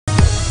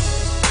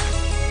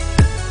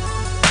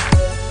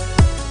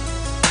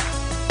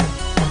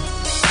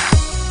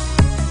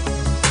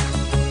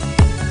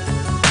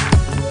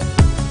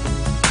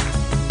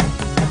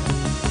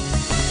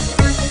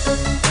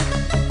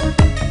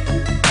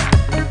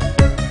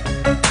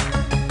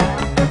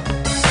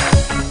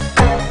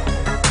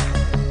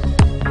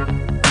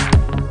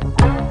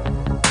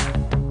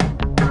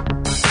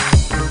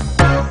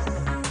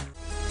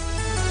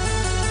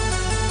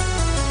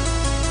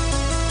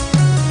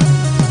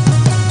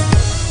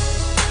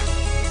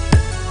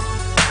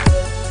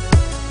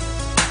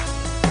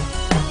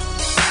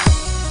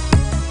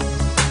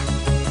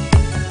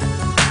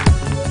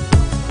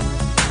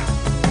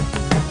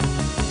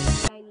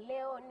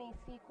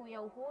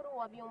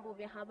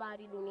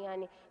habari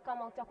duniani.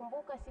 Kama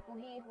utakumbuka, siku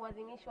hii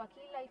huadhimishwa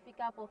kila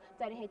ifikapo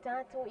tarehe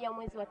 3 ya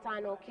mwezi wa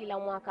 5 kila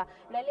mwaka.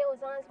 Na leo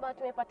Zanzibar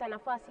tumepata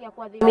nafasi ya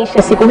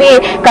kuadhimisha siku hii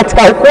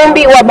katika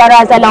ukumbi wa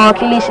Baraza la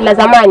Wawakilishi la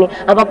zamani,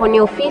 ambapo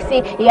ni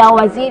ofisi ya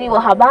Waziri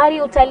wa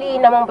Habari, Utalii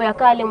na Mambo ya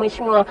Kale,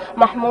 Mheshimiwa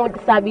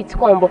Mahmoud Thabit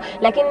Kombo.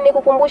 Lakini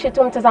nikukumbushe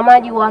tu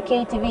mtazamaji wa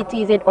KTV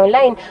TZ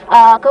Online,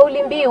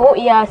 kauli mbiu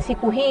ya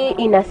siku hii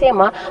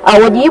inasema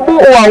wajibu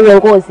wa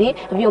uongozi,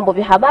 vyombo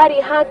vya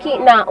habari, haki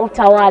na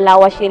utawala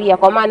wa sheria.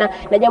 Kwa maana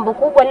na jambo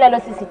kubwa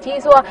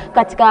linalosisitizwa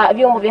katika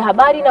vyombo vya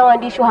habari na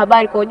waandishi wa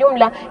habari kwa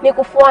ujumla ni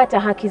kufuata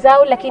haki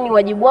zao, lakini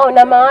wajibu wao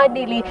na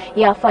maadili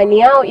ya fani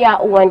yao ya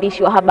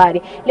uandishi wa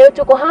habari. Leo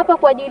tuko hapa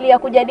kwa ajili ya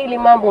kujadili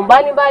mambo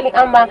mbalimbali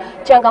ama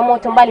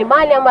changamoto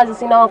mbalimbali ambazo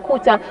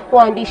zinawakuta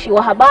waandishi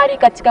wa habari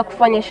katika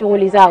kufanya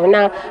shughuli zao,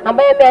 na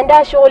ambaye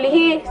ameandaa shughuli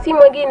hii si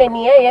mwingine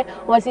ni yeye,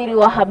 Waziri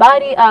wa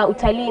Habari,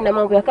 Utalii na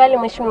Mambo ya Kale,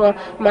 Mheshimiwa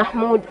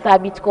Mahmoud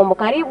Thabit Kombo.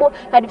 Karibu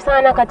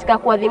sana katika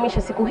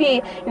kuadhimisha siku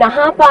hii, na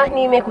hapa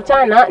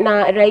nimekutana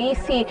na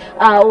rais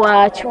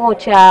wa chuo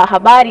cha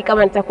habari,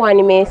 kama nitakuwa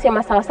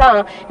nimesema sawa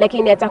sawa,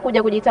 lakini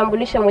atakuja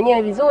kujitambulisha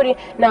mwenyewe vizuri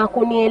na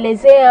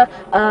kunielezea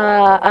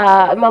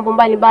mambo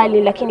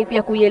mbalimbali, lakini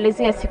pia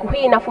kuielezea siku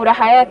hii na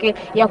furaha yake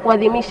ya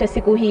kuadhimisha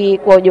siku hii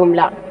kwa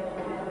ujumla.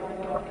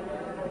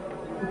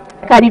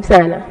 Karibu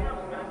sana.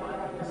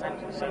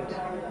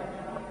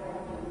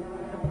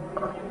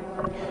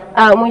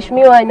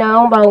 Mheshimiwa,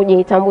 naomba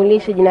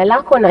ujitambulishe jina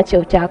lako na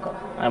cheo chako.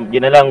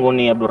 Jina langu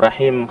ni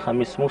Abdurrahim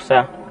Khamis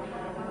Musa,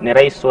 ni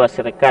rais wa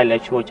serikali ya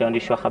chuo cha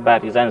waandishi wa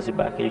habari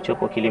Zanzibar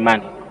kilichopo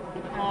Kilimani.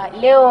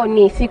 Leo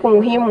ni siku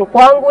muhimu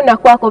kwangu na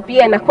kwako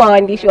pia na kwa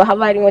waandishi wa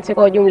habari wote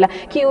kwa ujumla.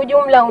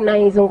 Kiujumla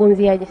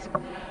unaizungumziaje?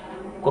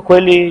 Kwa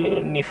kweli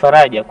ni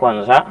faraja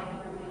kwanza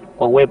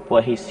kwa uwepo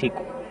wa hii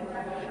siku,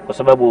 kwa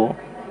sababu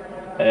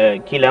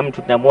kila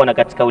mtu tunamuona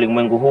katika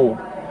ulimwengu huu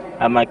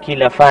ama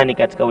kila fani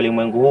katika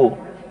ulimwengu huu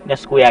na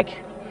siku yake.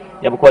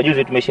 Japokuwa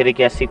juzi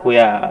tumesherehekea siku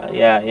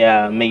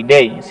ya May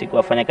Day, siku ya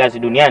wafanyakazi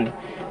duniani,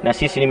 na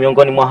sisi ni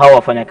miongoni mwa hao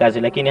wafanyakazi,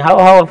 lakini hao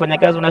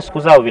wafanyakazi wana siku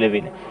zao vile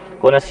vile.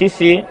 Kwa na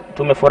sisi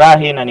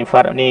tumefurahi na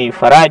ni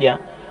faraja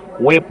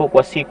uwepo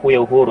kwa siku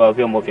ya uhuru wa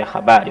vyombo vya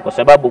habari, kwa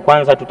sababu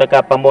kwanza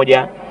tutakaa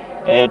pamoja,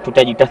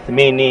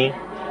 tutajitathmini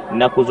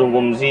na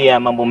kuzungumzia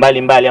mambo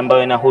mbalimbali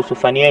ambayo yanahusu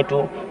fani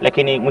yetu,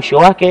 lakini mwisho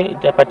wake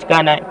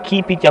itapatikana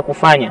kipi cha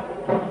kufanya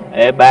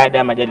baada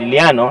ya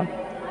majadiliano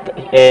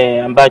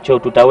ambacho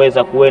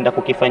tutaweza kuenda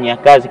kukifanyia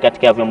kazi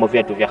katika vyombo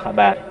vyetu vya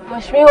habari.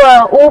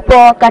 Mheshimiwa,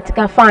 upo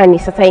katika fani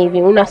sasa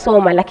hivi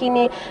unasoma,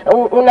 lakini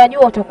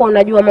unajua utakuwa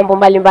unajua mambo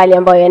mbalimbali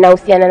ambayo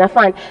yanahusiana na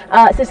fani.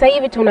 Sasa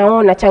hivi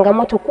tunaona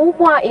changamoto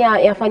kubwa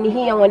ya fani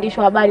hii ya uandishi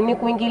wa habari ni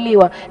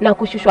kuingiliwa na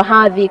kushushwa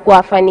hadhi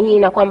kwa fani hii,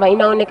 na kwamba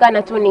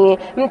inaonekana tu ni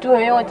mtu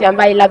yeyote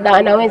ambaye labda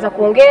anaweza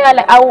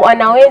kuongea au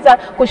anaweza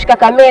kushika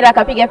kamera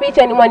akapiga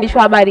picha ni mwandishi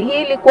wa habari.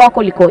 Hili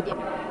kwako likoje?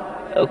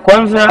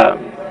 Kwanza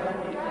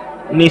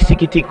ni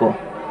sikitiko,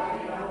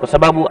 kwa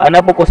sababu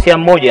anapokosea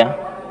mmoja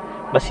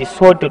basi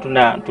sote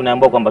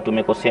tunaambiwa kwamba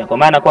tumekosea, kwa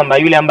maana kwamba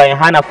yule ambaye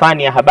hana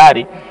fani ya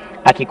habari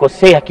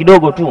akikosea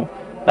kidogo tu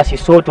basi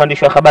sote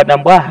waandishi wa habari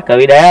naambwa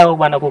kawaida yao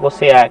bwana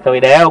kukosea,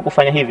 kawaida yao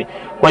kufanya hivi.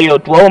 Kwa hiyo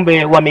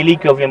tuwaombe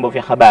wamiliki wa vyombo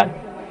vya habari,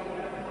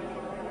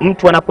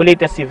 mtu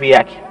anapoleta CV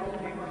yake,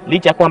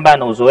 licha kwamba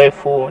ana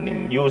uzoefu, ni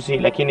mjuzi,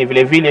 lakini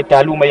vile vile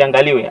taaluma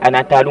iangaliwe,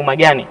 ana taaluma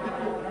gani.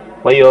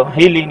 Kwa hiyo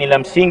hili ni la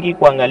msingi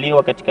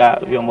kuangaliwa katika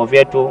vyombo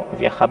vyetu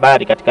vya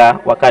habari katika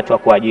wakati wa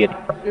kuajiri.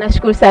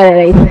 Nashukuru sana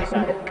rais.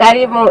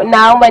 Karibu,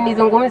 naomba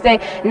nizungumze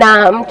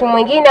na mtu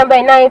mwingine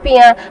ambaye naye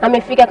pia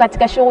amefika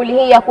katika shughuli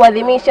hii ya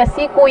kuadhimisha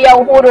siku ya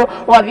uhuru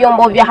wa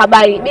vyombo vya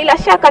habari. Bila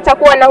shaka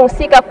atakuwa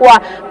anahusika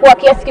kwa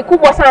kiasi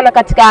kikubwa sana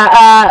katika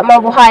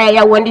mambo haya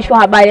ya uandishi wa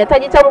habari.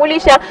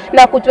 Atajitambulisha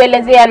na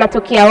kutuelezea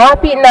anatokea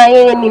wapi na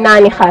yeye ni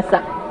nani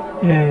hasa.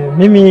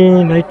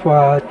 Mimi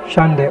naitwa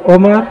Chande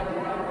Omar,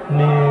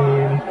 ni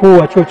mkuu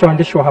wa chuo cha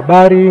waandishi wa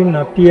habari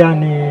na pia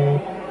ni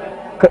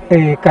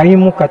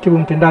kaimu katibu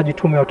mtendaji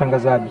tume ya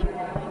utangazaji.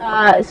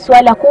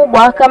 Swala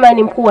kubwa kama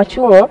ni mkuu wa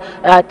chuo,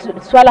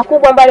 swala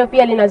kubwa ambalo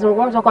pia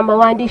linazungumzwa kwamba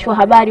waandishi wa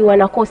habari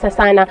wanakosa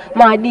sana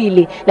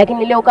maadili,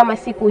 lakini leo kama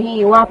siku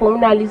hii wapo,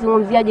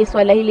 unalizungumziaje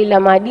swala hili la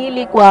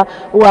maadili kwa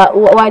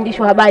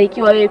waandishi wa habari,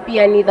 ikiwa wewe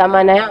pia ni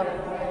dhamana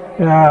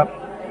yao?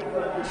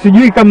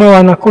 Sijui kama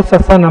wanakosa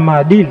sana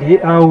maadili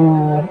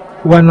au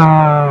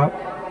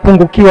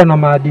wanapungukiwa na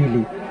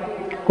maadili,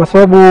 kwa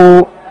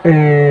sababu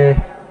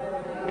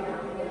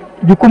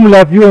jukumu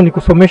la vyuo ni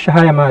kusomesha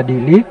haya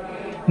maadili,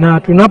 na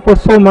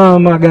tunaposoma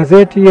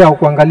magazeti au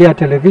kuangalia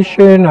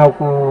television au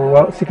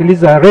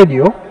kusikiliza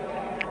radio,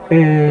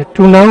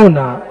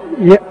 tunaona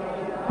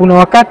kuna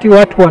wakati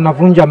watu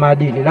wanavunja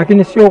maadili,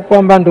 lakini sio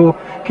kwamba ndo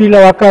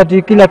kila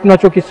wakati kila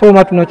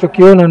tunachokisoma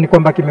tunachokiona ni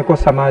kwamba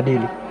kimekosa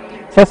maadili.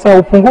 Sasa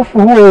upungufu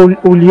huo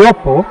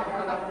uliopo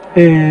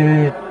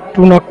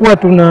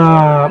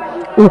tunakuwa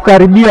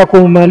ukaribia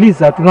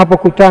kumaliza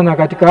tunapokutana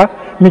katika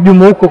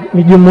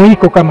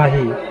mijumuiko kama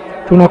hii.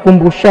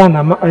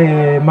 Tunakumbushana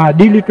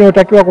maadili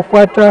tunayotakiwa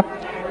kufuata,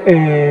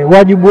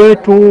 wajibu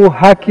wetu,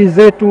 haki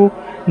zetu,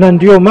 na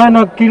ndio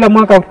maana kila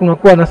mwaka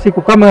tunakuwa na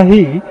siku kama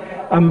hii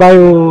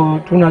ambayo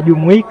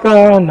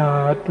tunajumuika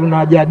na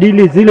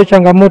tunajadili zile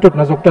changamoto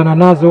tunazokutana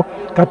nazo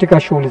katika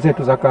shughuli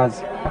zetu za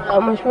kazi.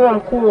 Mheshimiwa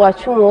mkuu wa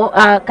chuo,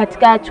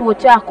 katika chuo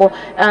chako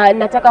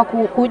nataka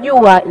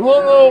kujua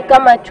nyinyi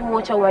kama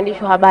chuo cha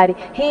uandishi wa habari,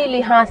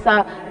 hili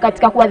hasa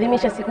katika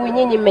kuadhimisha siku hii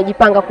nyinyi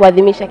mmejipanga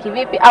kuadhimisha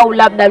kivipi, au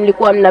labda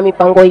mlikuwa mna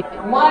mipango ipi?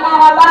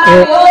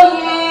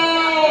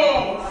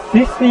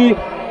 Sisi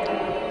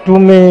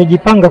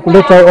tumejipanga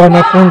kuleta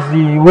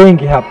wanafunzi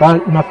wengi hapa.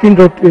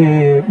 Nafindo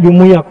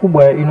jumuiya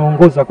kubwa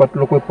inaongoza kwa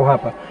tulokuepo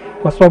hapa,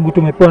 kwa sababu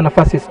tumepewa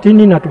nafasi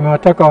 60 na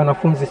tumewataka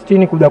wanafunzi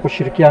 60 kuja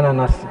kushirikiana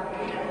nasi.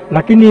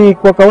 Lakini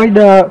kwa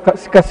kawaida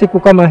katika siku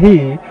kama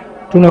hii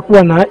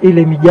tunakuwa na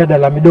ile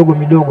mijadala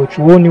midogo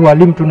chuoni.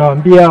 Walimu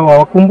tunawaambia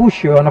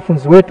wawakumbushe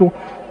wanafunzi wetu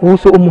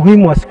kuhusu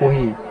umuhimu wa siku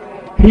hii.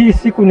 Hii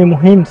siku ni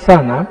muhimu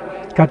sana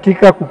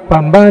katika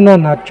kupambana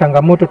na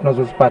changamoto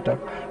tunazozipata.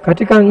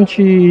 Katika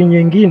nchi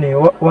nyingine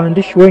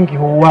waandishi wengi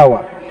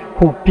huuawa,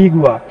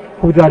 hupigwa,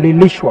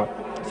 hudhalilishwa.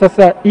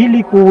 Sasa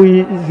ili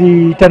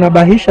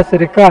kuzitanabahisha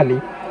serikali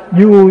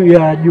juu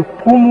ya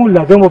jukumu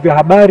la vyombo vya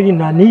habari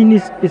na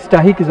nini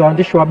stahiki za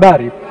waandishi wa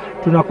habari,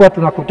 tunakuwa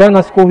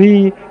tunakutana siku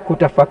hii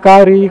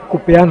kutafakari,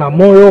 kupeana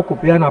moyo,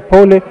 kupeana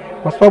pole,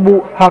 kwa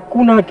sababu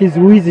hakuna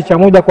kizuizi cha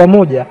moja kwa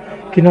moja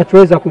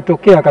kinachoweza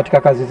kutokea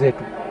katika kazi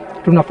zetu.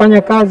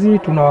 Tunafanya kazi,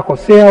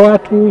 tunawakosea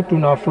watu,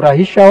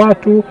 tunawafurahisha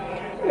watu,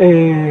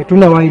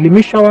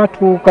 tunawaelimisha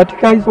watu.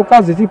 Katika hizo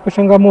kazi zipo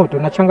changamoto,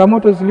 na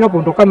changamoto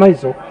ziliopo ndo kama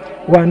hizo,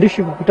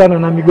 waandishi kukutana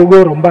na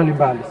migogoro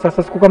mbalimbali.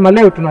 Sasa siku kama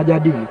leo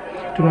tunajadili,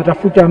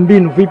 tunatafuta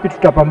mbinu vipi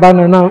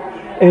tutapambana na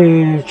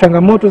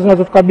changamoto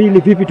zinazotukabili,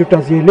 vipi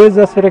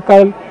tutazieleza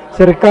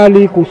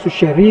serikali kuhusu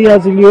sheria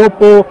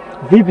ziliopo,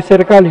 vipi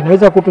serikali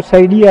inaweza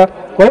kutusaidia.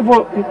 Kwa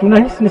hivyo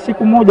tunahisi ni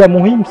siku moja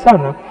muhimu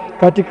sana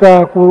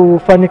katika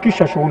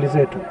kufanikisha shughuli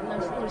zetu.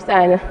 Nashukuru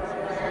sana.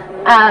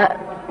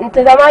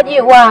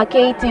 Mtazamaji wa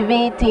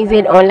KTV TZ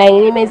Online,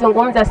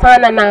 nimezungumza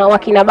sana na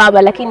wakina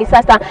baba, lakini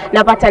sasa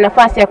napata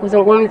nafasi ya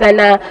kuzungumza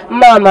na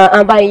mama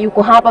ambaye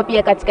yuko hapa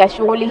pia katika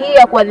shughuli hii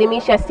ya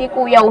kuadhimisha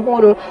siku ya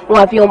uhuru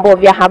wa vyombo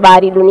vya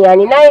habari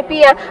duniani. Naye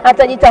pia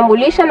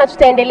atajitambulisha na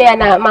tutaendelea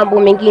na mambo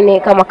mengine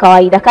kama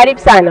kawaida. Karibu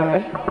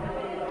sana.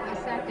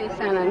 Asante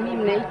sana.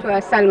 Mimi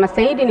naitwa Salma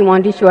Saidi, ni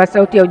mwandishi wa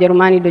Sauti ya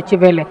Ujerumani Deutsche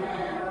Welle.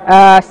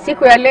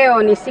 Siku ya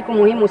leo ni siku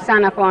muhimu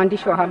sana kwa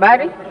waandishi wa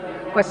habari,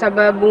 kwa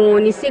sababu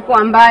ni siku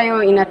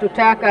ambayo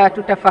inatutaka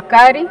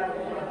tutafakari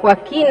kwa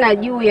kina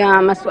juu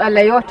ya masuala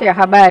yote ya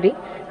habari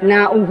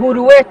na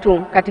uhuru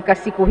wetu katika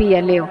siku hii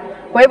ya leo.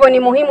 Kwa hivyo ni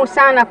muhimu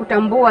sana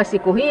kutambua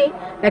siku hii,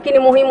 lakini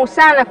muhimu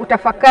sana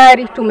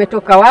kutafakari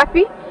tumetoka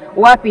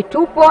wapi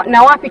tupo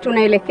na wapi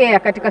tunaelekea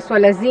katika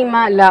swala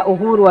zima la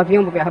uhuru wa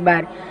vyombo vya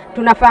habari.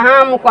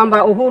 Tunafahamu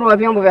kwamba uhuru wa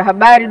vyombo vya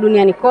habari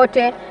duniani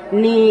kote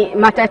ni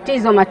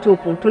matatizo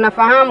matupu.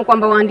 Tunafahamu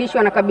kwamba waandishi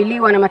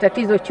wanakabiliwa na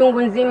matatizo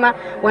chungu nzima,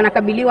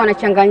 wanakabiliwa na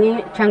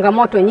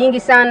changamoto nyingi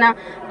sana.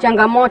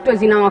 Changamoto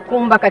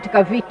zinawakumba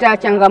katika vita,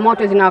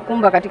 changamoto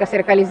zinawakumba katika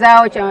serikali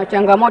zao,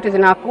 changamoto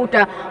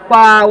zinawakuta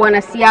kwa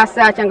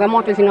wanasiasa,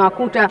 changamoto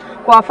zinawakuta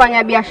kwa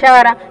wafanya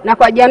biashara na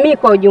kwa jamii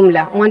kwa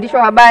ujumla. Mwandishi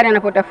wa habari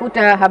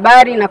anapotafuta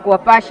habari na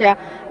kuwapasha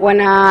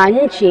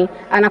wananchi,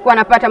 anakuwa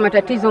anapata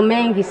matatizo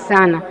mengi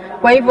sana.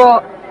 Kwa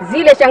hivyo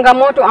zile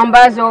changamoto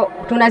ambazo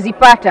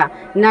tunazipata,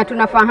 na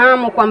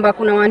tunafahamu kwamba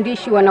kuna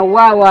waandishi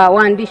wanauawa,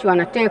 waandishi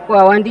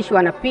wanatekwa, waandishi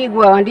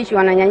wanapigwa, waandishi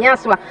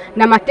wananyanyaswa,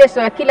 na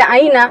mateso ya kila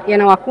aina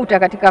yanawakuta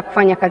katika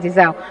kufanya kazi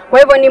zao. Kwa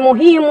hivyo ni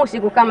muhimu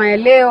siku kama ya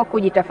leo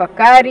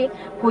kujitafakari,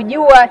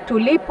 kujua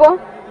tulipo,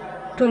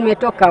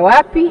 tumetoka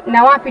wapi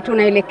na wapi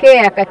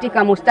tunaelekea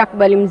katika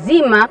mustakabali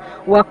mzima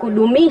wa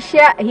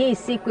kudumisha hii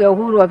siku ya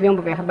uhuru wa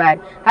vyombo vya habari.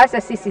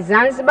 Hasa sisi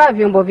Zanzibar,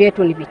 vyombo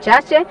vyetu ni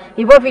vichache,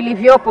 hivyo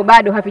vilivyopo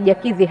bado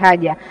havijakidhi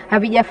haja,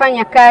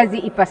 havijafanya kazi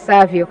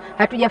ipasavyo,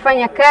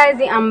 hatujafanya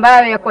kazi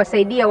ambayo ya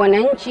kuwasaidia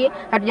wananchi,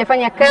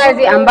 hatujafanya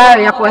kazi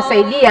ambayo ya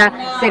kuwasaidia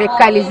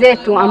serikali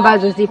zetu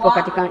ambazo zipo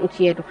katika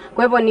nchi yetu.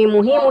 Kwa hivyo ni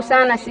muhimu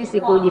sana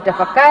sisi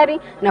kujitafakari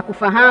na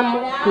kufahamu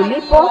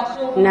tulipo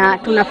na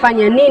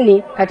tunafanya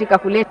nini katika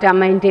kuleta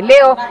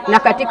maendeleo na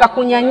katika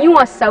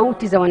kunyanyua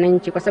sauti za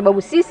wananchi, kwa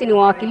sababu sisi ni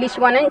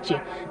wawakilishi wananchi.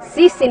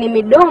 Sisi ni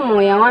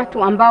midomo ya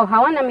watu ambao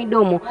hawana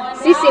midomo,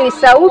 sisi ni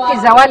sauti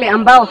za wale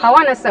ambao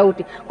hawana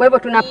sauti. Kwa hivyo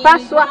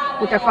tunapaswa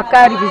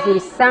kutafakari vizuri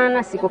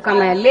sana siku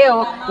kama ya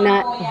leo,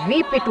 na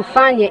vipi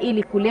tufanye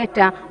ili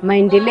kuleta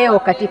maendeleo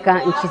katika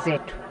nchi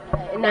zetu.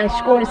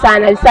 Nashukuru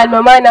sana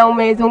Salma, maana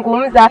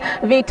umezungumza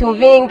vitu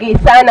vingi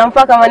sana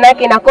mpaka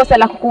manake nakosa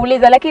la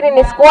kukuuliza, lakini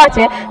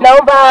nisikuache.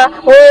 Naomba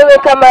wewe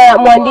kama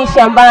mwandishi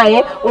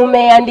ambaye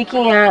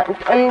umeandikia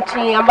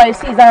nchi ambayo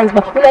si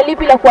Zanzibar, una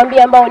lipi la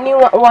kuambia ambao ni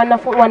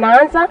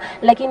wanaanza,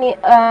 lakini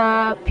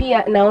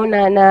pia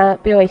naona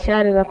napewa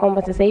ishara za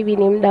kwamba sasa hivi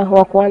ni muda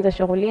wa kuanza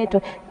shughuli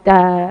yetu.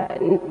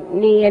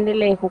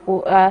 Niendelee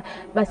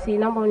basi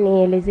naomba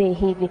nielezee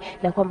hivi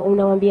na kwamba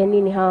unawaambia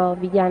nini hawa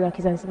vijana wa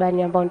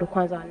Kizanzibari ambao ndo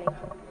kwanza wanaanza?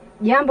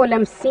 Jambo la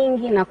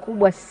msingi na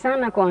kubwa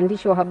sana kwa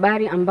waandishi wa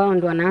habari ambao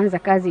ndo wanaanza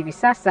kazi hivi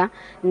sasa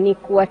ni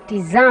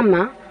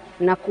kuwatizama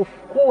na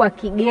kuwa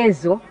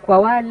kigezo kwa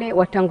wale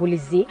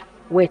watangulizi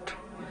wetu.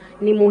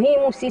 Ni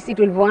muhimu sisi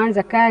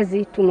tulivyoanza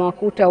kazi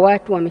tumewakuta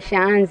watu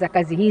wameshaanza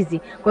kazi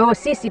hizi. Kwa hivyo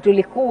sisi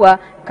tulikuwa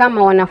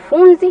kama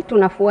wanafunzi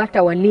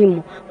tunafuata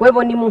walimu. Kwa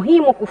hivyo ni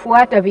muhimu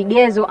kufuata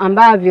vigezo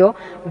ambavyo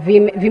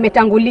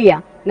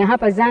vimetangulia. Na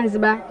hapa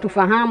Zanzibar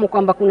tufahamu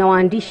kwamba kuna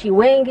waandishi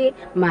wengi,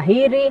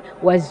 mahiri,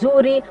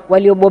 wazuri,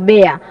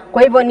 waliobobea.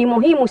 Kwa hivyo ni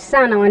muhimu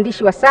sana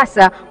waandishi wa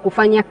sasa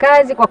kufanya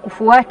kazi kwa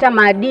kufuata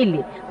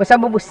maadili. Kwa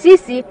sababu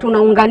sisi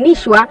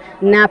tunaunganishwa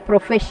na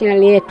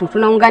professional yetu,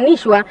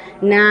 tunaunganishwa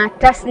na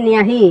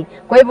tasnia hii.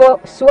 Kwa hivyo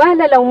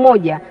suala la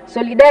umoja,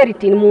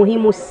 solidarity ni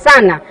muhimu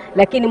sana,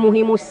 lakini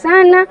muhimu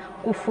sana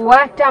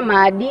kufuata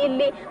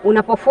maadili.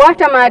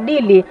 Unapofuata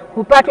maadili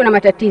hupatwi na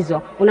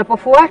matatizo.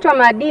 Unapofuata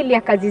maadili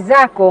ya kazi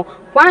zako,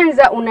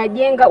 kwanza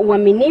unajenga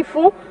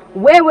uaminifu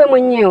wewe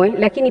mwenyewe,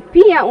 lakini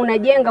pia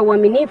unajenga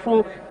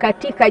uaminifu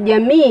katika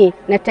jamii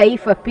na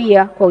taifa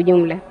pia kwa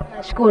ujumla.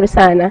 Nashukuru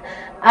sana.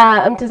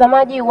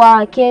 Mtazamaji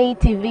wa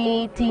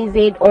KTV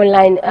TZ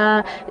Online,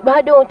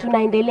 bado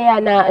tunaendelea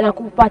na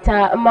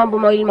kupata mambo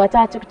mawili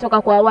matatu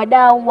kutoka kwa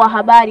wadau wa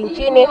habari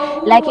nchini,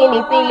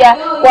 lakini pia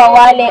kwa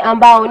wale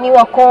ambao ni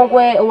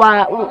wakongwe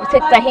wa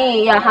sekta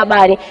hii ya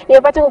habari.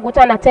 Nimepata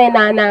kukutana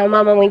tena na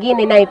mama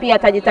mwingine, naye pia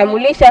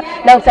atajitambulisha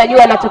na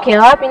utajua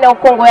anatokea wapi na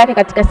ukongwe wake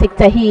katika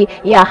sekta hii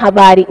ya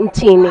habari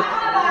nchini.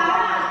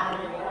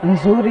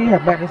 Nzuri,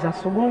 habari za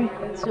asubuhi.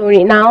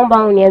 Nzuri,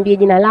 naomba uniambie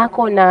jina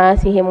lako na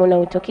sehemu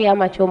unayotokea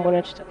ama chombo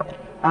unachotokea.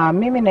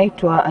 Mimi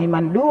naitwa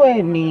Aiman Due,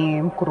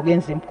 ni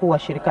mkurugenzi mkuu wa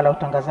shirika la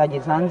utangazaji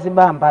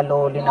Zanzibar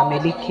ambalo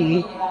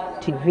linamiliki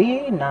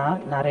TV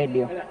na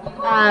radio.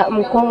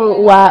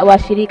 Mkuu wa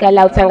shirika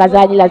la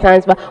utangazaji la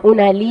Zanzibar,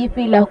 una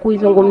lipi la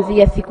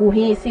kuizungumzia siku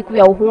hii, siku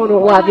ya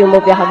uhuru wa vyombo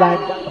vya habari?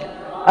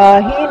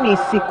 Hii ni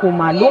siku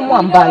maalum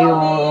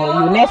ambayo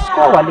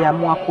UNESCO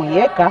waliamua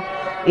kuiweka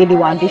ili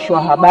waandishi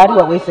wa habari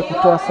waweze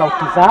kutoa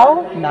sauti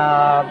zao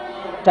na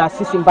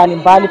taasisi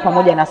mbalimbali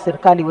pamoja na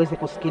serikali iweze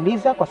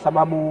kusikiliza, kwa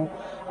sababu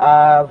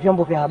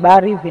vyombo vya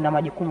habari vina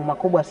majukumu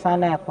makubwa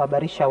sana ya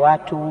kuhabarisha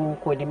watu,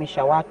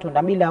 kuelimisha watu,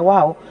 na bila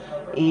wao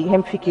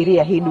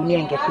hemfikiria hii dunia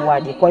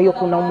ingekuwaje. Kwa hiyo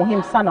kuna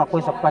umuhimu sana wa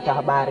kuweza kupata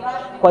habari.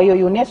 Kwa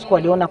hiyo UNESCO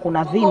waliona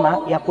kuna dhima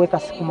ya kuweka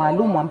siku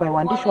maalum ambayo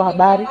waandishi wa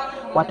habari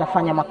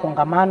watafanya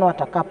makongamano,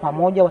 watakaa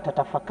pamoja,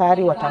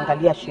 watatafakari,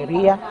 wataangalia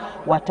sheria,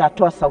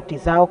 watatoa sauti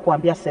zao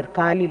kuambia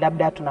serikali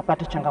labda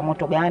tunapata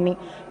changamoto gani,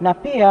 na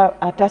pia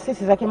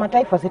taasisi za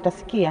kimataifa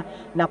zitasikia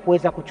na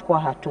kuweza kuchukua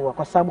hatua,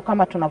 kwa sababu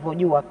kama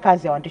tunavyojua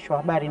kazi ya waandishi wa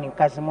habari ni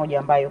kazi moja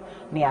ambayo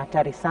ni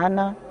hatari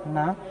sana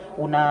na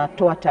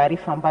unatoa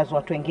taarifa ambazo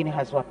watu wengine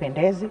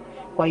haziwapendezi.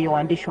 Kwa hiyo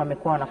waandishi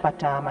wamekuwa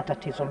wanapata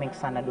matatizo mengi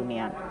sana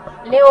duniani.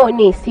 Leo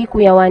ni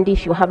siku ya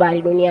waandishi wa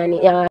habari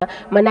duniani.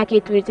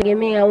 Manake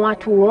tulitegemea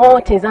watu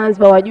wote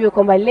Zanzibar wajue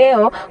kwamba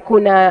leo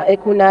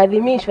kuna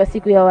adhimishwa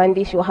siku ya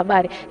waandishi wa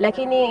habari.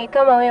 Lakini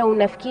kama wewe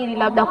unafikiri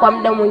labda kwa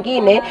muda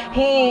mwingine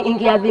hii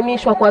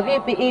ingeadhimishwa kwa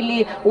vipi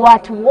ili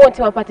watu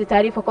wote wapate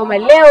taarifa kwamba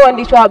leo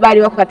waandishi wa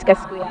habari wako katika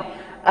siku yao?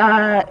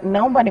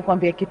 Naomba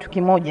nikwambie kitu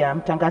kimoja,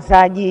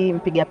 mtangazaji,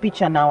 mpiga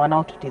picha na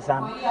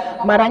wanaotutizama.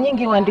 Mara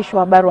nyingi waandishi wa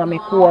habari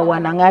wamekuwa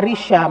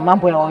wanang'arisha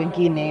mambo ya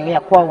wengine, ya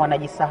kwao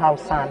wanajisahau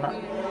sana.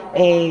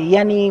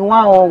 Yani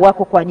wao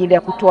wako kwa ajili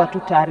ya kutoa tu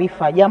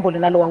taarifa, jambo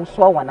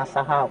linalowahusu wao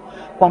wanasahau.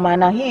 Kwa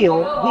maana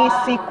hiyo, hii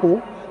siku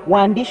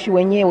waandishi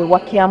wenyewe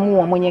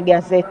wakiamua, mwenye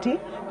gazeti,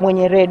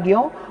 mwenye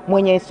radio,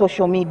 mwenye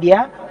social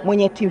media,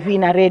 mwenye TV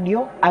na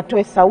radio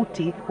atoe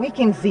sauti,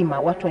 wiki nzima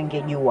watu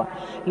wangejua.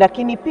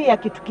 Lakini pia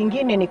kitu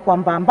kingine ni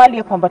kwamba mbali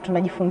ya kwamba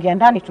tunajifungia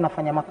ndani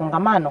tunafanya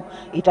makongamano,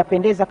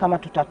 itapendeza kama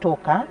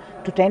tutatoka,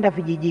 tutaenda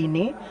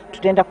vijijini,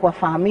 tutaenda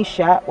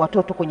kuwafahamisha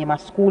watoto kwenye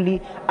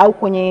maskuli au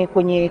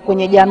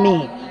kwenye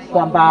jamii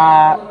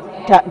kwamba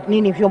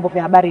nini vyombo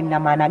vya habari na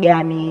maana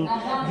gani,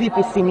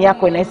 vipi simu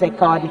yako inaweza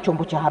ikawa ni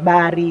chombo cha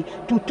habari.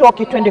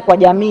 Tutoke twende kwa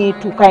jamii,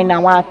 tukae na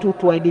watu,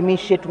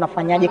 tuwaelimishe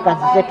tunafanyaje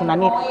kazi zetu na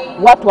nini,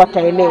 watu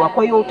wataelewa.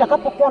 Kwa hiyo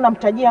utakapokuwa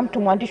unamtajia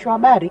mtu mwandishi wa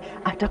habari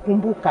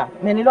atakumbuka.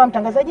 Umeelewa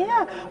mtangazaji,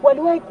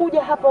 waliwahi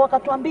kuja hapa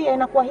wakatuambia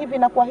inakuwa hivi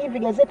na kwa hivi,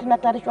 gazeti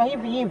linatayarishwa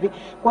hivi.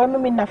 Kwa hiyo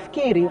mimi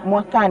nafikiri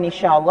mwakani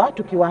inshallah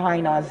tukiwa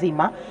hai na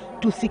wazima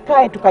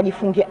tusikae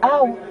tukajifungia,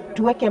 au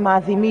tuweke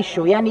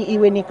maadhimisho, yani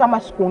iwe ni kama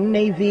siku 4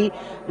 hivi,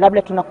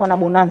 labda tunakuwa na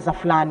bonanza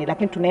fulani,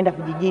 lakini tunaenda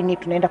vijijini,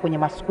 tunaenda kwenye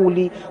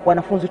maskuli,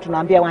 wanafunzi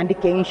tunaambia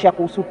waandike insha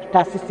kuhusu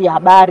taasisi ya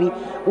habari.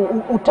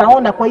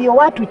 Utaona, kwa hiyo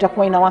watu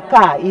itakuwa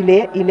inawakaa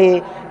ile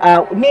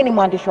nini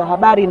mwandishi wa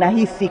habari, na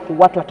hii siku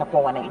watu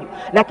watakuwa wanaijua.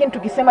 Lakini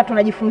tukisema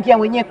tunajifungia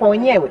wenyewe kwa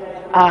wenyewe,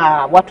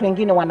 watu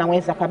wengine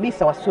wanaweza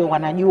kabisa wasiwe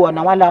wanajua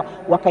na wala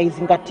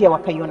wakaizingatia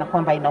wakaiona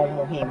kwamba ina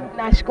umuhimu.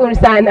 Nashukuru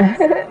sana.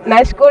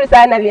 Nashukuru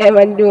sana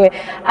Aiman Due.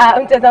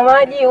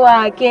 Mtazamaji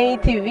wa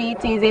KTV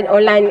TZ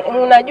Online,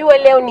 unajua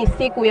leo ni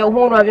siku ya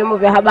uhuru wa vyombo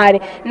vya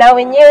habari, na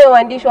wenyewe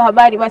waandishi wa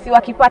habari basi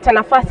wakipata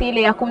nafasi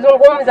ile ya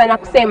kuzungumza na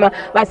kusema,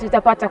 basi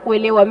tutapata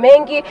kuelewa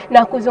mengi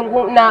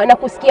na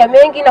kusikia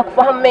mengi na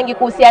kufahamu mengi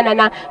kuhusiana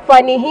na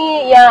fani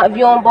hii ya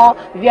vyombo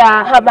vya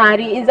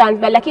habari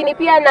Zanzibar. Lakini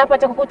pia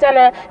napata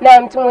kukutana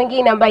na mtu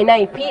mwingine ambaye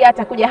naye pia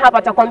atakuja hapa,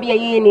 atakwambia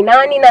yeye ni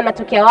nani na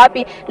anatokea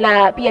wapi,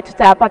 na pia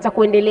tutapata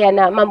kuendelea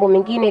na mambo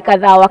mengine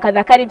kadhaa wa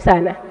kadhaa. Karibu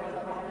sana.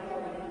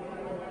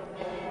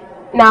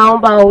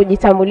 Naomba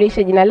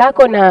ujitambulishe jina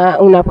lako na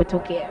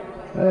unapotokea.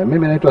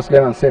 Mimi naitwa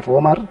Suleiman Seif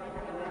Omar.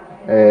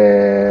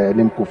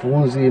 Ni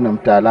mkufunzi na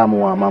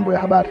mtaalamu wa mambo ya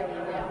habari.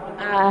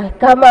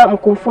 Kama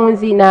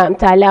mkufunzi na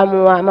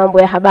mtaalamu wa mambo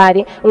ya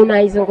habari,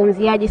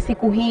 unaizungumziaje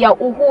siku hii ya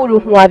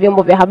uhuru wa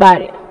vyombo vya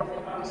habari?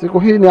 Siku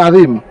hii ni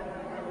adhimu.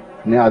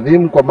 Ni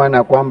adhimu kwa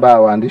maana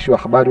kwamba waandishi wa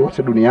habari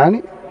wote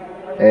duniani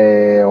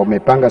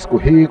wamepanga siku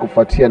hii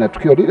kufuatia na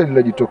tukio lile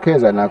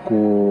lililojitokeza na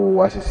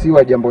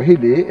kuasisiwa jambo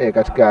hili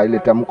katika ile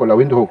tamko la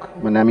Windhoek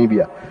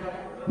Namibia.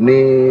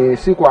 Ni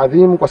siku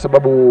adhimu kwa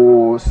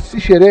sababu si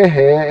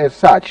sherehe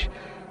such,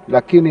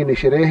 lakini ni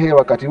sherehe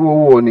wakati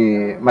huo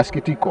ni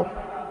masikitiko.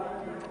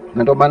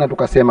 Na ndio maana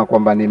tukasema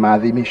kwamba ni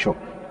maadhimisho,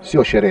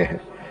 sio sherehe.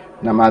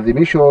 Na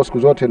maadhimisho siku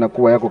zote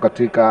yanakuwa yako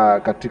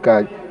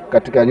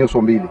katika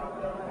nyuso mbili.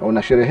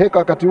 Unashereheka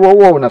wakati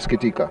huo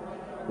unasikitika.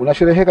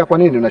 Unashereheka kwa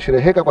nini?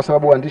 Unashereheka kwa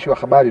sababu waandishi wa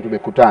habari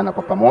tumekutana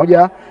kwa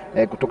pamoja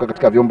kutoka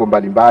katika vyombo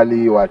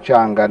mbalimbali,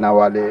 wachanga na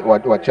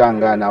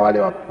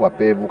wale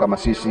wapevu kama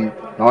sisi.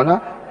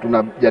 Naona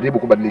tunajaribu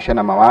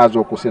kubadilishana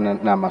mawazo kuhusiana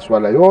na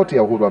masuala yote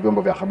ya uhuru wa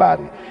vyombo vya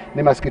habari.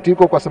 Ni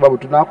masikitiko kwa sababu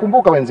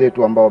tunakumbuka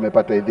wenzetu ambao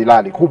wamepata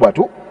idhilali kubwa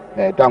tu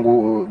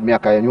tangu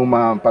miaka ya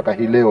nyuma mpaka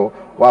hii leo.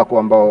 Wako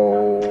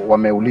ambao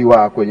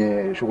wameuliwa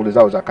kwenye shughuli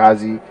zao za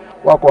kazi,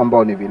 wako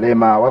ambao ni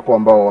vilema, wako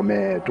ambao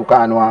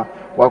wametukanwa,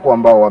 wako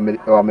ambao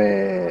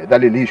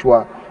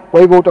wamedhalilishwa.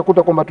 Kwa hivyo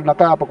utakuta kwamba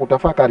tunakaa hapa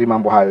kutafakari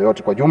mambo hayo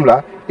yote kwa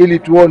jumla ili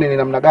tuone ni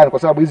namna gani, kwa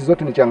sababu hizi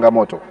zote ni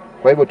changamoto.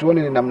 Kwa hivyo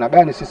tuone ni namna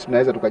gani sisi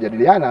tunaweza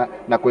tukajadiliana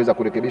na kuweza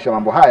kurekebisha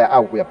mambo haya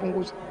au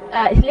kuyapunguza.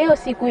 Leo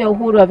siku ya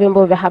uhuru wa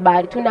vyombo vya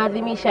habari,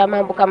 tunaadhimisha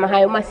mambo kama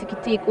hayo,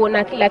 masikitiko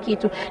na kila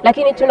kitu.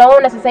 Lakini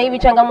tunaona sasa hivi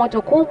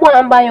changamoto kubwa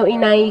ambayo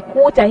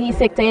inaikuta hii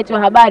sekta yetu ya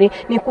habari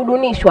ni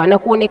kudunishwa na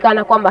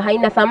kuonekana kwamba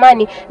haina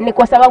thamani. Ni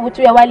kwa sababu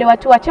tu ya wale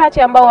watu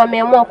wachache ambao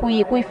wameamua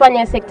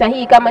kuifanya sekta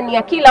hii kama ni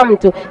ya kila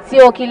mtu,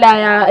 sio kila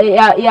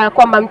ya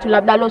kwamba mtu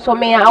labda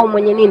alosomea au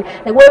mwenye nini.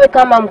 Wewe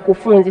kama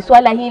mkufunzi,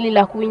 swala hili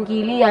la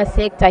kuingilia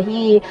sekta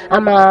hii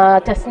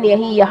ama tasnia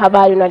hii ya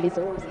habari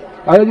unalizungumzia?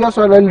 Unajua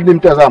swala hili ni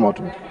mtazamo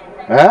tu.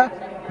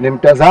 Ni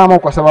mtazamo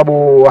kwa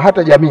sababu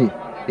hata jamii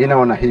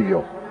inaona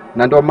hivyo.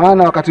 Na ndio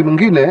maana wakati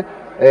mwingine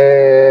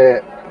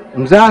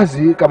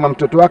mzazi kama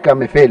mtoto wake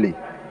amefeli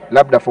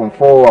labda form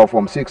 4 au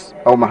form 6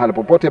 au mahali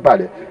popote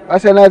pale,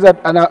 basi anaweza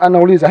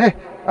anauliza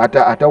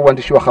hata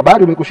uandishi wa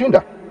habari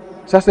umekushinda.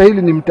 Sasa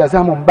hili ni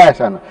mtazamo mbaya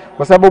sana,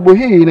 kwa sababu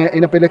hii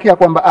inapelekea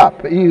kwamba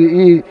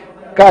hii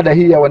kada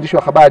hii ya uandishi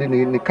wa habari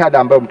ni kada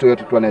ambayo mtu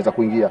yote tu anaweza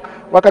kuingia,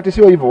 wakati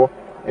sio hivyo.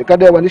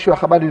 Kada ya uandishi wa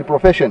habari ni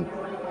profession,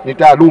 ni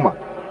taaluma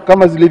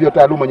kama zilivyo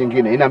taaluma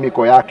nyingine. Ina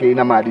miko yake,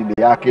 ina maadili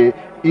yake,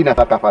 ina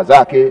thakafa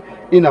zake,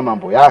 ina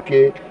mambo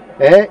yake,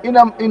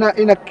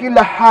 ina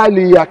kila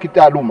hali ya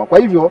kitaaluma. Kwa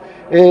hivyo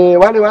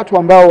wale watu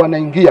ambao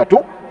wanaingia tu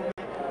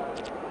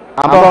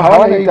ambao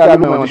hawana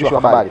taaluma ya uandishi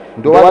wa habari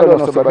ndio wale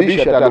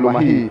wanaosababisha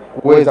taaluma hii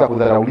kuweza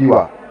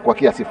kudharauliwa kwa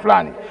kiasi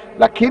fulani.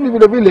 Lakini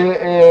vile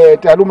vile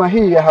taaluma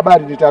hii ya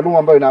habari ni taaluma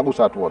ambayo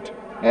inagusa watu wote.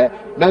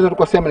 Naweza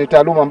tukasema ni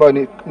taaluma ambayo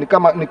ni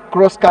kama ni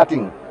cross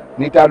cutting,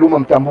 ni taaluma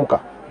mtambuka,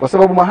 kwa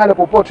sababu mahala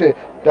popote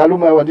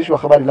taaluma ya uandishi wa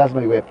habari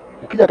lazima iwepo.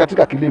 Ukija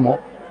katika kilimo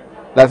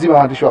lazima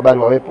waandishi wa habari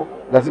wawepo,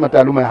 lazima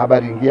taaluma ya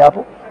habari ingie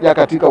hapo, ya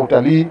katika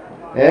utalii,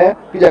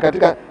 kija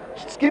katika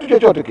kitu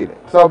chochote kile,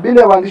 kwa sababu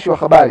bila waandishi wa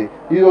habari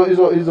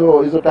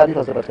hizo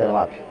taarifa zitapatikana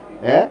wapi?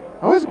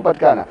 Hawezi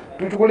kupatikana.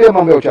 Tuchukulie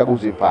mambo ya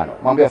uchaguzi, mfano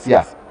mambo ya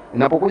siasa.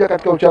 Inapokuja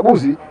katika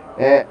uchaguzi,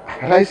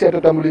 rais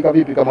atatambulika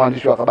vipi kama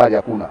waandishi wa habari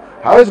hakuna?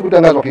 Hawezi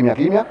kutangazwa kimya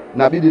kimya,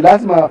 inabidi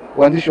lazima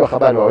waandishi wa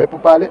habari wawepo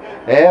pale,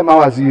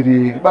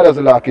 mawaziri,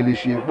 baraza la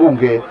wawakilishi,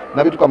 bunge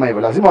na vitu kama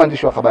hivyo, lazima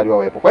waandishi wa habari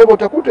wawepo. Kwa hivyo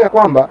utakuta ya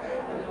kwamba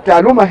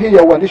taaluma hii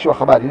ya uandishi wa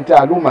habari ni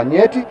taaluma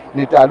nyeti,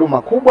 ni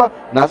taaluma kubwa,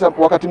 na sasa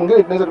wakati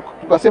mwingine tunaweza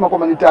tukasema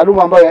kwamba ni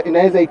taaluma ambayo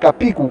inaweza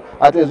ikapiku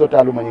hata hizo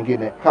taaluma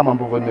nyingine, kama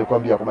ambavyo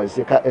nimekuambia kwamba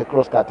ni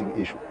cross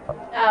cutting issue.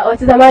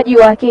 Watazamaji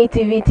wa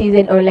KTV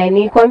TZ Online,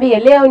 nikwambie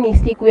leo ni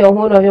siku ya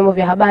uhuru wa vyombo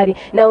vya habari,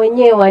 na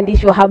wenyewe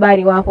waandishi wa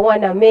habari wapo,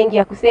 wana mengi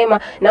ya kusema,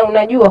 na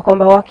unajua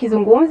kwamba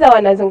wakizungumza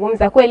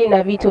wanazungumza kweli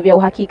na vitu vya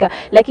uhakika.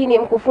 Lakini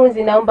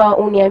mkufunzi, naomba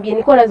uniambie,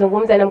 nilikuwa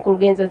nazungumza na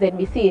mkurugenzi wa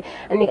ZBC,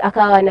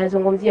 akawa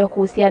anazungumzia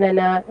kuhusiana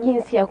na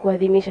jinsi ya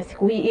kuadhimisha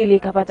siku hii ili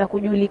ikapata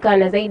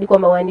kujulikana zaidi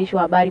kwamba waandishi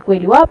wa habari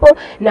kweli wapo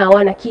na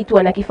wana kitu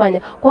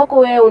wanakifanya. Kwako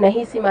wewe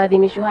unahisi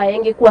maadhimisho haya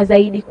yangekuwa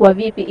zaidi kwa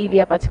vipi ili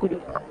yapate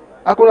kujulikana?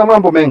 Kuna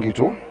mambo mengi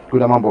tu.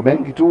 Kuna mambo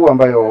mengi tu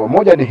ambayo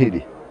moja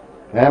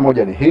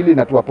ni hili,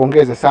 na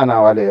tuwapongeze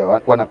sana wale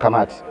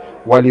wanakamati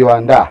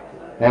walioandaa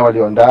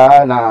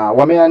na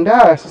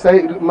wameandaa sasa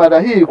mada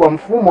hii kwa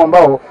mfumo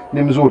ambao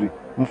ni mzuri,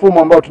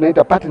 mfumo ambao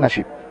tunaita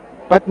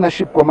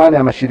partnership kwa maana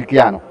ya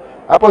mashirikiano.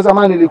 Hapo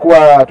zamani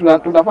ilikuwa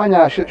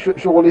tunafanya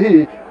shughuli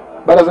hii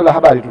Baraza la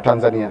Habari tu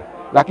Tanzania,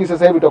 lakini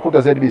sasa hivi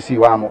utakuta ZBC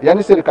wamo,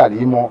 yani serikali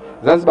imo,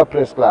 Zanzibar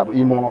Press Club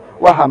imo,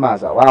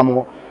 Wahamaza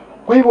wamo.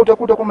 Kwa hivyo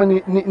utakuta kwamba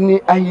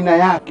ni aina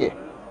yake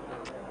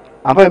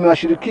ambayo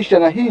imewashirikisha,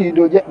 na hii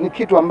ndio ni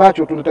kitu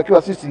ambacho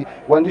tunatakiwa sisi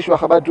waandishi wa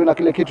habari tuwe na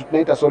kile kitu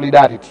tunaita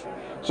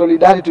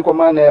solidarity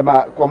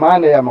kwa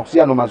maana ya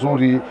mahusiano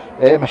mazuri,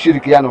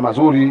 mashirikiano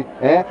mazuri,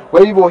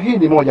 Kwa hivyo hii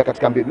ni moja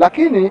katika mbinu,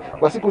 lakini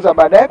kwa siku za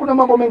baadaye kuna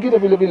mambo mengine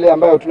vile vile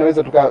ambayo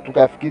tunaweza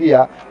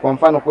tukayafikiria. Kwa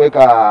mfano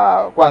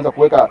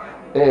kuweka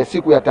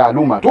siku ya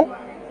taaluma tu.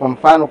 Kwa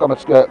mfano kama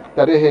siku ya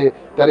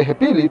tarehe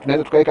pili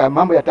tunaweza tukaweka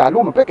mambo ya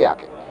taaluma peke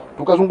yake,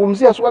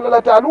 tukazungumzia suala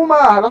la taaluma,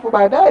 halafu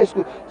baadaye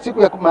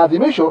siku ya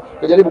maadhimisho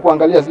tukajaribu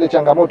kuangalia zile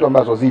changamoto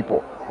ambazo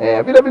zipo.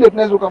 Vile vile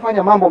tunaweza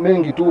tukafanya mambo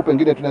mengi tu,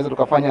 pengine tunaweza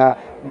tukafanya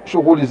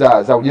shughuli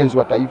za ujenzi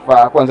wa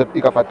taifa, kwanza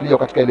ikafuatilia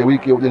katika ile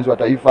wiki ya ujenzi wa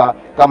taifa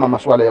kama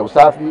masuala ya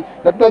usafi,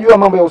 na tunajua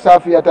mambo ya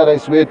usafi hata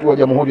rais wetu wa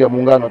Jamhuri ya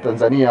Muungano wa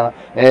Tanzania,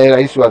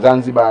 rais wa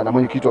Zanzibar na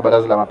mwenyekiti wa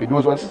Baraza la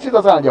Mapinduzi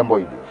wanasisitiza sana jambo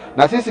hili,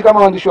 na sisi kama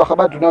waandishi wa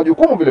habari tunao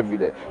jukumu vile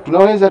vile.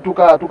 Tunaweza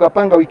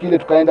tukapanga wiki ile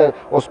tukaenda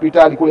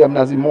hospitali kule ya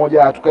Mnazi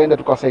Mmoja, tukaenda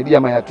tukawasaidia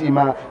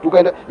mayatima,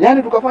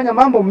 yani tukafanya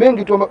mambo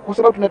mengi tu, kwa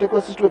sababu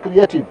tunatakiwa sisi tuwe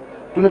creative,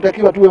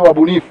 tunatakiwa tuwe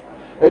wabunifu.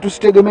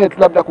 Tusitegemee tu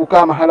labda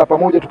kukaa mahala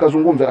pamoja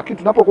tukazungumza, lakini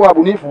tunapokuwa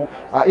wabunifu,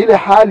 ile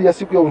hali ya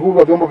siku ya uhuru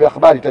wa vyombo vya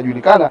habari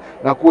itajulikana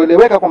na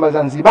kueleweka kwamba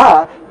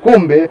Zanzibar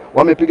kumbe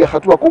wamepiga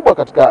hatua kubwa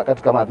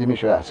katika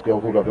maadhimisho ya siku ya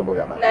uhuru wa vyombo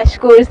vya habari.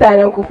 Nashukuru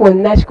sana mkufunzi,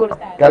 nashukuru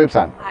sana. Karibu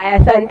sana.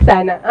 Asante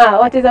sana.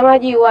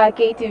 Watazamaji wa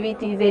KTV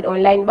TZ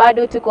Online,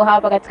 bado tuko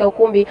hapa katika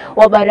ukumbi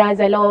wa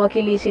Baraza la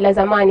Wawakilishi la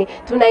zamani.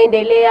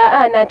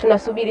 Tunaendelea na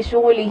tunasubiri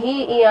shughuli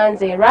hii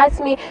ianze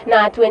rasmi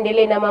na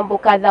tuendelee na mambo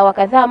kadha wa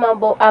kadha,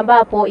 mambo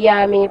ambapo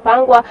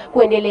yamepangwa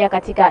kuendelea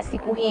katika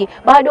siku hii.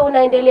 Bado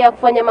unaendelea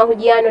kufanya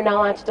mahojiano na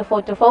watu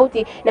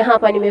tofauti, na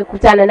hapa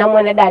nimekutana na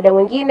mwanadada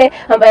mwingine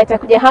ambaye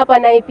atakuja hapa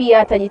na pia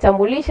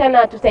atajitambulisha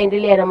na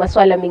tutaendelea na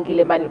masuala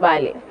mengine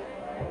mbalimbali.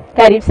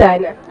 Karibu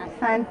sana.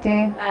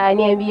 Asante.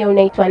 Niambie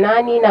unaitwa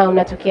nani na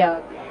unatokea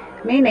wapi?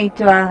 Mimi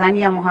naitwa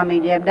Ghania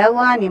Mohamed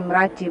Abdallah, ni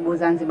mratibu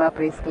Zanzibar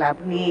Press Club.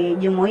 Ni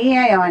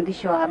jumuiya ya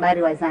waandishi wa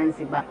habari wa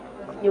Zanzibar.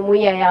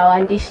 Jumuiya ya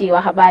waandishi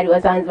wa habari wa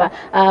Zanzibar.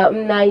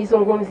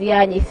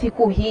 Mnaizungumziaje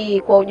siku hii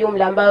kwa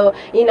ujumla ambayo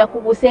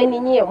inakuguseni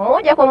nyie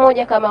moja kwa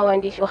moja kama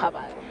waandishi wa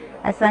habari?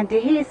 Asante.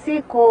 Hii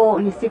siku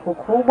ni siku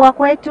kubwa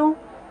kwetu,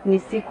 ni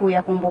siku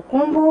ya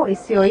kumbukumbu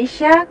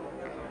isiyoisha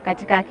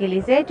katika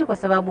akili zetu, kwa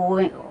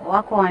sababu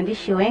wako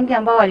waandishi wengi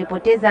ambao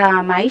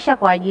walipoteza maisha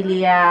kwa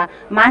ajili ya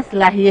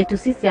maslahi yetu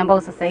sisi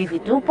ambao sasa hivi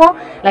tupo,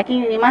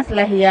 lakini ni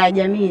maslahi ya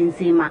jamii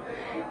nzima.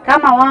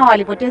 Kama wao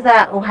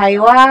walipoteza uhai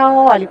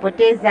wao,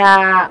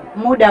 walipoteza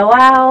muda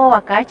wao,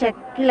 wakaacha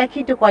kila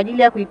kitu kwa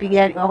ajili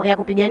ya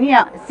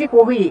kupigania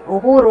siku hii,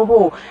 uhuru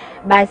huu,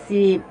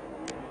 basi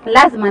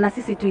lazima na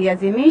sisi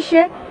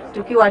tuiazimishe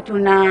tukiwa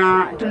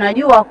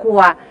tunajua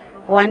kuwa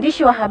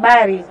waandishi wa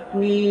habari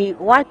ni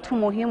watu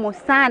muhimu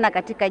sana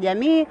katika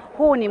jamii.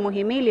 Huu ni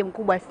muhimili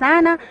mkubwa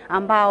sana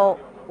ambao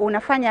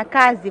unafanya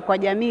kazi kwa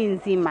jamii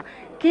nzima.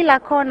 Kila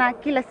kona,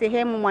 kila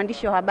sehemu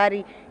mwandishi wa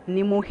habari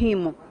ni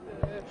muhimu.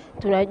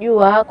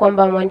 Tunajua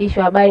kwamba mwandishi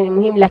wa habari ni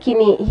muhimu,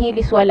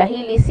 lakini swala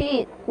hili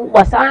si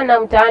kubwa sana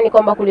mtaani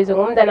kwamba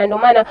kulizungumza, na ndio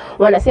maana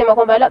wanasema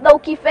kwamba labda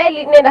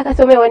ukifeli nenda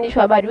kasomea uandishi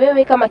wa habari.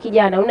 Wewe kama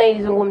kijana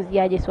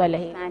unailizungumziaje swala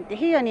hili? Asante.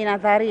 Hiyo ni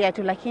nadharia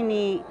tu,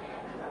 lakini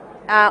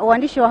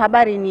uandishi wa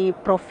habari ni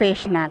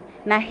professional,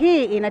 na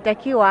hii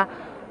inatakiwa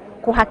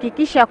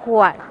kuhakikisha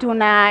kuwa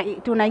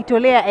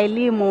tunaitolea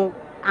elimu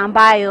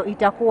ambayo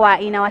itakuwa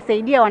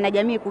inawasaidia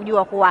wanajamii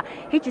kujua kuwa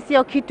hichi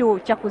sio kitu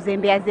cha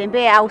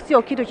kuzembea au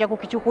sio kitu cha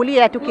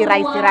kukichukulia tu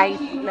kirahisi.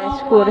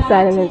 Nashukuru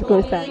sana.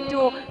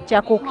 Kitu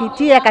cha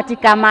kukitia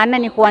katika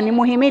maanani kuwa ni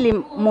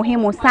muhimili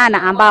muhimu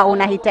sana ambao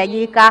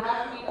unahitajika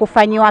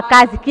kufanyiwa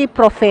kazi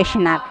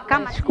kiprofessional.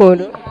 Kama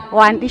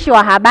waandishi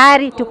wa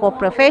habari tuko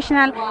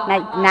professional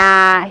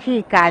na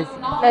hii kazi.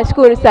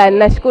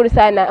 Nashukuru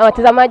sana.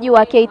 Watazamaji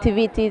wa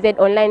KTV TZ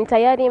Online,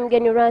 tayari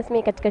mgeni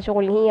rasmi katika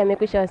shughuli hii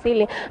amekwisha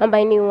wasili,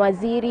 ambaye ni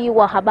waziri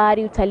wa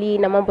habari, utalii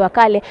na mambo ya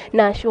kale,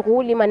 na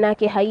shughuli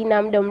manake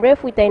haina muda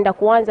mrefu itaenda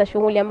kuanza,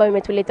 shughuli ambayo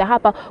imetuleta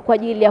hapa kwa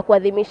ajili ya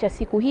kuadhimisha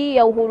siku hii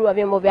ya uhuru wa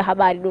vyombo vya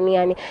habari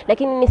duniani.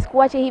 Lakini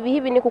nisikuache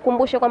hivi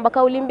nikukumbushe kwamba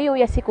kauli mbiu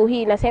ya siku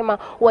hii inasema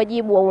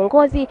wajibu wa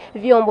uongozi,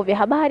 vyombo vya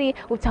habari,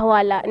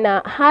 utawala na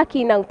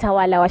haki na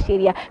utawala wa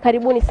sheria.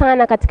 Karibuni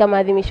sana katika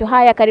maadhimisho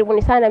haya,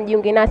 karibuni sana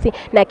mjiunge nasi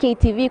na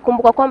KTV.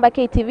 Kumbuka kwamba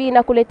KTV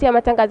inakuletea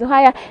matangazo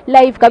haya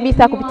live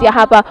kabisa kupitia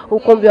hapa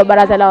ukumbi wa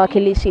Baraza la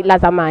Wawakilishi la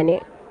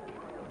zamani.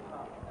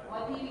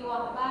 Waziri wa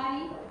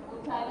habari,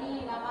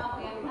 utalii na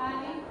mambo ya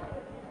kale,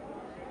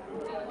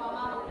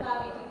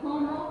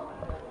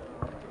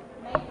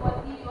 Naibu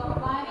Waziri wa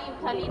habari,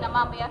 utalii na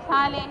mambo ya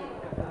kale,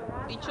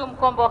 Bichum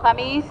Kombo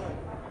Khamis,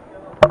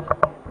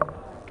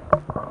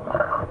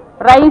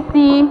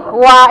 Raisi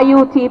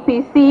wa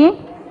UTPC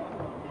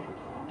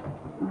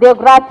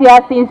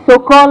Deogratias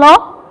Insokolo,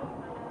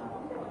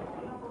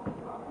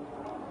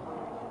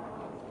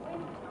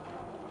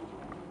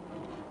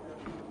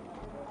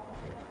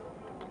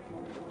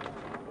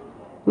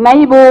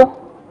 Naibu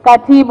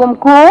Katibu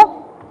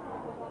Mkuu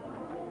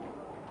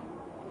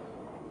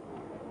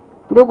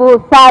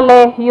ndugu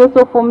Saleh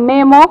Yusufu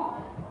Mnemo,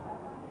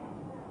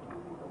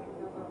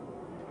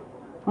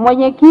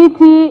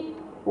 mwenyekiti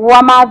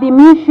wa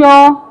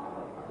maadhimisho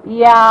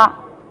ya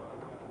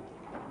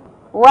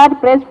World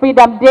Press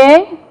Freedom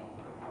Day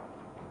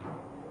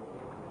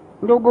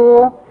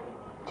ndugu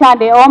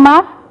Chande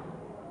Omar,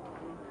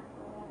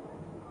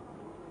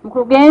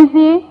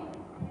 mkurugenzi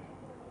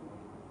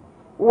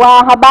wa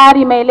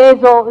Habari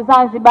Maelezo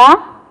Zanzibar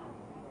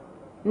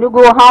ndugu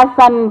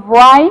Hassan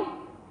Vuai,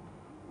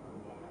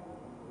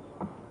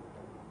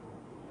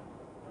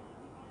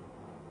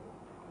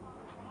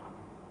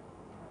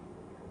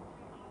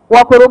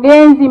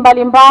 wakurugenzi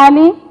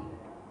mbalimbali,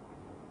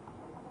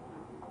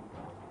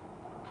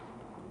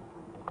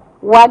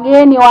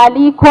 wageni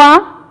waalikwa,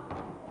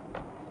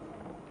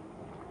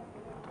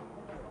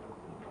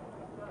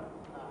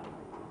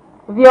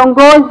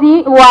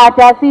 viongozi wa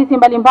taasisi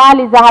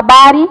mbalimbali za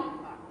habari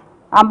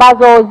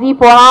ambazo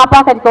zipo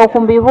hapa katika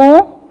ukumbi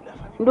huu,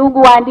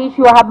 ndugu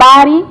waandishi wa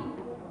habari,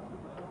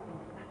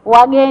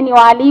 wageni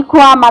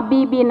waalikwa,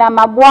 mabibi na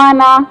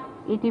mabwana,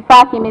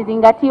 itifaki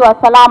imezingatiwa.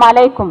 Asalamu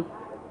alaikum.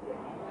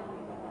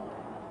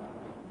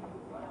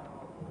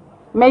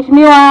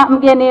 Mheshimiwa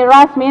mgeni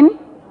rasmi,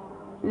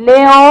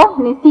 leo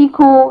ni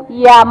siku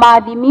ya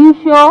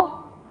maadhimisho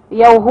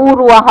ya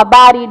uhuru wa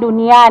habari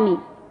duniani,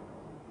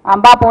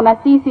 ambapo na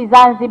sisi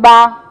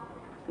Zanzibar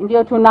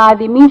ndio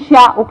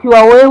tunaadhimisha,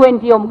 ukiwa wewe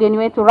ndio mgeni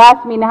wetu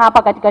rasmi na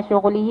hapa katika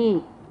shughuli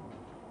hii.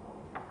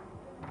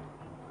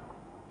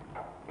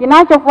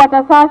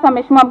 Kinachofuata sasa,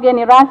 Mheshimiwa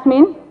mgeni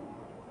rasmi,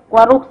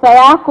 kwa ruksa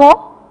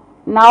yako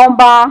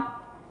naomba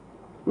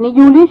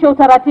nijulishe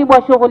utaratibu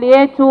wa shughuli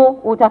yetu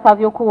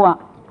utakavyokuwa.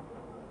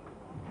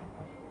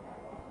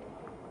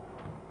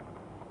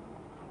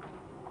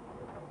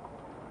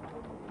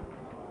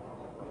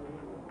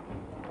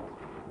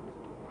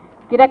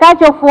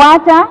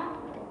 Kitakachofuata,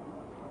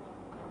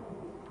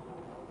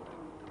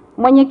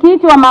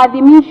 mwenyekiti wa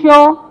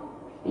maadhimisho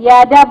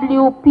ya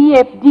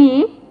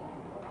WPFD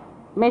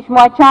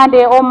Mheshimiwa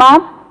Chande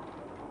Omar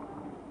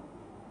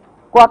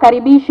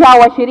kuwakaribisha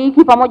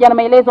washiriki pamoja na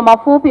maelezo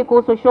mafupi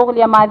kuhusu shughuli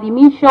ya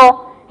maadhimisho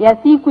ya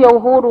siku ya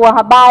uhuru wa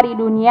habari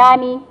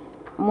duniani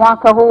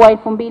mwaka huu wa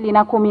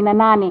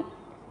 2018.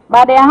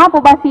 Baada ya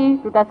hapo basi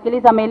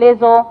tutasikiliza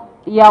maelezo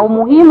ya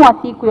umuhimu wa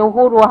siku ya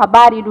uhuru wa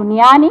habari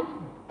duniani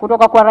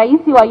kutoka kwa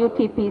Rais wa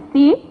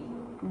UTPC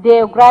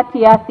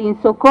Deogratias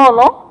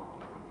Nsokolo,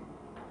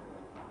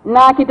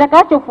 na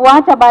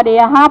kitakachofuata baada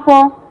ya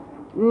hapo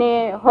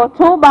ni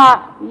hotuba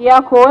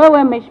yako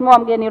wewe Mheshimiwa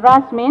mgeni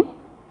rasmi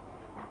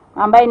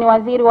ambaye ni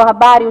Waziri wa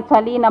Habari,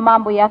 Utalii na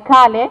Mambo ya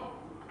Kale,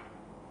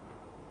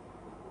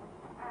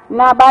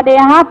 na baada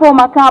ya hapo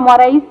makamu wa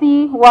rais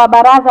wa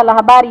Baraza la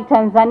Habari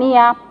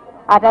Tanzania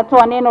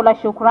atatoa neno la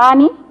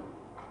shukrani,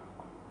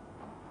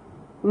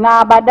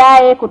 na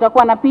baadaye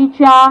kutakuwa na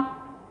picha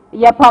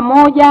ya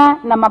pamoja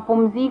na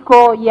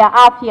mapumziko ya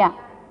afya.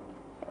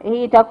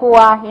 Hii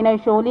itakuwa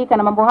inayoshughulika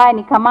na mambo haya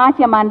ni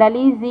kamati ya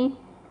maandalizi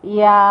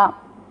ya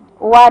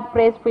World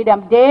Press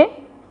Freedom Day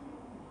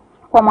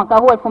kwa mwaka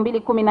huu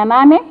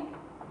 2018.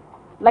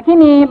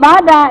 Lakini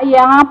baada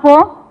ya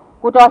hapo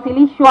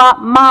kutawasilishwa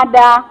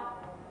mada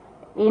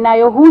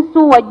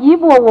inayohusu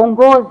wajibu wa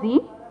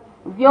uongozi,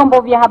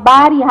 vyombo vya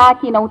habari,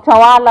 haki na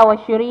utawala wa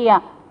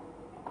sheria,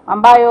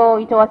 ambayo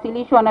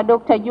itawasilishwa na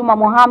Dr. Juma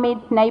Mohamed,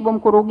 naibu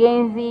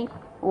mkurugenzi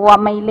wa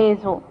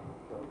maelezo.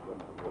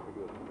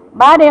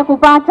 Baada ya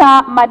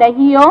kupata mada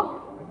hiyo,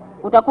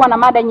 utakuwa na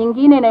mada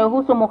nyingine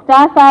inayohusu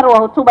mukhtasar wa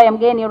hotuba ya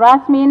mgeni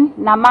rasmi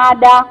na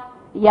mada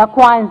ya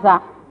kwanza,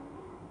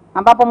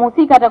 ambapo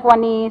mhusika atakuwa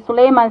ni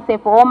Suleiman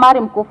Seif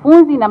Omar,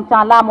 mkufunzi na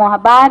mtaalamu wa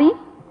habari.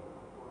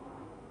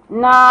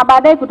 Na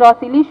baadaye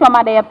kutawasilishwa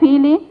mada ya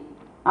pili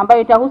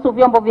ambayo itahusu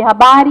vyombo vya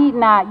habari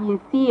na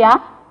jinsia.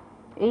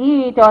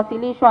 Hii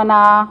itawasilishwa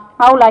na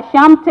Haula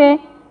Shamte,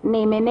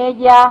 ni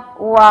meneja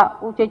wa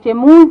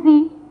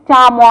uchechemuzi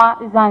TAMWA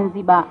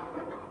Zanzibar.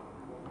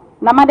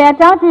 Na mada ya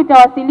tatu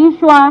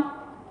itawasilishwa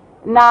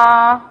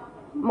na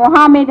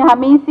Mohamed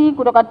Hamisi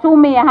kutoka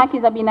Tume ya Haki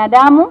za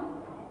Binadamu,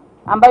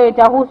 ambayo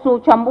itahusu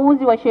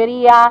uchambuzi wa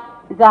sheria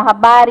za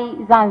habari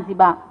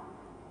Zanzibar.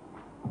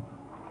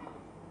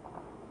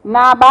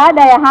 Na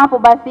baada ya hapo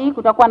basi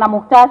kutakuwa na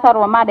mukhtasar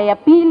wa mada ya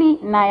pili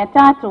na ya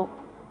tatu,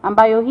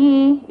 ambayo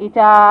hii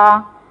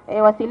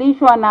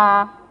itawasilishwa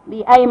na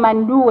Bi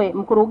Aiman Due,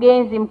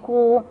 mkurugenzi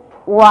mkuu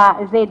wa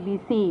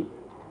ZBC.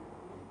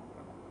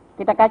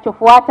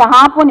 Kitakachofuata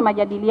hapo ni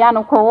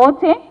majadiliano kwa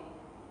wote,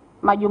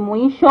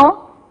 majumuisho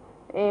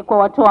kwa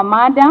watoa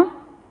mada,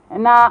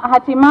 na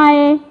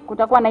hatimaye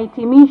kutakuwa na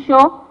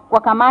hitimisho kwa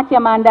kamati ya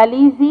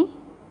maandalizi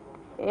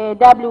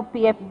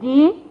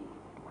WPFD,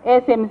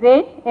 SMZ,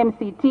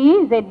 MCT,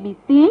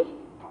 ZBC,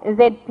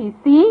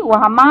 ZPC,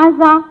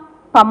 Wahamaza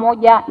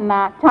pamoja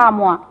na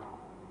TAMWA.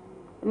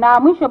 Na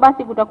mwisho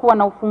basi kutakuwa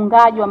na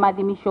ufungaji wa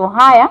maadhimisho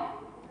haya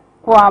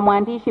kwa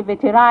mwandishi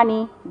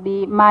veterani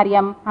Bi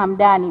Mariam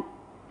Hamdani.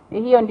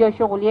 Hiyo ndio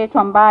shughuli yetu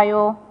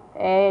ambayo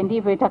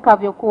ndivyo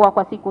itakavyokuwa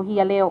kwa siku hii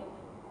ya leo.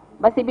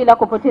 Basi bila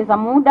kupoteza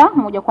muda,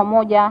 moja kwa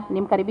moja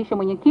nimkaribishe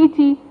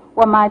mwenyekiti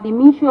wa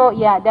maadhimisho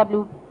ya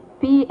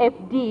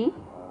WPFD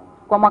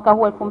kwa mwaka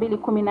huu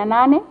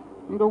 2018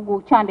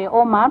 ndugu Chande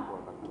Omar,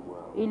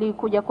 ili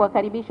kuja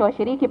kuwakaribisha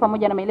washiriki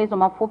pamoja na maelezo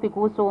mafupi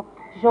kuhusu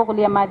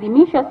shughuli ya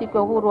maadhimisho ya siku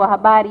ya uhuru wa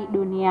habari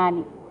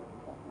duniani.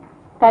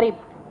 Karibu.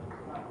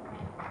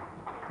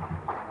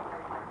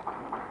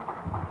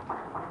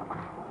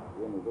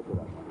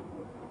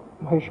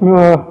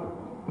 Mheshimiwa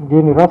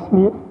mgeni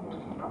rasmi,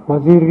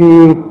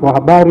 Waziri wa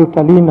Habari,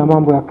 Utalii na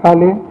Mambo ya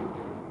Kale,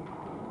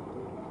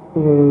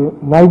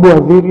 Naibu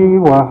Waziri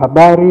wa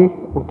Habari,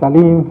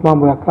 Utalii,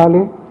 Mambo ya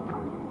Kale,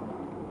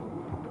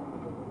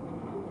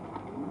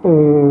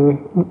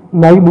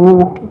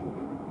 Naibu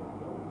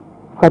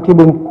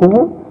Katibu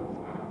Mkuu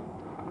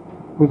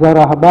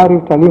Wizara ya Habari,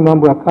 Utalii,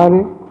 Mambo ya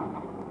Kale,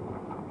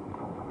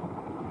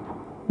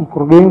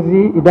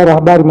 Mkurugenzi Idara ya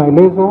Habari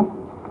Maelezo,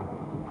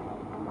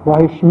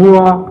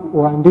 waheshimiwa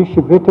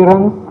waandishi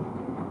veterans,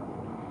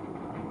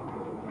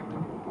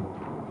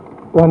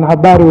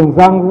 wanahabari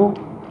wenzangu,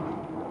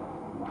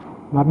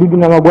 mabibi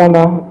na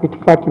mabwana,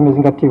 itifaki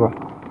imezingatiwa.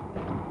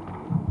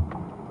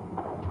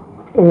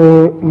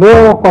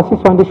 Leo kwa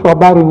sisi waandishi wa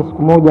habari ni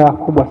siku moja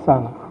kubwa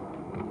sana.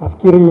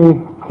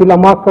 Nafikiri kila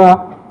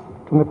mwaka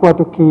tumekuwa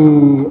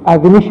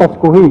tukiadhimisha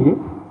siku hii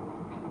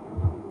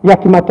ya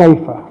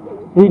kimataifa.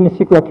 Hii ni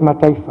siku ya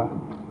kimataifa.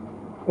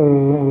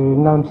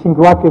 Na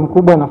msingi wake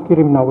mkubwa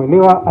nafikiri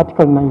mnauelewa,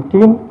 Article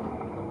 19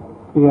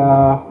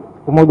 ya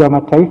Umoja wa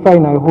Mataifa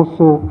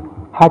inayohusu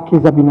haki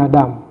za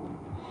binadamu.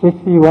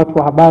 Sisi watu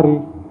wa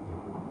habari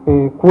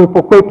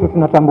kuwepo kwetu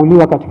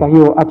tunatambuliwa katika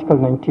hiyo Article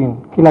 19.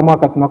 Kila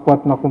mwaka tunakuwa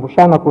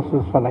tunakumbushana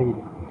kuhusu swala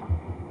hili.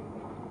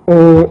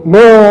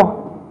 Leo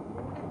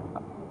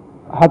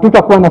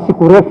hatutakuwa na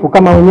siku refu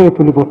kama wenyewe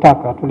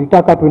tulivyotaka.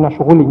 Tulitaka tuwe na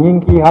shughuli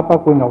nyingi hapa,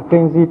 kuwe na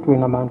utenzi, tuwe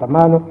na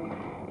maandamano.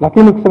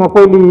 Lakini kusema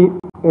kweli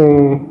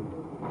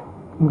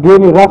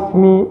mgeni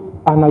rasmi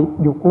ana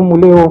jukumu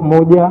leo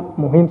moja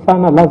muhimu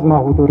sana, lazima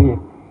ahudhurie.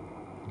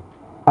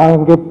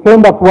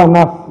 Angependa kuwa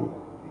nasi,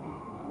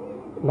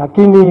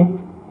 lakini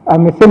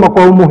amesema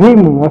kwa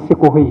umuhimu wa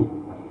siku hii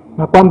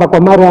na kwamba kwa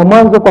mara ya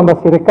mwanzo kwamba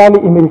serikali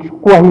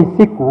imechukua hii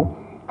siku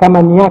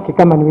kama ni yake,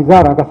 kama ni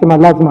wizara, akasema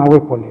lazima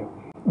awepo leo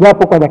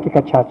japo kwa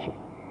dakika chache.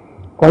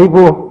 Kwa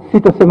hivyo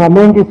sitosema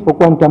mengi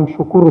isipokuwa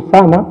nitamshukuru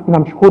sana,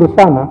 namshukuru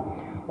sana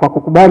kwa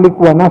kukubali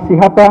kuwa nasi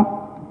hapa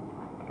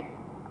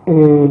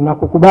na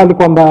kukubali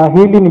kwamba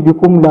hili ni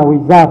jukumu la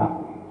wizara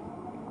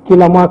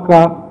kila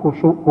mwaka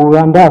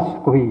kuandaa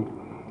siku hii.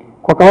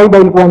 Kwa kawaida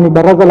ilikuwa ni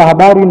Baraza la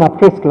Habari na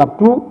Press Club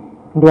tu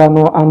ndio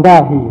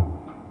wanaoandaa hii,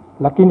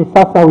 lakini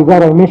sasa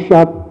wizara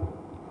imesha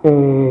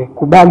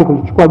kubali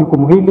kulichukua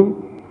jukumu hili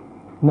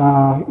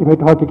na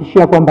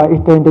imetuhakikishia kwamba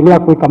itaendelea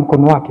kuweka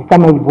mkono wake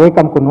kama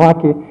ilivyoweka mkono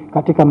wake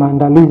katika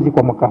maandalizi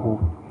kwa mwaka huu.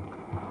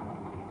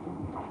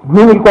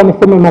 Mimi nilikuwa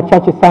niseme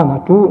machache sana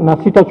tu na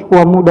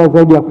sitachukua muda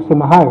zaidi ya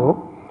kusema hayo.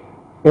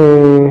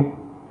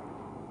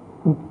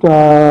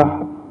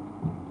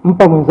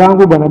 Mpa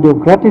mwenzangu Bwana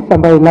Deogratis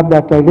ambaye labda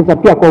ataeleza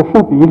pia kwa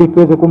ufupi ili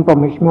tuweze kumpa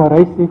Mheshimiwa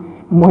Rais,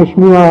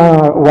 Mheshimiwa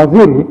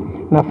Waziri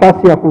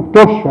nafasi ya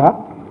kutosha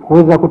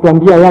kuweza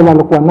kutuambia yale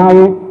alikuwa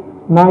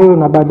nayo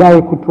na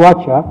baadaye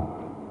kutuacha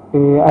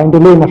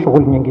aendelee na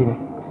shughuli nyingine.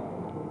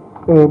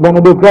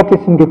 Bwana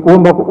Deogratis,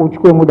 ningekuomba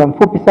uchukue muda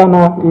mfupi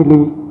sana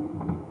ili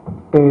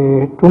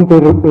tumpe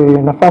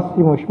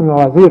nafasi Mheshimiwa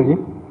Waziri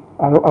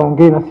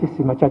aongee na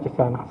sisi machache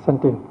sana.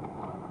 Asanteni.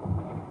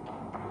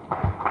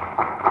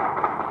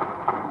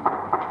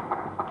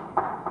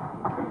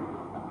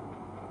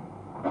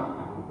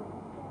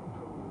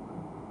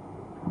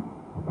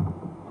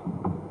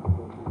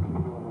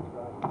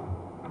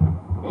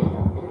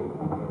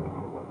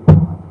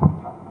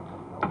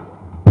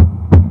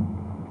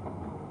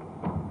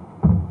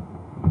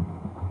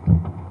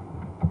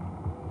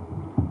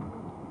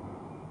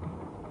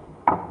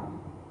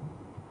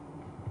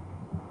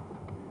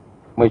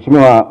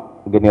 Mheshimiwa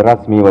mgeni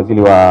rasmi,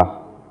 Waziri wa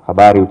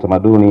Habari,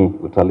 Utamaduni,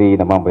 Utalii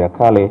na Mambo ya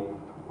Kale,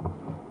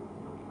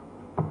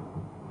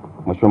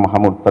 Mheshimiwa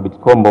Mohamed Thabit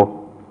Kombo,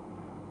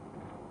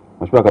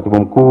 Mheshimiwa Katibu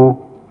Mkuu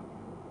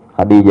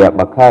Khadija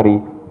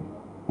Bakari,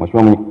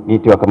 Mheshimiwa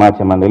Mwenyekiti wa Kamati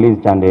ya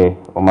Maandalizi Chande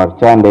Omar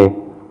Chande,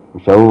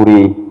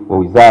 Mshauri wa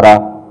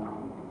Wizara,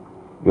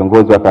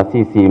 viongozi wa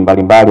taasisi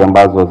mbalimbali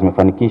ambazo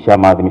zimefanikisha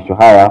maadhimisho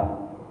haya,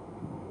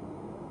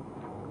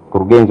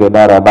 Mkurugenzi wa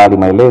Idara ya Habari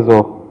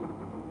Maelezo,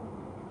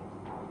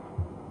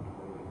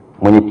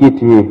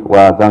 Mwenyekiti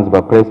wa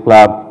Zanzibar Press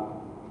Club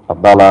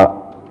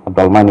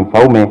Abdalmani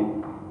Mfaume,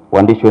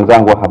 waandishi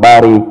wenzangu wa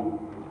habari,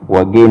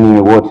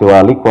 wageni wote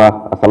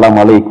waalikwa,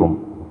 assalamu alaikum.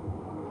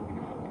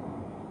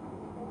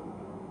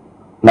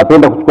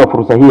 Napenda kuchukua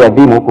fursa hii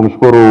adhimu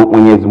kumshukuru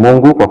Mwenyezi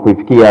Mungu kwa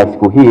kuifikia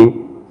siku hii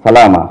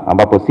salama,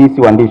 ambapo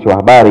sisi waandishi wa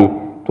habari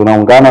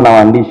tunaungana na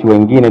waandishi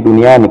wengine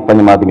duniani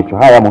kufanya maadhimisho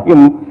haya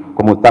muhimu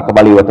kwa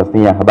mustakabali wa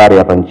tasnia ya habari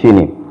hapa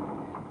nchini.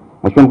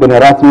 Mheshimiwa mgeni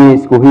rasmi,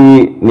 siku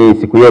hii ni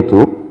siku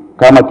yetu.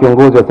 Kama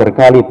kiongozi wa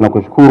serikali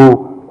tunakushukuru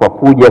kwa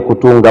kuja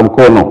kutunga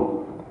mkono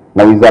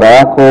na wizara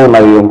yako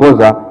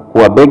unayoiongoza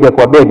kuwa bega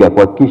kwa bega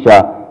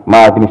kuhakikisha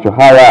maadhimisho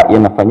haya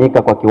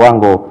yanafanyika kwa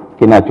kiwango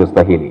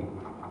kinachostahili.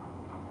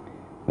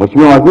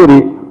 Mheshimiwa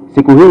Waziri,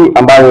 siku hii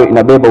ambayo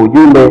inabeba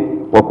ujumbe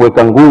wa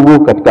kuweka nguvu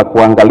katika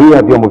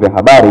kuangalia vyombo vya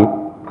habari,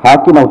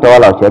 haki na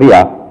utawala wa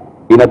sheria,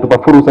 inatupa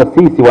fursa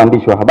sisi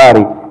waandishi wa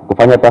habari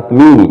kufanya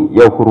tathmini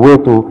ya uhuru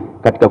wetu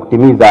katika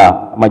kutimiza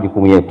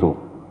majukumu yetu.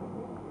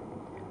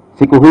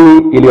 Siku hii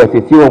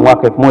iliyoasisiwa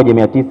mwaka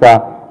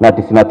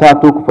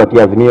 1993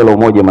 kufuatia azimio la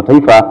Umoja wa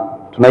Mataifa,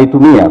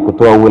 tunaitumia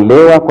kutoa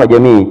uelewa kwa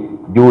jamii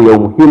juu ya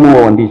umuhimu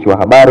wa uandishi wa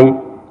habari,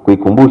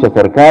 kuikumbusha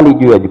serikali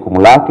juu ya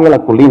jukumu lake la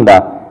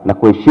kulinda na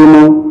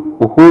kuheshimu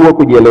uhuru wa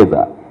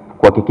kujieleza,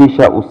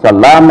 kuhakikisha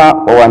usalama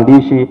wa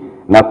waandishi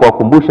na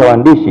kuwakumbusha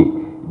waandishi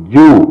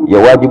juu ya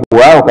wajibu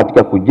wao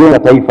katika kujenga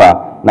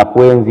taifa na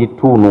kuenzi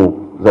tunu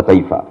za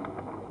taifa.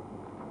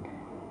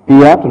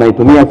 Pia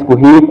tunaitumia siku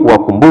hii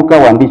kuwakumbuka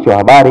waandishi wa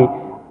habari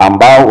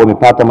ambao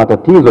wamepata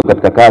matatizo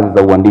katika kazi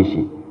za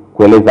uandishi,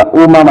 kueleza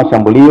umma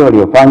mashambulio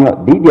yaliyofanywa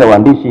dhidi ya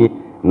waandishi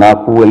na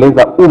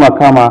kueleza umma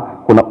kama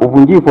kuna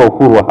uvunjifu wa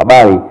uhuru wa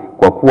habari,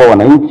 kwa kuwa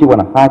wananchi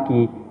wana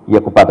haki ya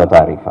kupata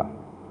taarifa.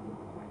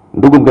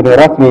 Ndugu mgeni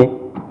rasmi,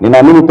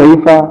 ninaamini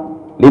taifa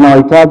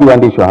linawahitaji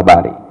waandishi wa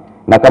habari,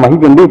 na kama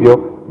hivyo ndivyo,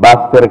 basi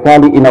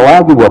serikali ina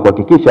wajibu wa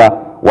kuhakikisha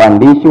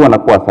waandishi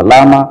wanakuwa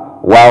salama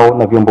wao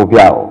na vyombo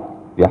vyao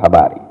vya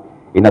habari.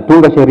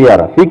 Inatunga sheria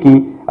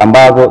rafiki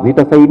ambazo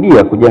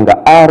zitasaidia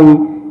kujenga ari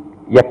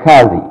ya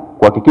kazi,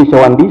 kuhakikisha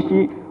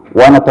waandishi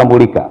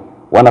wanatambulika,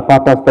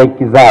 wanapata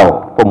stahiki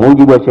zao kwa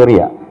mujibu wa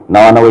sheria, na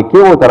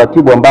wanawekewa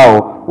utaratibu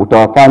ambao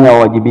utawafanya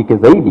wawajibike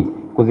zaidi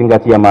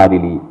kuzingatia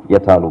maadili ya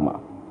taaluma.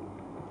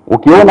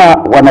 Ukiona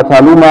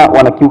wanataaluma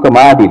wanakiuka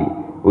maadili,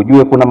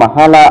 ujue kuna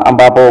mahala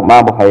ambapo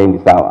mambo hayaendi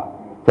sawa.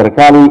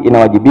 Serikali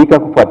inawajibika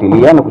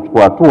kufuatilia na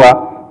kuchukua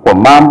hatua kwa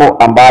mambo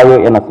ambayo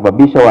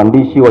yanasababisha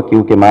waandishi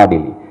wakiuke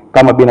maadili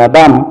kama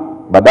binadamu,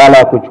 badala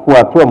ya kuchukua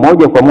hatua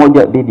moja kwa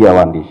moja dhidi ya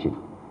waandishi.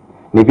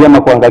 Ni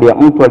vyema kuangalia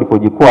mtu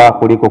alipojikwaa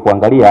kuliko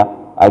kuangalia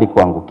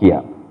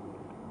alikoangukia.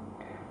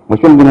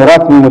 Mheshimiwa mgeni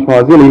rasmi, Mheshimiwa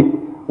Waziri,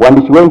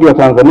 waandishi wengi wa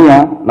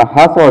Tanzania na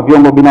hasa wa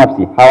vyombo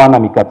binafsi hawana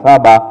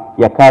mikataba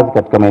ya kazi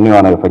katika maeneo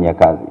wanayofanyia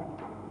kazi.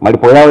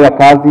 Malipo yao ya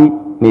kazi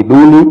ni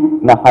duni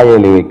na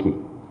hayaeleweki.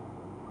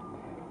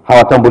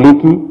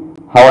 Hawatambuliki,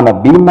 hawana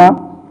bima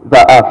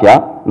za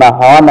afya na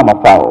hawana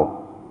mafao.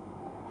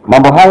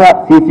 Mambo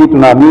haya sisi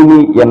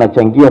tunaamini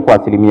yanachangia kwa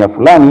asilimia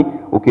fulani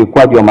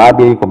ukiukwaji wa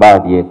maadili kwa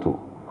baadhi yetu.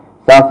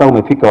 Sasa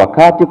umefika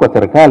wakati kwa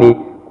serikali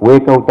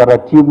kuweka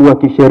utaratibu wa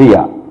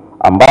kisheria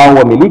ambao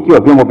wamiliki wa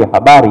vyombo vya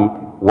habari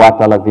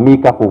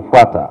watalazimika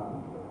kufuata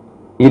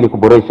ili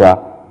kuboresha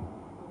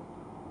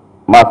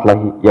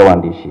maslahi ya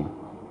waandishi.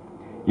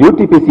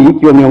 UTPC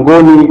ikiwa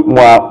miongoni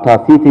mwa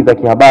taasisi za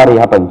kihabari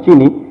hapa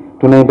nchini,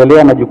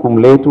 tunaendelea na jukumu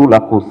letu la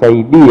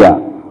kusaidia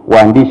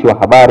waandishi wa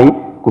habari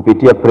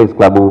kupitia press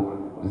club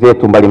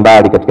zetu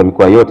mbalimbali katika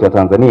mikoa yote ya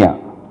Tanzania,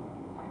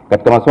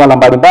 katika masuala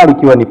mbalimbali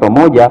ikiwa ni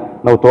pamoja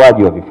na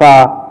utoaji wa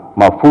vifaa,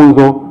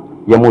 mafunzo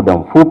ya muda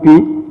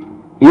mfupi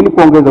ili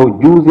kuongeza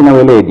ujuzi na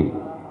weledi,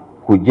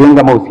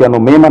 kujenga mahusiano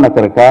mema na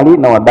serikali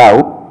na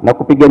wadau na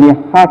kupigania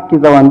haki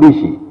za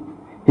waandishi.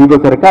 Hivyo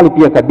serikali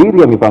pia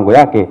kadiri ya mipango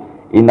yake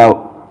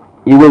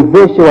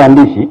iwezeshe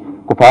waandishi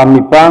kufahamu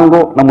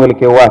mipango na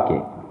mwelekeo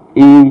wake.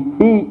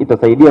 Hii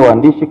itasaidia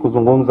waandishi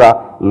kuzungumza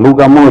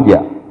lugha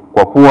moja,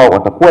 kwa kuwa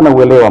watakuwa na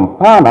uelewa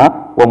mpana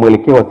wa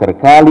mwelekeo wa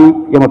serikali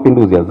ya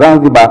mapinduzi ya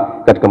Zanzibar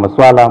katika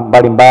masuala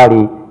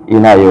mbalimbali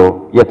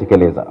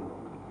inayoyatekeleza.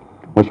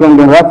 Mheshimiwa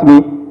mgeni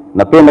rasmi,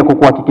 napenda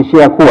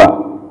kukuhakikishia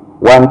kuwa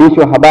waandishi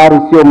wa habari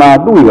sio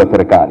maadui wa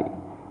serikali,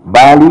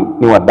 bali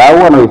ni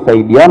wadau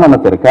wanaosaidiana na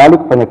serikali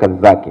kufanya kazi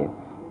zake,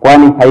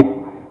 kwani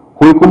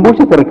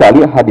huikumbusha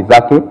serikali ahadi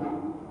zake,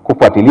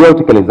 kufuatilia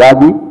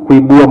utekelezaji,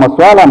 kuibua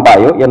masuala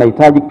ambayo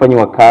yanahitaji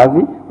kufanywa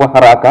kazi kwa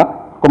haraka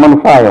kwa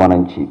manufaa ya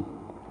wananchi,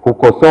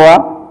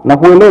 hukosoa na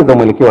hueleza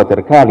mwelekeo wa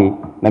serikali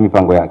na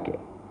mipango yake.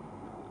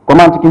 Kwa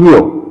mantiki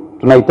hiyo,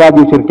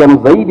 tunahitaji ushirikiano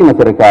zaidi na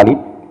serikali,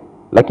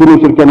 lakini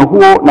ushirikiano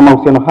huo na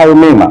mahusiano hayo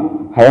mema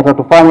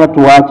hayatatufanya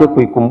tuache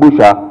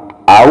kuikumbusha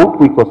au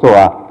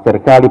kuikosoa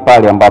serikali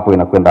pale ambapo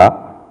inakwenda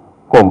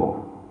kombo,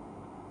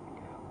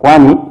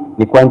 kwani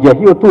ni kwa njia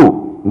hiyo tu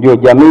ndio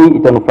jamii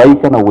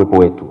itanufaika na uwepo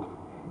wetu.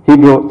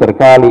 Hivyo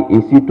serikali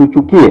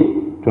isituchukie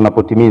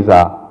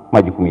tunapotimiza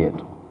majukumu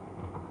yetu.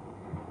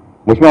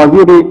 Mheshimiwa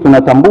Waziri,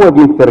 tunatambua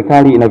jinsi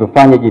serikali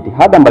inavyofanya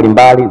jitihada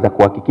mbalimbali za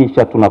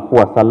kuhakikisha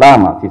tunakuwa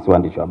salama sisi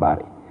waandishi wa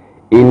habari.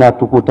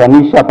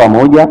 Inatukutanisha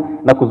pamoja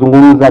na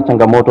kuzungumza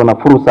changamoto na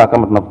fursa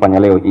kama tunavyofanya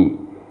leo hii.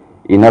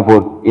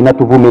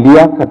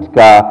 Inatuvumilia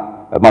katika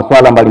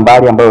masuala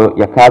mbalimbali ambayo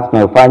ya kazi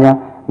tunayofanya,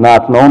 na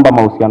tunaomba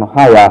mahusiano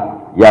haya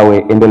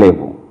yawe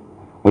endelevu.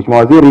 Mheshimiwa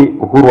Waziri,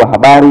 uhuru wa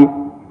habari,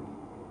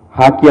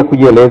 haki ya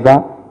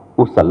kujieleza,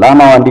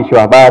 usalama wa waandishi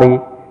wa habari,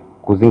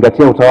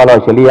 kuzingatia utawala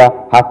wa sheria,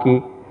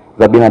 haki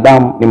za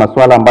binadamu ni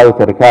masuala ambayo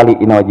serikali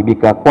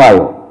inawajibika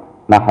kwayo,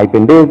 na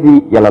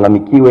haipendezi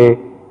yalalamikiwe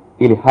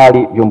ili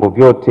hali vyombo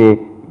vyote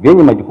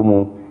vyenye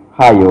majukumu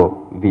hayo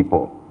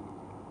vipo.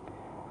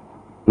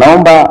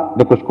 Naomba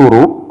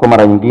nikushukuru kwa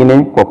mara nyingine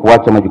kwa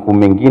kuacha majukumu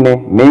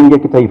mengine mengi ya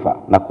kitaifa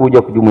na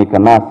kuja kujumuika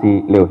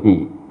nasi leo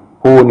hii.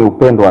 Huu ni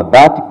upendo wa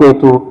dhati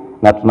kwetu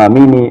na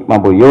tunaamini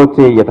mambo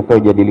yote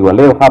yatakayojadiliwa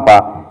leo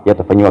hapa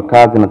yatafanywa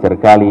kazi na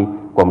serikali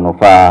kwa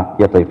manufaa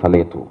ya taifa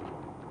letu.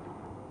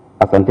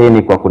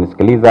 Asanteni kwa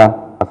kunisikiliza.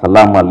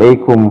 Asalamu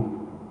alaikum.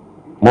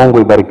 Mungu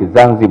ibariki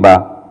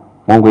Zanzibar.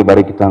 Mungu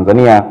ibariki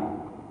Tanzania.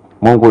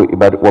 Mungu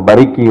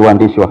wabariki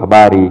waandishi wa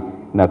habari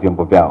na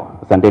vyombo vyao.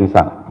 Asanteni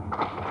sana.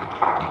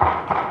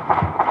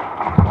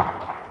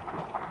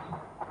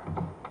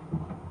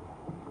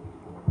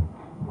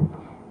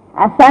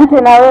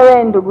 Asante na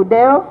wewe ndugu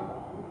Deo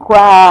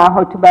kwa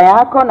hotuba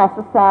yako. Na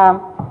sasa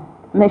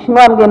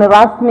Mheshimiwa mgeni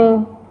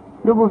rasmi,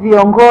 ndugu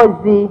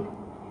viongozi,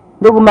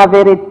 ndugu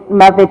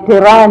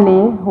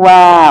maveterani wa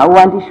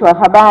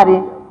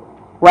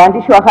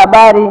waandishi wa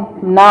habari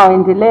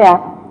mnaoendelea,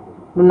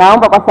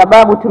 tunaomba, kwa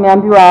sababu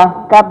tumeambiwa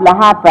kabla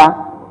hapa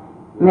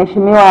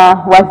Mheshimiwa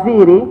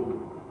Waziri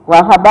wa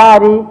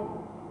Habari,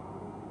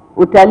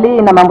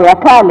 Utalii na Mambo ya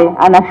Kale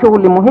ana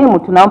shughuli muhimu,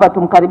 tunaomba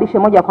tumkaribishe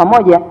moja kwa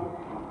moja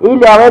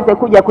ili aweze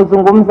kuja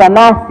kuzungumza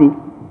nasi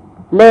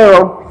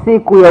leo,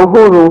 siku ya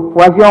uhuru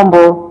wa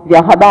vyombo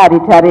vya habari,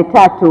 tarehe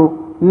 3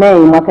 Mei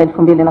mwaka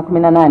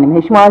 2018.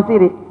 Mheshimiwa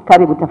Waziri,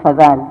 karibu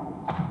tafadhali.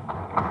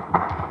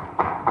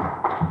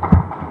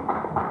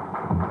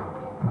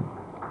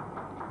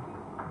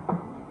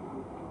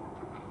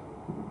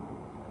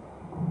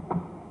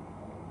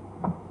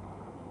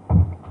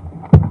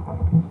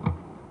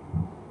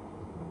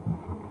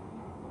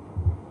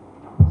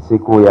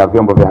 Siku ya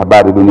vyombo vya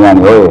habari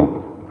duniani oye.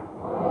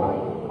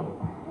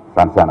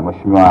 Asante sana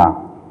Mheshimiwa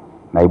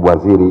Naibu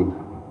Waziri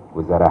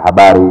Wizara ya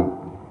Habari,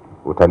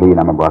 Utalii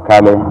na Mambo ya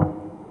Kale,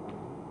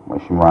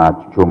 Mheshimiwa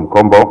Chuchu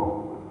Mkombo,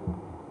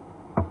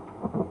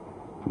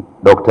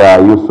 Dr.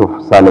 Yusuf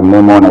Salem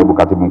Nemo, Naibu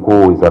Katibu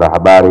Mkuu Wizara ya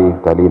Habari,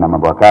 Utalii na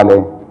Mambo ya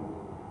Kale,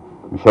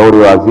 Mshauri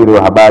wa Waziri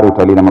wa Habari,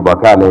 Utalii na Mambo ya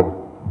Kale,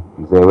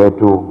 mzee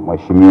wetu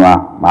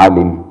Mheshimiwa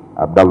Maalim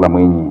Abdallah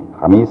Mwinyi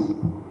Khamis,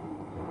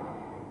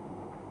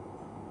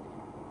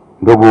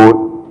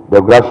 ndugu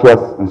Deogratius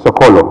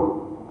Nsokolo,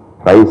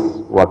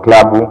 Rais wa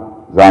Klabu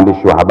za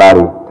Waandishi wa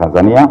Habari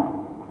Tanzania,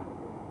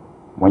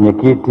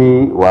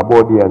 mwenyekiti wa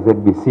bodi ya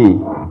ZBC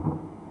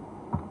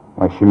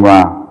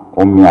Mheshimiwa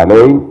Ummi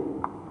Alei,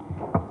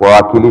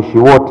 wawakilishi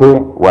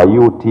wote wa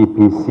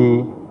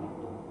UTPC,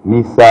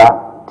 MISA,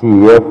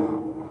 TF,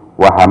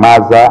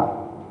 Wahamaza,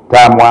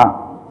 TAMWA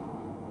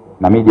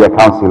na Media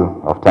Council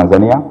of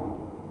Tanzania,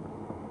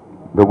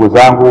 ndugu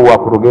zangu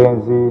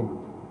wakurugenzi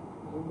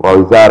wa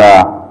Wizara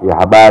ya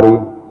Habari,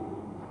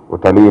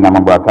 Utalii na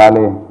Mambo ya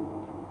Kale,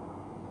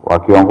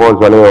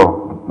 wakiongozwa leo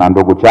na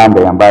ndugu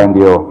Chande ambaye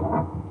ndio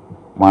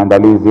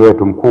mwandalizi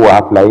wetu mkuu wa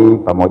hafla hii,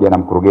 pamoja na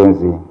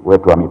mkurugenzi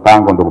wetu wa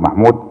mipango ndugu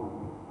Mahmud,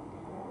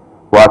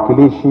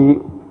 wawakilishi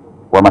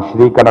wa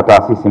mashirika na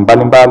taasisi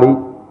mbalimbali,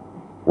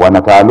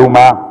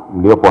 wanataaluma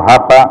mliopo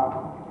hapa,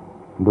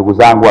 ndugu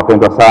zangu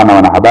wapendwa sana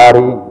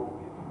wanahabari,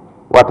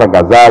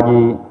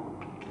 watangazaji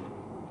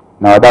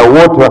na wadau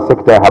wote wa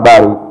sekta ya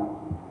habari,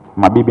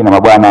 mabibi na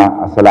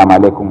mabwana, assalamu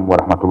alaikum wa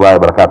rahmatullahi wa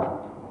barakatuh.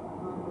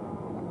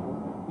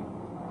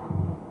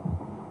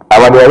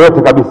 Awali ya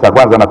yote kabisa,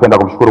 kwanza napenda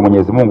kumshukuru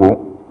Mwenyezi Mungu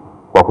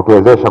kwa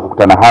kutuwezesha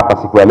kukutana hapa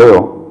siku ya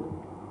leo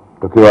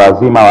tukiwa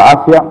wazima wa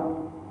afya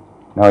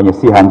na wenye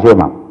siha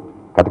njema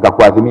katika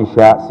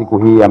kuadhimisha siku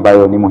hii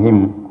ambayo ni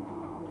muhimu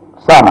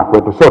sana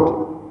kwetu sote,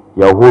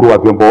 ya uhuru wa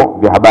vyombo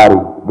vya habari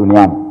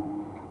duniani.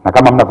 Na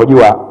kama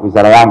mnavyojua,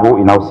 wizara yangu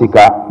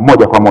inahusika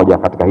moja kwa moja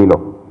katika hilo.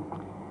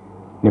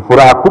 Ni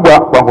furaha kubwa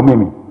kwangu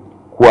mimi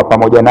kuwa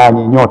pamoja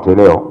nanyi nyote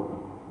leo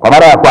kwa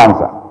mara ya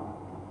kwanza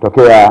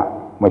tokea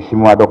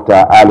Mheshimiwa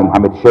Dr. Ali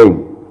Mohamed Shein,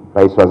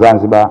 Rais wa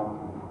Zanzibar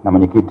na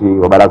mwenyekiti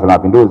wa Baraza la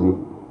Mapinduzi,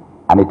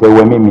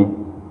 aniteue mimi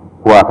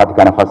kuwa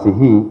katika nafasi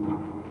hii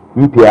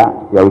mpya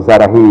ya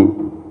wizara hii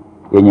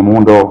yenye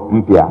muundo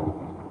mpya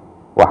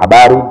wa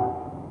habari,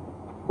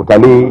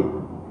 utalii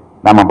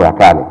na mambo ya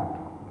kale.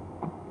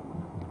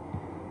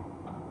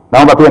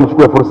 Naomba pia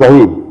nichukue fursa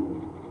hii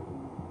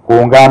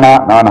kuungana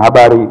na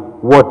wanahabari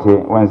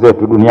wote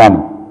wenzetu duniani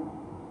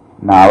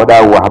na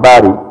wadau wa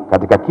habari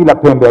katika kila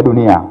pembe ya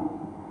dunia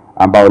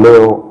ambao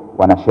leo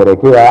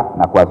wanasherehekea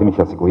na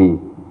kuadhimisha siku hii.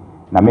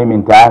 Na mimi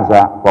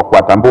nitaanza kwa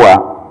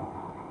kuwatambua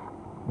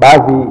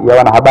baadhi ya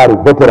wanahabari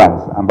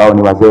veterans ambao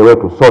ni wazee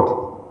wetu sote.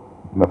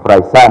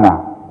 Nimefurahi sana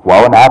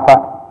kuwaona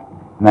hapa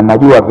na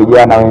najua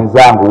vijana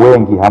wenzangu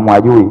wengi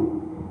hamwajui.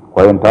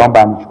 Kwa hiyo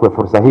nitaomba nichukue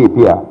fursa hii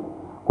pia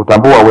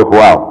kutambua uwepo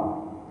wao.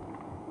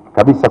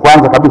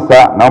 Kwanza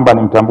kabisa naomba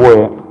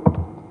nimtambue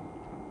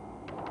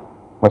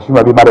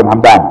Mheshimiwa Bi Mariam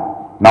Hamdani.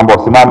 Naomba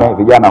usimame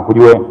vijana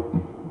wakujue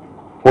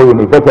huyu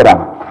ni veteran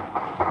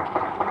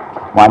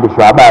mwandishi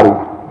wa habari,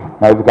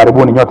 na hivi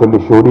karibuni nyote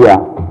mlishuhudia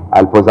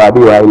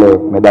alipozawadiwa ile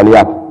medali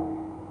yake.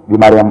 Bi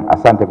Mariam,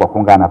 asante kwa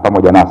kuungana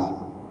pamoja nasi.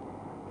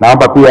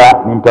 Naomba pia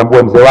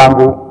nimtambue mzee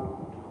wangu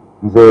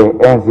mzee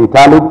Enzi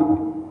Talib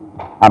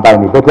ambaye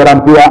ni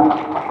veteran pia.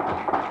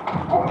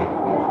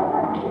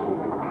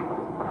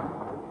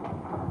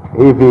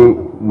 Hivi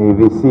ni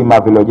visima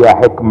vilojaa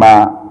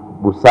hekima,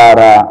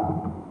 busara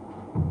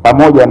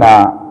pamoja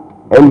na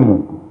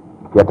elimu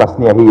ya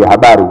tasnia hii ya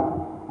habari,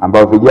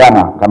 ambao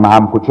vijana kama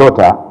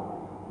hamkuchota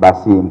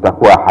basi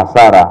mtakuwa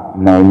hasara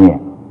na wenyewe.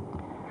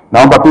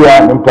 Naomba pia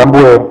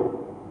nimtambue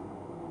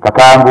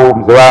kakaangu,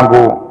 mzee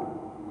wangu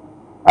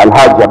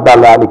Alhaji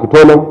Abdallah Ali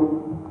Kitole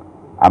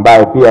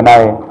ambaye pia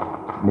naye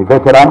ni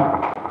veteran.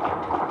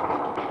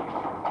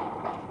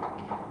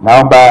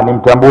 Naomba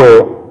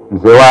nimtambue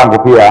mzee wangu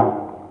pia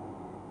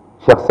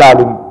Sheikh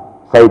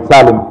Said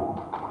Salim,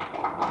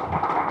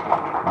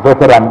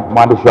 veteran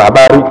mwandishi wa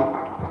habari.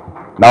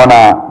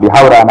 Naona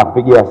Bihaura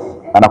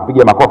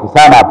anakupigia makofi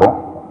sana hapo,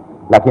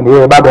 lakini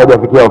yeye bado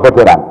hajafikia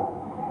veteran.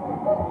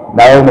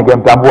 Na yeye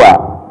ningemtambua,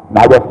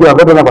 na hajafikia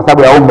veteran kwa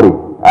sababu ya umri.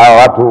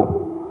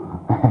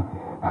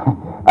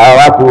 Hao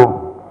watu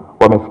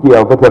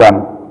wamefikia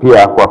veteran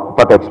pia kwa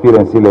kupata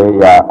experience ile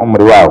ya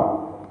umri wao.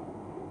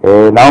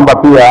 Naomba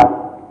pia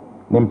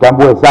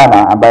nimtambue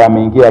sana ambaye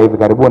ameingia hivi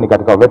karibuni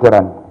katika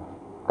veteran,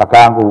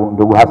 kakaangu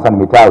ndugu Hassan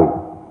Mitawi.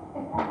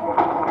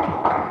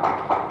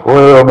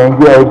 Wewe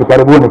umeingia hivi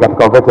karibuni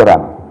katika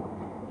veteran.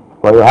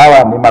 Kwa hiyo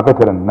hawa ni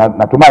maveteran.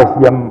 Natumai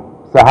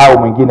sijamsahau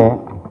mwingine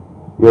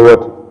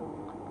yoyote,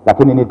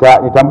 lakini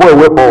nitambue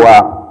uwepo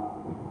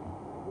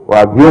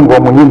wa viungo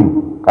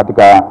muhimu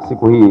katika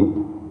siku hii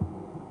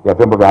ya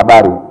vyombo vya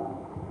habari.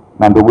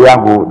 Na ndugu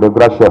yangu De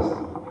Gracious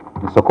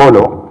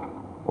Msokolo,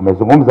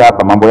 umezungumza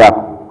hapa mambo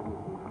yako,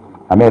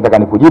 na mimi nataka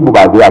nikujibu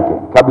baadhi yake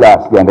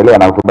kabla sijaendelea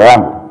na hotuba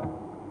yangu.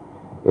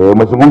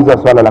 Umezungumza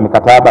swala la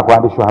mikataba kwa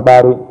waandishi wa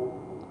habari,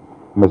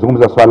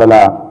 umezungumza swala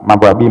la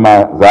mambo ya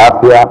bima za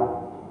afya,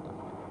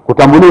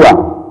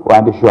 kutambuliwa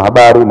waandishi wa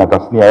habari na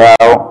tasnia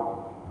yao,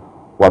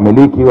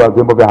 wamiliki wa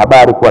vyombo vya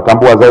habari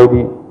kuwatambua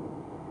zaidi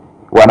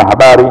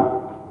wanahabari.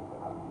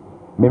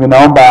 Mimi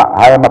naomba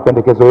haya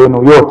mapendekezo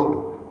yenu yote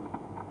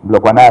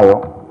mliokuwa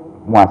nayo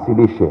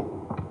muwasilishe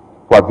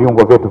kwa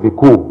viungo vyetu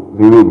vikuu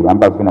viwili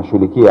ambavyo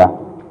vinashughulikia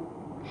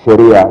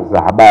sheria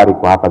za habari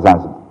kwa hapa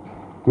Zanzibar.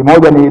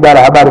 Kimoja ni idara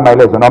habari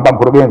maelezo. Naomba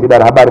mkurugenzi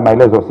idara habari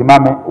maelezo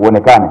usimame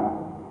uonekane.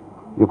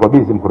 Yuko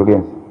busy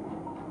mkurugenzi.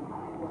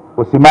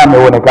 Usimame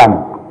uonekane.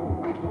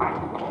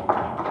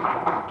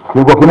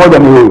 Kiungo kimoja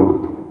ni huyu,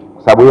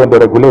 sababu yeye ndio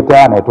regulator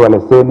anayetoa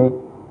leseni.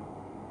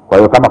 Kwa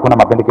hiyo kama kuna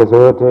mapendekezo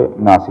yote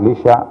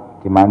mnawasilisha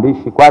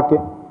kimaandishi kwake,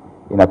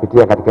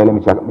 inapitia katika ile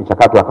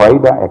michakato ya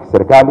kawaida ya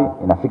kiserikali,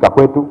 inafika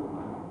kwetu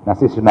na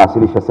sisi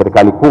tunawasilisha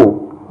serikali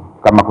kuu.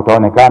 Kama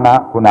kutaonekana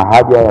kuna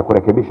haja ya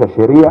kurekebisha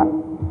sheria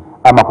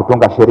ama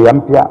kutunga sheria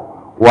mpya,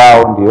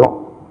 wao ndio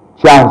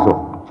chanzo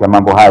cha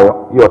mambo hayo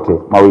yote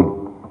mawili.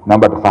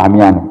 Naomba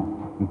tufahamiane.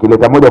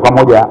 Mkileta moja kwa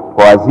moja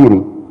kwa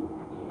waziri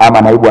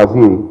ama naibu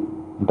waziri,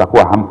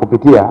 mtakuwa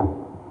hamkupitia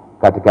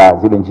katika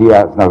zile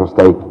njia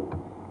zinazostahili.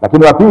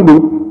 Lakini wa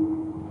pili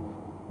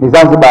ni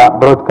Zanzibar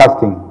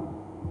Broadcasting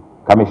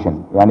Commission,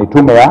 yani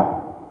tume ya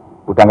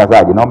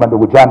utangazaji. Naomba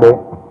ndugu Chande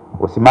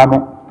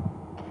usimame.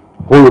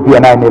 Huyu pia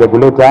naye ni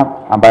regulator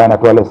ambaye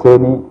anatoa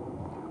leseni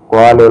kwa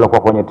wale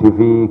waliokuwa kwenye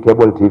TV,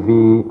 cable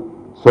TV,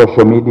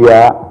 social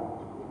media,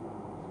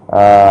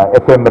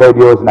 FM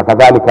radios na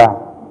kadhalika.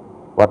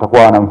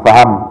 Watakuwa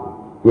wanamfahamu.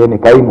 Yeye ni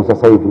kaimu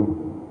sasa hivi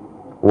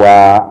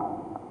wa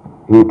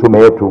hii tume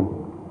yetu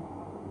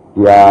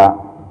ya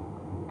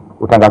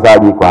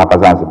utangazaji kwa hapa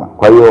Zanzibar.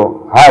 Kwa hiyo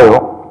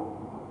hayo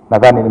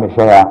nadhani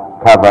nimeshaya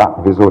cover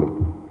vizuri.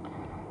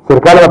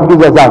 Serikali ya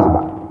Mapinduzi ya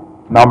Zanzibar,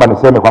 naomba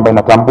niseme kwamba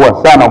inatambua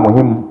sana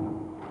umuhimu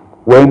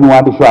wenu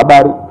waandishi wa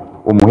habari,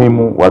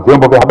 umuhimu wa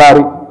vyombo vya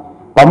habari,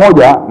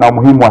 pamoja na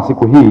umuhimu wa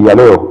siku hii ya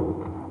leo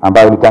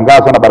ambayo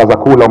ilitangazwa na Baraza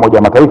Kuu la Umoja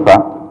wa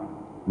Mataifa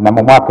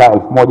mnamo mwaka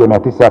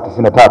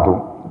 1993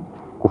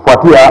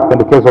 kufuatia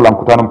pendekezo la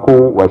mkutano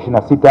mkuu wa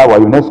 26 wa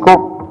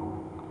UNESCO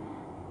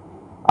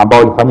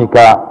ambao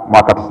ulifanyika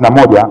mwaka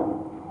 91,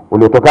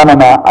 uliotokana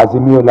na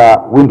azimio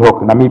la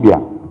Windhoek Namibia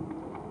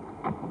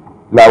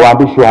la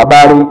waandishi wa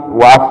habari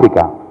wa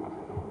Afrika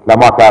la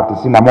mwaka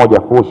 91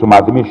 kuhusu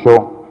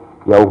maadhimisho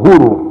ya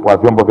uhuru wa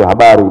vyombo vya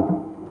habari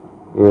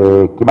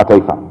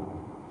kimataifa.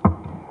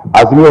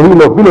 Azimio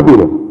hilo vile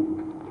vile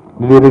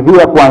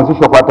liliridhia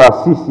kuanzishwa kwa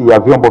taasisi ya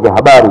vyombo vya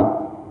habari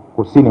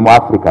kusini mwa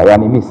Afrika,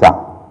 yani MISA,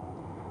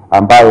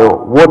 ambayo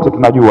wote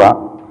tunajua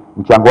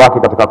mchango wake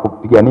katika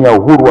kupigania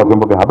uhuru wa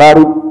vyombo vya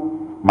habari,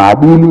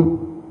 maadili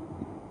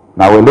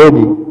na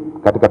weledi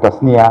katika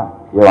tasnia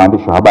ya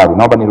waandishi wa habari.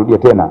 Naomba nirudie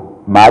tena,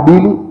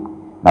 maadili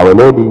na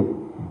weledi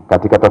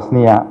katika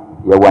tasnia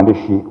ya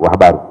uandishi wa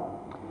habari.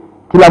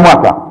 Kila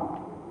mwaka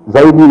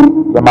zaidi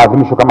ya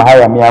maadhimisho kama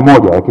haya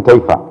 100 ya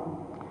kitaifa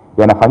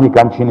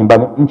yanafanyika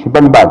nchi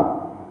mbalimbali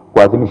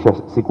kuadhimisha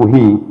siku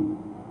hii,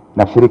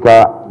 na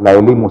shirika la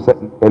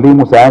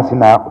elimu, sayansi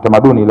na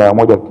utamaduni la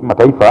Umoja wa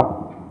Mataifa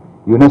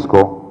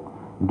UNESCO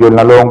ndio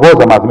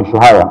linaloongoza maadhimisho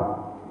haya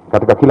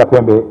katika kila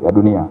pembe ya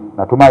dunia.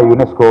 Natumai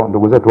UNESCO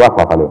ndugu zetu wako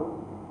hapa leo.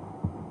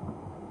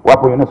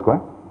 Wapo UNESCO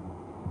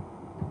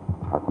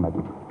Hakuna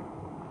jibu.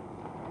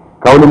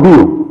 Kauli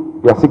mbiu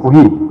ya siku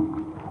hii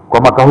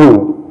kwa mwaka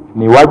huu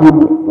ni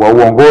wajibu wa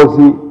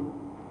uongozi,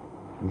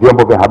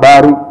 vyombo vya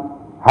habari,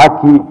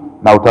 haki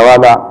na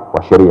utawala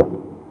wa sheria.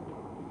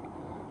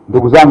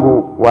 Ndugu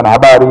zangu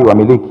wanahabari,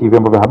 wamiliki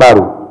vyombo vya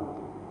habari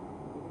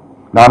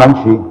na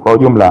wananchi kwa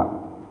ujumla,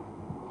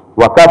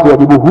 wakati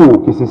wajibu huu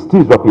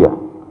ukisisitizwa pia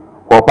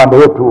kwa upande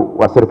wetu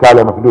wa Serikali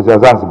ya Mapinduzi ya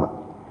Zanzibar,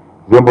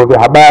 vyombo vya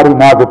habari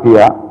navyo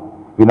pia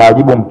vina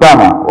wajibu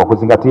mpana wa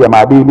kuzingatia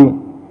maadili,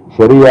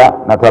 sheria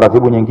na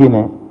taratibu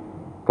nyingine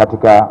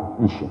katika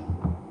nchi.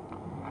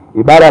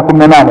 Ibara ya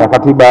 18 ya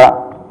Katiba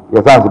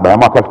ya Zanzibar ya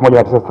mwaka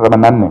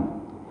 1984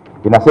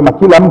 inasema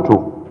kila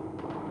mtu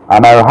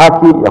anayo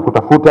haki ya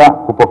kutafuta,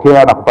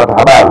 kupokea na kupata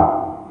habari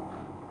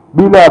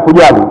bila ya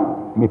kujali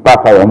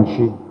mipaka ya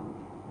nchi.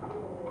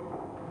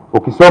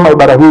 Ukisoma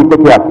ibara hii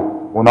peke yake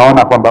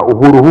unaona kwamba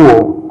uhuru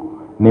huo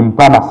ni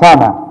mpana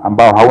sana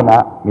ambao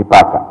hauna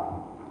mipaka.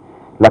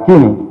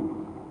 Lakini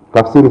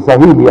tafsiri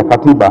sahihi ya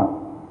katiba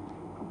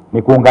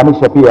ni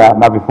kuunganisha pia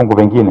na vifungu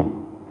vingine.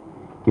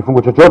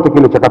 Kifungu chochote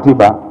kile cha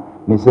katiba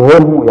ni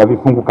sehemu ya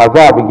vifungu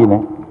kadhaa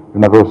vingine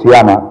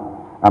vinavyohusiana,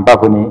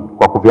 ambapo ni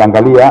kwa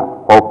kuviangalia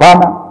kwa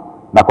upana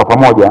na kwa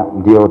pamoja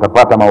ndio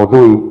utapata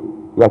maudhui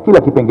ya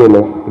kila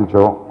kipengele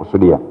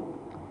kilichokusudia.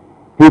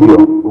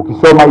 Hivyo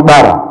ukisoma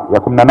ibara ya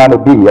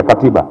 18B ya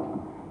katiba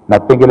na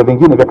vipengele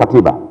vingine vya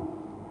katiba,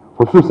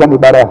 hususan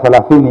ibara ya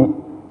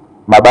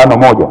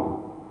 30(1)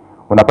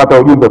 unapata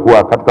ujumbe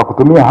kuwa katika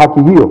kutumia haki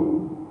hiyo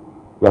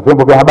ya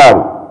vyombo vya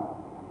habari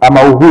ama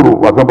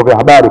uhuru wa vyombo vya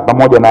habari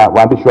pamoja na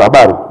waandishi wa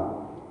habari,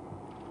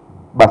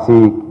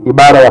 basi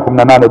ibara ya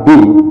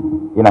 18B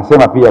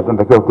inasema pia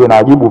tunatakiwa tuwe na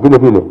wajibu vile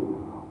vile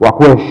wa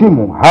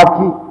kuheshimu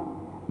haki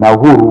na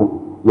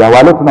uhuru ya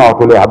wale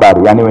tunaowatolea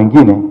habari, yani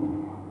wengine,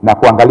 na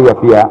kuangalia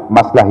pia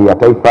maslahi ya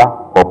taifa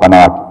kwa upana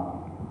wake.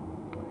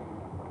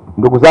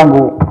 Ndugu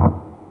zangu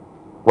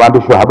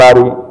waandishi wa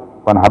habari,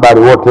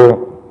 wanahabari wote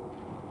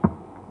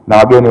na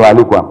wageni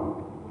waalikwa,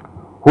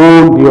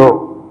 huu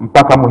ndio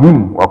mpaka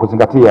muhimu wa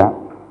kuzingatia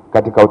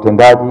katika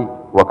utendaji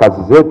wa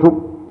kazi zetu.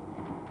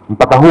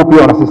 Mpaka huu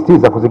pia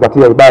unasisitiza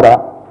kuzingatia ibara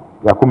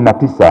ya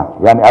 19,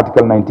 yani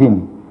article 19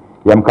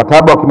 ya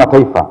mkataba wa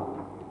kimataifa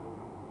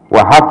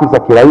wa haki za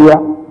kiraia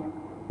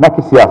na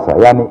kisiasa,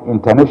 yani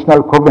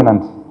International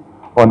Covenant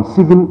on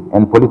Civil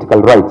and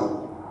Political Rights,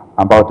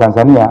 ambao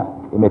Tanzania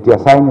imetia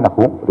saini na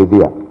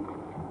kuridhia.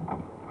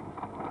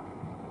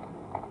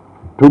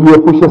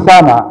 Tujiepushe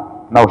sana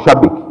na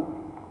ushabiki,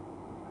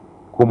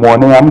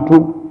 kumuonea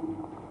mtu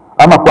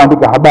ama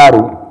kuandika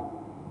habari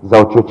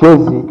za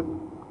uchochezi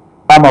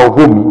ama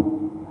uvumi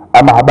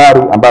ama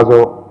habari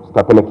ambazo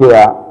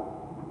zitapelekea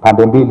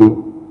pande mbili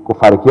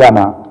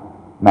kufarikiana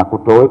na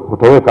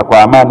kutoweka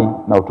kwa amani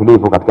na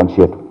utulivu katika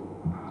nchi yetu.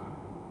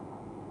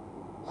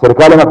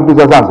 Serikali ya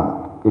Mapinduzi ya Zanzibar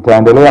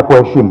itaendelea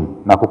kuheshimu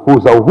na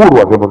kukuza uhuru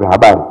wa vyombo vya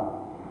habari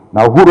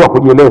na uhuru wa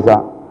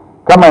kujieleza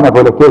kama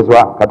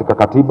inavyoelekezwa katika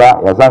Katiba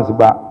ya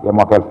Zanzibar ya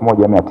mwaka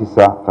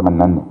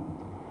 1984.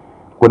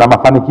 Kuna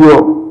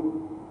mafanikio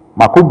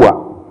makubwa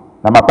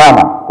na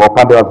mapana kwa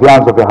upande wa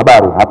vyanzo vya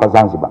habari hapa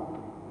Zanzibar.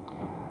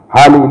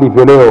 Hali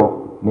ilivyo leo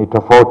ni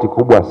tofauti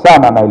kubwa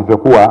sana na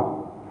ilivyokuwa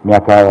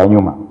miaka ya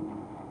nyuma.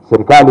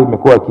 Serikali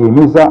imekuwa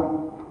ikihimiza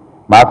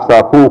maafisa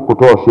wakuu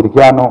kutoa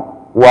ushirikiano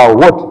wao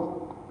wote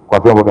kwa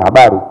vyombo vya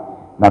habari,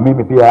 na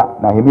mimi pia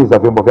nahimiza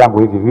vyombo vyangu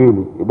hivi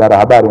viwili, Idara ya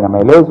Habari na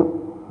Maelezo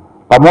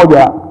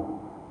pamoja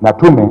na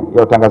Tume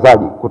ya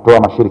Utangazaji, kutoa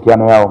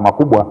mashirikiano yao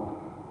makubwa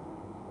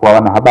kwa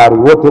wanahabari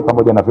wote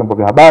pamoja na vyombo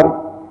vya habari,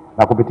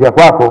 na kupitia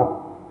kwako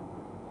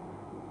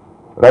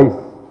rais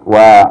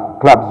wa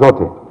club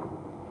zote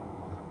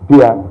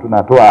pia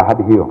tunatoa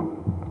ahadi hiyo.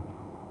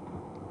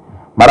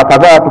 Mara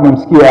kadhaa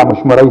tumemsikia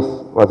Mheshimiwa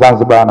Rais wa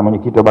Zanzibar na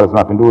Mwenyekiti wa Baraza la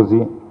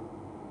Mapinduzi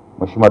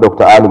Mheshimiwa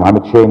Dr. Ali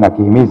Mohamed Shein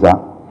akihimiza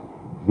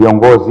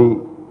viongozi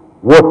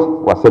wote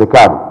wa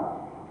serikali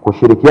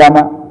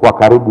kushirikiana kwa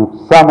karibu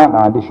sana na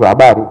waandishi wa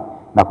habari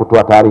na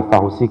kutoa taarifa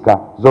husika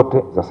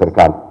zote za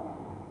serikali.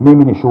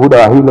 Mimi ni shuhuda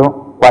wa hilo,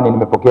 kwani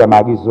nimepokea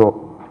maagizo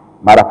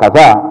mara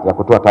kadhaa ya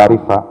kutoa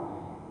taarifa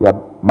ya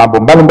mambo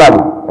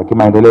mbalimbali ya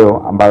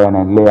kimaendeleo ambayo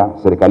yanaendelea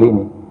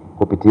serikalini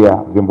kupitia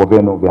vyombo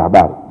vyenu vya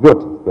habari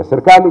vyote vya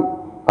serikali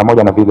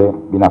pamoja na vile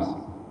binafsi.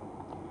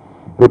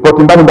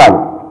 Ripoti mbalimbali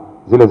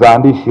zile za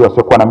waandishi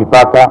wasiokuwa na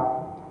mipaka,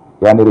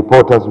 yani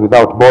Reporters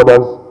Without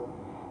Borders,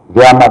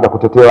 vyama vya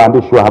kutetea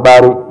waandishi wa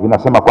habari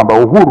vinasema kwamba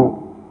uhuru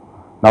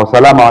na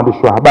usalama wa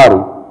waandishi wa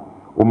habari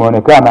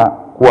umeonekana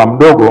kuwa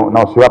mdogo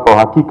na usiwapa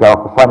uhakika wa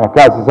kufanya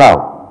kazi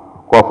zao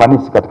kwa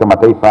ufanisi katika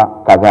mataifa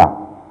kadhaa.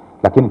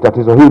 Lakini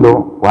tatizo hilo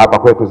kwa hapa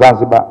kwetu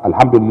Zanzibar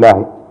alhamdulillah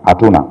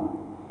hatuna.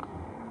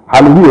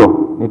 Hali hiyo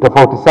ni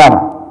tofauti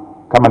sana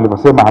kama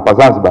nilivyosema hapa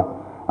Zanzibar,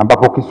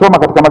 ambapo ukisoma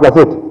katika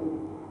magazeti,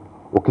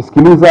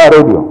 ukisikiliza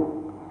radio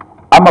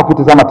ama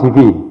kutazama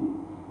TV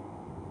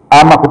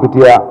ama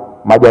kupitia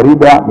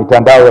majarida,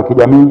 mitandao ya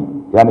kijamii,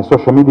 yani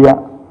social media,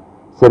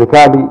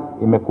 serikali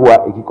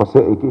imekuwa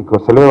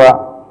ikikosolewa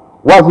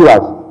wazi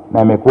wazi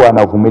na imekuwa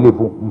na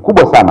uvumilivu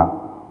mkubwa sana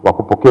wa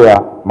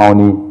kupokea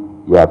maoni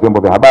ya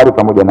vyombo vya habari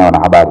pamoja na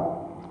wanahabari.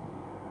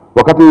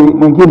 Wakati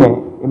mwingine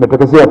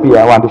imetokezea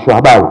pia waandishi wa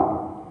habari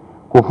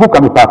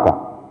kuvuka mipaka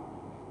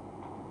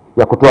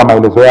ya kutoa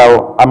maelezo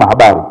yao ama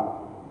habari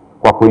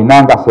kwa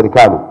kuinanga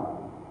serikali,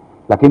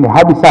 lakini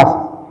hadi sasa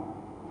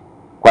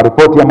kwa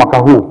ripoti ya mwaka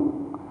huu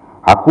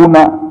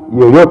hakuna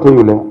yoyote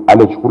yule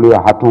aliyechukuliwa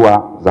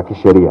hatua za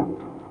kisheria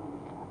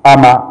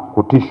ama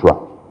kutishwa.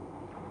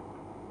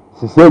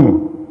 Sisemi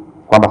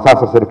kwamba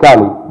sasa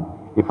serikali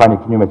ifanye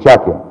kinyume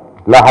chake,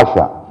 la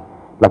hasha,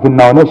 lakini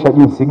naonesha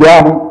jinsi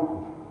gani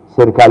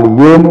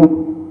serikali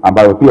yenu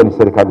ambayo pia ni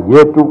serikali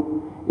yetu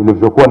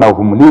ilivyokuwa na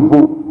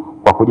uvumilivu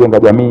kwa kujenga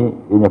jamii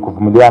yenye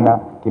kuvumiliana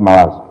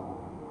kimawazo.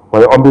 Kwa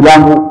hiyo ombi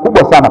langu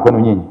kubwa sana kwenu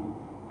nyinyi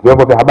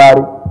vyombo vya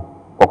habari,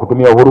 kwa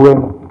kutumia uhuru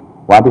wenu,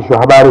 waandishi wa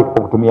habari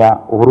kwa kutumia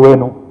uhuru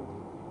wenu,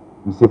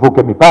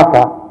 msivuke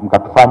mipaka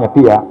mkatufanya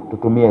pia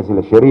tutumie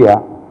zile sheria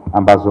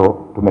ambazo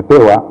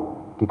tumepewa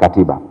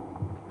kikatiba.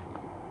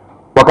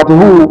 Wakati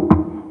huu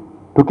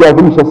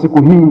tukiadhimisha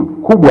siku hii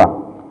kubwa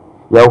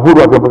ya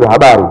uhuru wa vyombo vya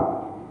habari,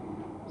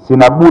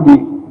 sina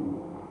budi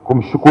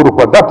kumshukuru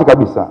kwa dhati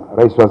kabisa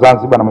Rais wa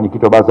Zanzibar na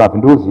mwenyekiti wa Baraza la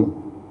Mapinduzi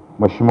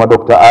Mheshimiwa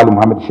Dr. Ali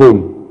Mohamed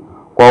Shein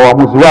kwa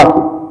uamuzi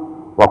wake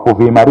wa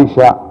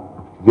kuviimarisha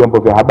vyombo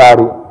vya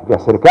habari vya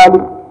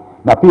serikali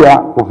na pia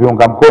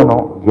kuviunga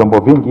mkono vyombo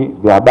vingi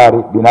vya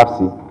habari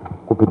binafsi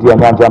kupitia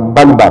nyanja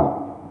mbalimbali.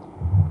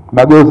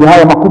 Mageuzi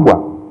haya makubwa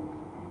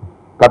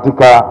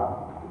katika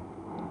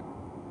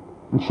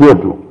nchi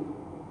yetu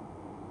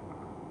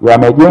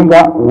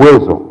yamejenga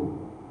uwezo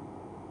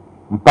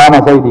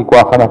mpana zaidi kwa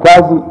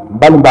wafanyakazi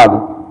mbalimbali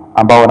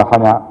ambao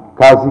wanafanya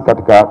kazi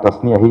katika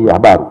tasnia hii ya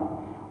habari,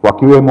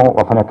 wakiwemo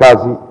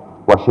wafanyakazi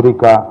wa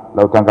shirika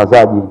la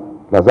utangazaji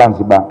la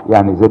Zanzibar,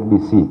 yani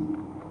ZBC.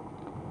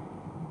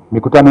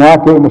 Mikutano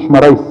yake Mheshimiwa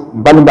Rais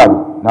mbalimbali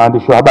na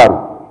waandishi wa habari,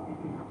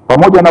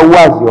 pamoja na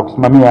uwazi wa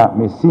kusimamia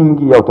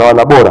misingi ya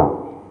utawala bora,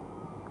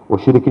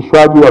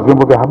 ushirikishwaji wa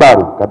vyombo vya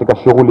habari katika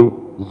shughuli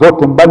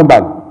zote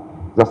mbalimbali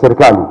za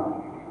serikali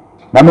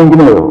na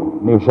mengineyo,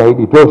 ni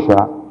ushahidi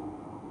tosha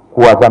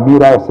kuwa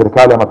dhamira ya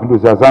Serikali ya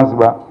Mapinduzi ya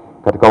Zanzibar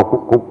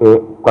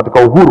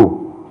katika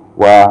uhuru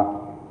wa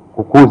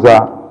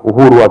kukuza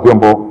uhuru wa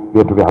vyombo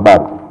vyetu vya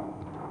habari.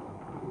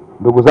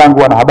 Ndugu zangu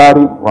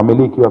wanahabari,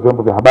 wamiliki wa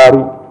vyombo vya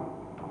habari,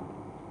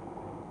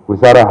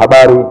 Wizara ya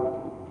Habari,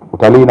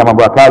 Utalii na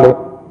Mambo ya Kale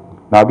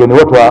na wageni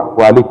wote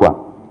waalikwa,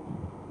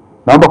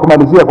 naomba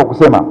kumalizia kwa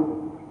kusema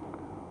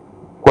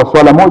kwa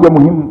swala moja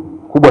muhimu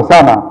kubwa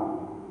sana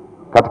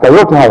katika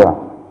yote haya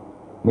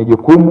ni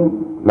jukumu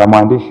la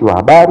mwandishi wa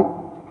habari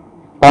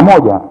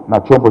pamoja na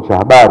chombo cha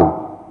habari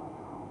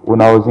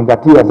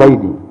unaozingatia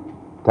zaidi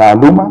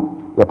taaluma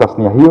ya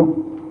tasnia hiyo,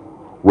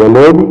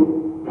 weledi,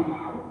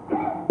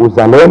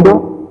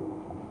 uzalendo.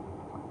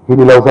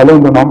 Hili la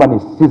uzalendo naomba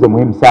nisisitize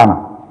muhimu sana,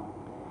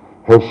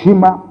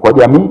 heshima kwa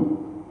jamii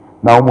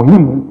na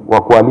umuhimu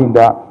wa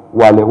kuwalinda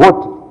wale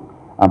wote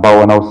ambao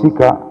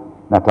wanahusika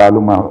na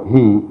taaluma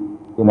hii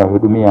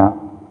inayohudumia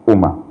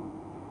umma.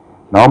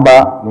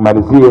 Naomba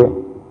nimalizie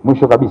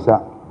mwisho kabisa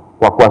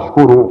kwa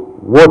kuwashukuru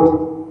wote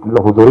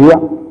mliohudhuria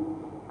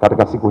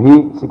katika siku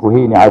hii. Siku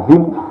hii ni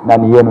adhimu na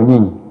ni yenu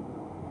nyinyi.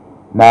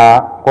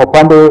 Na kwa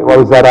upande wa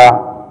wizara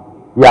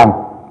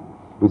yangu,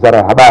 Wizara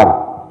ya Habari,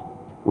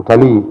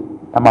 Utalii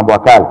na Mambo ya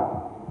Kale,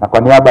 na kwa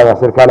niaba ya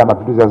Serikali ya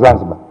Mapinduzi ya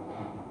Zanzibar,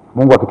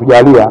 Mungu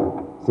akitujalia,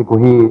 siku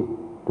hii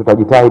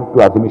tutajitahidi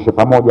tuadhimishe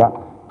pamoja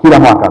kila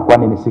mwaka,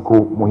 kwani ni siku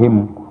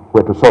muhimu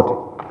kwetu sote.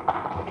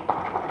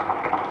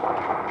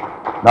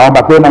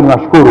 Naomba tena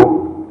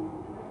niwashukuru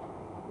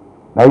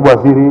Naibu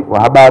Waziri wa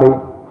Habari,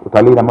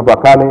 Utalii na Mambo ya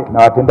Kale na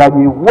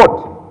watendaji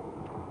wote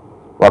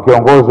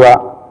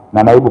wakiongozwa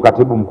na Naibu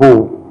Katibu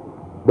Mkuu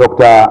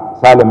Dr.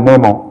 Salem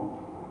Nemo,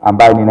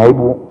 ambaye ni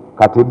Naibu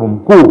Katibu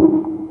Mkuu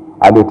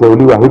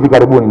aliyeteuliwa hivi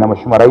karibuni na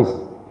Mheshimiwa Rais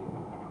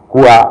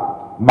kuwa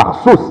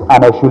mahsus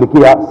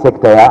anayeshughulikia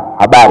sekta ya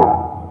habari.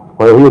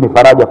 Kwa hiyo ni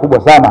faraja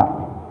kubwa sana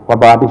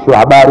kwamba waandishi wa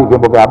habari,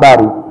 vyombo vya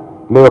habari,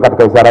 leo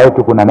katika wizara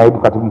yetu kuna Naibu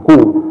Katibu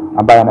Mkuu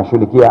ambaye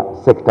anashughulikia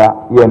sekta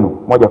yenu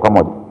moja kwa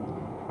moja.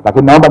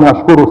 Lakini naomba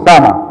niwashukuru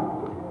sana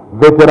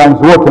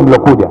veterans wote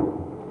mliokuja,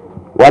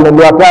 wale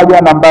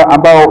niliowataja na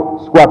ambao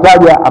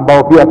sikuwataja,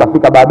 ambao pia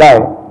watafika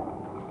baadaye,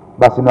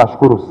 basi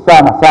niwashukuru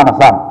sana sana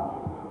sana,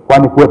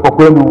 kwani kuwepo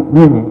kwenu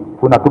nyinyi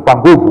kunatupa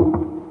nguvu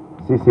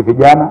sisi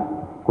vijana,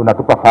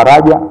 kunatupa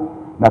faraja,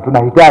 na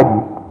tunahitaji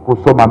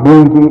kusoma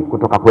mengi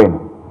kutoka kwenu.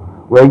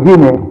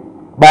 Wengine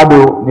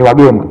bado ni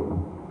wageni.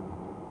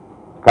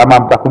 Kama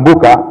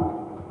mtakumbuka,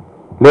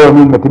 leo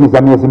mimi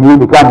nimetimiza miezi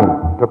 2 kamili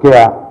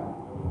tokea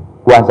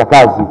kuanza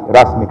kazi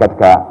rasmi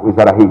katika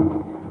wizara hii.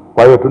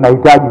 Kwa hiyo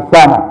tunahitaji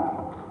sana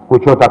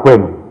kuchota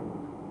kwenu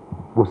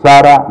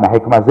busara na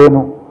hekima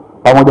zenu,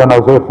 pamoja na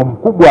uzoefu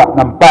mkubwa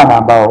na mpana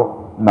ambao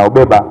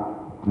mnaobeba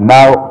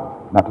nao,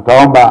 na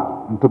tutaomba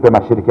mtupe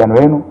mashirikiano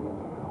yenu,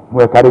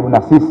 muwe karibu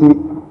na sisi,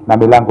 na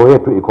milango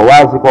yetu iko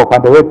wazi kwa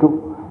upande wetu,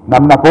 na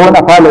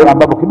mnapoona pale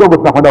ambapo kidogo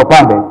tunakwenda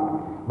upande,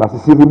 basi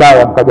si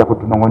vibaya mkaja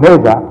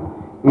kutunong'oneza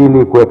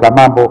ili kuweka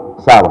mambo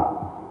sawa,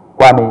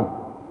 kwani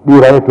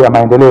dira yetu ya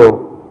maendeleo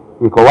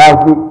iko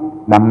wazi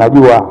na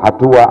mnajua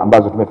hatua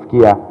ambazo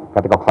tumefikia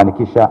katika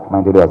kufanikisha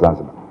maendeleo ya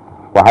Zanzibar.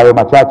 Kwa hayo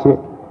machache,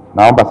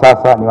 naomba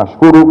sasa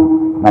niwashukuru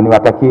na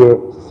niwatakie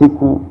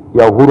siku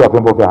ya uhuru wa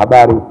vyombo vya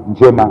habari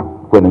njema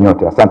kwenu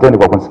nyote. Asanteni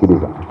kwa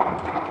kunisikiliza.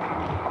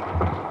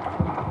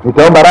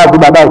 Nitaomba radhi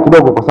baadaye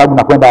kidogo kwa sababu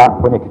nakwenda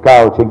kwenye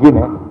kikao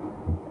chingine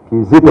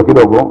kizito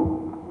kidogo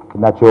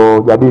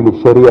kinachojadili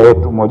sheria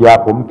yetu moja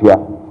hapo mpya.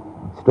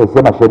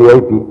 Sitasema sheria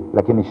ipi,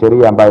 lakini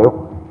sheria ambayo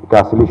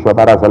itawasilishwa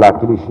Baraza la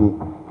Wawakilishi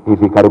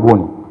hivi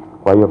karibuni.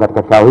 Kwa hiyo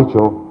katika kikao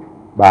hicho,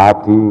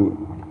 bahati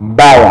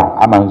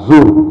mbaya ama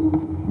nzuri,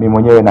 mimi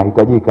mwenyewe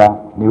nahitajika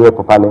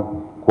niwepo pale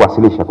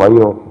kuwasilisha. Kwa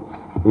hiyo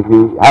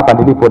hivi hapa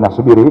nilipo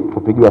nasubiri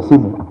kupigiwa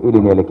simu ili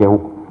nielekee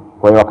huko.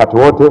 Kwa hiyo wakati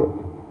wote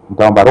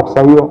nitaomba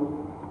ruhusa hiyo,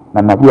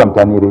 na najua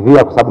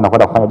mtaniridhia kwa sababu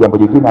nakwenda kufanya jambo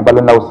jingine ambalo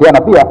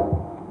linahusiana pia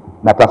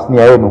na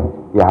tasnia yenu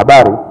ya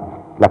habari,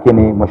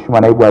 lakini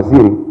Mheshimiwa Naibu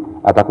Waziri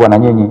atakuwa na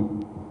nyinyi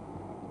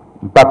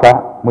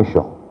mpaka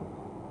mwisho.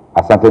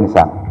 Asanteni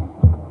sana.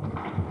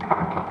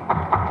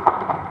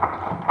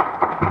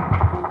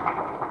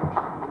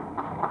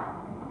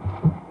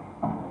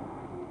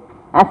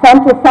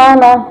 Asante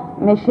sana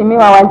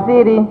Mheshimiwa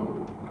Waziri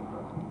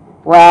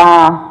wa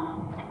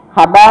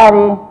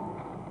Habari,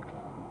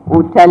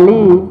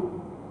 Utalii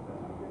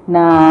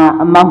na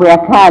Mambo ya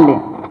Kale.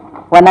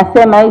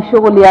 Wanasema hii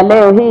shughuli ya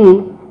leo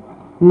hii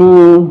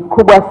ni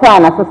kubwa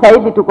sana. Sasa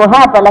hivi tuko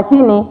hapa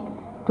lakini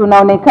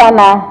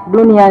tunaonekana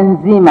dunia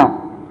nzima.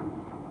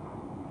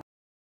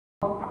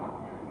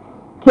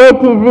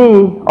 KTV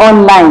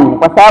online,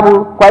 kwa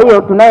sababu kwa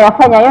hiyo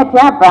tunayoyafanya yote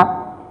hapa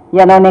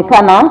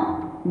yanaonekana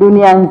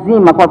dunia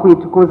nzima kwa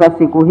kuitukuza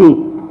siku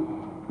hii.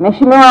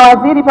 Mheshimiwa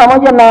Waziri,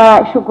 pamoja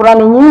na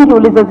shukrani nyingi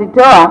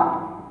ulizozitoa,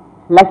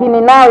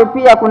 lakini nawe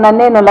pia kuna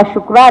neno la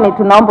shukrani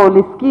tunaomba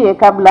ulisikie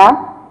kabla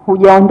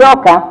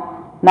hujaondoka,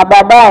 na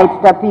baadaye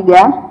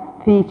tutapiga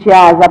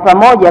picha za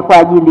pamoja kwa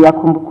ajili ya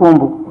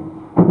kumbukumbu.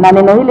 Na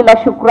neno hili la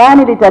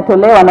shukrani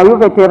litatolewa na yule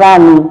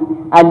veterani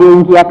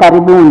aliyeingia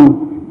karibuni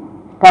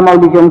kama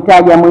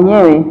ulivyomtaja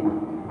mwenyewe,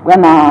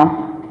 Bwana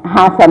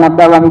Hassan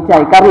Abdallah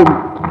Mitai. Karibu.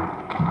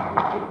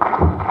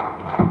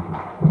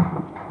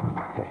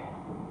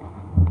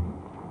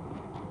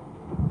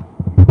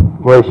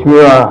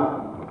 Mheshimiwa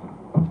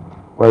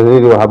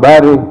Waziri wa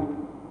Habari,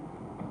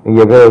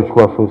 ningependa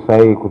kuchukua fursa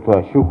hii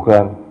kutoa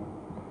shukrani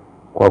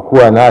kwa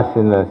kuwa nasi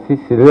na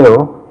sisi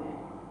leo,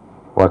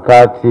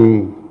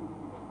 wakati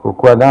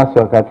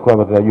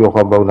kwamba tunajua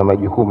kwamba una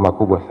majukumu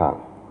makubwa sana.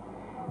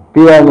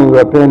 Pia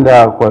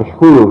ningependa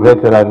kuwashukuru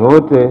veterani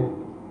wote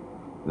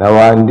na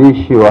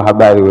waandishi wa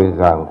habari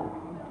wenzangu.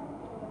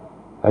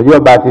 Najua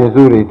bahati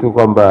nzuri tu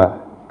kwamba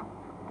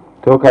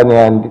toka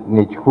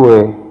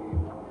nichukue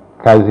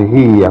kazi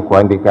hii ya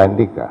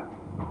kuandika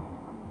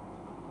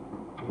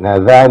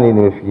nadhani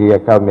nimefikia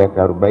kama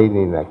miaka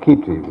 40 na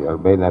kitu hivi,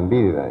 42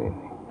 na nini,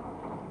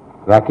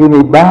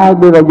 lakini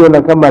bado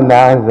najiona kama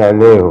naanza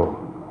leo,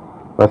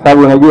 kwa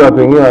sababu najua watu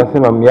wengine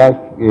wanasema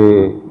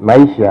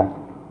maisha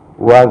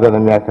huanza na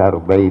miaka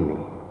 40.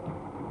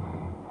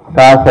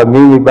 Sasa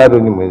mimi bado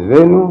ni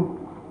mwenzenu,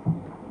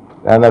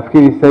 na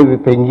nafikiri sasa hivi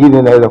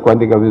pengine naweza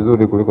kuandika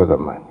vizuri kuliko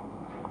zamani.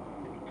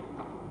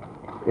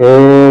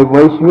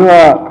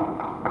 Mheshimiwa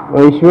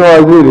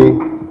Waziri,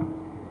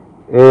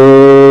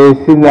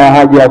 sina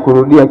haja ya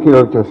kurudia kile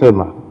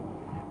ulichosema,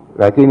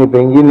 lakini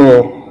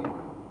pengine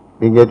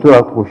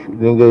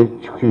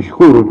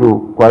ningekushukuru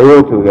tu kwa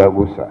yote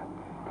uliyogusa,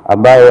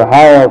 ambayo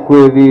haya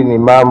kweli ni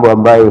mambo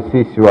ambayo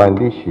sisi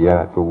waandishi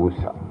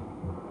yanatugusa.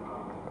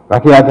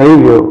 Lakini hata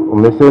hivyo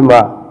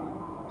umesema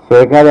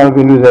Serikali ya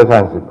Mapinduzi ya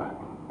Zanzibar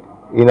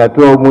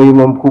inatoa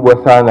umuhimu mkubwa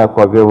sana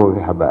kwa vyombo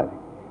vya habari,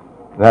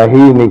 na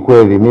hii ni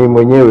kweli. Mimi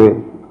mwenyewe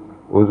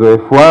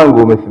uzoefu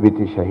wangu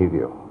umethibitisha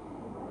hivyo.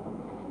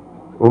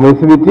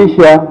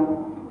 Umethibitisha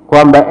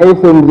kwamba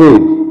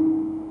SMZ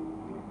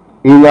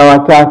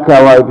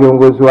inawataka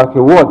viongozi wake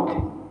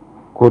wote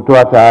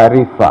kutoa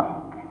taarifa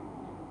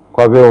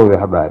kwa vyombo vya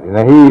habari,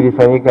 na hii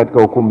ilifanyika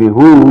katika ukumbi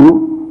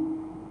huu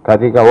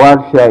katika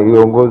warsha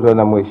iliongozwa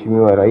na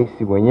Mheshimiwa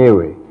Rais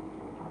mwenyewe.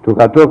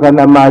 Tukatoka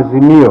na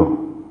maazimio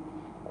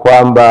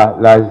kwamba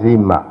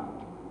lazima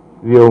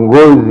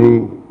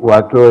viongozi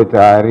watoe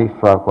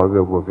taarifa kwa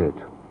vyombo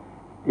vyetu.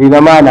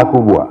 Ina maana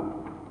kubwa.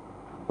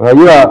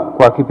 Unajua,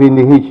 kwa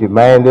kipindi hichi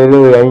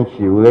maendeleo ya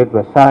nchi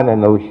huletwa sana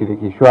na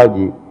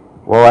ushirikishwaji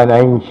wa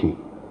wananchi.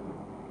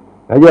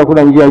 Najua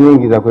kuna njia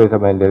nyingi za kuleta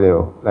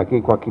maendeleo,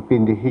 lakini kwa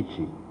kipindi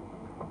hichi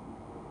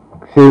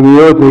sehemu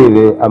yote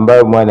ile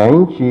ambayo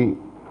mwananchi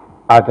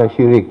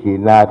atashiriki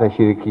na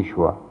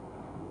atashirikishwa,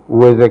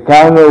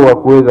 uwezekano wa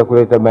kuweza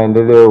kuleta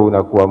maendeleo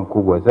unakuwa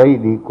mkubwa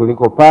zaidi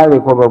kuliko pale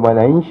kwamba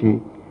mwananchi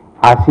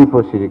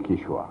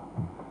asiposhirikishwa.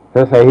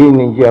 Sasa hii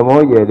ni njia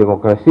moja ya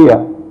demokrasia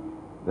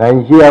na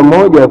njia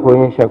moja ya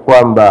kuonyesha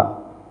kwamba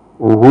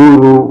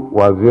uhuru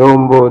wa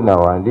vyombo na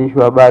waandishi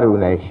wa habari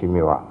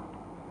unaheshimiwa.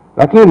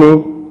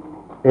 Lakini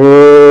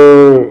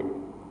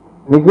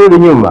nikirudi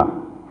nyuma,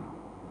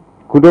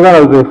 kutokana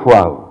na uzoefu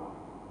wangu,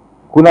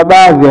 kuna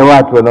baadhi ya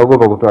watu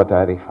wanaogopa kutoa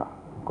taarifa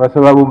kwa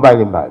sababu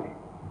mbalimbali.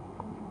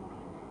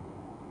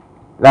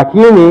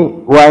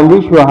 Lakini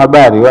waandishi wa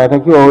habari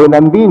wanatakiwa wawe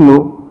na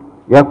mbinu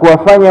ya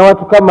kuwafanya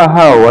watu kama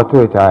hao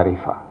watoe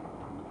taarifa.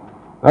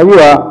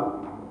 Najua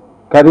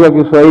katika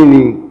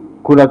Kiswahili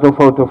kuna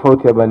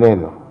tofauti ya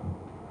maneno.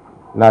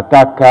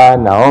 Nataka,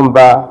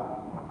 naomba,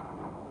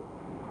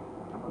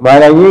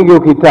 mara nyingi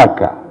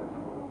ukitaka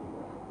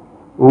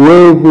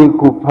uwezi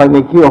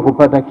kufanikiwa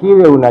kupata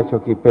kile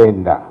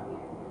unachokipenda,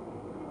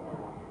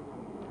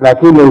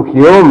 lakini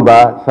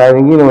ukiomba saa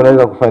nyingine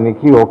unaweza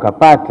kufanikiwa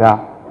ukapata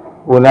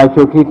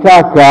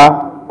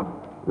unachokitaka,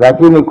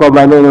 lakini kwa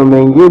maneno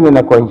mengine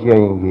na kwa njia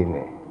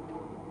nyingine.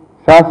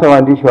 Sasa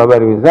waandishi wa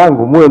habari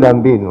wenzangu, muwe na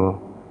mbinu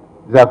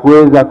za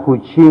kuweza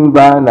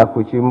kuchimba na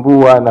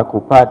kuchimbua na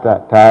kupata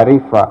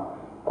taarifa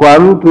kwa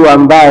mtu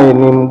ambaye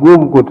ni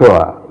mgumu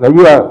kutoa.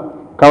 Najua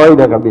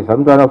kawaida kabisa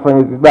mtu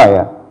anafanya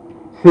vibaya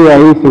si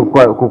rahisi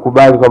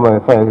kukubali kwamba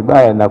amefanya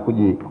vibaya na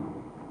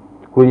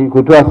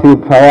kutoa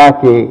sifa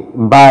yake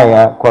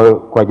mbaya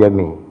kwa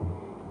jamii.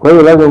 Kwa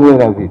hiyo lazima muwe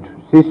na vitu.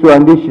 Sisi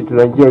waandishi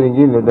tuna njia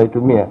nyingine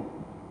tunaitumia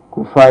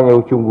kufanya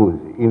uchunguzi,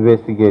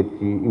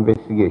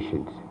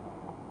 investigations.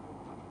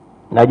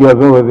 Najua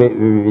vyombo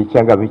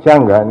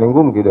vichanga ni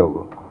ngumu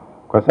kidogo,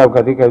 kwa sababu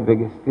katika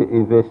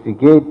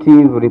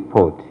investigative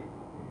report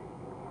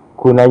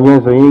kuna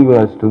nyenzo nyingi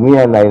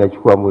unazitumia na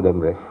inachukua muda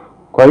mrefu.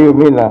 Kwa hiyo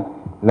mimi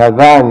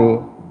nadhani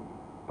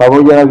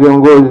pamoja na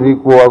viongozi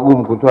kuwa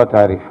wagumu kutoa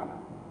taarifa,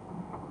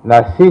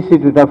 na sisi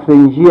tutafute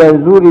njia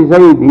nzuri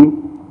zaidi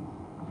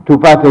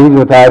tupate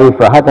hizo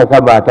taarifa hata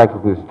kama hataki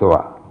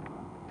kuzitoa.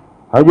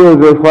 Unajua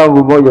uzoefu wangu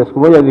mmoja, siku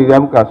moja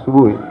niliamka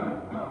asubuhi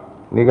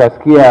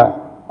nikasikia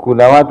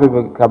kuna watu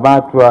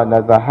wamekamatwa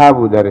na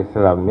dhahabu Dar es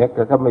Salaam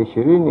miaka kama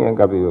 20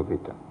 ngapi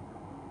iliyopita.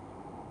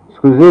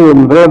 Siku zile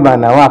Mrema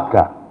na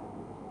waka.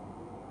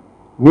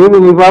 Mimi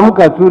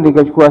niliamka tu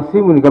nikachukua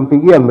simu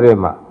nikampigia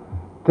Mrema.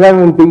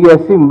 Tena nimpigia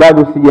simu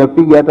bado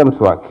sijapiga hata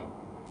mswaki.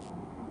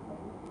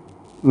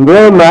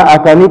 Mrema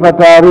akanipa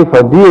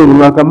taarifa, ndio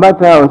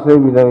nimewakamata hao sasa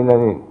hivi na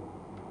nini.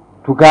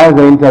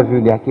 Tukaanza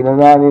interview ya kina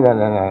nani na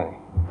nani.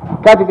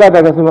 Katikati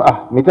akasema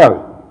Mitawe,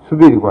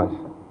 subiri kwanza.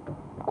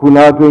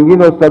 Kuna watu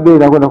wengine ustabili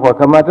na kwenda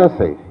kuwakamata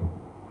sasa hivi.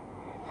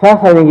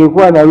 Sasa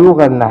ningekuwa na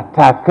lugha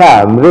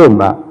nataka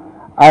Mrema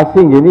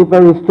asingenipa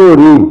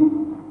story.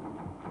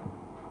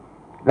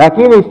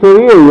 Lakini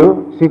story hiyo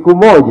siku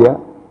moja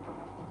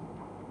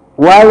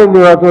wale ni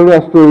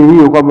watolea story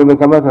hiyo kwamba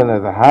wamekamata na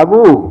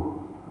dhahabu.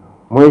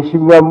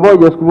 Mheshimiwa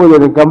mmoja siku moja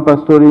nikampa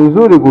story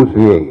nzuri kuhusu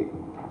yeye.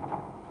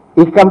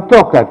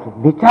 Ikamtoka tu,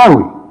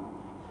 Mitawi,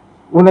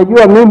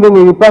 unajua mimi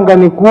nilipanga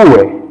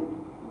nikuue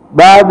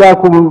baada ya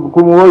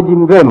kumhoji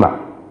Mrema.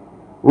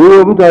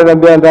 Huyo mtu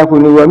ananiambia nataka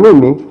kuniua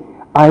mimi,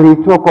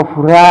 alitoa kwa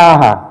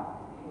furaha,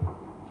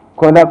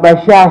 kwa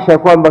bashasha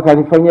kwamba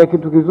kanifanyia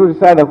kitu kizuri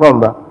sana,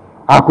 kwamba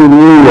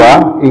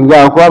hakuniua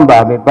ingawa kwamba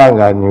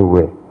amepanga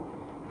aniue.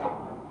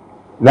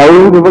 Na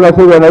huyu mtu mpaka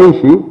sasa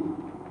anaishi,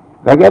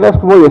 lakini hata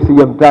siku moja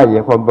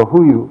sijamtaja kwamba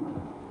huyu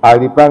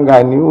alipanga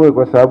aniue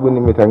kwa sababu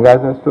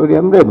nimetangaza story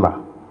ya Mrema.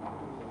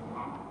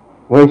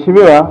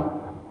 Mheshimiwa,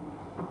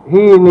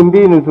 hii ni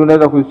mbinu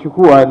tunaweza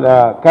kuchukua,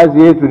 na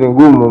kazi yetu ni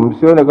ngumu,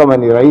 msione kama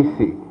ni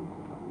rahisi.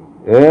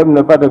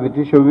 Mnapata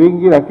vitisho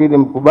vingi, lakini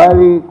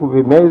mkubali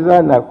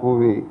kuvimeza na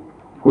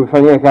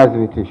kuvifanyia kazi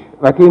vitisho.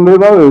 Lakini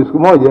Mrema huyo siku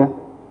moja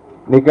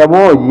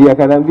nikamhoji,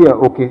 akaniambia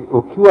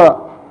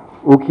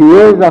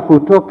ukiweza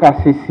kutoka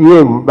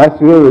CCM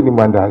basi wewe ni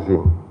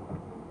mwandazimu.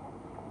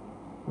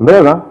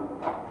 Mrema,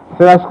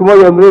 sasa siku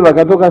moja Mrema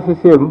akatoka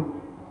CCM.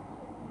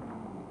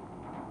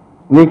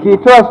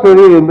 Nikitoa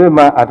story ile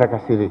Mrema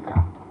atakasirika.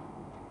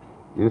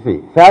 You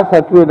see,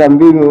 sasa tuwe na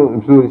mbinu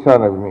nzuri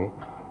sana mimi.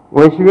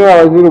 Mheshimiwa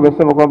Waziri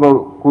umesema kwamba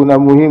kuna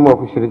muhimu wa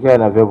kushirikiana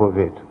na vyombo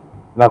vyetu.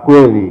 Na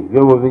kweli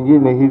vyombo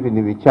vingine hivi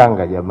ni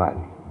vichanga jamani.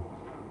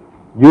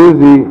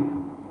 Juzi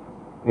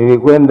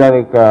nilikwenda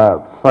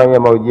nikafanya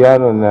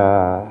mahojiano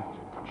na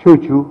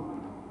Chuchu.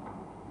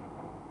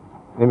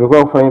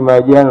 Nimekuwa kufanya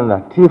mahojiano na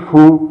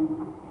Tifu.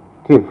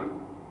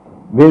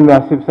 Mimi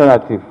nasifu sana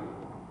Tifu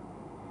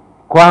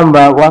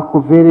kwamba wako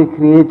very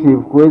creative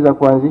kuweza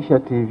kuanzisha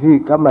TV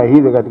kama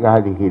hile katika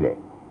hali hile.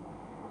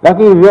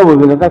 Lakini vyombo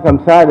vinataka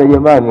msaada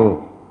jamani.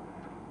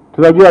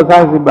 Tunajua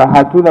Zanzibar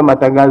hatuna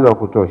matangazo ya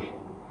kutosha,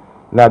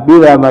 na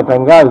bila ya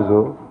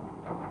matangazo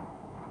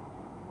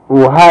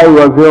uhai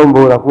wa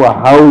vyombo unakuwa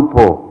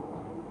haupo,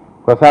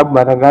 kwa sababu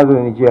matangazo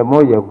ni njia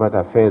moja ya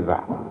kupata fedha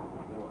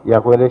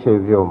ya kuendesha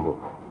vyombo.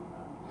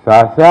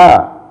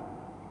 Sasa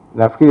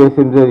nafikiri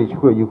SMZ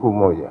ichukue jukumu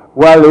moja.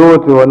 Wale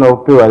wote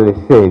wanaopewa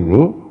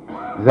leseni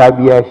za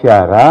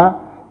biashara,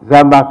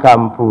 za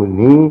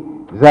makampuni,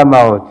 za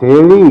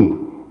mahoteli,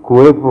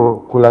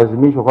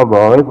 kulazimishwa kwamba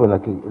wawepo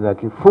na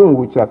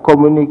kifungu cha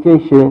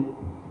communication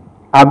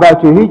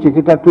ambacho hicho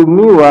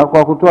kitatumiwa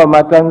kwa kutoa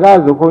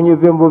matangazo kwenye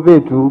vyombo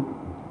vyetu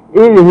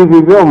ili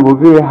hivi vyombo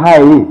viwe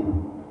hai.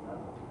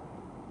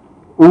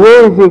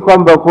 Uwezi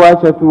kwamba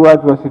kuacha tu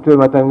watu wasitoe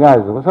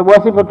matangazo, kwa sababu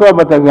wasipotoa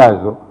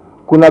matangazo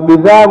kuna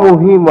bidhaa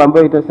muhimu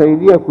ambayo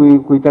itasaidia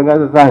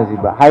kuitangaza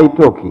Zanzibar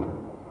haitoki.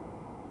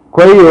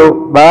 Kwa hiyo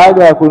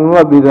baada ya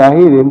kununua bidhaa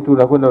hili mtu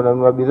unakwenda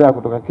unanunua bidhaa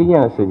kutoka Kenya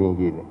na sehemu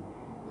nyingine.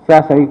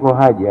 Sasa iko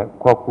haja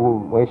kwa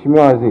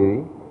Mheshimiwa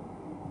Waziri,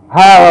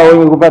 hawa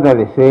wenye kupata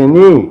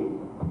leseni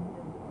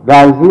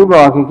lazima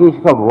wahakikishe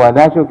kwamba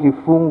wanacho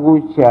kifungu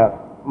cha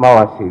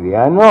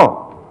mawasiliano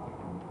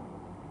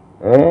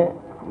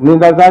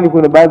Ninadhani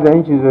kuna baadhi ya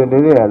nchi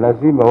zilizoendelea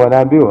lazima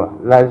wanaambiwa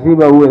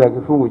lazima uwe na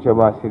kifungu cha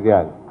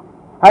mawasiliano.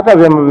 Hata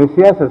vyama vya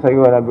siasa sasa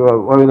hivi wanaambiwa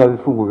wawe na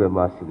vifungu vya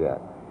mawasiliano.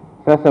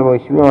 Sasa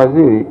Mheshimiwa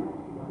Waziri,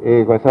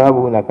 kwa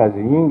sababu una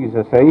kazi nyingi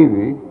sasa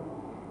hivi,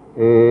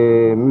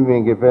 mimi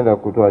ningependa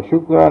kutoa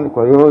shukrani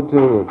kwa yote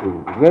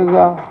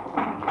uliotueleza,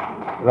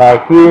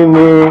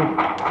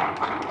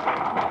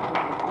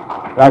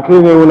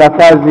 lakini una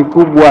kazi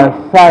kubwa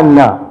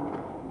sana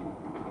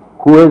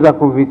kuweza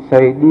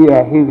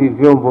kuvisaidia hivi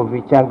vyombo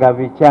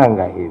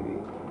vichanga hivi.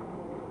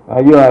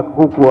 Unajua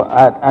kuku,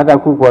 hata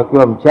kuku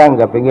akiwa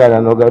mchanga pengine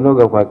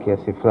ananoga kwa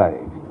kiasi fulani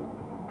hivi,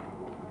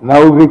 na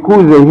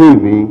uvikuze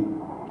hivi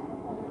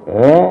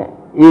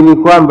ili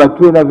kwamba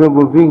tuwe na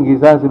vyombo vingi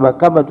Zanzibar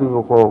kama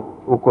tulivyokuwa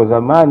huko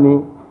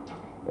zamani.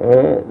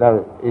 Na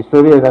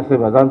historia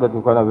inasema Zanzibar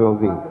tulikuwa na vyombo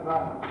vingi.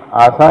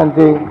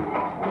 Asante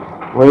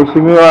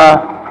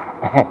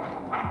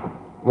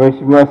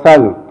Mheshimiwa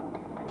Salu.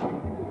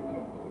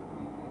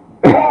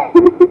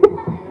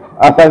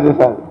 Asante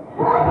sana.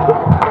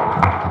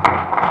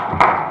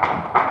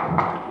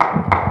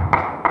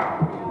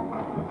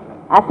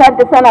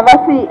 Asante sana.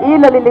 Basi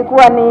hilo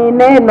lilikuwa ni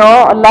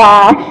neno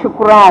la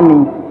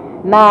shukrani,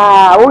 na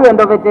huyo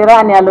ndo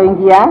veterani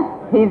aloingia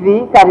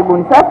hivi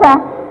karibuni. Sasa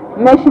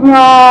Mheshimiwa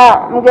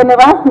mgeni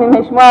rasmi,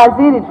 Mheshimiwa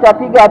Waziri,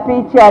 tutapiga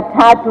picha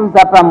 3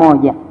 za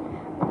pamoja.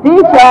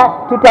 Picha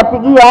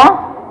tutapigia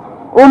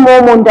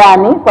umu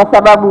ndani kwa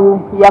sababu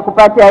ya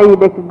kupata hii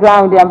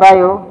background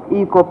ambayo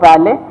iko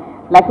pale,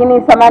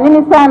 lakini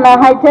samanini sana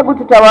high table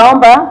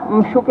tutawaomba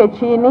mshuke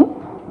chini.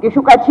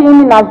 Kishuka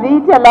chini na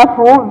viti,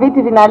 alafu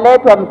viti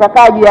vinaletwa,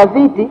 mtakaa juu ya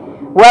viti.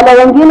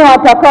 Wale wengine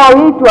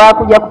watakaoitwa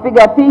kuja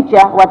kupiga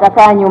picha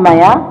watakaa nyuma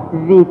ya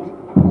viti.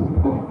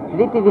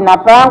 Viti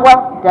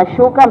vinapangwa,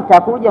 mtashuka,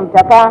 mtakuja,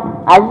 mtakaa.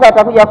 Aziza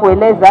atakuja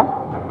kueleza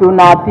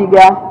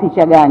tunapiga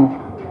picha gani.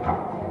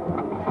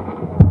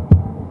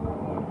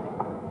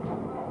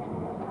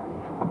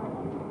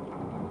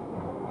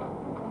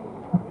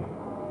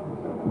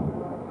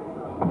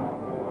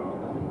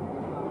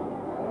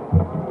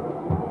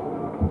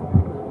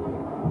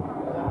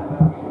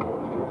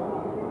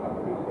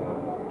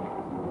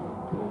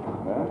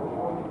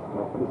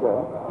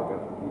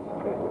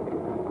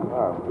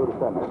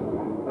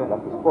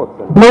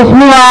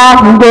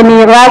 Mheshimiwa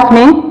mgeni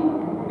rasmi,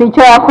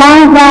 picha ya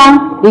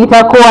kwanza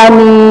itakuwa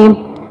ni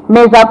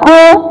meza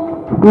kuu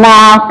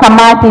na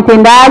kamati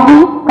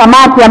tendaji,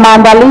 kamati ya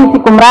maandalizi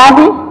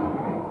kumradhi,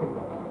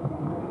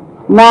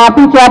 na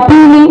picha ya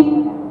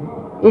pili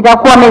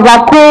itakuwa meza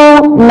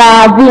kuu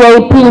na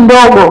VIP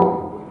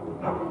ndogo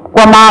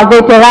kwa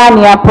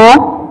maveterani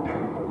hapo,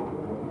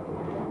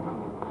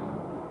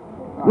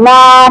 na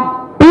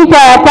picha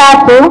ya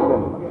tatu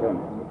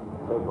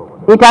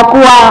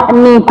itakuwa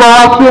ni kwa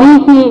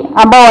washiriki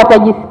ambao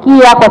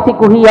watajisikia kwa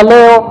siku hii ya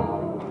leo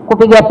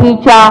kupiga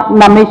picha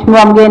na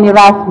Mheshimiwa mgeni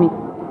rasmi.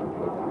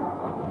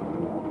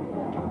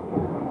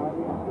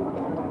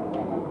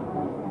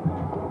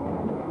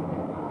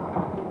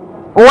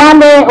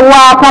 Wale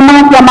wa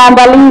kamati ya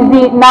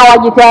maandalizi nao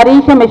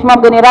wajitayarishe. Mheshimiwa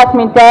mgeni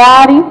rasmi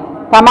tayari.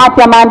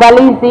 Kamati ya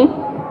maandalizi,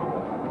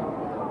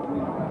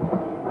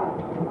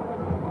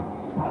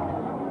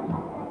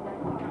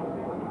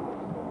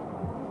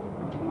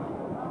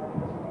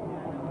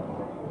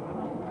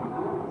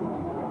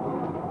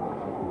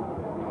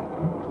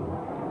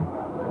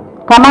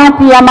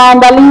 kamati ya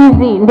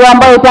maandalizi ndio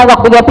ambayo itaanza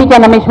kupiga picha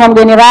na Mheshimiwa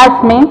mgeni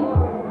rasmi.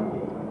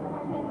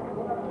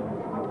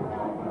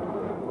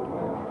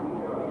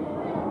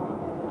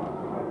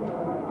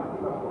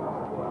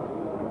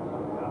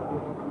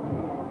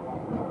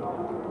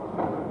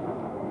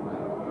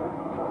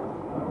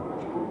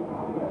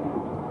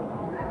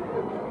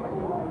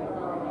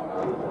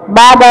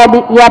 Baada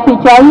ya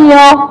picha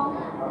hiyo,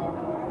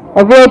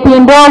 VIP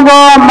ndogo,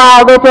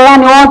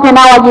 maveterani wote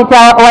nao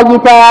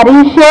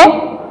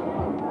wajitayarishe.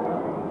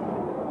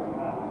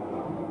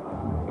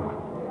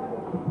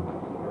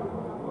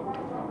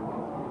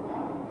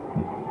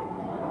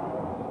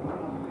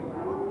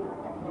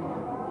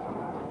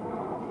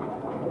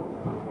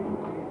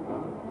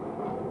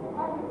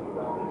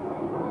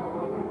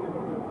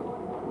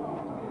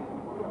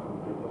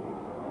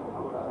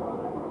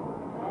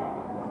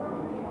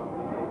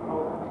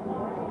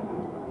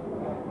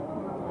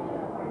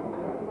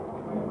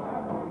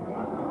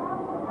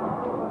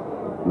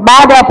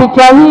 Baada ya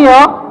picha hiyo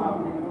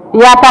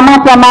ya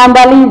kamati ya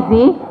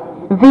maandalizi,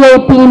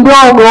 VIP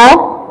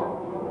ndogo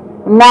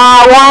na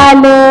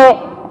wale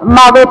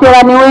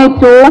maveterani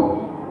wetu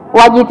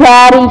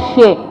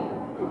wajitayarishe.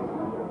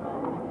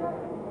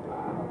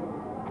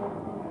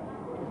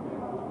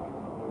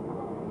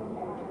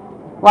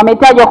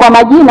 Wametajwa kwa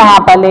majina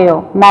hapa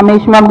leo na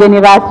Mheshimiwa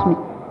mgeni rasmi,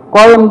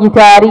 kwa hiyo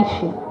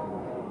mjitayarishe.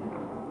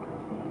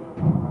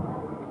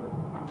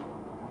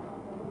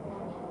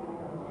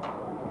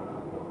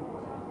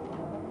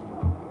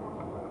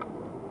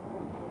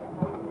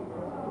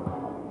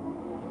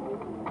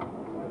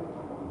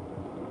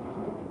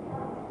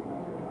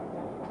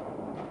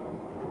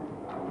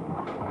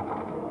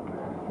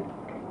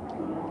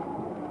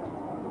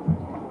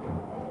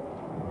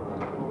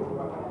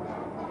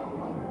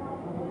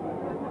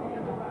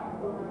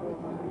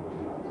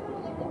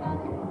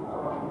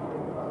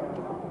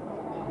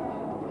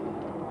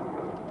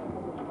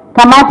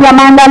 Kamati ya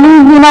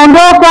maandalizi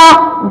inaondoka.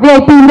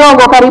 VIP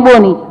ndogo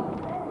karibuni,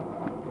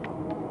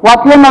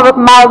 wakiwemo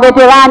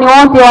maveterani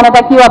wote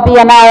wanatakiwa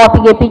pia nao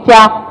wapige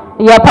picha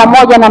ya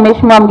pamoja na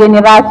mheshimiwa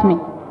mgeni rasmi.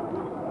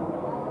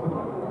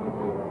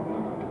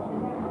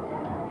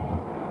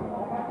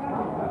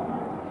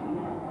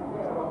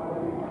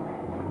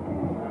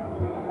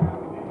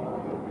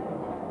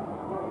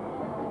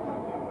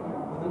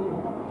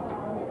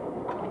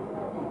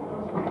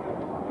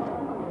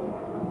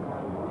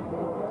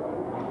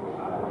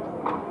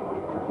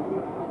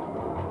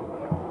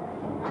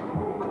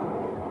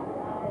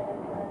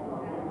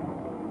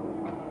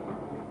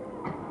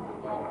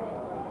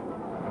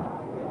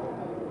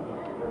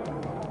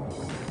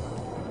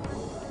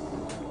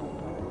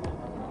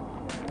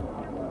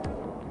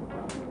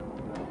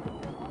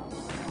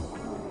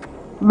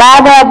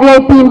 Baada ya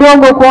VIP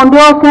ndogo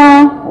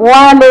kuondoka,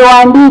 wale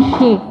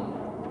waandishi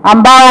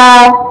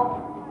ambao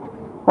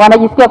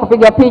wanajisikia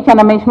kupiga picha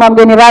na mheshimiwa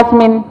mgeni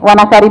rasmi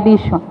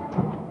wanakaribishwa.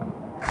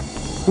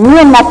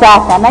 Nyie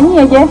mnataka na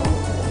nyie je?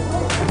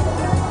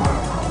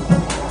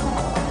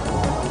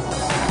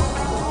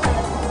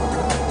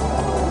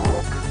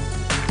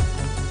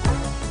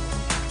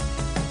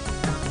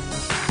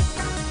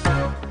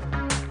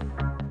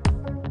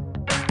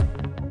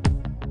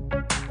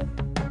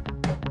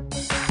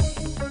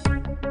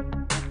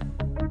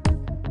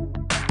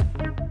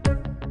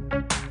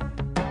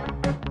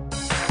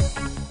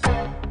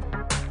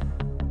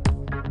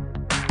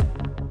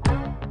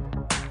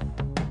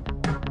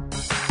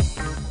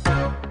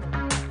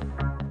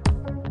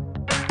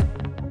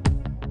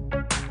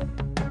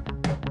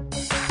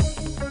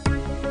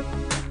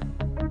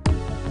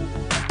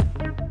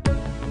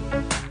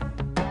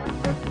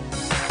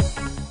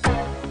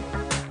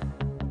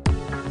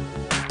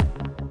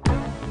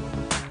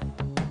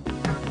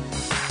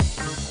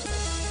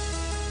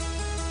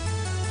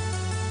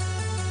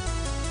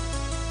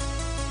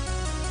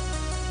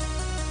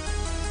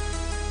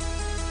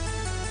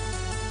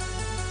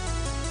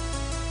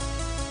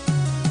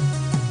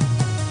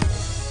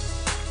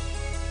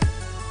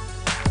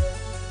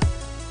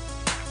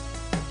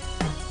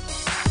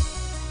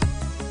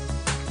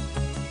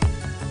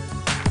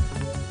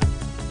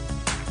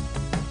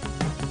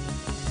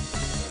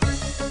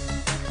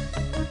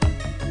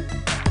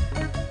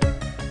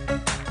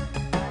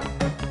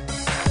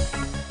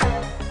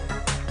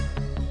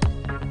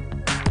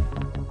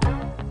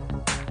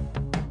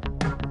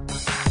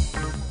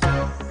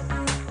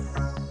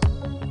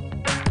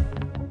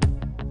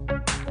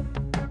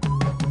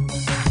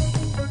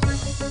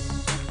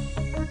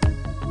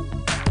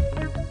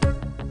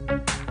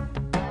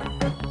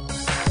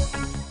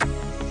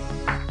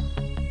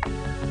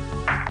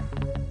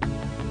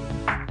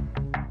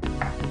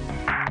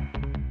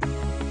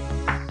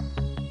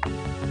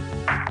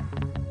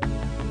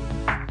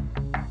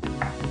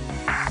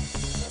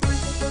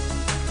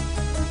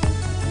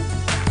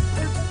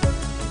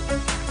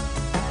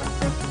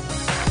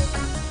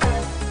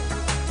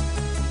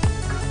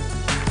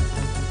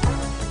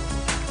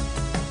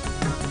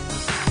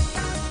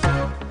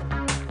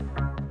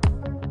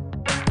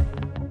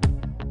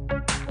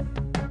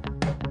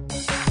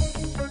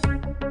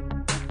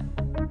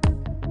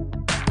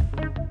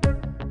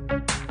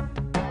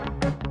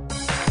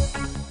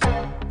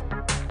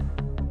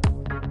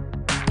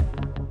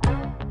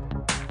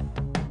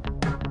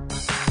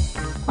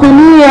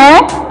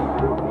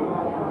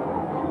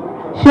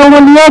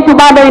 Shughuli yetu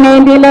bado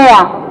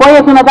inaendelea, kwa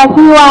hiyo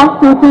tunatakiwa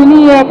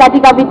tutulie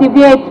katika viti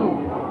vyetu.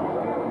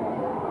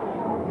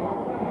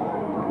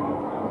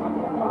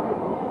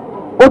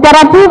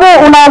 Utaratibu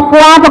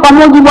unaofuata kwa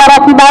mujibu wa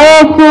ratiba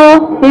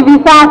yetu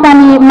hivi sasa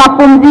ni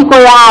mapumziko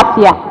ya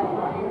afya.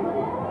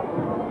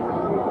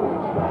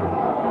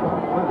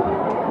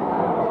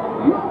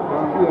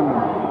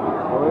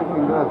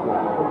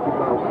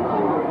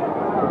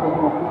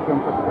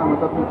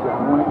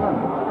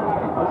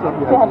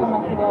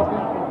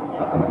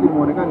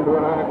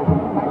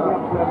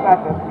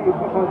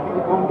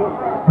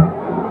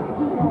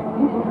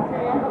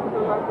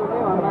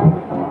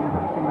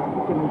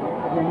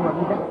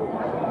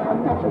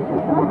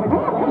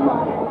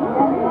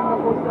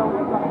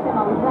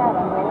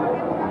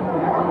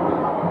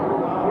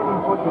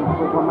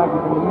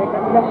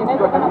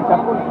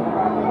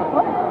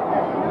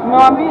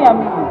 Nimewambia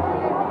mimi.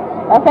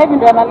 Sasa hivi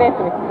ndio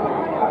analetwa.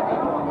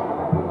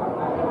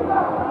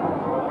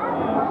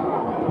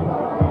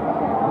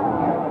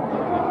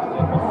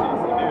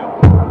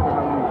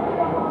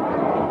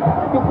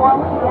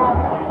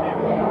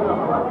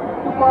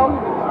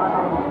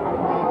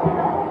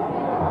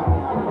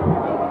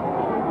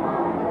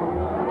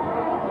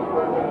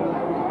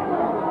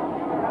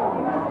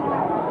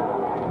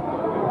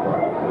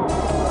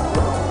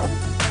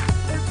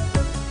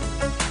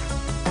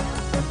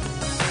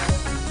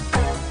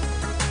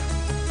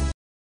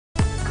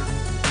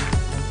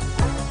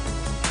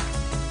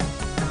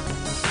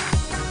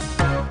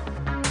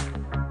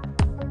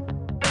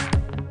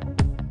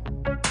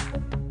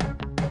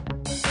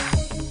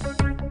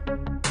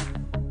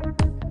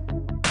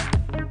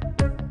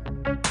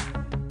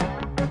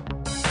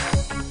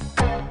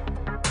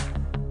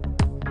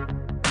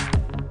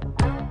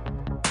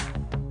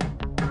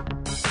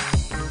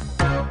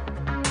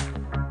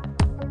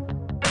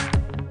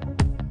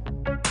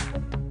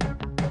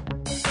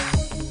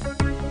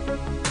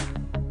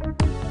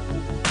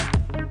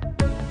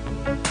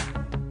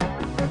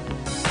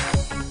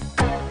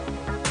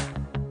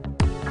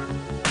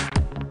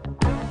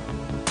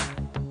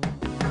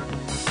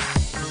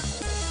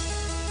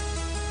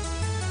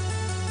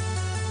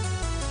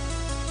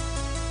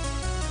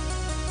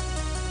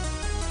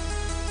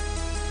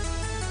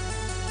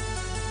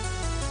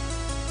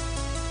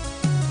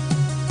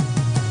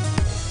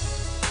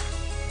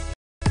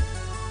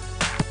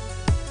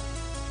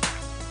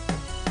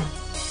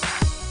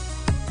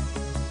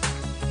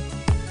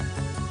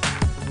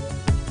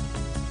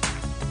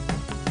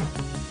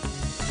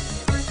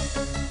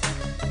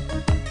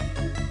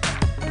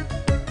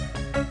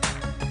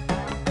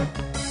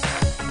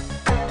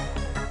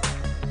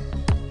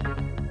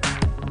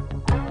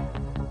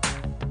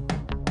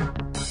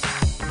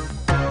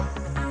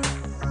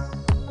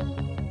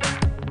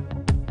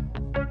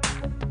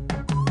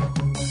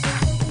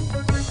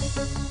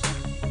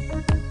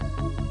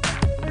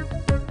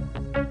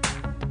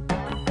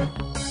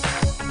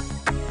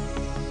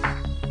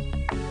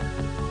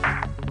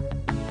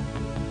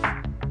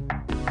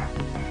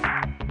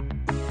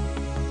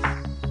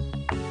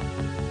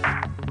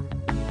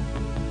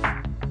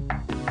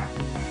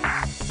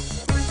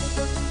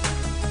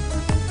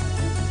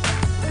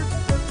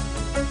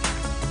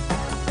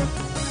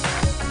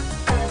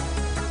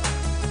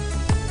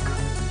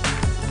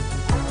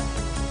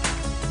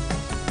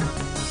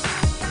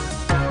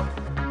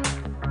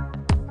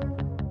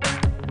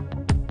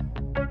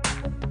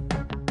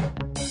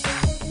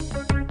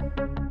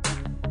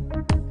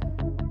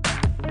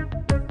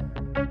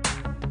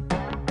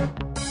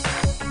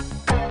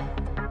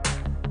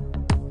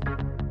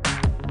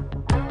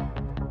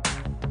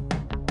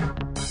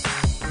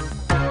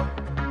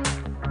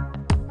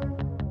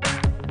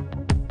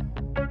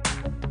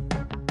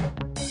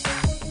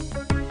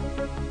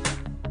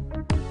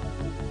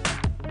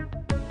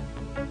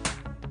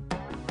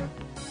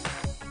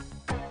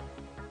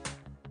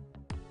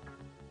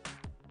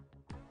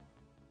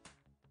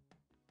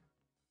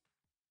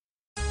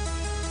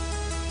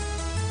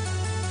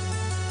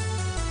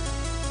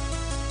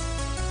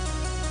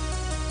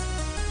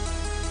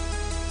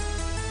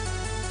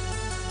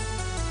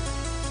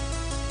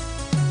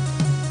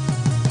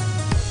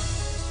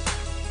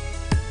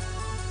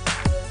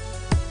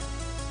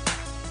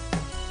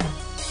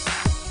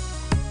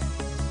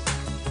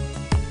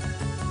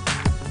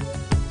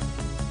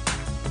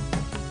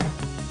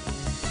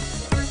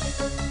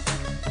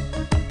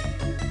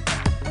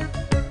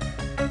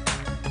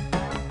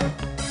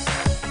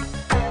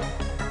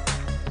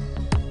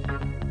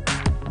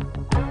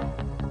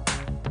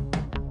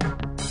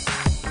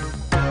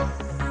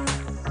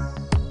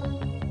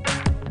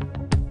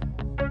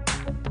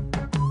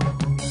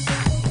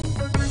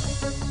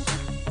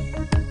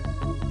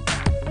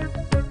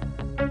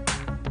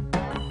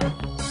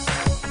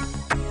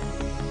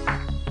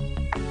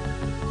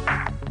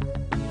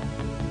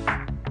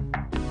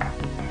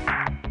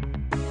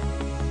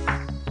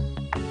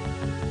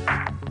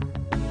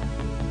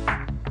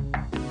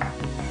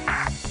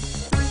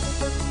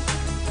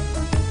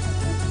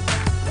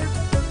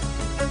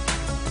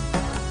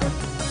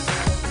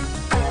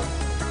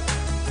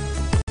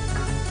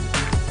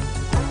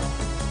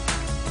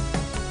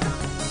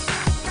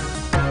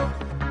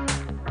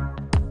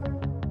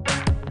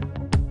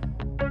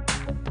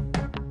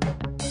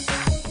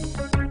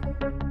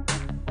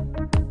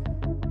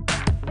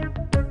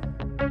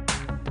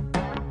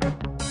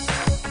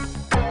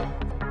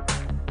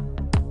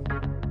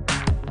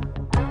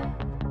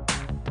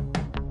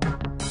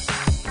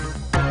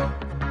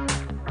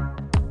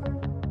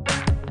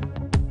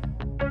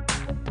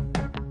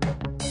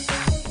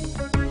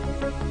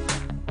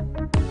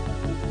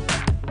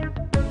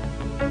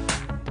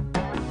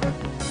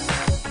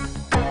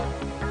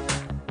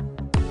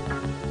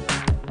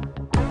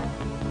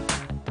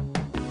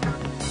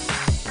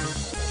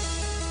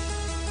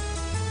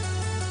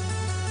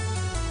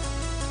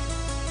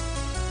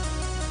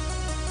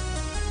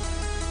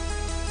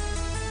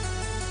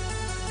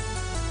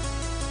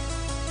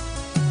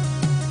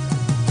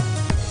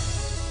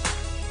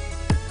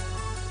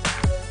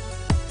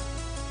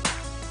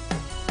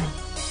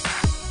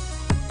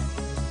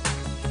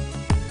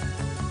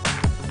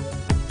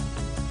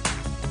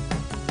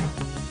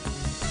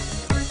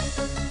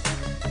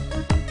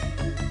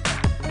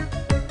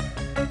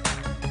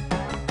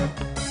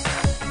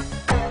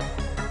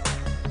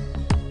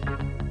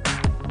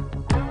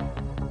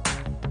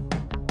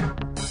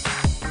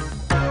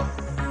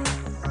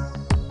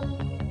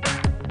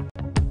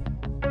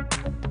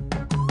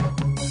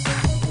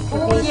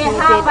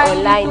 TZ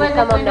Online.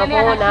 Kama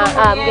mnavyoona,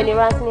 mgeni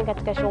rasmi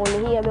katika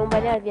shughuli hii ameomba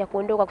radhi ya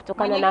kuondoka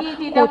kutokana na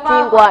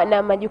kutingwa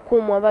na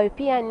majukumu ambayo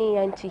pia ni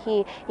ya nchi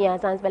hii ya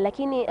Zanzibar.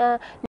 Lakini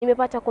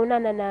nimepata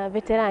kuonana na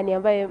veterani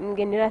ambaye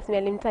mgeni rasmi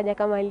alimtaja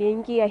kama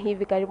aliingia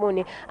hivi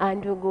karibuni,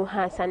 ndugu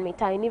Hassan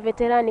Mitawi. Ni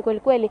veterani kweli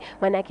kweli,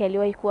 maana yake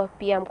aliwahi kuwa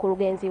pia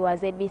mkurugenzi wa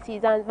ZBC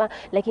Zanzibar,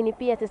 lakini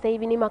pia sasa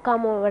hivi ni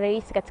makamu wa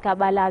rais katika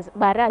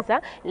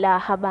baraza la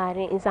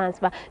habari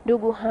Zanzibar.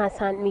 Ndugu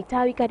Hassan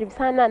Mitawi, karibu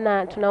sana,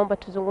 na tunaomba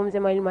tuzungumze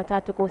mawili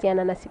matatu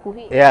kuhusiana na siku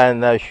hii.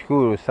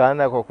 Nashukuru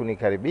sana kwa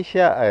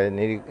kunikaribisha.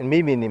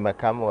 Mimi ni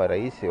makamu wa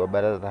rais wa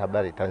baraza la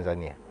habari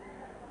Tanzania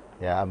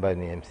ambayo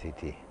ni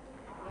MCT.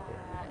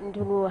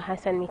 Ndugu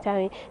Hassan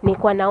Mitawi,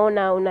 nilikuwa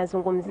naona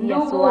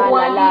unazungumzia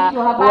suala la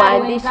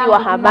waandishi wa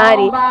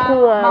habari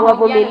kuwa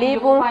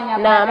wavumilivu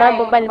na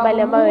mambo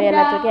mbalimbali ambayo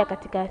yanatokea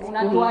katika siku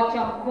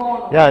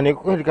hii. Ni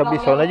kweli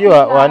kabisa.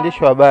 Unajua,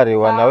 waandishi wa habari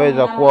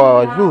wanaweza kuwa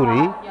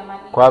wazuri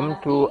kwa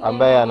mtu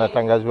ambaye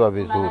anatangaziwa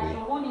vizuri,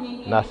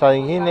 na saa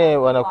nyingine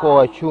wanakuwa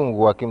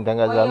wachungu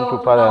wakimtangaza mtu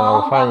pale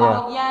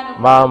anayofanya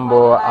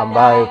mambo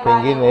ambayo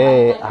pengine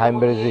yeye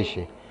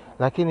haimridhishi.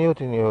 Lakini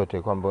yote ni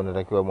yote kwamba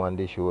unatakiwa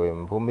mwandishi uwe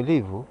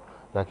mvumilivu,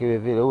 lakini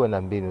vile uwe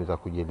na mbinu za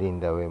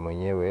kujilinda we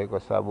mwenyewe, kwa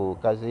sababu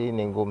kazi hii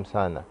ni ngumu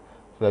sana.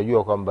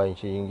 Tunajua kwamba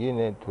nchi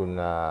nyingine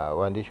tuna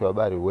waandishi wa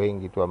habari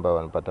wengi tu ambao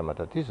wanapata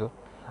matatizo,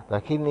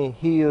 lakini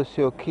hiyo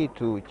sio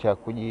kitu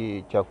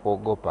cha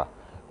kuogopa,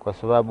 kwa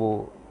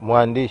sababu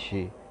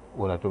mwandishi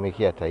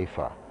unatumikia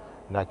taifa,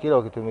 na kila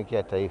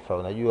ukitumikia taifa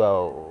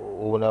unajua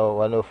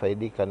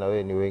wanaofaidika na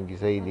wewe ni wengi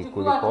zaidi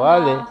kuliko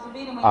wale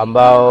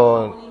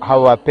ambao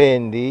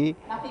hawapendi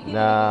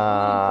na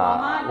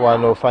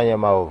wanaofanya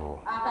maovu.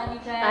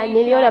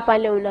 Niliona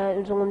pale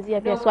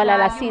unazungumzia pia swala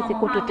la sisi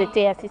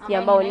kututetea sisi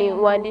ambao ni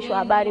waandishi wa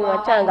habari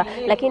wachanga,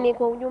 lakini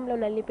kwa ujumla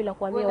unalipi la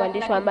kuambia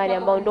waandishi wa habari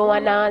ambao ndo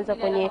wanaanza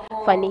kwenye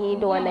fani hii,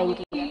 ndo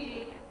wanaingia?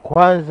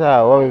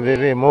 Kwanza wawe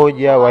vile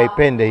moja,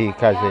 waipende hii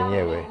kazi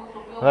yenyewe.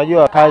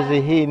 Unajua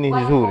kazi hii ni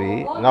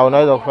nzuri na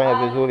unaweza kufanya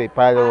vizuri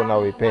pale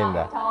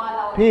unaoipenda.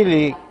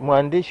 Pili,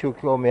 mwandishi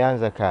ukiwa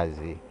umeanza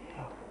kazi,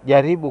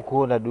 jaribu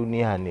kuona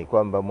duniani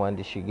kwamba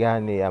mwandishi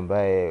gani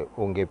ambaye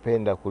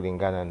ungependa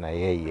kulingana na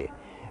yeye.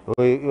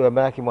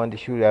 Maana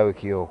mwandishi yule awe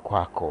kioo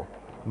kwako.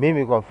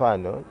 Mimi kwa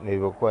mfano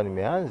nilipokuwa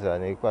nimeanza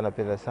nilikuwa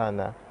napenda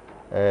sana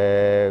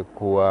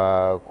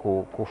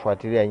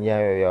kufuatilia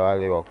nyayo ya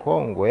wale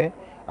wakongwe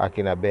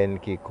akina Ben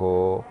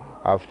Kiko.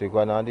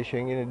 Tulikuwa na waandishi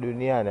wengine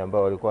duniani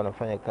ambao walikuwa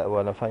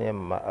wanafanya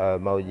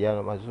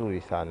mahojiano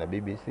mazuri sana,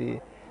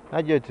 BBC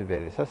na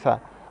Jotibeli. Sasa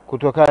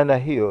kutokana na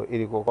hiyo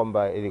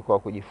ilikuwa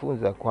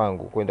kujifunza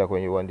kwangu kwenda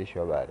kwenye uandishi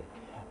wa habari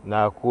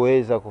na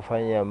kuweza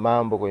kufanya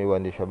mambo kwenye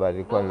uandishi wa habari.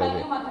 Ilikuwa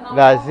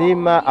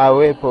lazima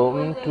awepo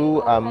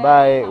mtu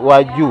ambaye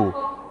wa juu,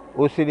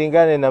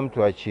 usilingane na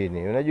mtu wa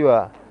chini.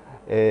 Unajua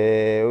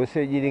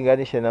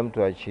usijilinganishe na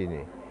mtu wa chini,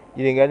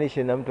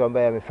 jilinganishe na mtu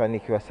ambaye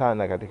amefanikiwa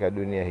sana katika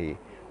dunia hii.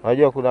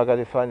 Unajua kuna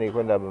wakati fulani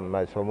kwenda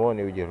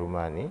masomoni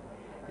Ujerumani,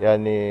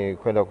 yani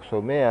kwenda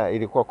kusomea,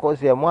 ilikuwa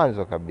kozi ya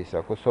mwanzo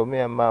kabisa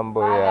kusomea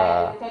mambo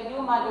ya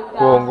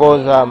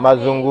kuongoza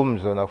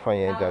mazungumzo na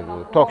kufanya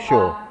interview, talk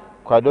show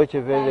kwa Deutsche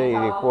Welle.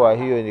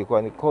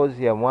 Ilikuwa ni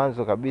kozi ya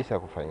mwanzo kabisa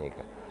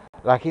kufanyika,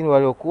 lakini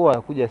waliokuwa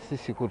wanakuja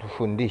sisi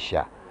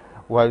kutufundisha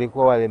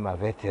walikuwa wale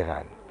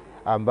maveterani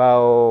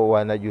ambao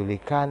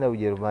wanajulikana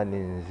Ujerumani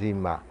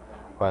nzima.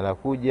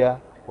 Wanakuja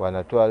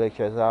wanatoa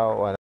lecture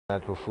zao,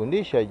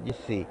 wanatufundisha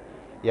jinsi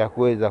ya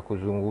kuweza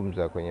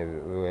kuzungumza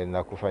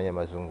na kufanya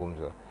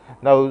mazungumzo.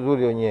 Na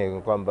uzuri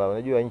wenyewe kwamba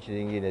unajua nchi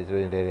zingine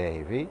zilizoendelea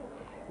hivi,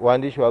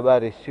 waandishi wa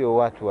habari sio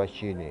watu wa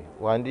chini.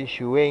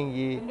 Waandishi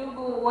wengi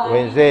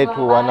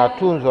wenzetu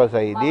wanatunzwa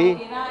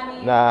zaidi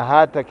na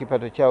hata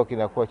kipato chao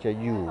kinakuwa cha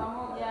juu.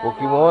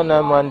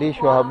 Ukimwona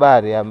mwandishi wa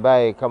habari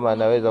ambaye kama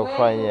anaweza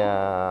kufanya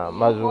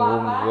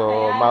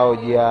mazungumzo,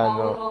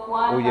 mahojiano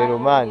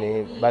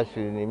Ujerumani, basi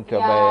ni mtu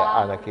ambaye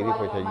ana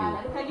kilipo cha juu.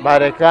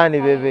 Marekani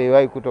vile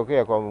iwahi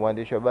kutokea kwa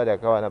mwandishi wa habari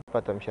akawa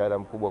anapata mshahara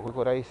mkubwa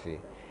kuliko rais,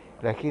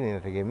 lakini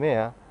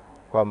inategemea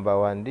kwamba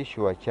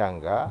waandishi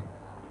wachanga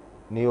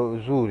ni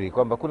uzuri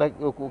kwamba kuna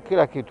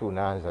kila kitu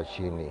unaanza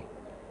chini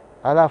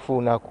halafu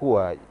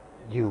unakuwa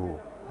juu,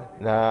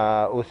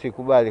 na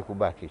usikubali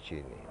kubaki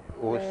chini.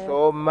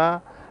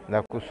 Usoma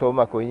na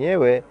kusoma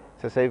kwenyewe.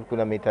 Sasa hivi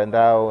kuna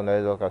mitandao,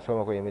 unaweza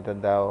ukasoma kwenye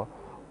mitandao.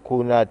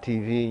 Kuna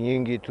TV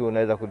nyingi tu,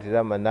 unaweza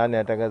kutizama nani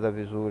anatangaza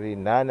vizuri,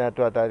 nani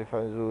anatoa taarifa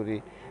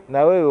nzuri,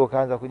 na wewe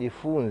ukaanza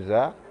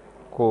kujifunza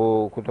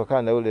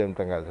kutokana na ule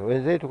mtangazo.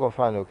 Wenzetu kwa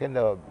mfano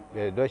ukienda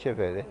Deutsche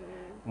Welle,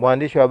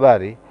 mwandishi wa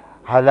habari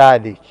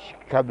halali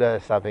kabla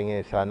saa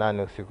pengine saa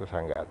 8 usiku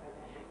saa ngapi,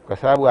 kwa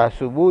sababu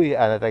asubuhi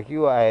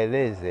anatakiwa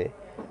aeleze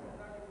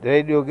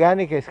radio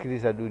gani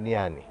kasikiliza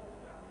duniani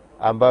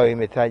ambayo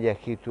imetaja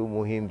kitu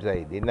muhimu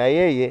zaidi, na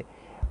yeye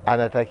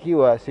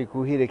anatakiwa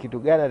siku hile kitu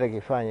gani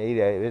atakifanya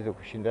ili aweze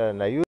kushindana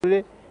na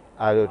yule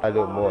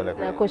aliyomuona.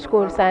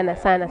 Nakushukuru sana.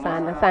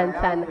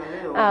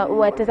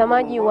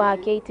 Watazamaji wa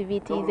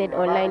KTV-TZ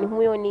online,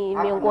 huyo ni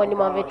miongoni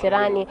mwa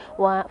veterani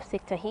wa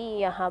sekta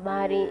hii ya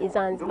habari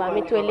Zanzibar.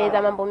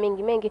 Ametueleza mambo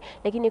mengi,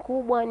 lakini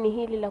kubwa ni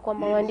hili la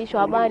kwamba waandishi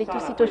wa habari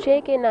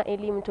tusitosheke na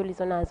elimu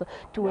tulizonazo,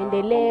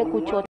 tuendelee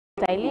kuchota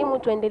elimu,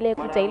 tuendelee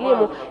kuta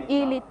elimu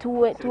ili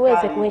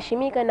tuweze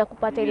kuheshimika na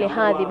kupata ile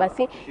hadhi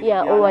basi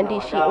ya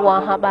uandishi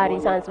wa habari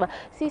Zanzibar.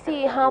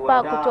 Sisi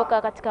hapa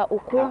kutoka katika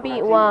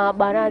ukumbi wa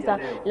Baraza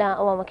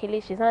la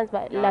Wawakilishi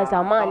Zanzibar la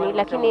zamani,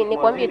 lakini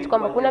nikwambie tu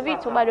kwamba kuna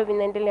vitu bado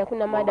vinaendelea,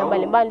 kuna mada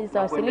mbalimbali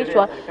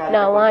zitawasilishwa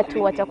na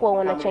watu watakuwa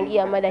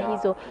wanachangia mada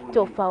hizo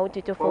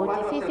tofauti.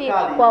 Sisi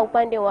kwa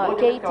upande wa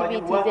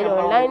KTV-TZ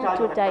online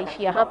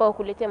tutaishia hapa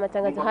kukuletea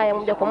matangazo haya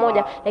moja kwa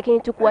moja, lakini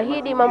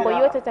tukuahidi mambo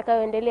yote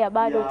yatakayoendelea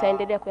bado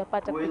utaendelea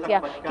kuyapata kupitia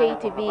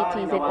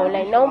KTV-TZ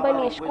online. Naomba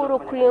nishukuru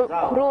crew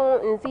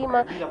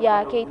nzima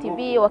ya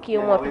KTV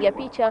wakiwemo wapiga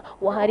picha,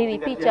 wahariri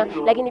picha,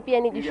 lakini pia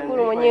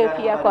nijishukuru mwenyewe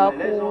pia kwa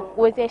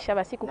kuwezesha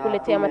basi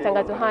kukuletea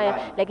matangazo haya,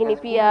 lakini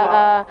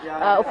pia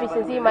ofisi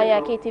nzima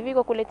ya KTV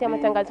kwa kukuletea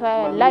matangazo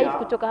haya live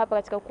kutoka hapa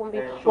katika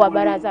ukumbi wa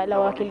Baraza la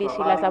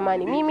Wawakilishi la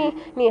zamani. Mimi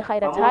ni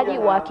Khairat Haji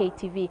wa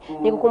KTV.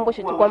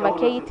 Nikukumbushe tu kwamba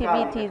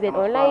KTV-TZ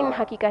online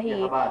hakika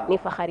hii ni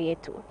fahari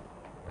yetu.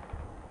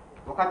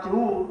 Wakati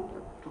huu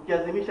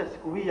tukiadhimisha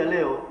siku hii ya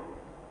leo,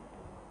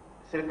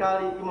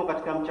 serikali imo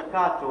katika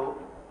mchakato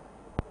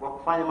wa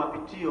kufanya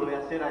mapitio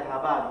ya sera ya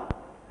habari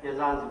ya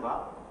Zanzibar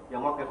ya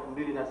mwaka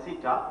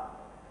 2006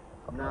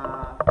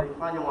 na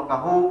tutaifanya mwaka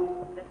huu.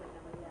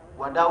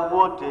 Wadau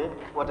wote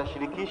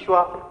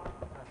watashirikishwa,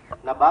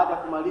 na baada ya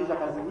kumaliza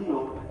kazi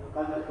hiyo,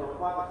 kazi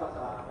itafuata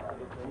sasa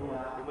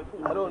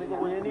niko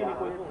kwenye nini,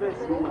 kwenye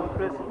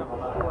press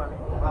itakuwa.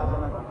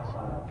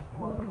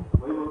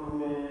 Kwa hivyo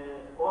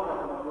tumeona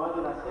kama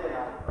tuanze na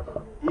sera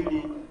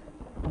ili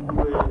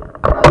iwe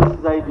rahisi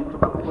zaidi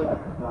tunapokwenda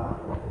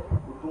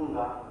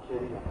kutunga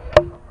sheria.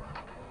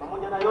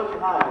 Pamoja na yote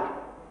hayo,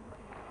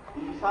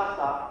 hivi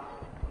sasa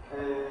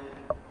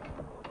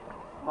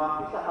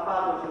maafisa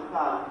habari wa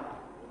serikali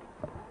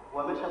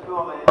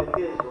wameshapewa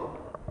maelekezo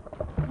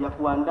ya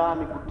kuandaa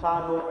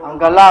mikutano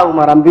angalau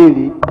mara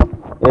 2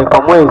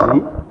 kwa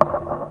mwezi,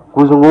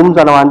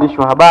 kuzungumza na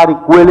waandishi wa habari,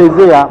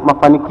 kuelezea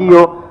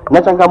mafanikio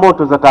na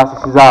changamoto za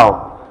taasisi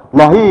zao.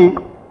 Na hii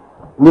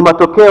ni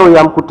matokeo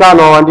ya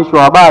mkutano wa waandishi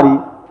wa habari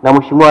na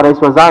Mheshimiwa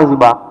Rais wa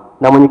Zanzibar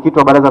na mwenyekiti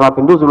wa Baraza la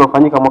Mapinduzi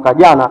uliofanyika mwaka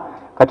jana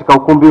katika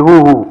ukumbi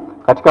huu.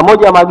 Katika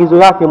moja ya maagizo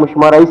yake,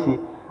 Mheshimiwa Rais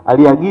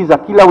aliagiza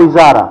kila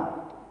wizara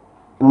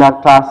na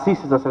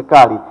taasisi za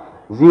serikali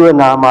ziwe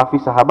na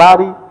maafisa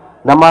habari,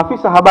 na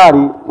maafisa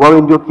habari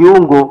wawe ndio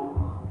kiungo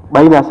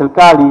baina ya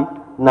serikali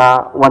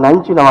na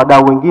wananchi na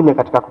wadau wengine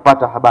katika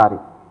kupata habari.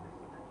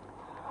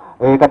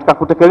 Katika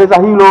kutekeleza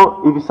hilo,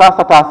 hivi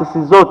sasa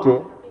taasisi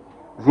zote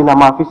zina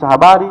maafisa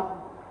habari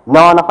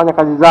na wanafanya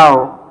kazi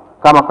zao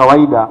kama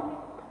kawaida,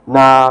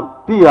 na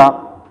pia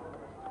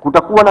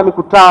kutakuwa na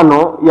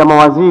mikutano ya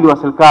mawaziri wa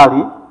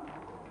serikali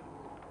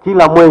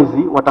kila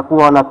mwezi.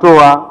 Watakuwa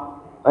wanatoa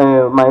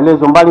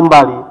maelezo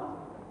mbalimbali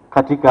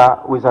katika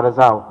wizara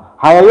zao.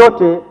 Haya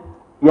yote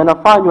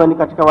yanafanywa ni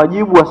katika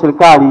wajibu wa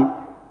serikali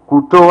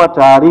kutoa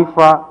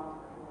taarifa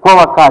kwa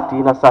wakati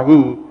na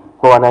sahihi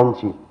kwa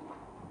wananchi.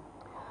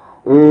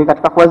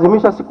 Katika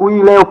kuadhimisha siku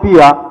hii leo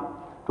pia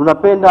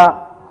tunapenda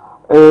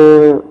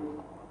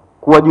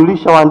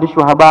kuwajulisha waandishi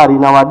wa habari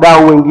na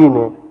wadau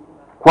wengine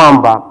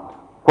kwamba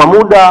kwa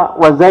muda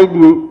wa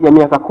zaidi ya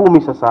miaka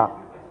 10 sasa,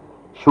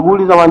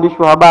 shughuli za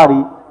waandishi wa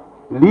habari,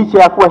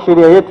 licha ya kuwa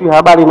sheria yetu ya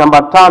habari namba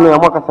 5 ya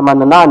mwaka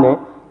 88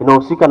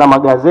 inahusika na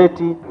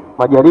magazeti,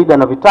 majarida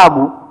na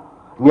vitabu,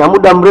 ni ya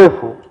muda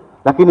mrefu,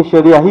 lakini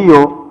sheria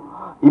hiyo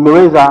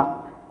imeweza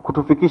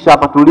kutufikisha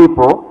hapa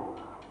tulipo,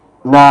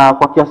 na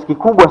kwa kiasi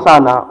kikubwa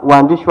sana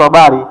waandishi wa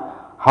habari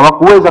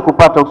hawakuweza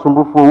kupata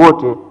usumbufu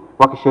wowote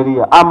wa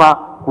kisheria, ama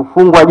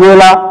kufungwa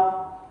jela,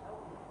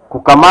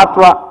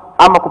 kukamatwa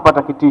ama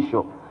kupata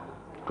kitisho.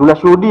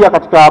 Tunashuhudia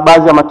katika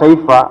baadhi ya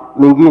mataifa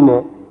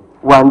mengine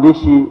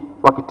waandishi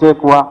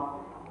wakitekwa,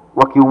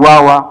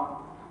 wakiuawa,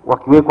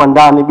 wakiwekwa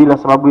ndani bila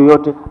sababu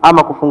yoyote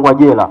ama kufungwa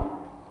jela.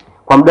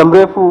 Kwa muda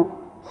mrefu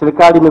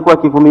serikali imekuwa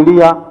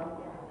ikivumilia,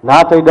 na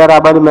hata idara ya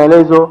habari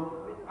maelezo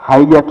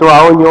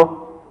haijatoa onyo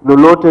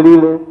lolote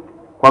lile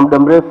kwa muda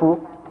mrefu.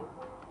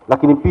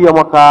 Lakini pia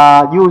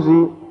mwaka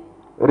juzi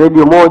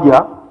redio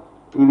moja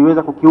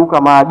iliweza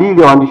kukiuka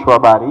maadili ya waandishi wa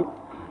habari,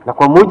 na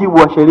kwa mujibu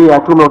wa sheria ya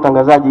Tume ya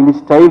Utangazaji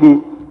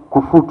ilistahili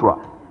kufutwa,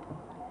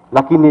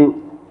 lakini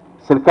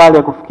serikali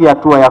ya kufikia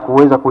hatua ya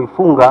kuweza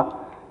kuifunga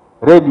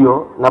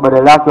redio, na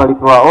badala yake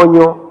walipewa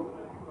onyo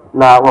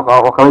na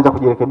wakaweza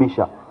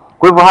kujirekebisha.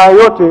 Kwa hivyo haya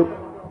yote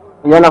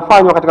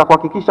yanafanywa katika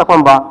kuhakikisha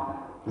kwamba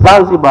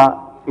Zanzibar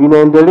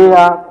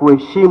inaendelea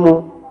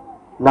kuheshimu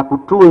na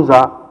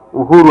kutunza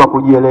uhuru wa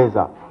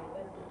kujieleza.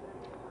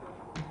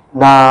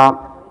 Na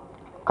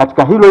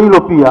katika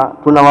hilo pia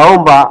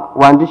tunawaomba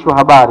waandishi wa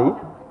habari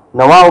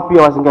na wao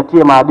pia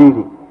wazingatie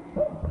maadili,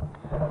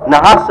 na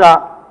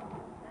hasa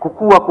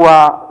kukua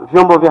kwa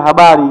vyombo vya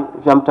habari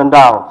vya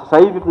mtandao. Sasa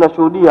hivi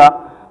tunashuhudia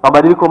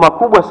mabadiliko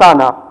makubwa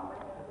sana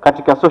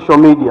katika social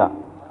media,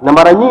 na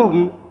mara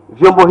nyingi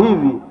vyombo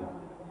hivi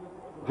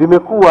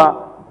vimekuwa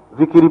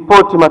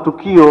vikiripoti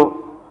matukio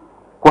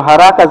kwa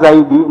haraka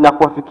zaidi na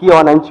kuwafikia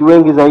wananchi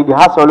wengi zaidi,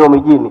 hasa walio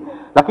mijini.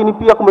 Lakini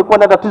pia kumekuwa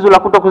na tatizo la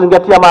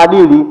kutokuzingatia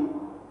maadili.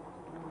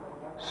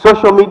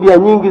 Social media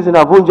nyingi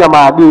zinavunja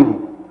maadili,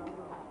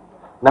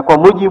 na kwa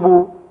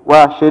mujibu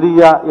wa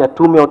sheria ya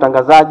Tume ya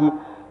Utangazaji,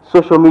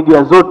 social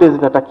media zote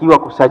zinatakiwa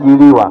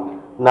kusajiliwa,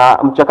 na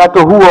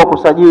mchakato huo wa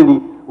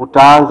kusajili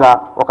utaanza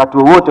wakati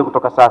wowote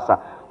kutoka sasa.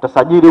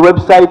 Utasajili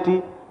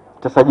website,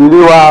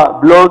 utasajiliwa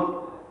blog,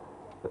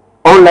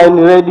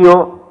 online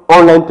radio,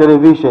 online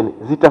television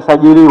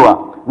zitasajiliwa,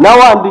 na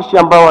waandishi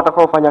ambao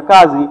watakaofanya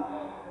kazi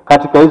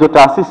katika hizo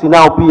taasisi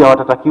nao pia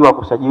watatakiwa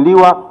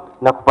kusajiliwa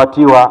na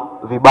kupatiwa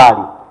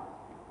vibali.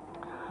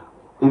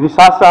 Hivi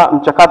sasa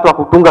mchakato wa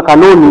kutunga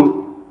kanuni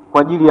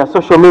kwa ajili ya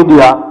social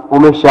media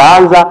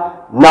umeshaanza,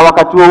 na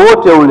wakati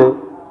wowote ule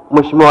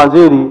Mheshimiwa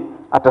Waziri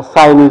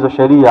atasaini hizo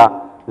sheria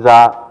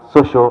za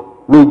social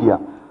media.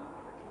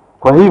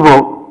 Kwa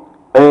hivyo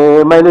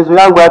maelezo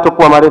yangu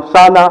hayatakuwa marefu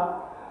sana.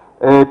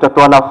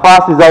 Tutatoa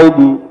nafasi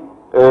zaidi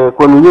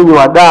kwenu nyinyi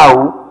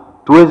wadau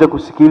tuweze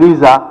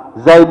kusikiliza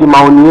zaidi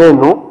maoni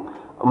yenu.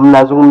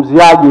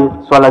 Mnazungumziaje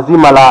swala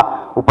zima la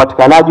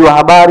upatikanaji wa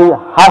habari,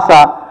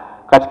 hasa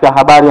katika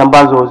habari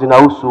ambazo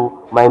zinahusu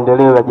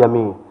maendeleo ya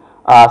jamii?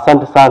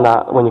 Asante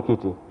sana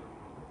mwenyekiti.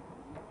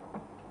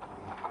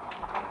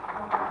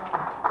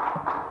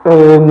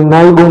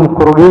 Naibu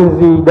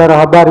mkurugenzi idara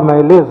habari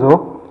maelezo,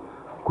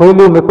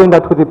 kweli umekwenda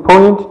to the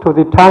point, to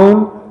the time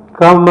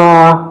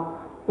kama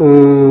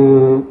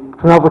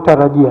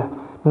tunavyotarajia.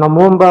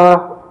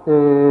 Tunamwomba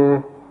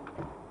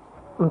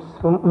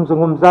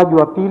mzungumzaji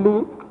wa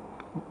pili,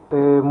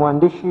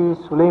 mwandishi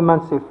Suleiman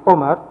Seif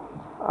Omar,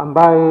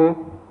 ambaye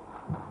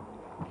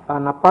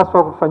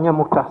anapaswa kufanyia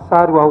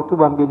muhtasari wa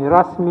hotuba mgeni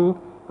rasmi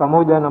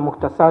pamoja na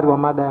muhtasari wa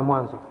mada ya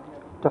mwanzo.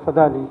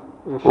 Tafadhali.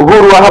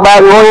 Uhuru wa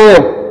habari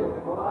oye!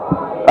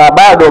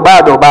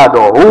 Bado.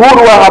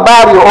 Uhuru wa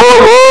habari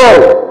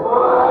oye!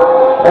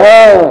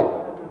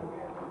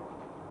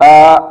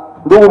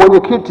 Ndugu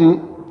mwenyekiti,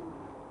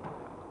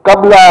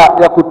 kabla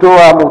ya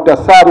kutoa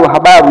muhtasari wa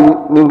habari,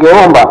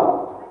 ningeomba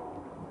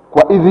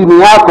kwa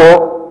idhini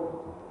yako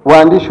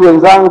waandishi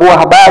wenzangu wa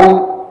habari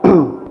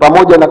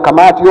pamoja na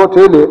kamati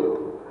yote ile,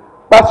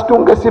 basi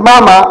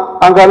tungesimama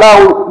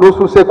angalau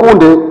nusu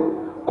sekunde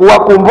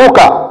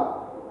kuwakumbuka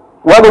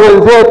wale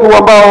wenzetu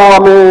ambao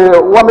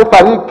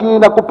wamefariki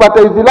na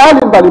kupata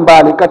idhilali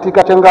mbalimbali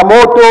katika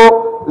changamoto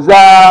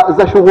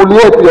za shughuli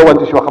yetu ya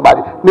uandishi wa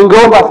habari.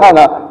 Ningeomba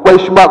sana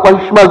kwa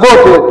heshima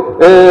zote,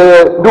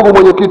 ndugu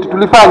mwenyekiti,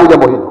 tulifanye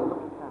jambo hilo.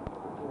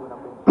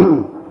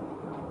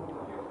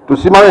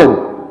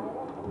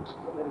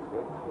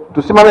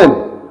 Tusimameni.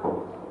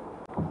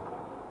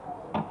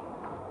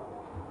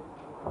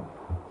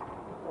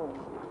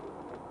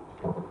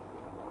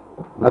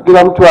 Na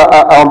kila mtu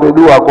aombe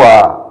dua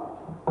kwa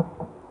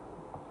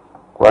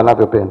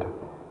anavyopenda.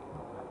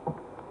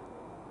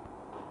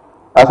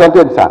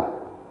 Asanteni sana.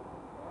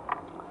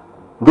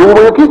 Ndugu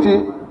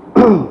mwenyekiti,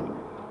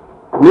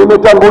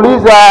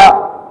 nimetanguliza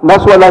na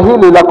swala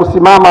hili la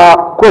kusimama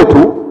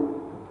kwetu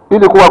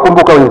ili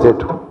kuwakumbuka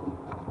wenzetu.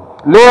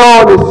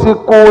 Leo ni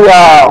siku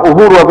ya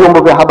uhuru wa vyombo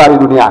vya habari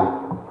duniani.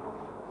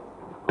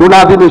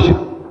 Tunaadhimisha,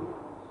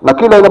 na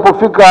kila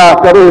inapofika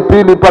tarehe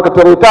 2 mpaka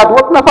tarehe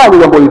 3 tunafanya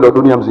jambo hilo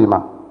dunia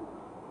mzima.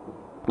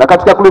 Na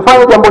katika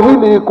kulifanya jambo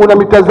hili kuna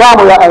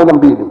mitazamo ya aina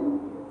mbili.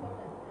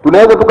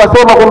 Tunaweza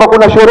tukasema kwamba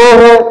kuna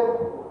sherehe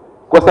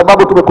kwa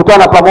sababu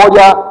tumekutana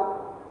pamoja,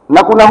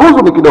 na kuna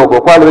huzuni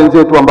kidogo kwa wale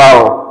wenzetu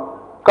ambao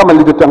kama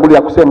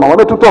nilivyotangulia kusema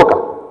wametutoka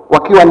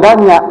wakiwa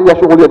ndani ya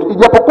shughuli yetu.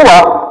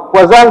 Ijapokuwa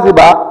kwa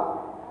Zanzibar,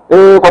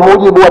 kwa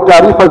mujibu wa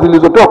taarifa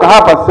zilizotoka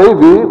hapa sasa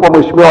hivi kwa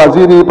Mheshimiwa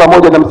Waziri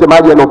pamoja na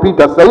msemaji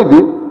aliyopita sasa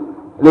hivi,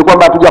 ni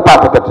kwamba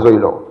hatujapata tatizo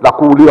hilo la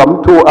kuuliwa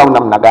mtu au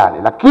namna gani.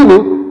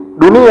 Lakini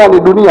dunia ni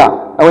dunia,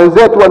 na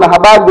wenzetu wana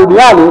habari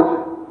duniani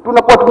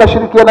tunakuwa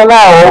tunashirikiana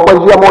nao kwa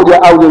njia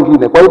moja au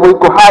nyingine. Kwa hivyo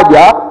iko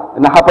haja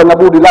na hapa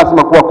nabudi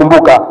lazima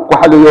kuwakumbuka kwa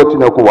hali yote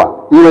inayokuwa,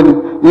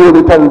 iwe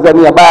ni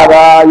Tanzania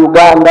bara,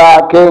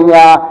 Uganda,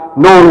 Kenya,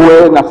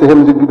 Norway na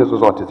sehemu zingine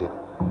zozote zile.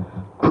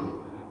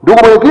 Ndugu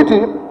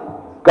mwenyekiti,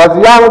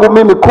 kazi yangu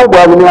mimi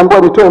kubwa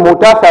nimeambiwa nitoe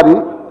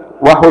muhtasari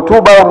wa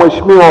hotuba ya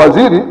Mheshimiwa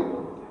Waziri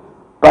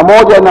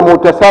pamoja na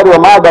muhtasari wa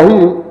mada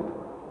hii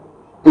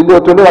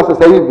iliyotolewa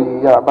sasa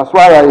hivi ya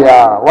masuala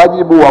ya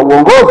wajibu wa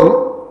uongozi,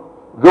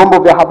 vyombo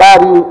vya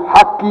habari,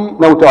 haki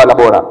na utawala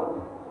bora.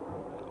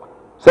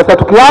 Sasa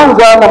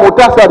tukianza na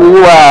muhtasari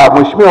wa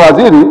Mheshimiwa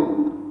Waziri,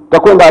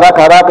 tutakwenda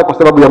haraka kwa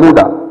sababu ya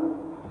muda.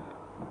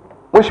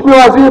 Mheshimiwa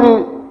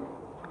Waziri,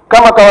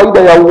 kama kawaida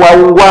ya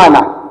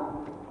waungwana,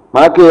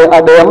 maana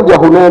ada ya mja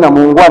hunena,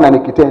 muungwana ni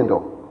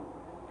kitendo.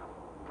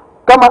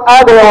 Kama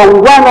ada ya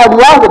waungwana,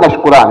 alianza na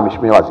shukrani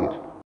Mheshimiwa Waziri.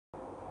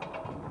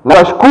 Na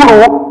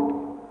nashukuru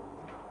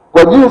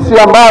kwa jinsi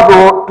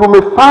ambavyo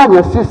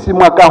tumefanya sisi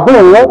mwaka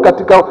huu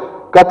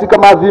katika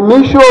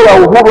maadhimisho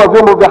ya uhuru wa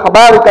vyombo vya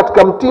habari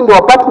katika mtindo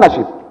wa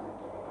partnership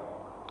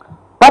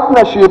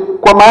partnership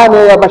kwa maana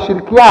ya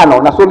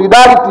mashirikiano na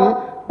solidarity,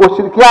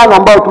 ushirikiano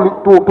ambao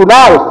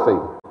tunayo sasa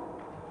hivi.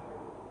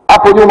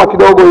 Hapo nyuma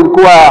kidogo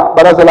ilikuwa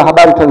Baraza la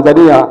Habari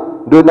Tanzania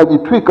ndio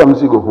inajitwika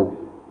mzigo huu,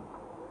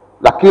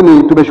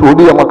 lakini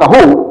tumeshuhudia mwaka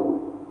huu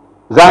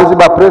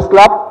Zanzibar Press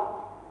Club,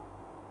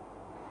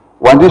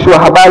 waandishi wa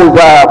habari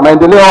za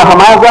maendeleo ya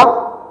Hamaza,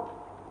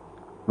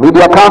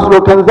 Media Council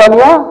of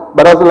Tanzania,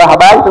 Baraza la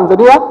Habari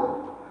Tanzania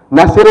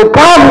na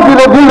serikali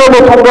vile vile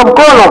imetunga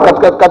mkono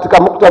katika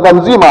muktadha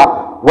mzima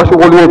wa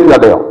shughuli yetu ya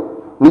leo.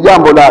 Ni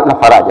jambo la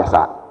faraja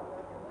sana,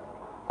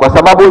 kwa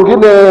sababu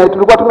wengine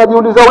tulikuwa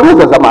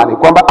tunajiuliza zamani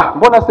kwamba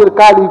mbona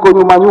serikali iko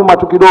nyuma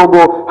tu kidogo,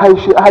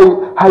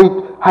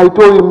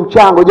 haitoi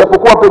mchango,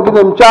 japokuwa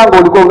pengine mchango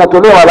ulikuwa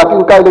unatolewa,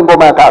 lakini kaa ile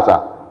ngoma ya kasa.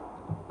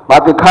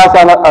 Maana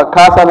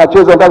kasa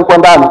anacheza ndani kwa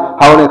ndani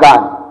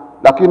haonekani,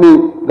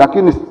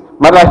 lakini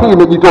mara hii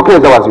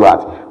imejitokeza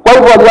waziwazi. Kwa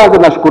hivyo walianza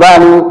na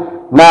shukrani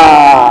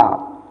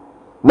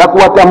na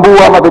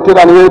kuwatambua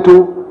maveterani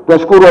wetu.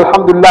 Tunashukuru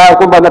alhamdulillah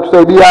kwamba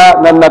anatusaidia,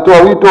 na ninatoa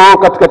wito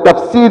katika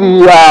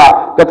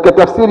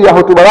tafsiri ya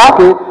hotuba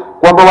yake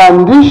kwamba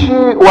waandishi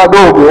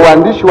wadogo,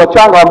 waandishi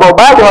wachanga ambao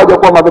bado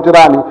hawajakuwa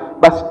maveterani,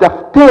 basi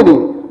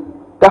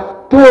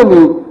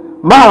tafuteni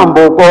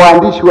mambo kwa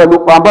waandishi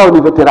ambao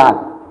ni veterani.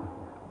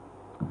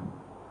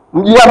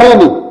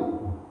 Mjiamini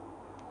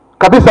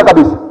kabisa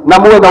na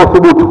muwe na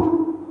uthubutu.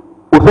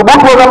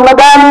 Uthubutu wa namna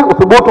gani?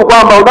 Uthubutu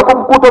kwamba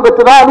unapomkuta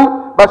veterani,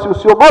 basi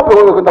usiogope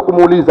wewe kwenda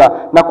kumuuliza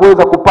na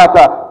kuweza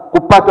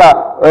kupata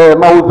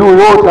maudhui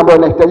yote ambayo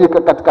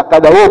yanahitajika katika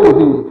kada yetu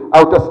hii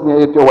au tasnia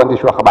yetu ya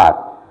uandishi wa habari.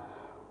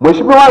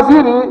 Mheshimiwa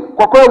Waziri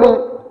kwa kweli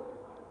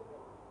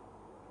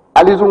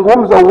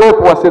alizungumza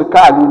uwepo wa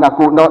serikali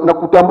na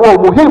kutambua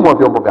umuhimu wa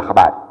vyombo vya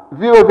habari,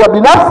 viwe vya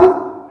binafsi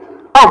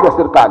au vya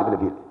serikali vile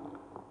vile.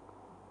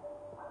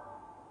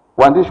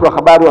 Waandishi wa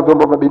habari wa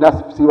vyombo vya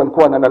binafsi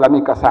walikuwa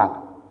wanalalamika sana.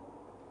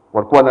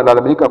 Walikuwa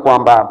wanalalamika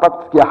kwamba mpaka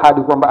kufikia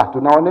hadi kwamba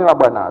tunaonewa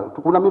bwana,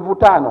 kuna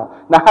mivutano.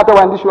 Na hata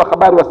waandishi wa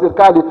habari wa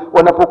serikali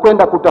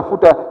wanapokwenda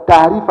kutafuta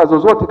taarifa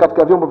zozote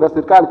katika vyombo vya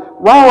serikali,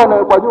 wao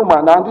wanawekwa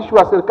nyuma na waandishi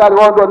wa serikali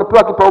wao ndio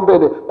wanapewa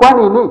kipaumbele. Kwa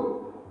nini?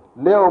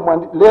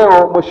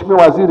 Leo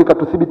Mheshimiwa Waziri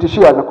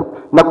katuthibitishia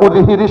na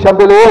kudhihirisha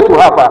mbele yetu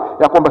hapa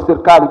ya kwamba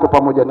serikali iko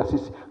pamoja na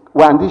sisi,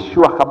 waandishi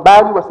wa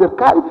habari wa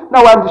serikali na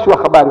waandishi wa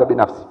habari wa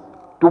binafsi.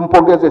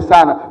 Tumpongeze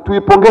sana,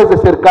 tuipongeze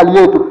serikali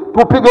yetu,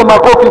 tupige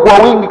makofi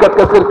kwa wingi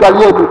katika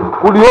serikali yetu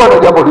kuliona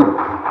jambo hili.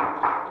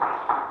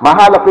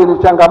 Mahala penye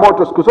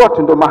changamoto siku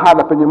zote ndio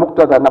mahala penye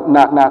muktadha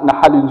na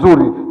hali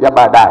nzuri ya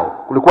baadaye.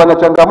 Kulikuwa na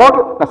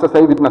changamoto na sasa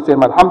hivi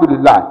tunasema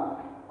alhamdulillah.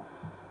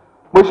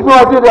 Mheshimiwa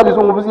Waziri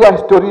alizungumzia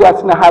historia,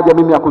 sina haja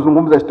mimi ya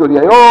kuzungumza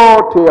historia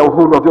yote ya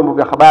uhuru wa vyombo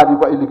vya habari,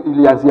 kwa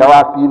ilianzia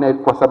wapi na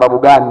kwa sababu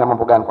gani na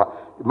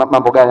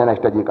mambo gani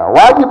yanahitajika.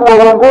 Wajibu wa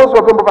uongozi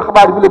wa vyombo vya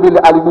habari vile vile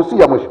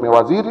aligusia Mheshimiwa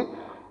Waziri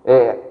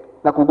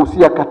na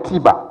kugusia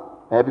katiba,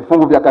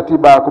 vifungu vya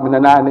katiba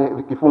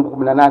 18, kifungu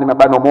 18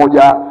 mabano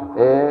moja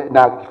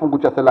na kifungu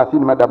cha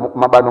 30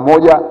 mabano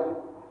moja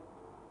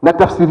na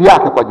tafsiri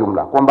yake kwa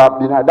jumla kwamba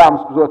binadamu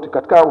siku zote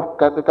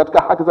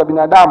katika haki za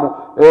binadamu,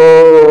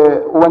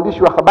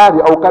 uandishi wa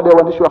habari au kada ya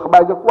uandishi wa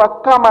habari kwa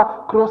kama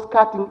cross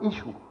cutting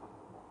issue.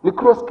 Ni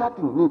cross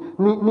cutting,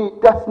 ni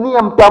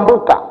tasnia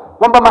mtambuka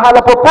kwamba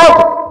mahala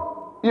popote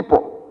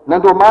ipo. Na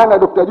ndio maana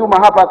Dr. Juma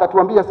hapa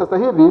akatuambia sasa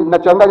hivi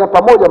nachanganya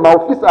pamoja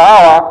maofisa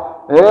hawa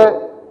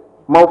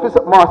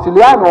maofisa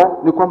mawasiliano,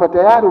 ni kwamba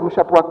tayari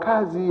umeshapewa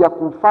kazi ya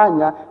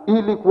kufanya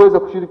ili kuweza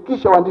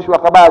kushirikisha waandishi wa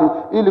habari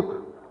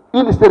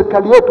ili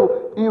serikali yetu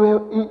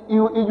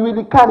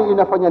ijulikane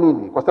inafanya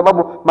nini, kwa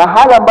sababu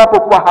mahala ambapo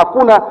kwa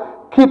hakuna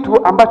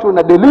kitu ambacho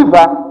una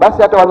deliver,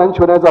 basi hata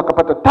wananchi wanaweza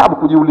wakapata tabu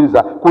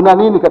kujiuliza kuna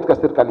nini katika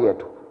serikali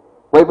yetu.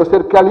 Kwa hivyo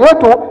serikali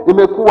yetu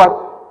imekuwa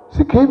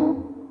sikivu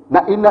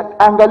na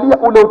inaangalia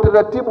ule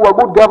utaratibu wa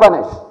good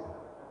governance,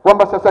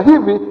 kwamba sasa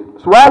hivi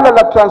suala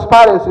la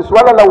transparency,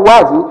 suala la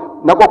uwazi,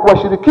 na kwa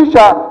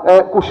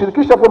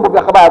kushirikisha vyombo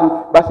vya habari,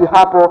 basi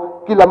hapo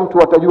kila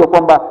mtu atajua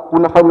kwamba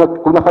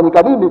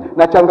kunafanyika nini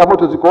na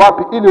changamoto ziko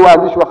wapi, ili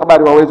waandishi wa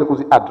habari waweze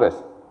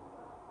kuzi-address.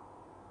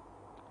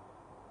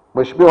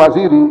 Mheshimiwa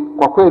Waziri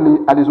kwa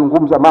kweli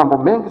alizungumza mambo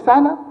mengi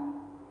sana,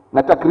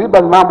 na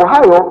takriban mambo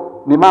hayo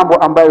ni mambo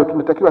ambayo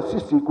tunatakiwa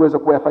sisi kuweza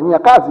kuyafanyia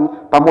kazi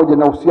pamoja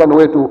na uhusiano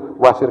wetu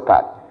wa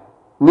serikali.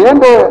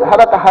 Niende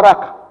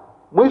haraka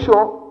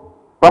mwisho,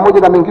 pamoja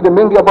na mengine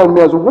mengi ambayo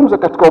nimeyazungumza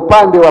katika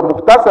upande wa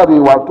muhtasari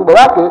wa hotuba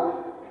yake,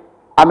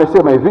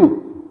 amesema hivi: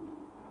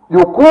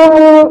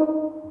 jukumu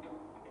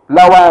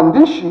la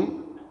waandishi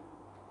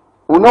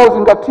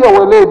unaozingatia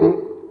weledi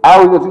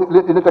au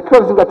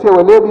inatakiwa zingatia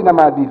weledi na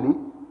maadili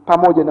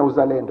pamoja na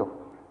uzalendo.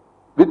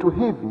 Vitu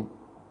hivi,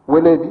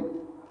 weledi,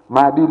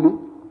 maadili,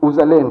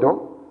 uzalendo,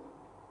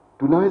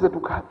 tunaweza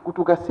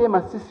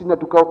tukasema sisi na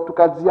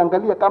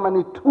tukaziangalia kama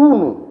ni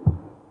tunu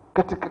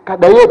katika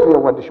kada yetu ya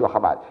uandishi wa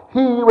habari.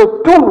 Hii iwe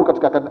tunu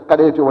katika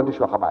kada yetu ya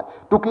uandishi wa habari.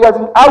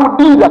 Au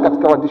dira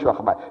katika uandishi wa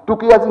habari.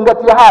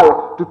 Tukiyazingatia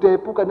hayo,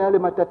 tutaepuka na yale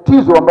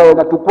matatizo ambayo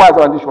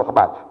yanatukwaza waandishi wa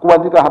habari.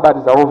 Kuandika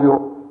habari za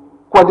ovyo,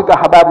 kuandika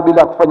habari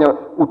bila kufanya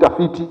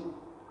utafiti,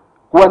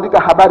 kuandika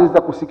habari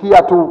za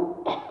kusikia tu.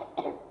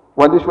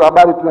 Waandishi wa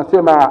habari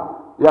tunasema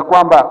ya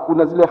kwamba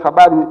kuna zile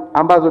habari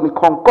ambazo ni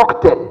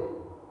concocted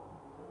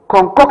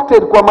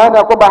kwa maana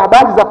ya kwamba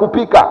habari za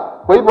kupika.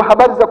 Kwa hivyo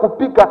habari za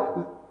kupika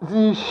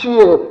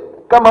ziishie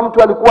kama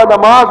mtu alikuwa na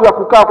mawazo ya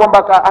kukaa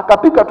kwamba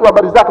akapika tu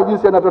habari zake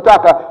jinsi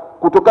anavyotaka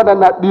kutokana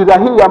na dira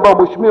hii ambayo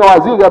mheshimiwa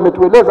waziri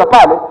ametueleza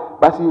pale,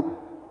 basi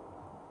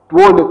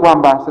tuone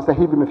kwamba sasa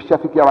hivi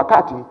imeshafikia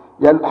wakati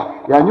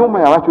ya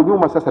nyuma ya watu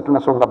nyuma, sasa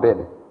tunasonga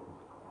mbele.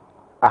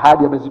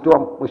 Ahadi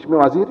amezitoa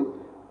mheshimiwa waziri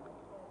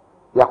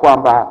ya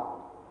kwamba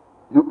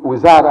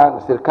wizara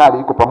na serikali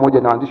iko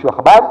pamoja na waandishi wa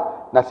habari,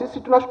 na sisi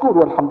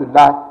tunashukuru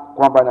alhamdulillah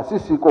kwamba na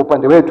sisi kwa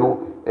upande wetu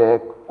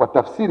kwa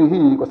tafsiri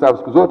hii, kwa sababu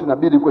siku zote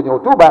inabidi kwenye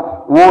hotuba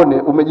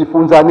uone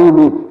umejifunza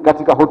nini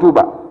katika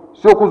hotuba,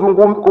 sio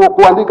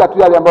kuandika tu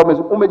yale ambayo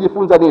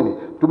umejifunza nini.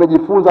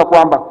 Tumejifunza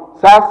kwamba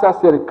sasa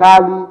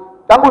serikali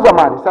tangu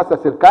zamani, sasa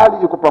serikali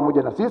iko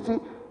pamoja na sisi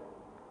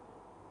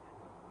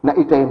na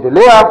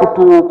itaendelea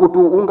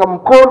kutuunga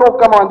mkono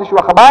kama waandishi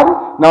wa habari,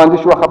 na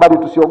waandishi wa habari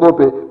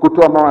tusiogope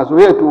kutoa mawazo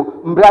yetu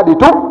mradi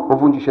tu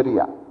uvunji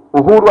sheria.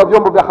 Uhuru wa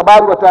vyombo vya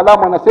habari,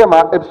 wataalamu wanasema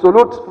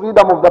absolute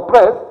freedom of the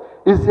press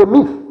is a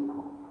myth.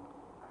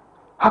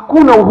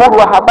 Hakuna uhuru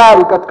wa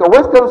habari katika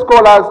western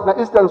scholars na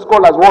eastern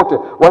scholars wote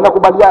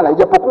wanakubaliana,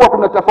 ijapokuwa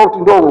kuna tofauti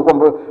ndogo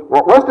kwamba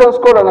western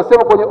scholar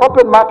wanasema kwenye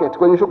open market,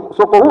 kwenye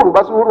soko huru,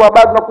 basi uhuru wa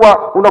habari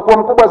unakuwa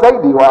mkubwa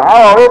zaidi.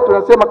 Hawa wetu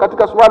wanasema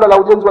katika suala la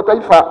ujenzi wa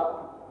taifa,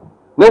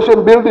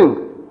 nation building,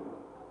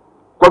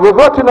 kwa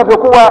vyovyote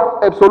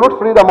inavyokuwa absolute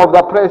freedom of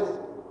the press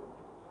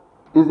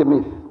is a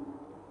myth.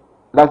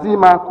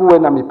 Lazima kuwe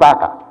na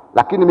mipaka,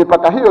 lakini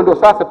mipaka hiyo ndio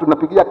sasa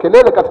tunapigia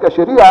kelele katika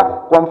sheria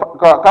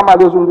kama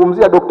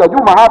aliyozungumzia Dr.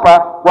 Juma hapa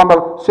kwamba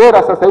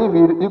sera sasa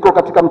hivi iko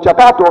katika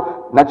mchakato,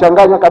 na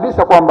changanya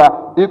kabisa kwamba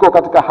iko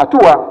katika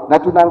hatua, na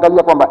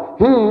tunaangalia kwamba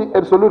hii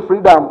absolute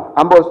freedom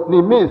ambayo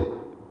ni myth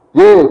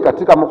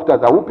katika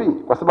muktadha upi,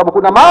 kwa sababu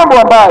kuna mambo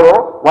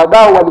ambayo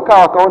wadau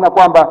walikaa wakaona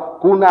kwamba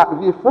kuna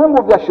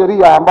vifungu vya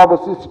sheria ambavyo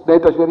sisi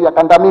tunaita sheria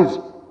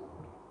kandamizi,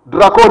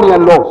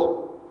 draconian laws.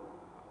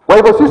 Kwa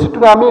hivyo sisi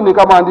tunaamini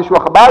kama waandishi wa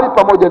habari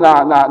pamoja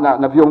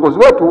na viongozi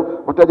wetu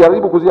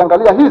watajaribu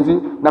kuziangalia hizi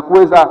na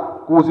kuweza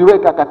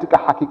kuziweka katika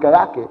hakika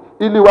yake,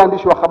 ili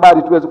waandishi wa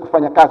habari tuweze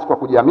kufanya kazi kwa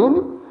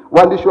kujiamini,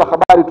 waandishi wa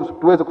habari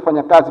tuweze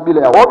kufanya kazi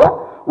bila ya woga,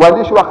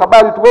 waandishi wa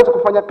habari tuweze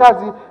kufanya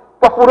kazi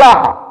kwa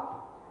furaha,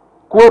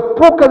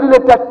 kuepuka lile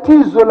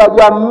tatizo la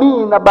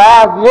jamii na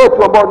baadhi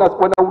yetu ambao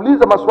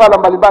wanauliza masuala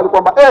mbalimbali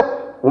kwamba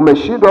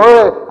umeshindwa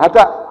wewe,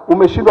 hata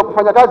umeshindwa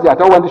kufanya kazi,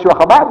 hata uandishi wa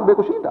habari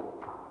umekushinda.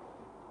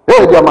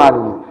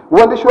 Jamani,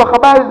 uandishi wa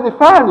habari ni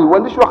fani,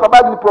 uandishi wa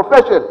habari ni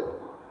profession.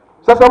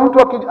 Sasa mtu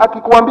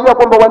akikuambia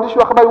kwamba uandishi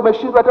wa habari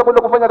umeshindwa hata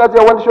kwenda kufanya kazi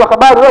ya uandishi wa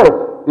habari,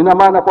 ina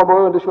maana kwamba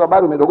wewe uandishi wa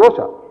habari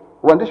umedogosha.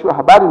 Uandishi wa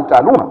habari ni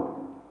taaluma,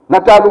 na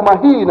taaluma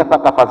hii ina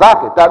thakafa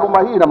zake,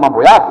 taaluma hii ina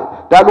mambo yake,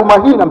 taaluma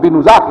hii ina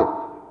mbinu zake.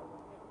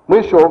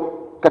 Mwisho,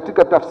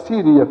 katika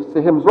tafsiri ya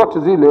sehemu zote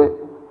zile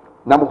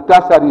na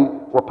muhtasari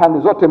wa pande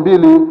zote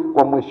mbili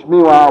kwa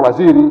mheshimiwa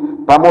waziri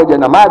pamoja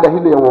na mada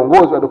hile ya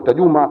uongozi wa Dr.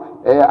 Juma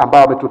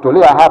ambao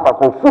ametutolea hapa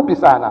kwa ufupi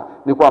sana,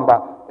 ni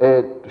kwamba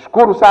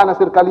tushukuru sana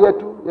serikali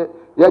yetu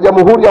ya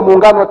Jamhuri ya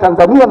Muungano wa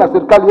Tanzania na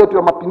serikali yetu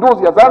ya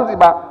Mapinduzi ya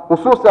Zanzibar,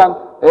 hususan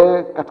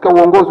katika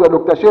uongozi wa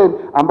Dr. Shein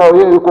ambao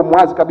yeye yuko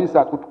mwazi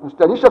kabisa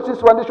kustanyisha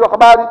sisi waandishi wa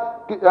habari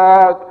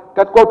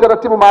katika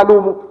utaratibu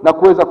maalumu na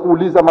kuweza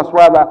kuuliza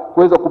maswala,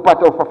 kuweza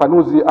kupata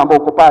ufafanuzi ambao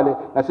uko pale,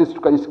 na sisi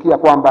tukajisikia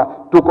kwamba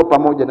tuko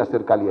pamoja na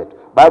serikali yetu.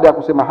 Baada ya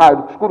kusema hayo,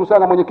 nikushukuru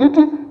sana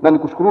mwenyekiti, na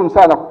nikushukuruni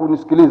sana kwa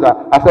kunisikiliza.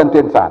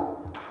 Asanteni sana.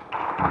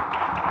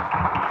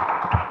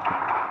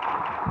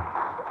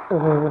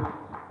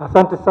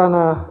 Asante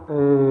sana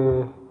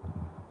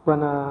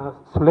Bwana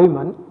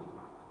Suleiman.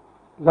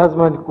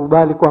 Lazima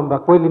nikubali kwamba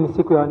kweli ni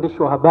siku ya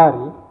waandishi wa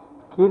habari.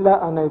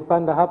 Kila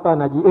anayepanda hapa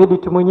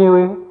anajiedit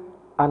mwenyewe,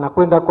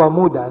 anakwenda kwa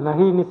muda, na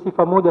hii ni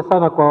sifa moja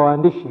sana kwa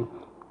waandishi,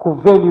 ku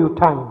value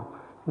time.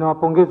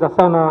 Nawapongeza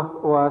sana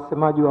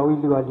wasemaji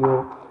wawili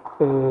walio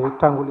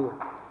tangulia.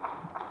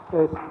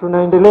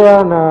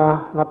 Tunaendelea, na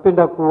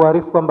napenda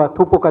kuarifu kwamba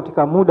tupo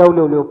katika muda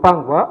ule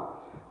uliopangwa,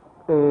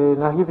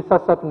 na hivi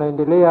sasa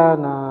tunaendelea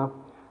na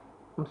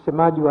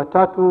msemaji wa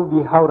tatu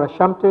Bi Haura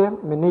Shamte,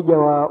 meneja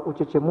wa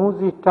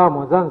uchechemuzi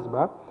TAMWA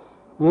Zanzibar.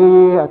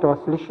 Yeye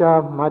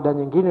atawasilisha mada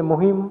nyingine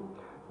muhimu,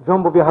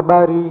 vyombo vya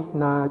habari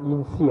na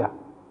jinsia.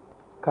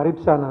 Karibu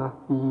sana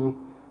Bi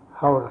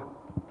Haura.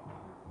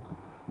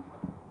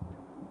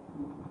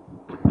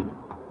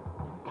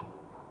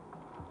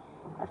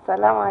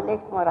 Assalamu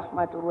alaikum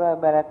warahmatullahi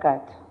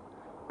wabarakatuh.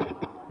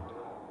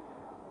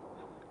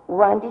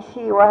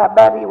 Waandishi wa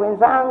habari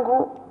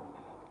wenzangu,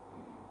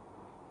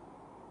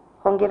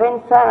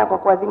 hongereni sana kwa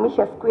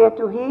kuadhimisha siku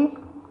yetu hii,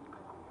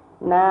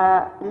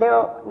 na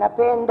leo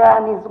napenda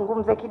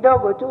nizungumze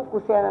kidogo tu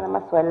kuhusiana na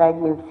masuala ya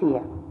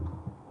jinsia.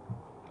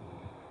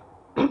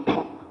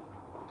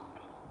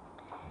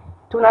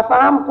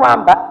 Tunafahamu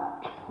kwamba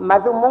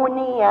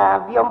madhumuni ya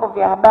vyombo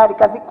vya habari,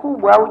 kazi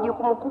kubwa au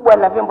jukumu kubwa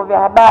la vyombo vya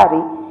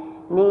habari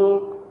ni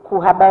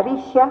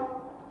kuhabarisha,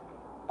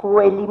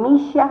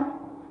 kuelimisha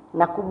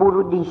na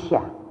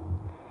kuburudisha.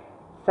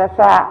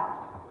 Sasa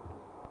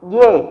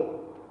je,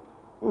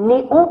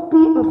 ni upi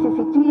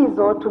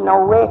msisitizo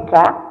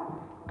tunaoweka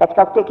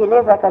katika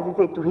kutekeleza kazi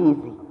zetu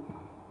hizi?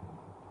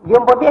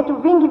 Vyombo vyetu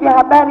vingi vya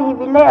habari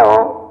hivi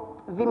leo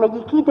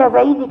vimejikita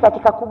zaidi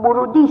katika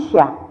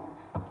kuburudisha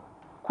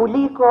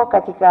kuliko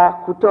katika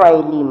kutoa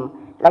elimu,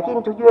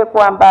 lakini tujue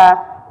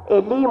kwamba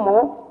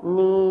elimu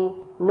ni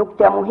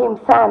nukta muhimu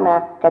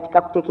sana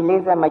katika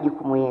kutekeleza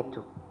majukumu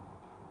yetu.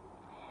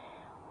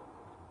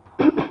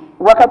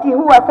 Wakati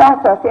huu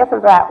sasa, siasa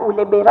za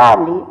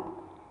uliberali,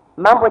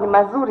 mambo ni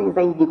mazuri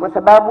zaidi kwa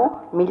sababu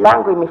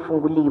milango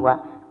imefunguliwa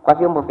kwa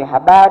vyombo vya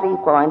habari,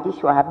 kwa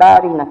waandishi wa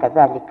habari na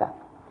kadhalika.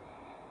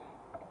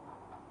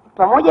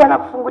 Pamoja na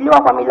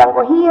kufunguliwa kwa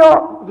milango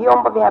hiyo,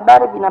 vyombo vya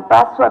habari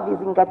vinapaswa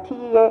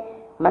vizingatie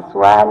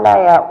masuala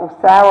ya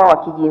usawa wa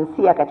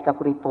kijinsia katika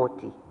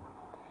kuripoti.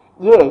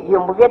 Je,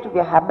 vyombo vyetu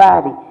vya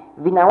habari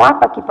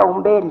vinawapa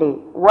kipaumbele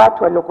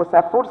watu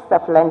waliokosa fursa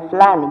fulani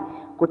fulani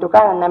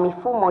kutokana na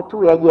mifumo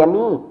tu ya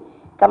jamii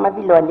kama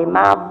vile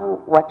walemavu,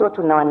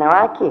 watoto na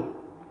wanawake?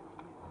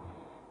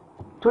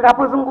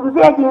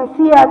 Tunapozungumzia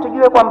jinsia,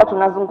 tujue kwamba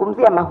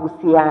tunazungumzia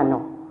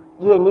mahusiano.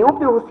 Je, ni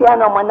upi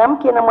uhusiano wa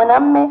mwanamke na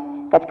mwanamume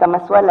katika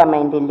masuala ya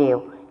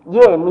maendeleo?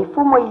 Je,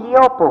 mifumo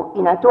iliyopo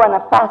inatoa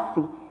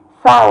nafasi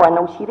sawa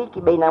na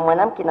ushiriki baina ya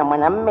mwanamke na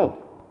mwanamume?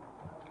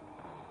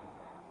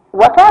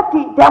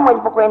 Wakati TAMWA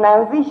ilipokuwa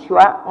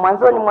inaanzishwa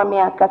mwanzoni mwa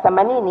miaka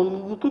 80,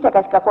 ilijikita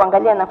katika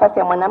kuangalia nafasi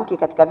ya mwanamke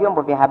katika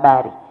vyombo vya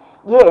habari.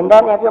 Je,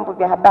 ndani ya vyombo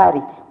vya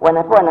habari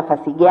wanapewa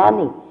nafasi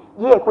gani?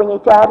 Je, kwenye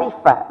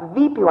taarifa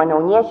vipi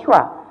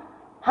wanaonyeshwa?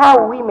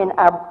 How women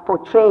are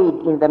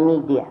portrayed in the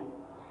media?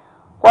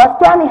 Kwa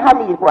wastani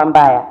hali ilikuwa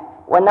mbaya.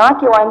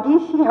 Wanawake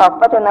waandishi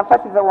hawakupata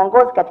nafasi za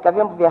uongozi katika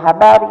vyombo vya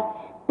habari,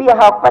 pia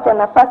hawakupata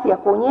nafasi ya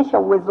kuonyesha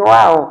uwezo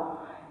wao,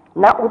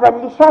 na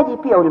udhalilishaji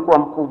pia ulikuwa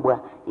mkubwa.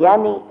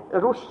 Yaani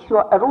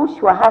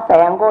rushwa hasa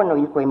ya ngono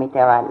ilikuwa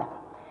imetawala.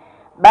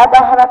 Baada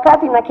ya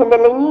harakati na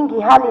kelele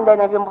nyingi, hali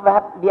ndani ya vyombo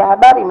vya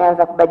habari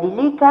imeanza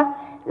kubadilika,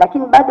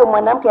 lakini bado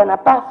mwanamke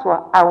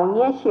anapaswa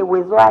aonyeshe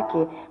uwezo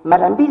wake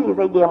mara 2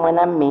 zaidi ya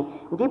mwanamume,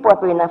 ndipo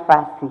apewe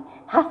nafasi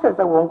hasa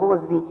za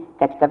uongozi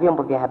katika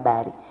vyombo vya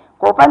habari.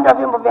 Kwa upande wa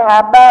vyombo vya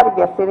habari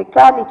vya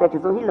serikali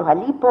tatizo hilo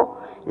halipo,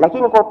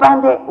 lakini kwa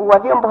upande wa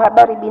vyombo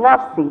habari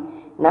binafsi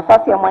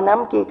nafasi ya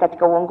mwanamke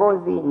katika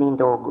uongozi ni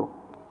ndogo.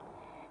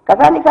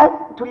 Kadhalika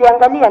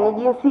tuliangalia ni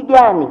jinsi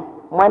gani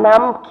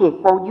mwanamke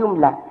kwa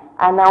ujumla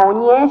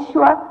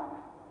anaonyeshwa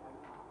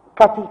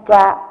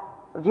katika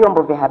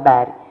vyombo vya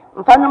habari.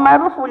 Mfano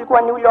maarufu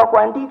ulikuwa ni ule wa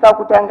kuandika au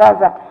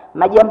kutangaza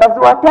majambazi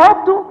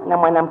 3 na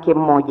mwanamke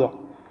mmoja,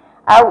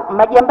 au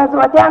majambazi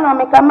 5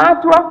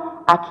 wamekamatwa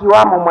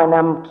akiwamo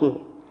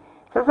mwanamke.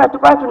 Sasa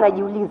tukawa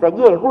tunajiuliza,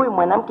 je, huyu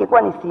mwanamke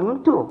kwani si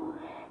mtu?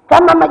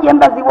 Kama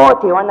majambazi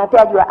wote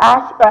wanatajwa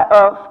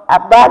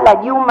Abdalla,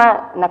 Juma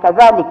na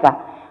kadhalika,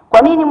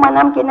 kwa nini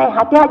mwanamke naye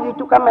hatajwi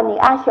tu kama ni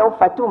Asha au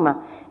Fatuma,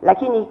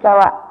 lakini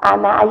ikawa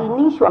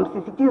anaainishwa,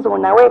 msisitizo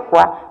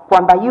unawekwa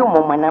kwamba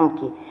yumo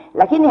mwanamke?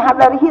 Lakini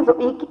habari hizo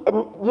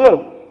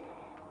je,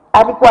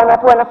 alikuwa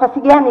anapewa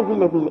nafasi gani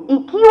vile vile?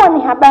 Ikiwa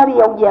ni habari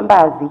ya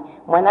ujambazi,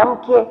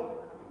 mwanamke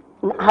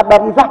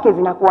habari zake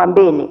zinakuwa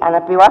mbele,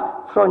 anapewa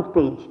front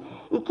page.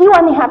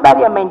 Ikiwa ni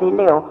habari ya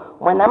maendeleo,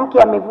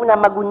 mwanamke amevuna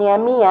magunia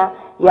 100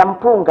 ya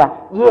mpunga,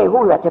 je,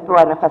 huyu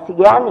atapewa nafasi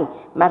gani?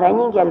 Mara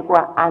nyingi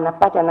alikuwa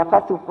anapata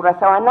nafasi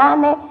ukurasa wa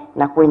 8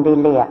 na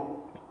kuendelea.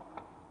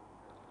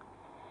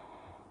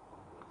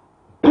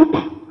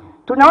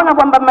 Tunaona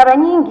kwamba mara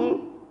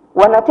nyingi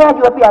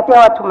wanatajwa pia hata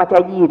watu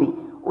matajiri.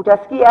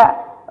 Utasikia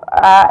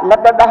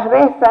labda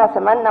Bahresa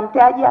samani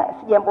namtaja,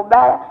 si jambo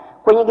baya.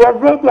 Kwenye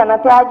gazeti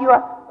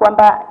anatajwa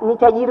kwamba ni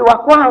tajiri wa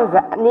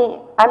kwanza,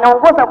 ni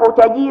anaongoza kwa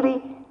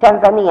utajiri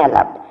Tanzania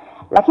labda.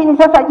 Lakini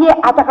sasa je,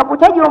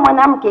 atakapotajwa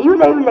mwanamke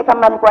yule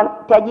kama alikuwa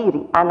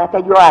tajiri,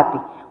 anatajwa wapi?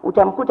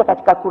 Utamkuta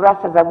katika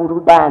kurasa za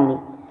burudani.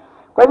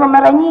 Kwa hivyo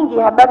mara nyingi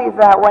habari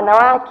za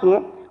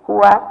wanawake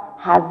huwa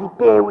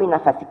hazipewi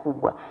nafasi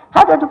kubwa.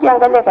 Hata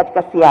tukiangalia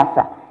katika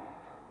siasa,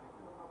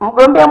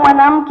 mgombea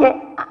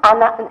mwanamke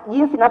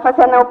jinsi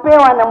nafasi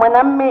anayopewa na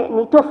mwanamume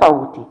ni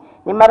tofauti.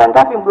 Ni mara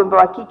ngapi mgombea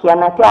wa kike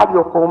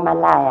anatajwa kwa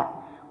umalaya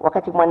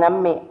wakati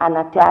mwanamume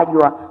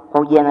anatajwa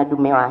kwa ujana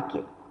dume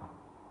wake?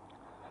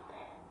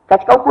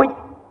 Katika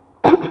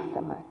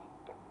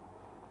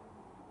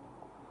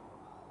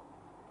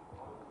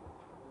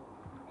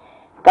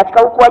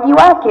ukuaji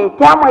wake,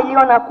 TAMWA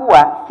iliona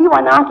kuwa si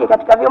wanawake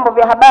katika vyombo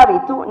vya habari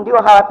tu ndio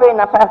hawapewi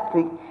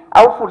nafasi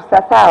au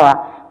fursa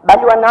sawa,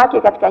 bali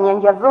wanawake katika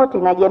nyanja zote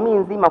na jamii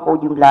nzima kwa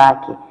ujumla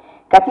wake.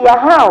 Kati ya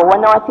hao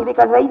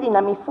wanaoathirika zaidi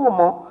na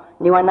mifumo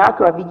ni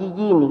wanawake wa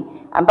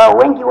vijijini, ambao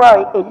wengi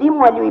wao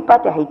elimu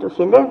walioipata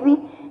haitoshelezi,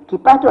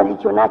 kipato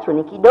walichonacho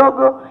ni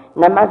kidogo,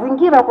 na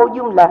mazingira kwa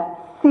ujumla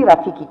si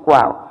rafiki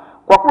kwao,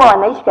 kwa kuwa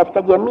wanaishi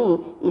katika jamii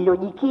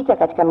iliyojikita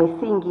katika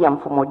misingi ya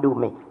mfumo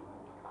dume.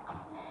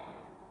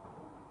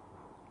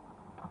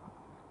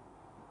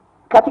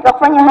 Katika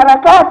kufanya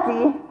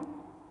harakati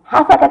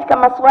hasa katika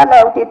masuala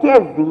ya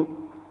utetezi,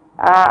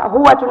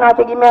 huwa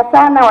tunawategemea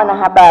sana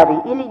wanahabari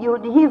ili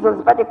juhudi hizo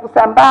zipate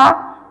kusambaa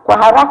kwa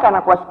haraka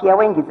na kuwafikia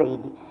wengi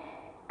zaidi.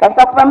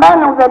 Katika kupambana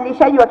na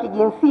udhalilishaji wa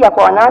kijinsia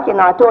kwa wanawake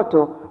na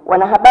watoto,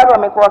 wanahabari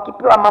wamekuwa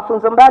wakipewa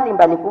mafunzo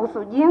mbalimbali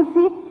kuhusu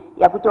jinsi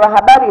ya kutoa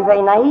habari za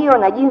aina hiyo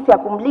na jinsi ya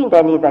kumlinda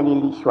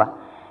aliyedhalilishwa.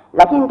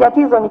 Lakini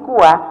tatizo ni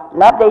kuwa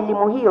labda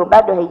elimu hiyo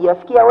bado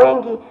haijawafikia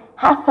wengi,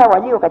 hasa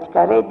walio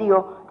katika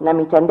redio na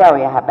mitandao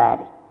ya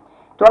habari.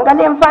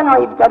 Tuangalie mfano wa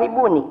hivi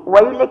karibuni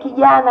wa yule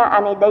kijana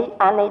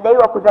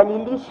anayedaiwa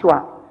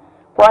kudhalilishwa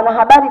kwa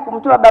wanahabari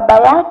kumtoa baba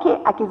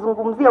yake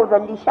akizungumzia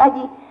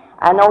udhalilishaji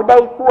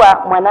anaodai kuwa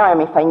mwanawe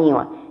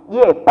amefanyiwa.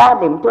 Je,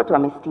 pale mtoto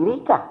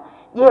amestirika?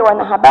 Je,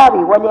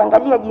 wanahabari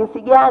waliangalia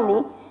jinsi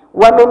gani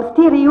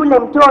wamemstiri yule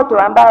mtoto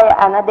ambaye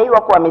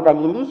anadaiwa kuwa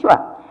amedhalilishwa?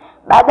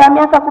 Baada ya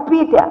miaka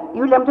kupita,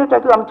 yule mtoto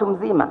akiwa mtu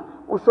mzima,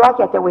 uso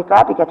wake ataweka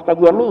wapi katika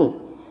jamii?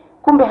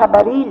 Kumbe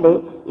habari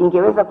ile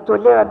ingeweza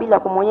kutolewa bila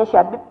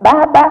kumuonyesha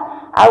baba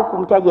au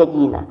kumtaja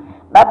jina.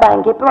 Baba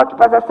angepewa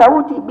kipaza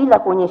sauti bila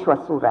kuonyeshwa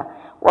sura.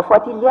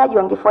 Wafuatiliaji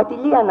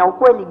wangefuatilia na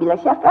ukweli bila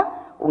shaka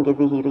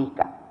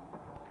ungedhihirika.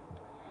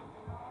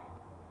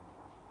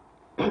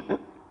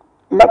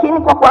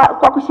 Lakini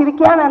kwa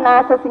kushirikiana na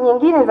asasi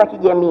nyingine za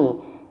kijamii,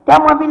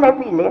 TAMWA vile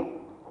vile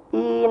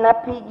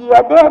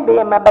inapigia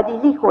debe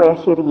mabadiliko ya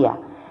sheria.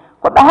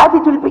 Kwa bahati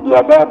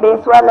tulipigia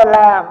debe suala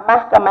la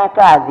mahakama ya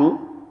kadhi,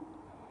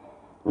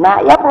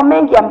 na yapo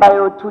mengi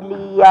ambayo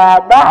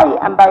tuliyadai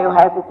ambayo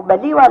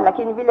hayakukubaliwa,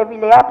 lakini vile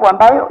vile yapo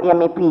ambayo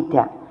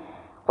yamepita.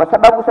 Kwa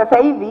sababu sasa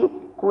hivi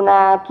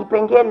kuna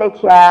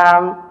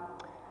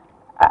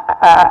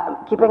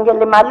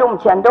kipengele maalum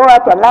cha ndoa,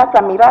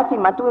 talaka, mirathi,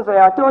 matunzo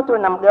ya watoto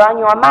na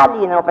mgawanyo wa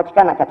mali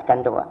inayopatikana katika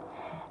ndoa.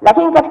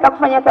 Lakini katika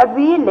kufanya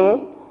kazi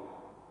ile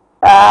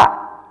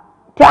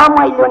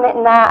TAMWA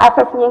na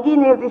asasi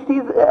nyingine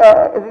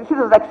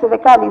zisizo za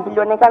kiserikali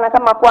zilionekana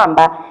kama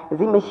kwamba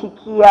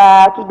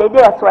zimeshikia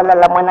kidedea swala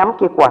la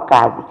mwanamke kwa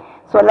kazi.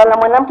 Swala la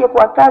mwanamke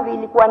kwa kazi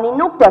ilikuwa ni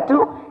nukta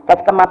tu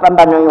katika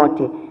mapambano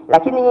yote,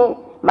 lakini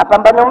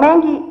mapambano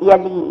mengi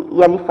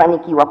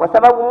yalifanikiwa kwa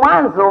sababu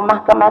mwanzo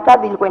mahakama ya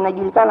kadhi ilikuwa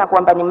inajulikana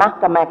kwamba ni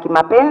mahakama ya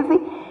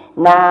kimapenzi,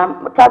 na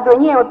kadhi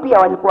wenyewe pia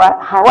walikuwa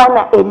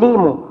hawana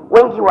elimu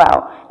wengi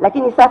wao.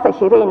 Lakini sasa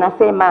sheria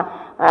inasema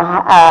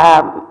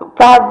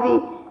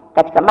kadhi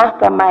katika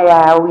mahakama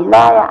ya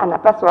wilaya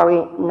anapaswa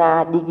awe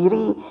na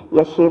digrii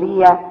ya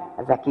sheria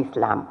za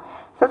Kiislamu.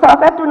 Sasa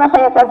wakati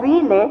tunafanya kazi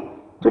ile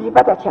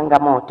tulipata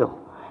changamoto.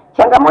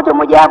 Changamoto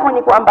moja hapo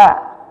ni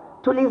kwamba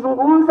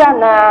tulizungumza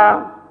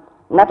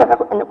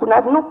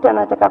kuna nukta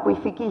nataka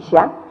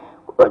kuifikisha.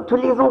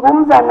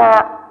 Tulizungumza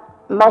na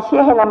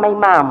mashehe na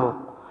maimamu.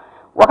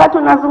 Wakati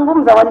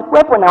tunazungumza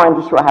walikuwepo na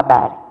waandishi wa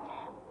habari.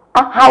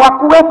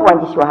 Hawakuwepo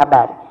waandishi wa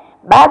habari.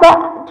 Baada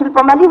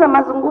tulipomaliza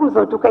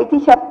mazungumzo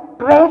tukaitisha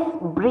press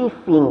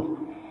briefing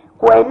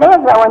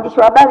kueleza waandishi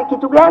wa habari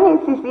kitu gani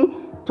sisi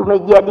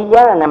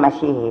tumejadiliana na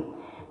mashehe.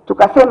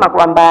 Tukasema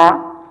kwamba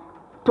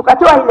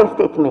tukatoa ile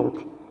statement.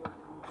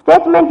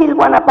 Statement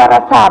ilikuwa na para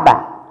 7.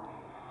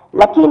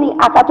 Lakini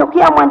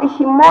akatokea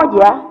mwandishi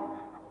mmoja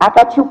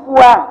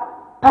akachukua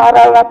para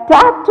ya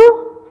 3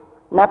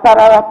 na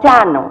para ya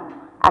 5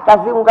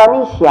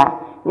 akaziunganisha.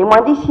 Ni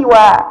mwandishi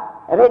wa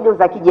redio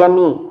za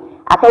kijamii,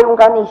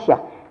 akaiunganisha.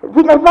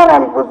 Zile para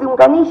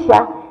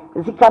alipoziunganisha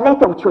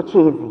zikaleta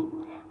uchochezi.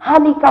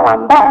 Hali ikawa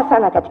mbaya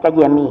sana katika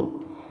jamii.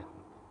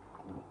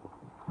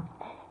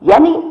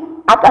 Yaani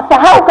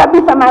akasahau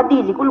kabisa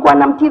maadili. Kulikuwa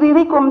na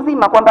mtiririko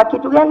mzima kwamba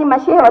kitu gani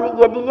mashehe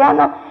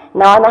walijadiliana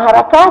na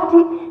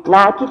wanaharakati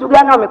na kitu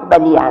gani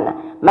wamekubaliana.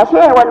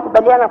 Mashehe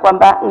walikubaliana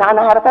kwamba na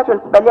wanaharakati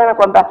walikubaliana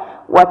kwamba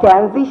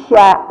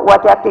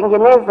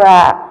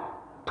watatengeneza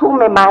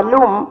tume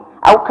maalum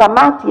au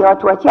kamati ya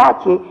watu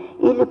wachache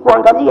ili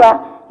kuangalia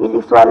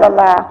ili swala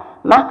la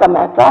mahakama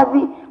ya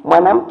kadhi,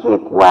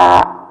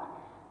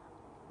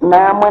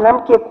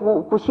 mwanamke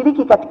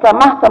kushiriki katika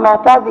mahakama ya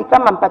kadhi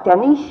kama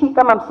mpatanishi,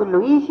 kama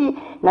msuluhishi,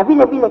 na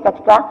vile vile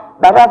katika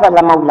baraza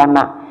la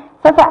maulama.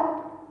 Sasa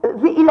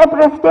ile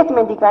press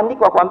statement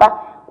ikaandikwa kwamba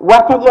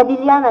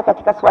watajadiliana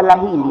katika swala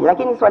hili,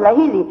 lakini swala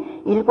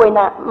hili ilikuwa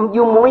ina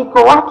mjumuiko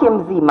wake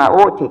mzima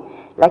wote.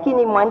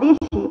 Lakini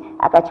mwandishi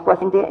akachukua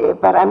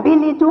para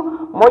 2 tu.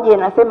 Moja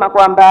inasema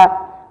kwamba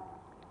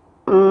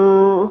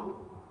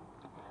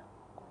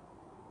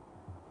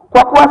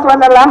kwa kuwa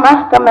swala la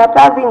mahakama ya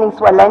kadhi ni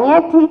swala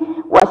nyeti,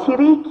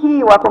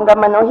 washiriki wa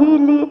kongamano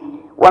hili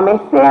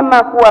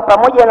wamesema kuwa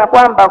pamoja na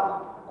kwamba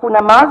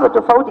kuna mawazo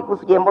tofauti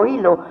kuhusu jambo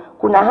hilo,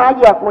 kuna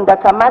haja ya kuunda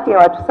kamati ya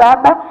watu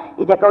 7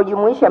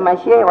 itakayojumuisha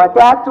mashehe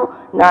 3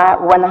 na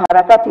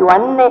wanaharakati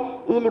 4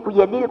 ili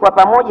kujadili kwa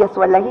pamoja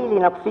swala hili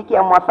na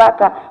kufikia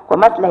mwafaka kwa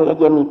maslahi ya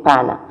jamii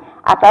pana.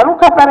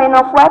 Akaruka para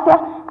inayofuata,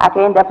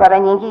 akaenda para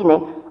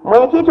nyingine.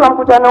 Mwenyekiti wa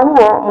mkutano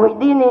huo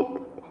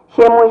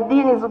Sheikh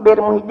Muhidini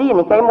Zuberi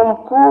Muhidini, katibu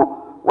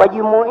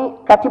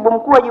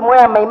mkuu wa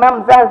Jumuiya ya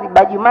Maimamu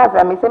Zanzibar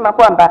Jumaza, amesema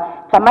kwamba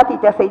kamati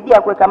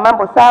itasaidia kuweka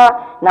mambo sawa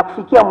na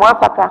kufikia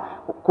mwafaka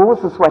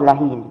kuhusu swala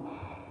hili.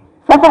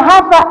 Sasa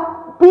hapa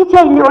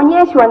picha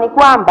ilionyeshwa ni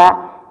kwamba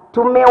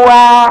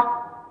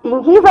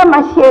tumewaingiza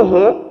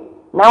mashehe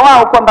na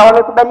wao kwamba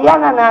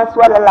wamekubaliana na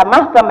suala la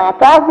mahakama ya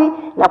kadhi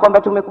na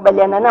kwamba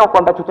tumekubaliana nao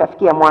kwamba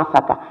tutafikia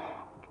mwafaka.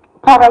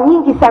 Para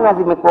nyingi sana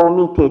zimekuwa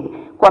omitted,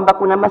 kwamba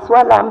kuna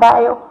masuala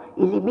ambayo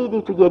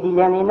ilibidi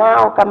tujadiliane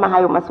nao, kama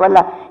hayo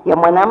masuala ya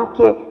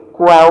mwanamke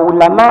kwa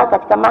ulama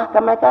katika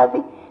mahakama ya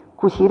kadhi,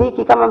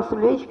 kushiriki kama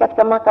msuluhishi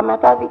katika mahakama ya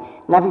kadhi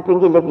na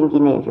vipengele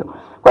vinginevyo.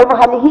 Kwa hivyo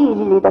hali hii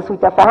ilileta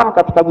sitafahamu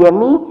katika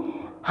jamii,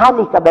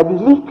 hali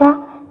ikabadilika,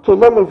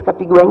 kelele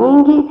zikapigwa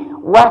nyingi,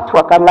 watu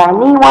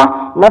wakalaaniwa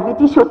na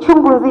vitisho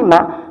chungu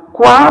nzima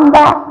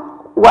kwamba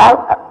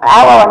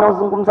hawa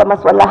wanaozungumza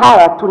masuala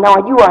haya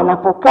tunawajua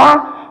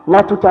wanapokaa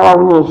na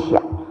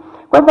tutawaonyesha.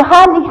 Kwa hivyo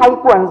hali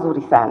haikuwa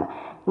nzuri sana.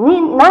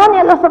 Nani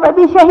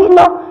aliyosababisha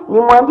hilo? Ni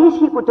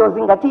mwandishi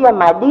kutozingatia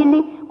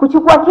maadili,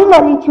 kuchukua kile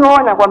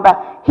alichoona kwamba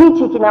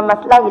hichi kina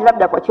maslahi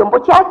labda kwa chombo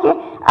chake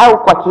au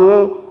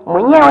kwake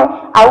mwenyewe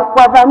au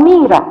kwa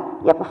dhamira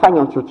ya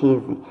kufanya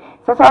uchochezi.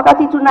 Sasa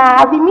wakati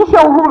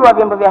tunaadhimisha uhuru wa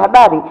vyombo vya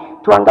habari,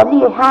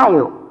 tuangalie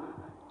hayo,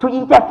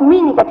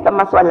 tujitathmini katika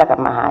masuala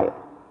kama hayo.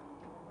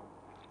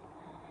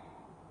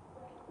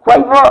 Kwa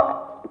hivyo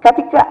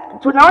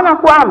tunaona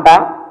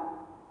kwamba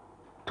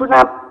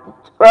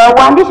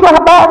waandishi wa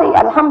habari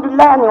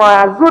alhamdulillah ni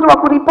wazuri wa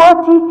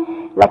kuripoti,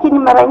 lakini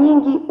mara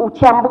nyingi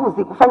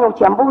kufanya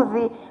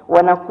uchambuzi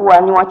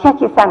wanakuwa ni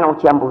wachache sana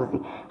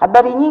uchambuzi.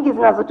 Habari nyingi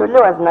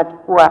zinazotolewa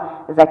zinakuwa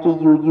za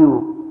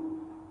kijuujuu.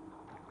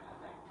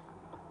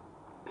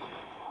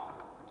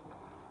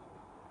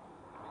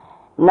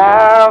 Na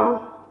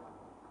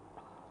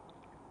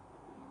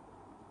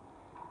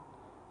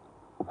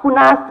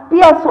kuna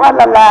pia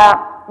suala la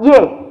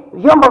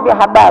vyombo vya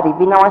habari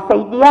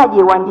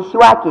vinawasaidiaje waandishi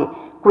wake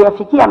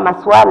kuyafikia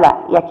masuala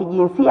ya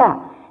kijinsia,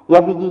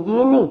 ya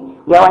vijijini,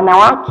 ya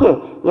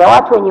wanawake, ya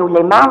watu wenye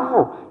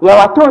ulemavu, ya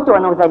watoto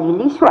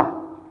wanaodhalilishwa.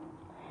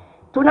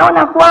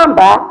 Tunaona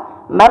kwamba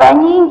mara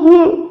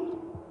nyingi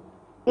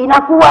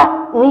inakuwa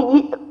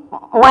ni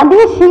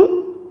mwandishi,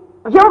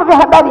 vyombo vya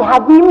habari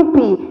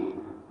havimpi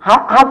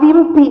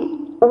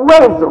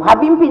uwezo,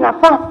 havimpi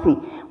nafasi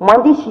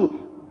mwandishi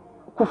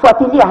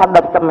kufuatilia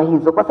habari kama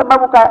hizo, kwa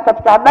sababu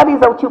katika habari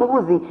za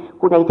uchunguzi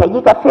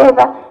kunahitajika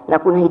fedha na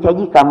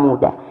kunahitajika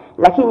muda.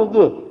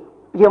 Lakini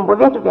vyombo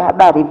vyetu vya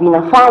habari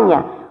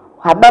vinafanya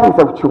habari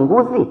za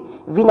uchunguzi?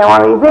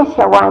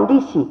 Vinawawezesha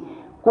waandishi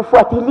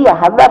kufuatilia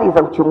habari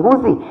za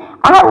uchunguzi,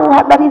 au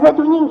habari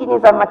zetu nyingi ni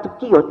za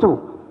matukio tu?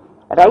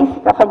 Rais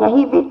kafanya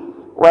hivi,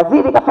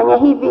 waziri kafanya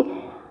hivi,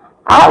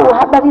 au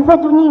habari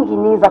zetu nyingi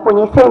ni za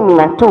kwenye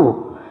semina tu,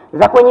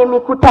 za kwenye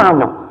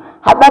mikutano?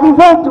 Habari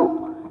zetu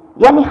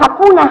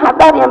hakuna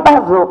habari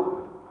ambazo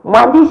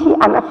mwandishi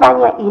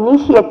anafanya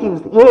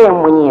initiatives yeye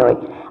mwenyewe,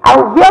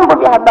 au vyombo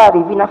vya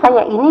habari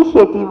vinafanya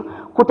initiative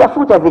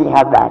kutafuta zile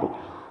habari.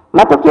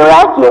 Matokeo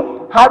yake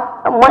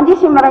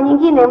mwandishi mara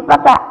nyingine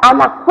mpaka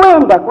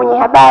anakwenda kwenye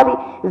habari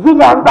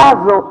zile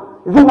ambazo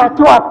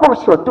zinatoa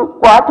posho tu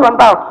kwa watu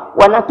ambao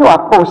wanatoa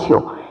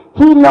posho.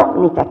 Hilo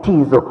ni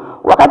tatizo.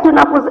 Wakati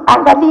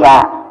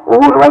tunapoangalia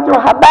uhuru wetu wa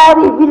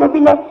habari, vile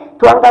vile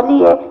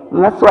tuangalie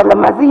masuala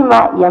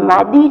mazima ya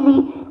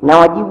maadili na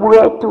wajibu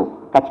wetu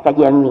katika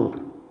jamii.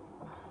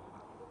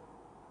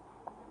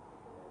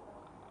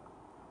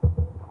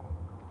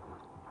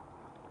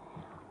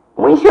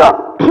 Mwisho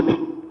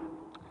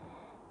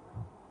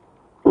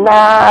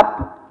na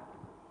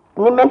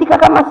nimeandika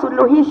kama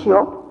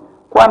suluhisho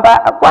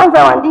kwamba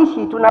kwanza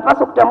waandishi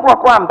tunapaswa kutambua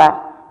kwamba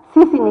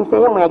sisi ni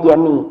sehemu ya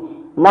jamii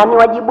na ni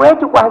wajibu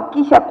wetu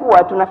kuhakikisha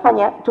kuwa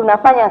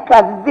tunafanya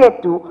kazi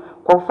zetu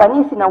kwa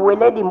ufanisi na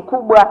uweledi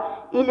mkubwa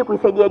ili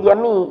kuisaidia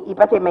jamii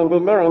ipate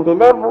maendeleo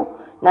endelevu.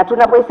 Na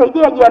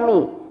tunapoisaidia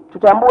jamii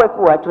tutambue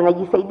kuwa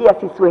tunajisaidia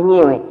sisi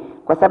wenyewe,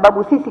 kwa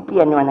sababu sisi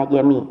pia ni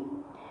wanajamii.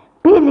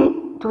 Pili,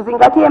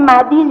 tuzingatie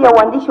maadili ya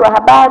uandishi wa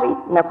habari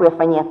na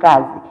kuyafanyia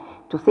kazi.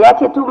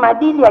 Tusiache tu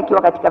maadili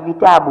yakiwa katika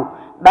vitabu,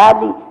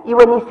 bali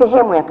iwe ni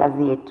sehemu ya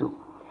kazi yetu.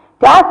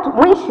 Tatu,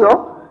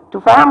 mwisho,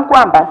 tufahamu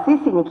kwamba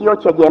sisi ni kioo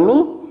cha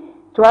jamii.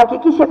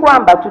 Tuhakikishe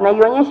kwamba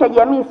tunaionyesha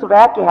jamii sura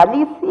yake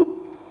halisi,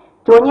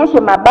 tuonyeshe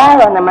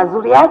mabaya na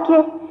mazuri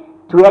yake,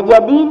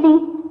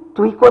 tuyajadili,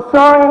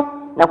 tuikosoe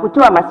na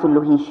kutoa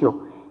masuluhisho.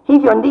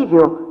 Hivyo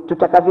ndivyo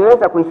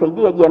tutakavyoweza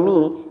kuisaidia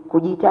jamii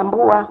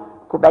kujitambua,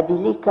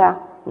 kubadilika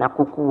na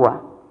kukua.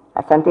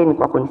 Asanteni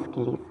kwa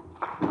kunisikiliza.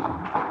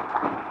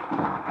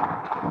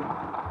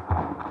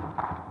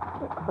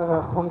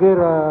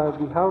 Hongera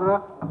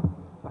Bihaura,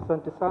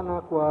 asante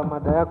sana kwa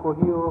mada yako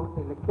hiyo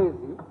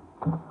elekezi.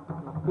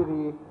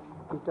 Nafikiri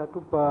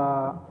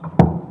itatupa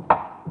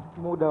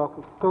muda wa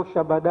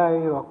kutosha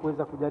baadaye wa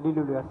kuweza kujadili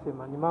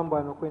uliyosema. Ni mambo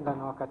yanokwenda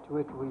na wakati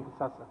wetu hivi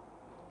sasa.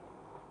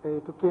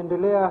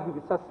 Tukiendelea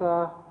hivi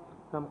sasa,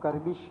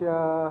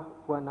 namkaribisha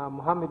Bwana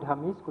Mohamed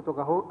Hamis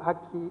kutoka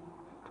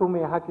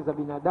Tume ya Haki za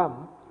Binadamu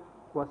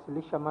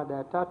kuwasilisha mada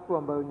ya tatu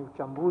ambayo ni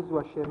uchambuzi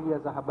wa sheria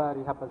za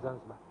habari hapa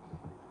Zanzibar.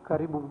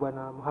 Karibu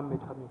Bwana Mohamed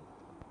Hamis.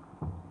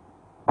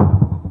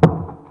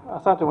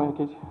 Asante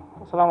mwenyekiti.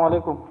 Asalamu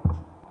alaykum.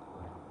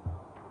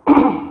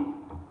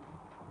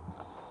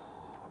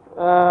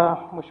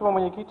 Mheshimiwa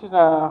mwenyekiti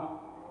na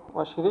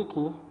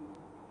washiriki,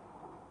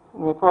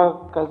 Nimepewa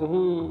kazi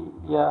hii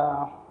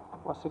ya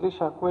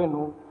wasilisha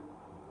kwenu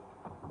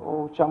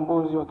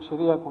uchambuzi wa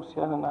kisheria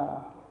kuhusiana na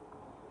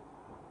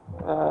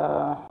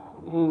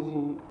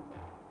hizi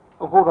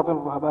uhuru wa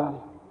vyombo vya habari.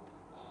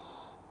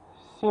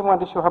 Si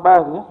mwandishi wa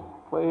habari,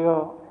 kwa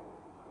hiyo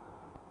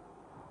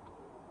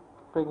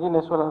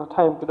pengine swala la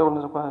time kidogo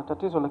linaweza kuwa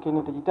tatizo, lakini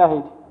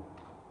nitajitahidi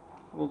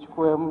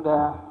nichukue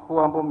muda huu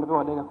ambao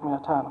mmepewa dakika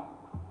 15.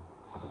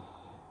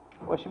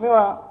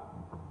 Mheshimiwa,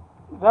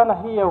 dhana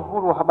hii ya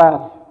uhuru wa habari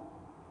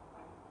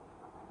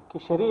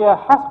kisheria,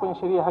 hasa kwenye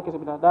sheria ya haki za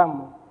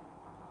binadamu,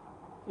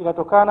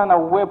 inatokana na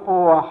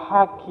uwepo wa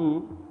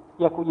haki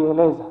ya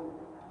kujieleza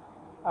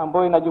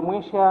ambayo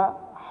inajumuisha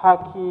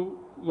haki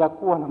ya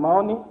kuwa na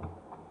maoni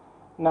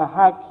na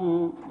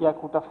haki ya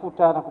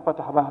kutafuta na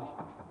kupata habari.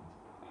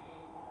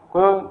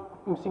 Kwa hiyo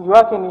msingi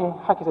wake ni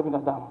haki za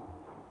binadamu.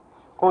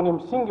 Kwa hiyo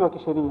ni msingi wa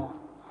kisheria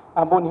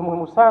ambao ni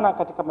muhimu sana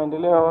katika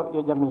maendeleo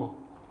ya jamii.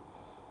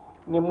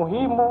 Ni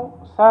muhimu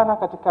sana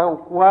katika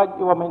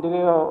ukuaji wa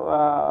maendeleo,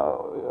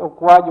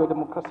 ukuaji wa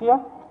demokrasia,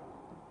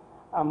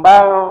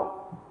 ambayo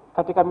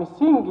katika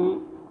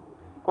misingi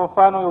kwa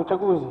mfano ya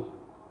uchaguzi,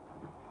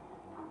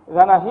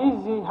 dhana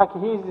hizi, haki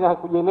hizi za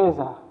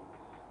kujieleza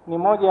ni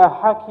moja ya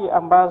haki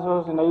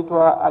ambazo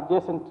zinaitwa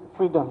adjacent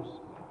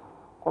freedoms,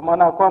 kwa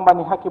maana kwamba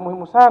ni haki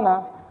muhimu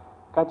sana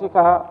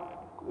katika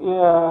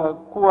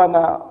kuwa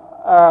na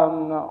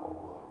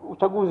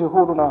uchaguzi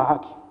huru na wa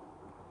haki.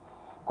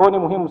 Kwa hiyo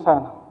ni muhimu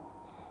sana,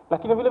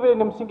 lakini vile vile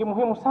ni msingi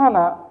muhimu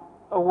sana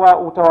wa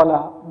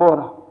utawala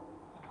bora.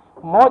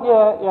 Moja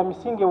ya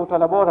misingi ya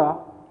utawala bora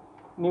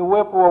ni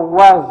uwepo wa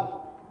uwazi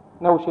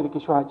na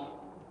ushirikishwaji.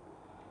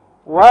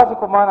 Uwazi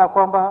kwa maana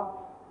kwamba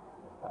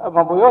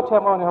mambo yote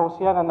ambayo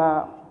yanahusiana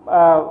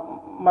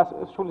na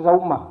shughuli za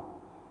umma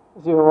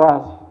ziwe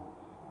wazi,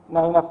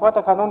 na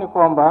inafuata kanuni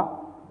kwamba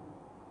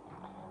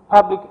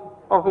public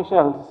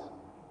officials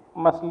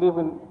must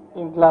live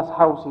in glass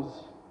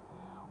houses,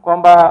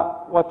 kwamba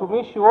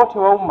watumishi wote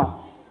wa umma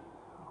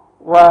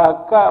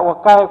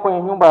wakae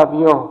kwenye nyumba ya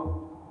vioo,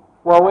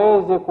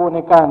 waweze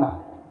kuonekana,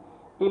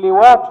 ili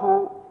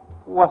watu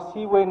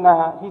wasiwe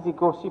na hizi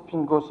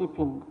gossiping,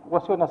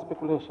 wasiwe na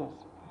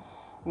speculations.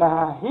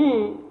 Na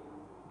hii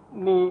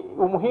ni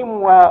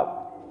umuhimu wa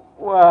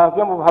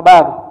vyombo vya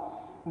habari,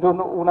 ndio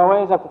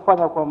unaweza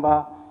kufanya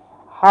kwamba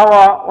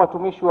hawa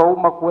watumishi wa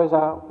umma kuweza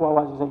kuwa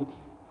wazi zaidi.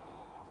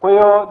 Kwa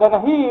hiyo dhana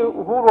hii,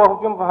 uhuru wa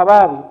vyombo vya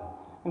habari,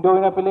 ndio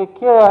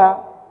inapelekea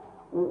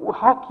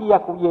haki ya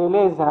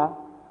kujieleza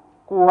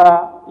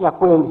kuwa ya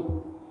kweli.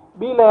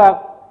 Bila ya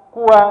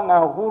kuwa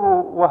na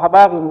uhuru wa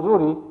habari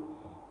mzuri,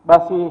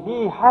 basi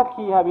hii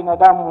haki ya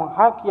binadamu,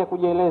 haki ya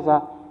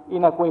kujieleza,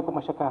 inakuwa iko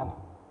mashakani.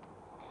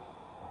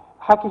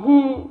 Haki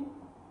hii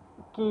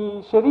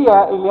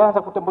kisheria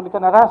ilianza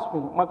kutambulikana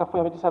rasmi mwaka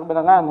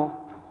 1948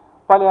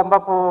 pale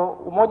ambapo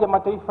Umoja wa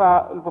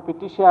Mataifa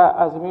ulipopitisha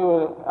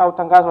azimio au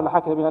tangazo la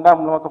haki za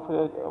binadamu la mwaka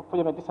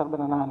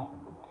 1948.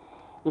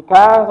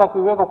 Ikaanza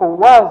kuiweka kwa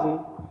uwazi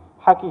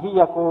haki hii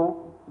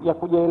ya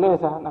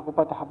kujieleza na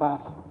kupata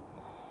habari.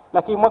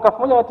 Lakini mwaka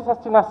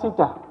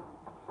 1966,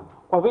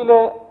 kwa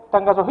vile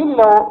tangazo hili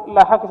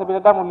la haki za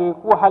binadamu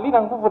lilikuwa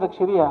halina nguvu za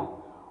kisheria,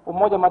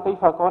 Umoja wa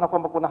Mataifa akaona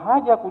kwamba kuna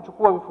haja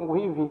kuchukua vifungu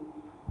hivi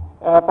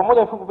pamoja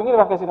na vifungu vingine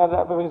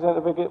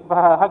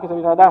vya haki za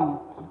binadamu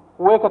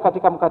kuweka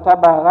katika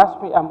mkataba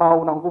rasmi ambao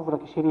una nguvu za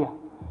kisheria.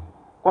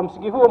 Kwa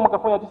msingi huo mwaka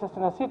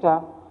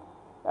 1966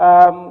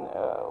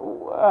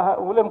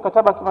 ule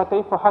mkataba wa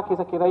kimataifa haki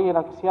za kiraia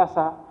na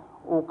kisiasa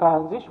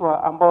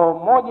ukaanzishwa, ambao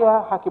moja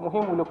haki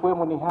muhimu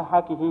iliyokuwemo ni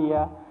haki hii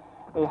ya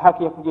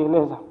haki ya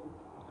kujieleza.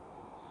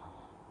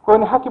 Kwa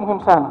hiyo ni haki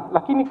muhimu sana,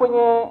 lakini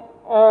kwenye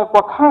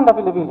kwa kanda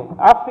vile vile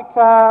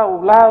Afrika,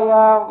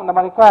 Ulaya na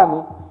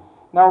Marekani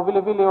nao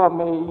vile vile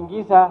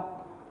wameingiza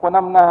kwa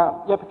namna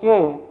ya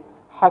pekee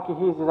haki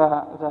hizi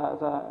za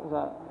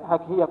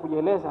haki hii ya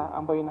kujieleza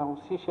ambayo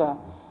inahusisha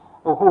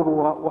uhuru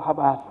wa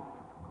habari.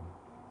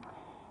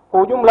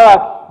 Kwa ujumla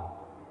wake,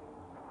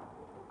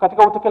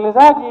 katika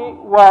utekelezaji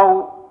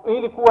wa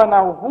ili kuwa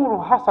na uhuru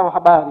hasa wa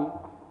habari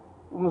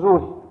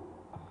mzuri,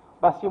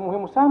 basi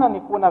muhimu sana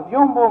ni kuwa na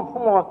vyombo,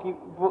 mfumo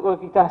wa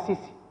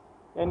kitaasisi,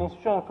 yani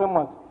institutional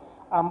framework,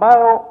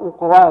 ambayo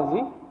uko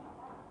wazi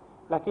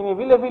lakini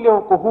vile vile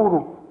uko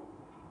huru.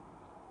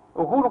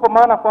 Uhuru kwa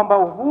maana kwamba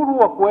uhuru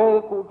wa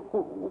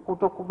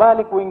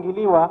kutokubali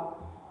kuingiliwa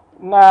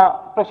na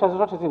pressure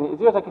zote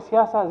zile za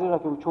kisiasa, zile za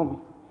kiuchumi.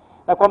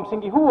 Na kwa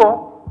msingi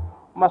huo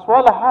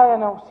masuala haya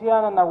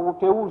yanahusiana na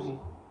uteuzi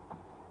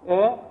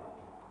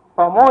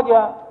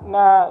pamoja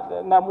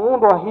na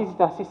muundo wa hizi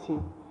taasisi,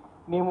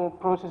 ni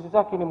prosesi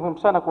zake ni muhimu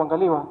sana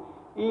kuangaliwa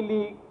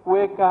ili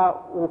kuweka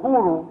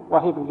uhuru wa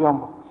hivi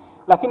vyombo,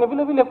 lakini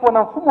vile vile kuwa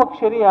na mfumo wa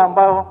kisheria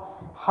ambao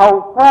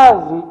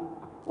haukwazi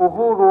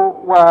uhuru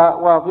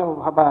wa vyombo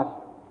vya habari.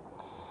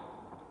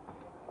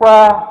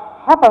 Kwa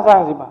hapa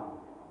Zanzibar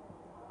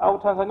au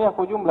Tanzania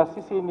kwa ujumla,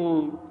 sisi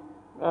ni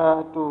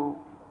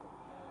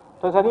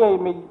Tanzania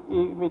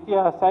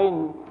imetia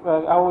saini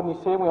au ni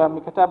sehemu ya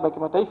mikataba ya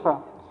kimataifa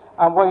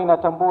ambayo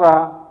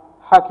inatambua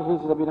haki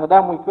hizi za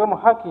binadamu, ikiwemo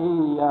haki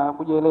hii ya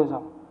kujieleza.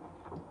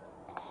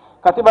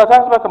 Katiba ya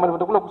Zanzibar kama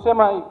nilivyotangulia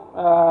kusema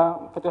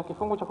katika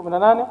kifungu cha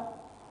 18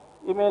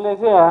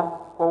 imeelezea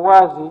kwa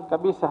wazi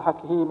kabisa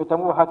haki hii,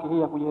 imetambua haki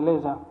hii ya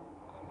kujieleza,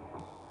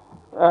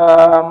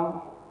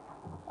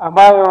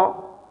 ambayo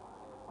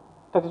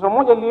tatizo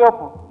moja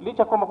liliyopo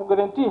licha kwamba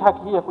kugarantii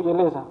haki hii ya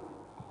kujieleza,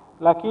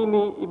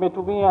 lakini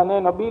imetumia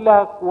neno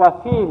bila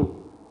kuathiri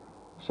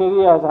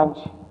sheria za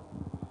nchi.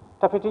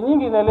 Tafiti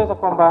nyingi zinaeleza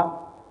kwamba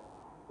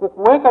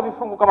kuweka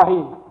vifungu kama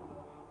hii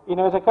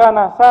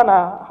inawezekana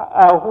sana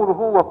uhuru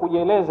huu wa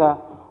kujieleza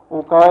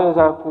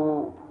ukaweza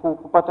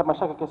kupata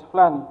mashaka kiasi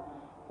fulani,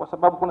 kwa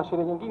sababu kuna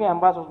sheria nyingine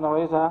ambazo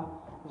zinaweza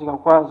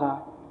zikakwaza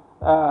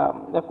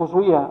ya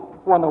kuzuia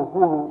kuwa na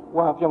uhuru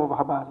wa vyombo vya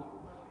habari.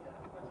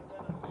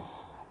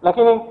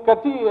 Lakini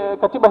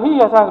katiba hii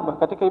ya Zanzibar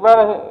katika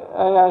ibara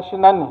ya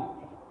 24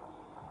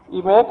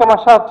 imeweka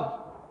masharti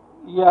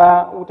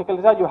ya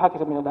utekelezaji wa haki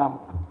za binadamu,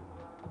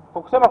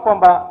 kwa kusema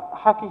kwamba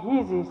haki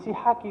hizi si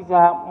haki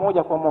za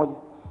moja kwa moja.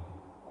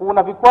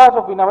 Kuna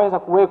vikwazo vinaweza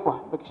kuwekwa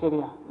vya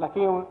kisheria,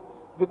 lakini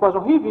vikwazo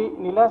hivi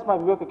ni lazima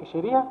viwekwe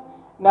kisheria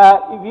na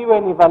viwe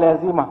ni vya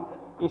lazima,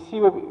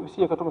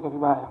 isiwe kutumika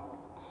vibaya.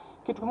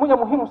 Kitu kimoja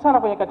muhimu sana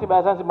kwenye katiba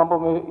ya Zanzibar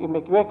ambayo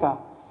imekiweka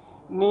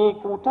ni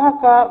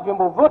kutaka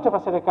vyombo vyote vya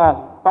serikali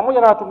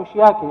pamoja na watumishi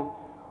yake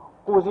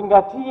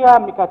kuzingatia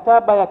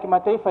mikataba ya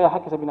kimataifa ya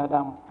haki za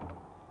binadamu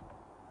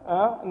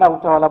na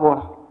utawala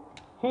bora.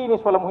 Hii ni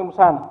swala muhimu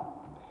sana.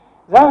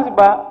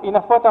 Zanzibar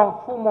inafuata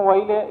mfumo wa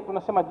ile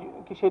tunasema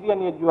kisheria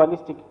ni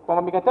dualistic,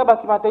 kwamba mikataba ya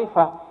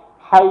kimataifa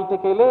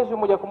haitekelezwi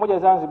moja kwa moja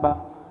Zanzibar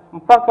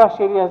mpaka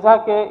sheria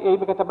zake ya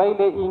mikataba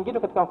ile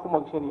iingizwe katika mfumo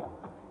wa kisheria.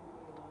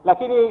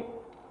 Lakini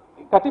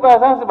katiba ya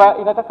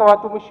Zanzibar inataka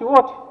watumishi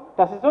wote,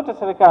 taasisi zote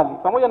serikali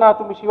pamoja na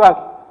watumishi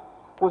wake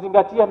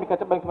kuzingatia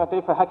mikataba ya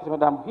kimataifa ya haki za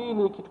binadamu. Hii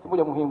ni kitu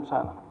kimoja muhimu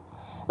sana.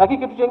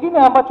 Lakini kitu kingine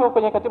ambacho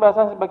kwenye katiba ya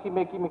Zanzibar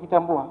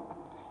kimekitambua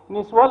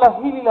ni suala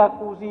hili la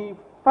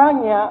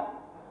kuzifanya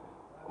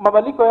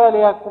mabadiliko yale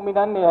ya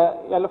 14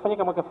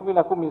 yaliyofanyika mwaka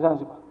 2010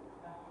 Zanzibar,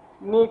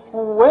 ni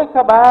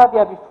kuweka baadhi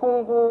ya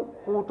vifungu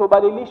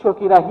kutobadilishwa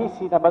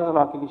kirahisi na Baraza la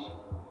Wawakilishi.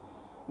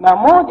 Na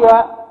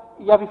moja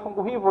ya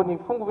vifungu hivyo ni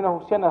vifungu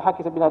vinahusiana na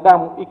haki za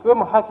binadamu,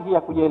 ikiwemo haki hii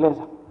ya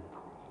kujieleza.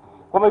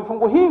 Kwa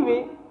vifungu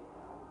hivi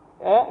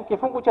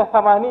kifungu cha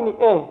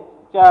 80A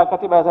cha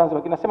katiba ya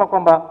Zanzibar kinasema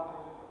kwamba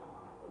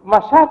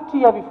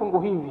masharti ya vifungu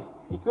hivi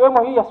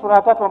ikiwemo hii ya sura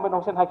ya 3 ambayo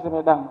inahusiana na haki za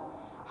binadamu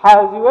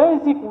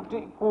haziwezi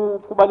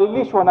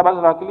kubadilishwa na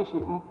Baraza la Wawakilishi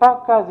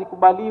mpaka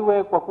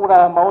zikubaliwe kwa kura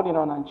ya maoni na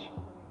wananchi.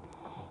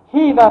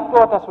 Hii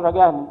inatoa taswira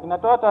gani?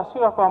 Inatoa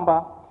taswira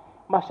kwamba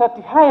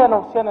masharti haya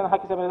yanahusiana na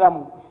haki za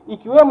binadamu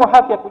ikiwemo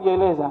haki ya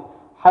kujieleza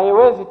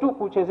haiwezi tu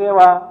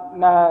kuchezewa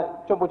na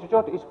chombo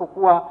chochote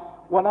isipokuwa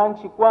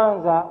wananchi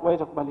kwanza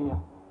waweze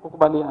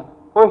kukubaliana.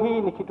 Kwa hiyo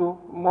hii ni kitu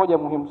moja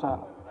muhimu sana.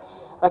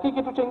 Lakini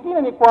kitu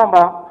kingine ni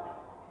kwamba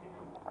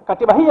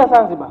katiba hii ya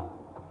Zanzibar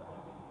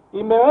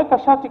imeweka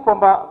sharti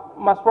kwamba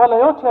masuala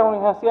yote ya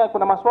unyanyasaji,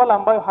 kuna masuala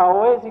ambayo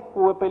hawezi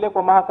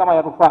kupelekwa mahakama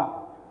ya rufaa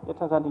ya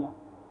Tanzania,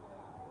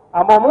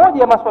 ambao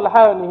moja ya masuala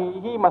hayo ni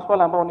hii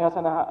masuala ambayo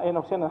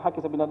yanahusiana na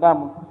haki za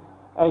binadamu,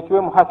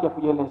 ikiwemo haki ya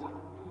kujieleza.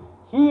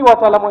 Hii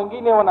wataalamu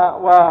wengine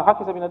wa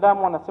haki za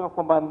binadamu wanasema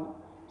kwamba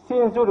si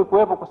nzuri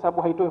kuwepo kwa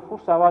sababu haitoi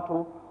fursa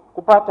watu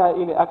kupata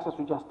ile access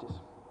to justice,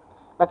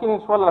 lakini ni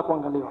swala la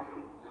kuangaliwa.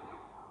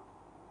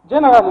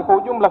 Generally kwa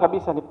ujumla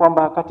kabisa ni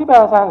kwamba katiba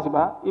ya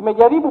Zanzibar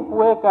imejaribu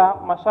kuweka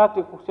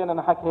masharti kuhusiana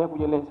na haki ya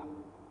kujieleza,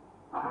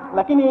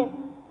 lakini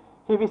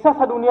hivi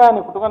sasa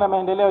duniani kutokana na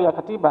maendeleo ya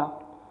katiba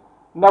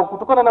na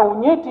kutokana na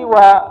unyeti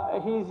wa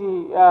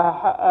hizi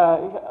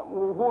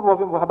uhuru wa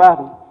vyombo vya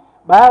habari,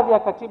 baadhi ya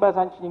katiba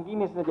za nchi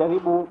nyingine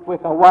zinajaribu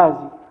kuweka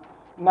wazi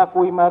na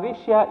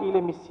kuimarisha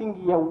ile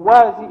misingi ya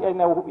uwazi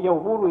ya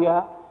uhuru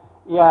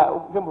ya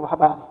vyombo vya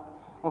habari.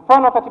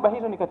 Mfano katiba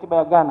hizo ni katiba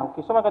ya Ghana.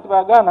 Ukisoma katiba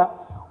ya Ghana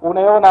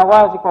unaona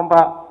wazi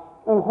kwamba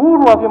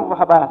uhuru wa vyombo vya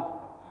habari,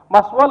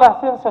 masuala ya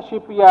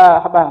censorship ya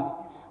habari,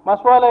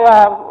 masuala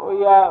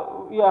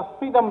ya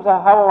freedom za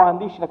hawa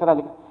waandishi na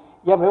kadhalika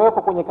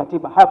yamewekwa kwenye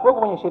katiba,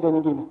 hayakuwekwa kwenye sheria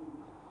nyingine.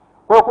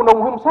 Kwa hiyo kuna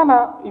umuhimu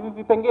sana hivi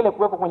vipengele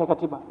kuwekwa kwenye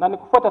katiba, na ni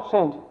kufuata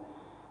trend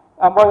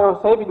ambayo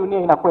sasa hivi dunia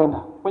inakwenda.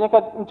 Kwenye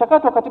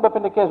mchakato wa katiba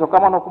pendekezo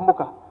kama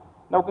unakumbuka,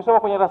 na ukisoma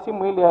kwenye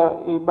rasimu ile ya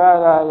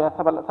ibara ya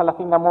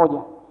 31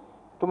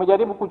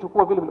 tumejaribu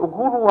kuchukua vile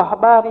uhuru wa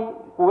habari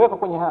kuweka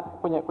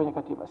kwenye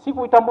katiba. Si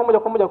kuitambua moja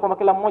kwa moja kwamba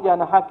kila mmoja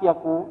ana haki ya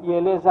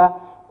kujieleza,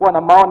 kuwa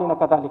na maoni na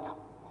kadhalika.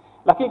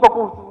 Lakini kwa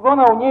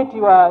kuona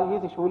unyeti wa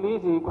hizi shughuli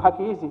hizi,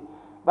 haki hizi,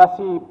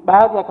 basi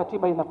baadhi ya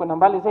katiba inakwenda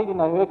mbali zaidi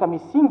na iweka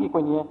misingi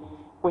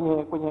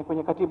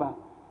kwenye katiba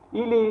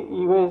ili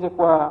iweze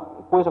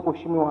kuweza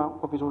kuheshimiwa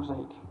kwa vizuri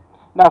zaidi.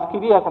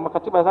 Nafikiria kwamba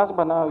katiba ya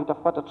Zanzibar nayo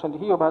itafuata trend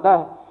hiyo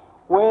baadaye,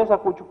 kuweza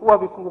kuchukua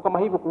vifungu kama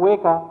hivyo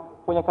kuweka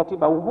kwenye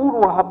katiba,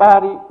 uhuru wa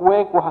habari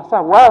kuwekwa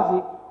hasa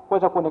wazi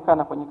kuweza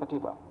kuonekana kwenye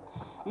katiba.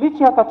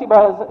 Licha ya katiba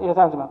ya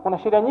Zanzibar, kuna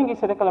sheria nyingi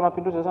serikali ya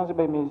mapinduzi ya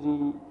Zanzibar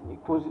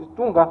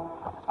imezitunga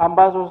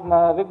ambazo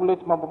zina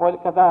regulate mambo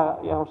kadhaa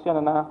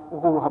yanayohusiana na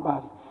uhuru wa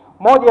habari.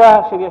 Moja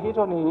ya sheria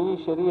hizo ni hii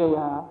sheria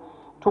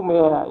tume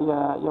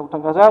ya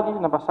utangazaji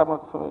namba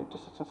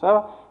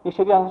 7/1997 ni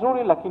sheria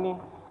nzuri, lakini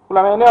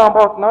kuna maeneo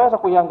ambayo tunaweza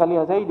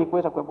kuiangalia zaidi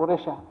kuweza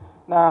kuboresha,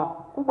 na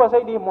kubwa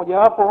zaidi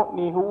mojawapo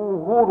ni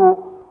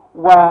uhuru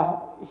wa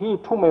hii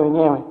tume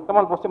wenyewe. Kama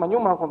nilivyosema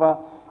nyuma kwamba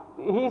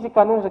hizi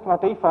kanuni za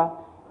kimataifa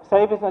sasa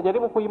hivi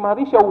zinajaribu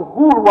kuimarisha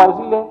uhuru wa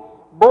zile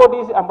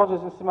bodies ambazo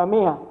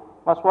zinasimamia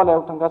masuala ya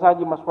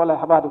utangazaji, masuala ya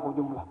habari kwa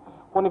ujumla.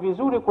 Kwa ni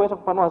vizuri kuweza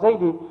kupanua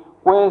zaidi,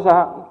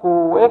 kuweza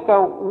kuweka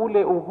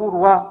ule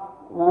uhuru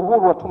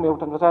wa tume ya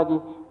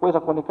utangazaji kuweza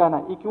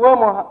kuonekana,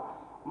 ikiwemo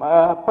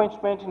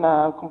appointment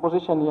na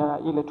composition ya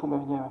ile tume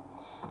wenyewe.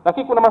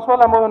 Lakini kuna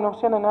masuala ambayo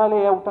yanahusiana na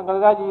yale ya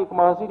utangazaji.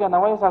 Kama waziri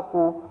anaweza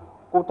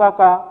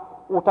kutaka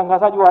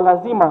utangazaji wa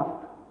lazima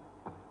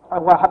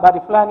wa habari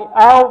fulani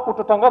au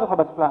kutotangaza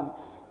habari fulani.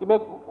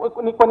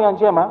 Ni kwa nia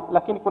njema,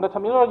 lakini kuna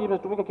terminology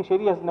imetumika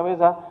kisheria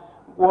zinaweza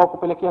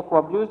kupelekea ku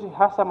abuse,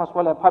 hasa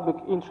masuala ya public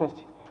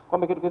interest.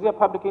 Kwamba ikitokezea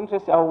public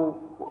interest au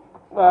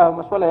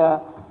masuala ya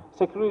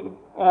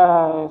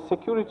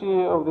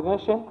security of the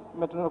nation,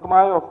 kama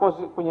hayo, of course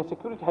kwenye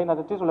security haina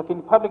tatizo,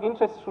 lakini public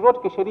interest zote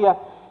kisheria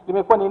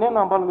limekuwa ni neno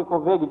ambalo liko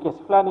vague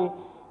kiasi fulani,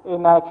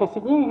 na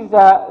kesi nyingi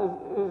za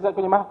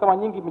kwenye mahakama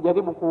nyingi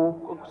imejaribu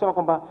kusema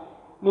kwamba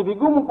ni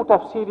vigumu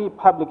kutafsiri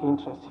public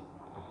interest.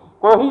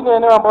 Kwa hiyo hii ni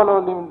eneo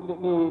ambalo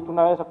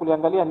tunaweza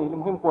kuliangalia, ni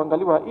muhimu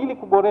kuangaliwa ili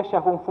kuboresha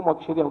huu mfumo wa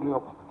kisheria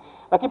uliopo.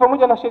 Lakini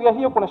pamoja na sheria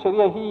hiyo, kuna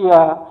sheria hii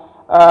ya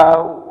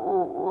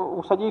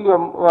usajili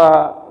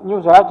wa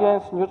news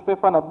agents,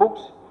 newspaper na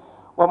books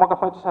wa mwaka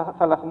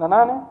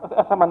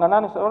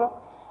 1988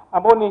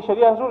 ambao ni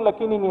sheria nzuri,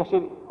 lakini ni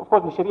of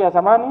course ni sheria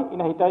zamani,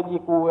 inahitaji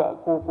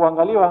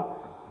kuangaliwa,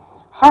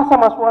 hasa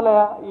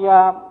masuala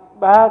ya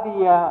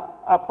baadhi ya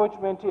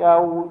appointment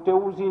au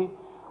uteuzi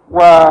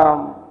wa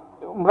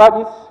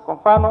mrajis. Kwa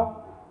mfano,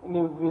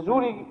 ni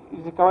vizuri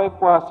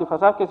zikawekwa sifa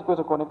zake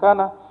zikiweza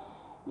kuonekana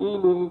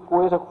ili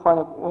kuweza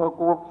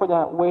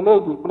kufanya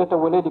weledi, kuleta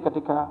weledi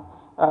katika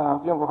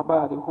vyombo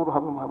habari,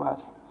 uhuru wa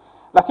habari.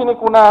 Lakini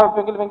kuna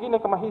vipengele vingine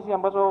kama hizi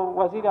ambazo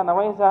waziri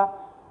anaweza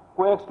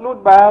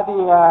ku-exclude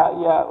baadhi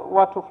ya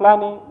watu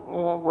fulani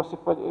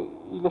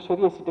ile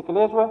sheria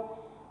isitekelezwe.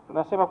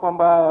 Tunasema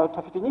kwamba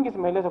tafiti nyingi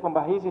zimeeleza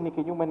kwamba hizi ni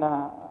kinyume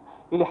na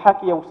ile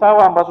haki ya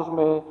usawa ambazo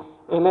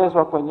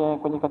zimeelezwa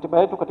kwenye katiba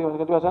yetu, katika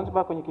katiba ya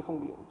Zanzibar kwenye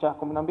kifungu cha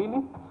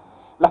 12.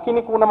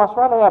 Lakini kuna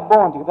masuala ya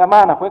bond,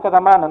 dhamana, kuweka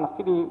dhamana.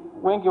 Nafikiri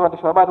wengi wa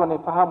waandishi wa habari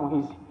wanafahamu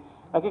hizi.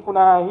 Lakini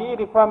kuna hii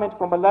requirement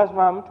kwamba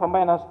lazima mtu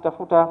ambaye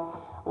anatafuta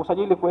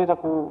usajili kuweza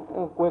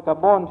kuweka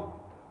bond,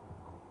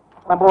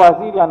 ambao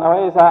waziri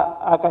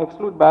anaweza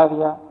aka-exclude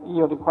baadhi ya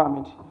hiyo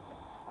requirement.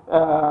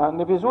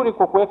 Ni vizuri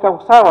kwa kuweka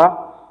usawa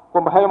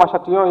kwamba hayo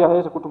masharti yao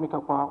yaweze kutumika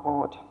kwa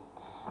wote.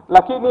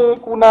 Lakini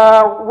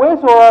kuna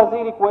uwezo wa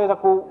waziri kuweza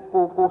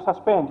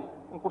kususpend,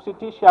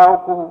 kusitisha au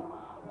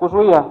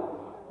kuzuia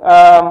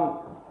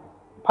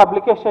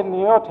publication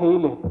yote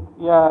ile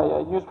ya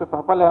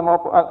newspaper pale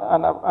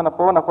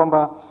anapoona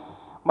kwamba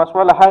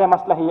masuala haya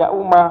maslahi ya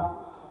umma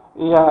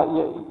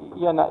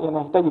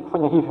yanahitaji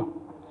kufanya hivyo.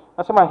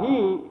 Nasema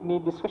hii ni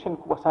discussion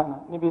kubwa sana.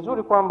 Ni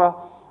vizuri kwamba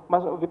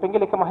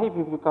vipengele kama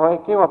hivi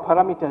vikawekewa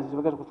parameters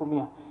ziweze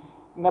kutumia,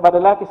 na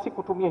badala yake si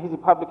kutumia hizi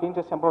public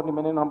interest ambayo ni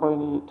maneno ambayo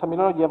ni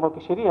terminology ambayo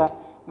kisheria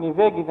ni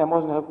vague na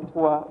ambazo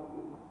zinakuwa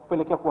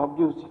kupelekea ku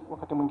abuse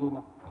wakati mwingine.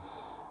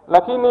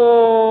 Lakini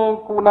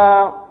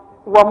kuna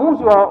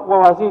uamuzi wa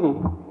waziri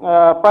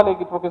pale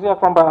ikitokezea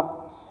kwamba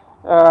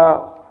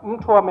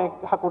mtu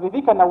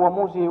hakuridhika na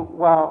uamuzi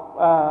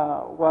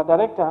wa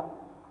director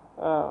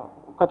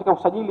katika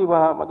usajili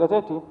wa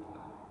magazeti,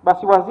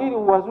 basi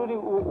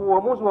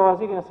uamuzi wa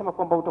waziri nasema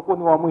kwamba utakuwa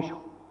ni wa mwisho,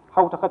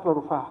 hautakatwa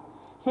rufaa.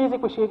 Hizi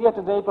kwa sheria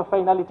tunaitwa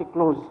finality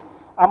clause,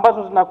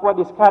 ambazo zinakuwa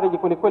discourage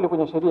kweli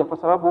kwenye sheria, kwa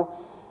sababu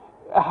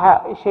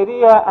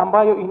sheria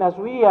ambayo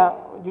inazuia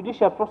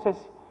judicial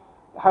process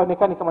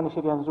haionekani kama ni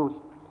sheria nzuri.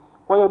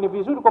 Kwa hiyo ni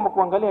vizuri kwamba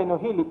kuangalia eneo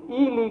hili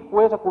ili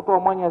kuweza kutoa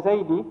mwanya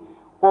zaidi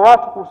kwa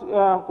watu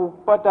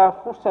kupata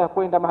fursa ya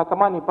kwenda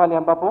mahakamani pale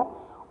ambapo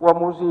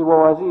uamuzi wa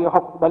waziri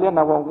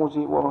hakukubaliana na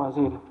uamuzi wa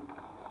waziri.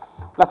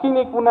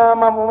 Lakini kuna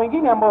mambo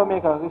mengine ambayo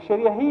yameweka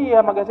sheria hii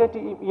ya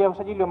magazeti, ya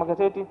usajili wa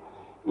magazeti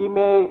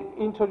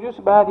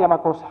imeintroduce baadhi ya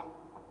makosa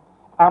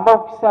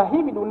ambayo sasa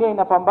hivi dunia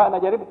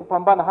inajaribu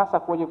kupambana hasa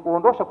kwenye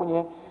kuondosha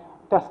kwenye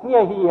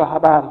tasnia hii ya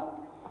habari.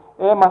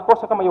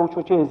 Makosa kama ya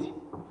uchochezi.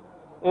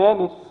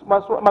 Ni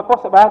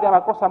makosa, baadhi ya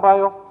makosa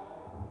ambayo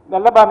na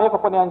labda yamewekwa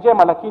kwa nia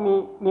njema,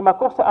 lakini ni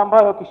makosa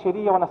ambayo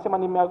kisheria wanasema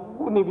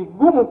ni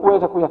vigumu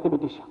kuweza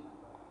kuyathibitisha.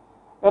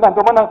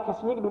 Ndio maana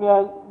kesi nyingi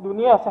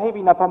dunia sasa hivi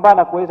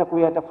inapambana kuweza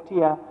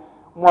kuyatafutia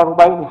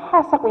mwarobaini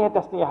hasa kwenye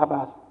tasnia ya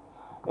habari.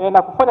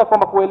 Na kufanya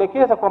kwamba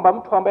kuelekeza kwamba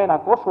mtu ambaye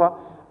anakoswa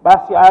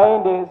basi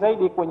aende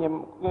zaidi kwenye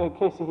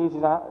kesi hizi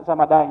za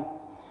madai.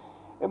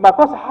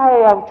 Makosa haya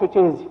ya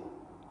uchochezi,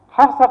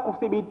 hasa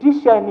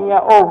kuthibitisha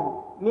nia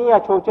ovu, nia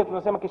chochezi,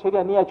 tunasema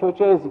kisheria nia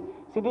chochezi,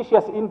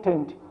 seditious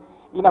intent,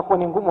 inakuwa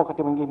ni ngumu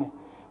wakati mwingine.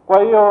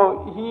 Kwa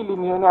hiyo hili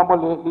ni eneo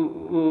ambalo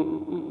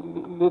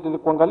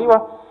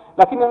lilikuangaliwa.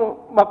 Lakini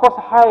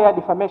makosa haya ya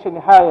defamation,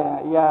 haya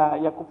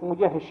ya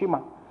kupunguza heshima,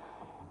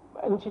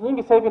 nchi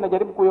nyingi sasa hivi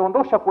inajaribu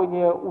kuiondosha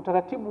kwenye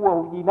utaratibu wa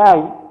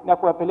ujinai na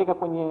kuyapeleka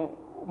kwenye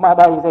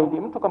madai zaidi.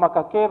 Mtu kama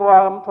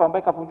kakerwa, mtu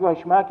ambaye kavunjwa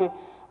heshima yake,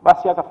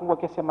 basi akafungua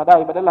kesi ya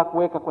madai badala ya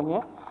kuweka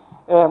kwenye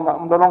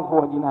mlolongo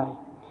wa jinai.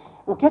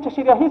 Ukiacha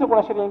sheria hizo,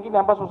 kuna sheria nyingine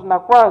ambazo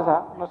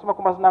zinakwaza, tunasema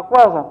kwamba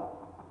zinakwaza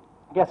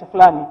kiasi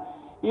fulani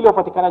ile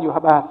upatikanaji wa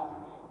habari,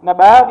 na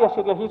baadhi ya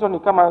sheria hizo ni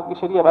kama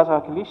sheria ya baraza la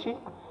wawakilishi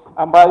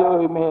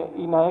ambayo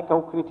inaweka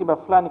ukiritimba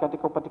fulani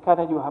katika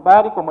upatikanaji wa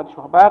habari kwa mwandishi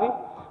wa habari.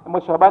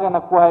 Mwandishi wa habari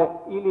anakuwa,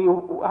 ili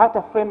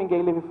hata framing ya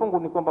ile vifungu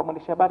ni kwamba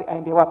mwandishi wa habari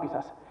aende wapi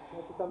sasa.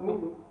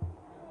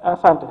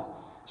 Asante.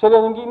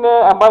 Sheria nyingine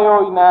ambayo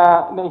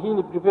hii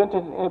ni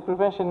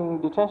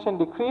Prevention Detention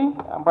Decree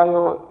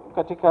ambayo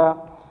katika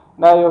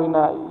nayo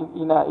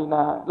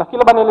lakini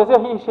labda nielezea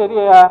hii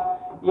sheria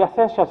ya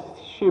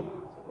Censorship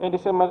and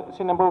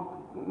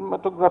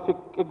Cinematographic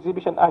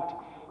Exhibition Act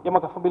ya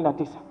mwaka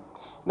 2009.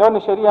 Nayo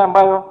ni sheria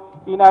ambayo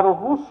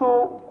inaruhusu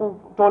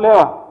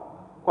kutolewa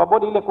kwa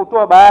bodi ile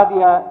kutoa baadhi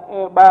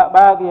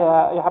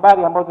ya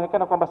habari ambazo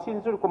zinaonekana kwamba si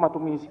nzuri kwa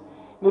matumizi.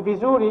 Ni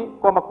vizuri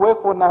kwamba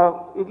kuweko na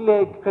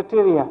ile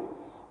criteria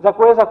za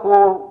kuweza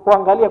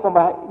kuangalia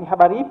kwamba ni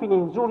habari ipi ni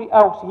nzuri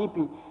au si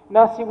ipi,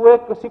 na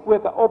si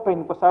kuweka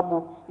open kwa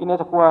sababu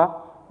inaweza kuwa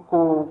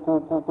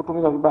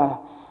kutumika vibaya.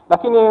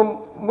 Lakini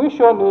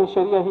mwisho ni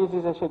sheria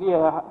hizi za sheria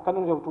ya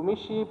kanuni za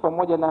utumishi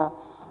pamoja na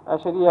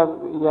sheria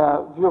ya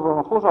vyuo vya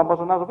mafunzo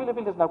ambazo nazo vile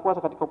vile zinakuwa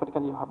katika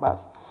upatikanaji wa habari.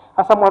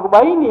 Hasa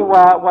mwarobaini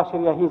wa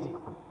sheria hizi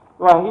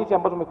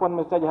ambazo nimekuwa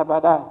nimezitaja hapa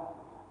baadaye,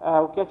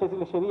 ukiacha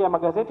zile sheria ya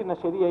magazeti na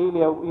sheria ile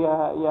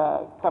ya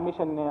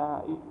commission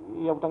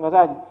ya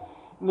utangazaji,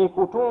 ni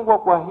kutungwa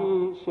kwa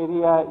hii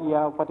sheria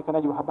ya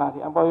upatikanaji wa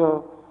habari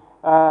ambayo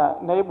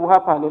naibu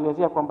hapa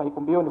alielezea kwamba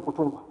iko mbioni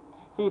kutungwa.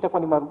 Hii itakuwa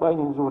ni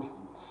mwarobaini nzuri.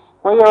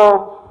 Kwa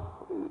hiyo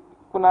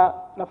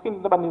nafikiri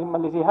labda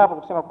nimalizie hapa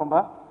kusema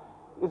kwamba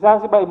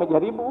Zanzibar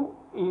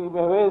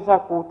imeweza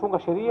kutunga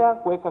sheria,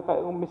 kuweka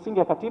misingi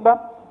ya katiba.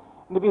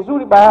 Ni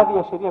vizuri baadhi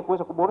ya sheria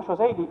kuweza kuboreshwa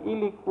zaidi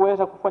ili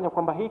kuweza kufanya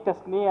kwamba hii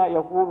tasnia ya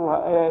uhuru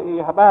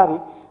ya habari,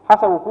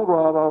 hasa uhuru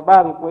wa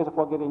habari, kuweza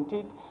kuwa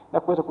guaranteed na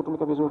kuweza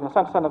kutumika vizuri.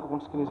 Asante sana kwa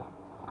kunisikiliza.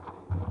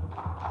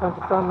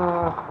 Asante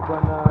sana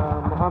Bwana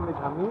Mohamed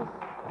Hamis,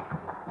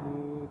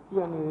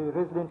 pia ni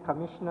Resident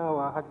Commissioner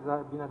wa haki za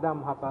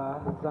binadamu hapa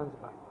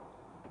Zanzibar.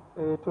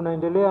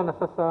 Tunaendelea na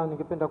sasa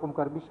ningependa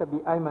kumkaribisha Bi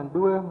Aiman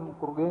Due,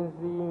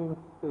 mkurugenzi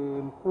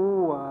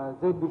mkuu wa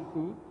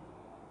ZBC,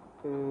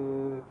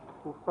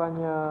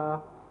 kufanya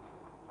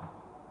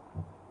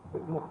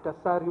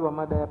muhtasari wa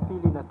mada ya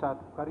pili na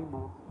tatu. Karibu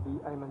Bi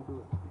Aiman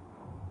Due.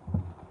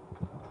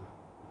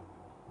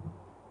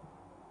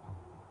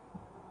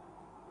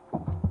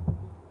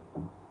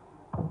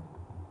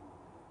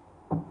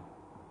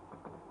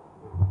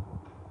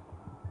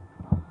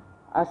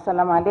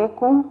 Assalamu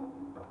alaikum.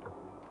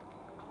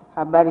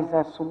 Habari za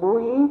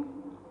asubuhi.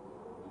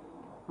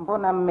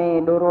 Mbona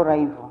mmedorora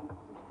hivyo?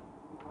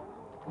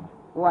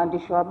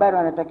 Waandishi wa habari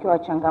wanatakiwa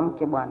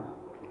wachangamke bwana.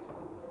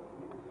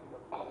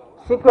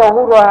 Siku ya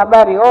uhuru wa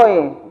habari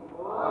oye.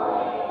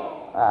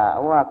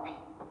 Wapi?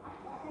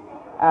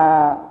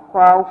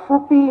 Kwa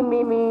ufupi,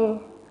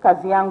 mimi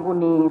kazi yangu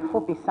ni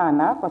fupi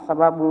sana kwa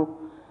sababu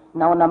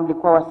naona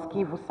mlikuwa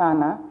wasikivu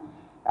sana.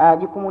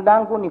 Jukumu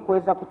langu ni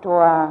kuweza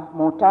kutoa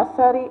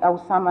muhtasari au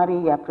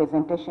summary ya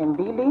presentation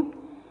mbili.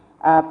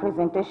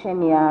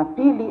 Presentation ya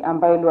pili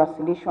ambayo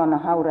iliwasilishwa na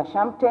Haura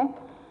Shamte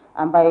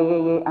ambaye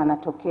yeye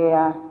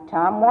anatokea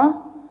TAMWA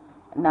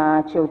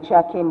na cheo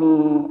chake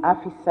ni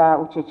afisa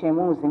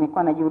uchechemuzi.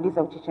 Nilikuwa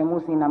najiuliza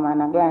uchechemuzi ina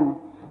maana gani?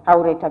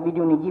 Haura,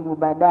 itabidi unijibu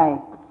baadaye.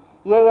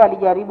 Yeye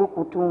alijaribu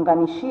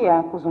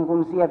kutuunganishia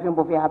kuzungumzia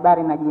vyombo vya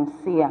habari na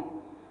jinsia,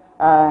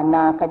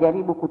 na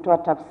akajaribu kutoa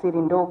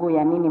tafsiri ndogo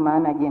ya nini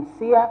maana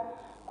jinsia,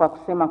 kwa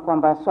kusema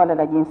kwamba swala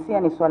la jinsia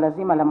ni swala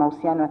zima la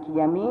mahusiano ya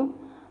kijamii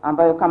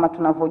ambayo kama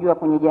tunavyojua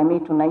kwenye jamii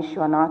tunaishi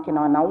wanawake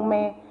na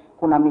wanaume,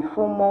 kuna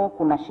mifumo,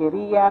 kuna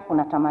sheria,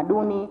 kuna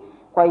tamaduni.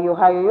 Kwa hiyo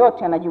hayo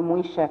yote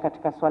yanajumuisha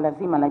katika swala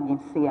zima la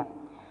jinsia.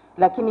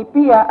 Lakini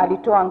pia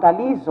alitoa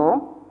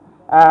angalizo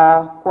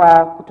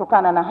kwa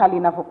kutokana na hali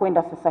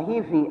inavyokwenda sasa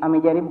hivi.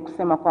 Amejaribu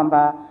kusema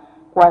kwamba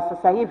kwa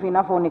sasa hivi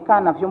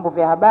inavyoonekana vyombo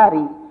vya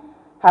habari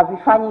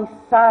havifanyi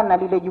sana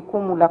lile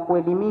jukumu la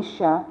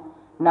kuelimisha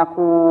na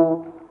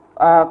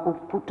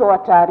kutoa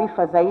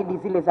taarifa zaidi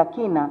zile za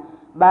kina,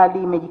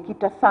 bali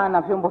imejikita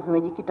sana, vyombo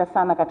vimejikita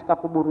sana katika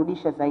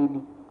kuburudisha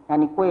zaidi. Na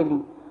ni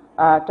kweli,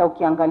 hata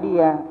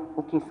ukiangalia,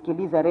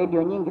 ukisikiliza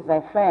redio nyingi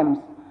za FMs,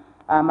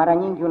 mara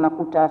nyingi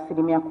unakuta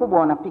asilimia kubwa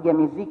wanapiga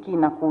muziki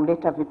na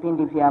kuleta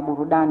vipindi vya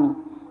burudani,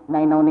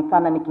 na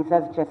inaonekana ni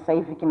kizazi cha sasa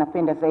hivi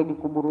kinapenda zaidi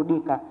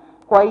kuburudika.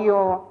 Kwa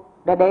hiyo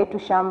dada yetu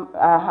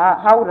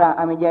Haura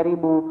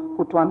amejaribu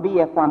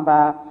kutuambia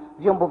kwamba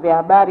vyombo vya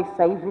habari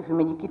sasa hivi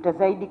vimejikita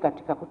zaidi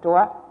katika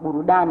kutoa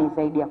burudani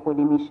zaidi ya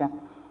kuelimisha.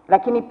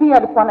 Lakini pia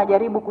alikuwa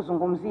anajaribu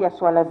kuzungumzia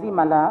swala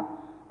zima la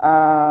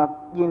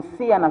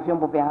jinsia na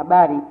vyombo vya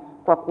habari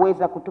kwa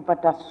kuweza kutupa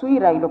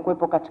taswira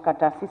iliyokuwepo katika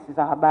taasisi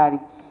za habari.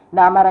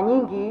 Na mara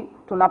nyingi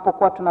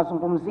tunapokuwa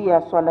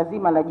tunazungumzia swala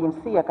zima la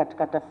jinsia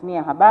katika tasnia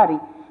ya habari,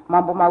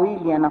 mambo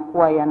mawili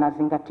yanakuwa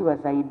yanazingatiwa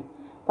zaidi.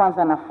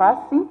 Kwanza,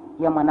 nafasi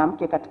ya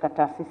mwanamke katika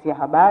taasisi ya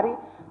habari,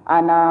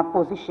 ana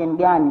position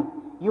gani,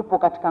 yupo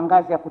katika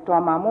ngazi ya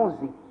kutoa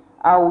maamuzi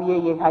au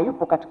yeye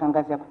hayupo katika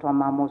ngazi ya kutoa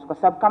maamuzi, kwa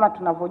sababu kama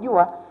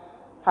tunavyojua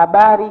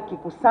habari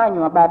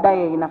ikikusanywa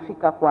baadaye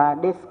inafika kwa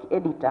desk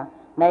editor,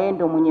 na yeye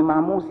ndio mwenye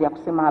maamuzi ya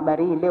kusema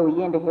habari hii leo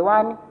iende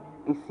hewani,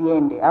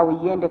 isiende, au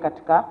iende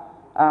katika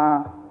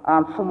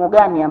mfumo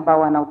gani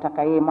ambao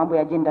anautaka yeye. Mambo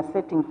ya agenda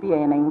setting pia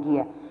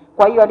yanaingia.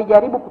 Kwa hiyo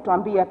alijaribu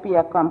kutuambia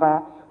pia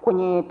kwamba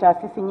kwenye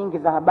taasisi nyingi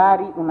za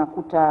habari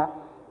unakuta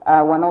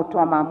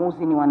wanaotoa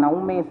maamuzi ni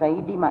wanaume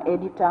zaidi,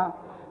 maeditor,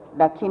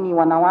 lakini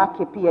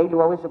wanawake pia ili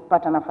waweze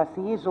kupata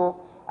nafasi hizo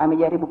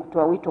amejaribu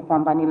kutoa wito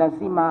kwamba ni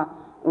lazima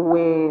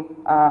uwe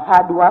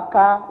hard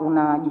worker,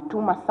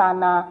 unajituma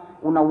sana,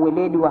 una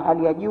uweledi wa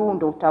hali ya juu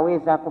ndio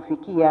utaweza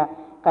kufikia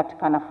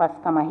katika nafasi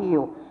kama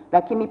hiyo.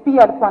 Lakini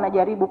pia alikuwa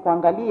anajaribu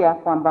kuangalia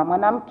kwamba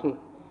mwanamke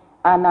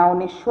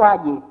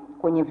anaoneshwaje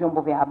kwenye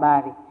vyombo vya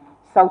habari,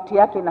 sauti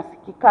yake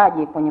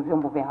inasikikaje kwenye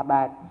vyombo vya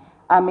habari.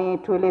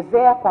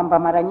 Ametuelezea kwamba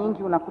mara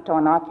nyingi unakuta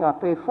wanawake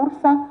wapewe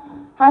fursa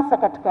hasa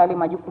katika yale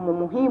majukumu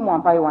muhimu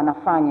ambayo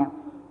wanafanya.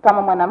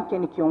 Kama mwanamke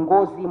ni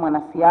kiongozi,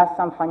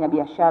 mwanasiasa, mfanya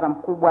biashara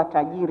mkubwa,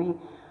 tajiri,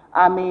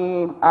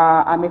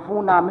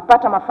 amevuna,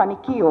 amepata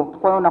mafanikio,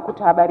 kwa hiyo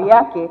unakuta habari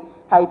yake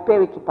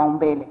haipewi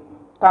kipaumbele.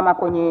 Kama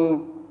kwenye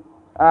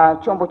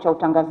chombo cha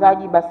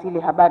utangazaji, basi ile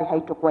habari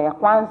haitokuwa ya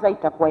kwanza,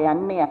 itakuwa ya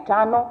 4, ya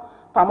 5,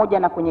 pamoja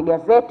na kwenye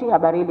gazeti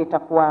habari ile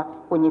itakuwa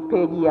kwenye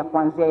peji ya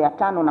kuanzia ya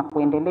 5 na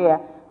kuendelea,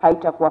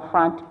 haitakuwa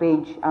front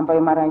page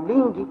ambayo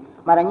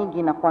mara nyingi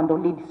inakuwa ndo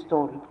lead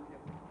story.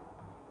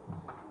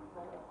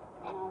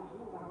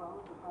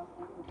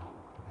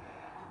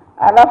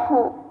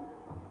 Alafu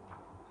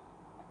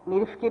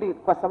nilifikiri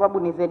kwa sababu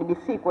ni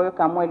ZBC kwa hiyo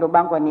kaamua ile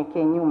bango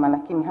aniwekee nyuma,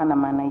 lakini hana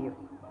maana hiyo,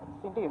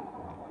 si ndio?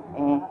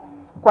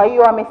 Kwa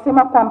hiyo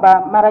amesema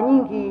kwamba mara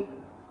nyingi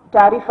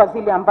taarifa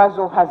zile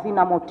ambazo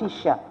hazina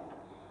motisha,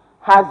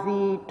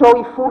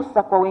 hazitoi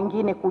fursa kwa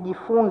wengine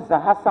kujifunza,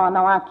 hasa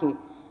wanawake,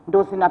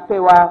 ndo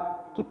zinapewa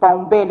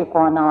kipaumbele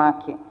kwa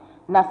wanawake.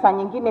 Na saa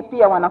nyingine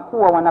pia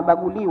wanakuwa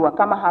wanabaguliwa.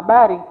 Kama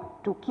habari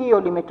tukio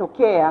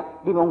limetokea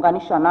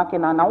limeunganisha wanawake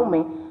na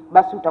wanaume,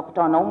 basi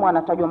utakuta wanaume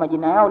wanatajwa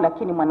majina yao,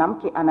 lakini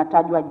mwanamke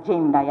anatajwa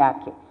jenda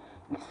yake,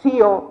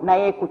 sio na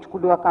yeye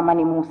kuchukuliwa kama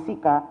ni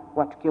mhusika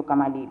wa tukio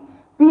kama lile.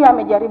 Pia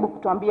amejaribu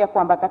kutuambia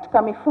kwamba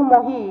katika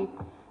mifumo hii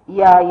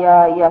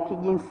ya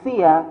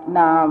kijinsia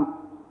na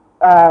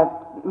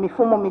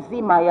mifumo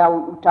mizima ya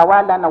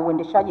utawala na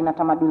uendeshaji na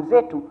tamaduni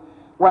zetu,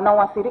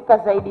 wanaoathirika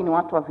zaidi ni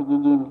watu wa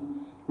vijijini.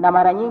 Na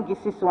mara nyingi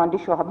sisi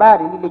waandishi wa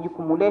habari lile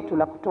jukumu letu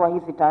la kutoa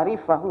hizi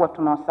taarifa huwa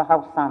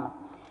tunawasahau sana.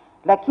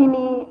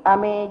 Lakini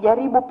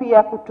amejaribu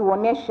pia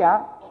kutuonesha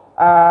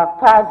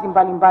kazi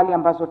mbalimbali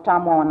ambazo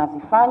TAMWA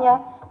wanazifanya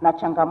na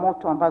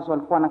changamoto ambazo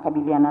walikuwa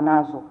wanakabiliana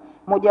nazo.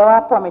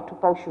 Mojawapo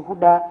ametupa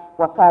ushuhuda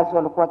wa kazi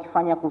walikuwa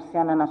wakifanya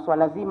kuhusiana na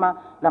swala zima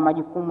la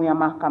majukumu ya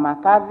mahakama ya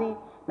kadhi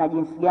na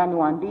jinsi gani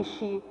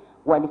waandishi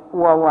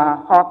walikuwa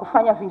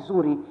hawakufanya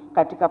vizuri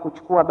katika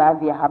kuchukua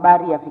baadhi ya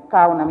habari ya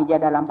vikao na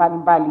mijadala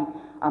mbalimbali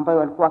ambayo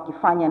walikuwa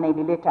wakifanya, na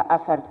ilileta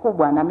athari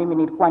kubwa. Na mimi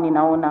nilikuwa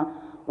ninaona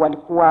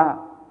walikuwa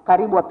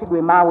karibu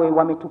wapigwe mawe,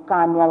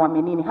 wametukanwa,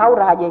 wamenini.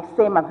 Haura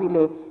hajaisema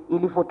vile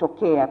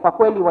ilivyotokea. Kwa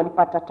kweli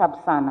walipata tabu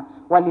sana,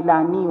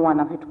 walilaaniwa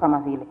na vitu kama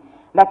vile.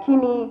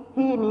 Lakini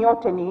hii ni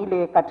yote ni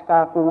ile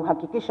katika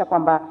kuhakikisha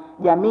kwamba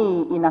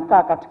jamii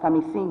inakaa katika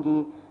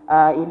misingi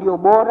iliyo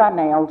bora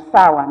na ya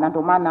usawa, na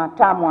ndio maana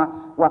TAMWA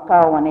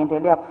wakawa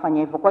wanaendelea kufanya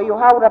hivyo. Kwa hiyo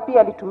Haura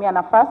pia alitumia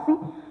nafasi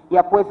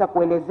ya kuweza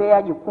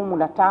kuelezea jukumu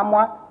la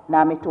TAMWA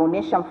na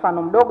ametuonesha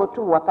mfano mdogo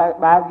tu wa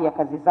baadhi ya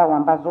kazi zao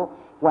ambazo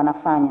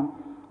wanafanya.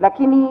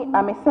 Lakini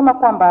amesema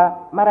kwamba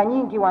mara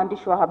nyingi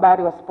waandishi wa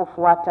habari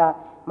wasipofuata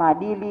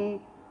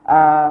maadili,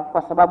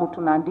 kwa sababu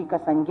tunaandika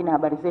saa nyingine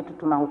habari zetu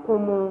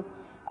tunahukumu,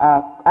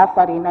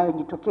 athari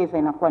inayojitokeza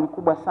inakuwa ni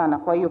kubwa sana.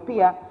 Kwa hiyo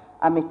pia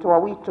ametoa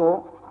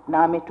wito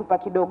na ametupa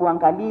kidogo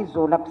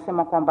angalizo la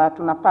kusema kwamba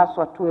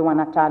tunapaswa tuwe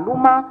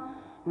wanataaluma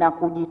na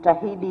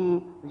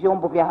kujitahidi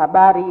vyombo vya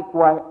habari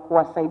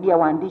kuwasaidia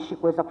waandishi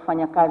kuweza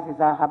kufanya kazi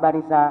za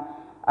habari za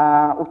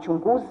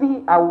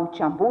uchunguzi au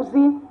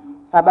uchambuzi.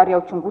 Habari ya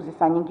uchunguzi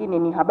saa nyingine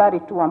ni habari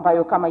tu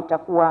ambayo kama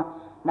itakuwa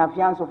na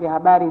vyanzo vya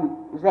habari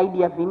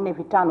zaidi ya 4,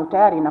 5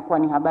 tayari inakuwa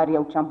ni habari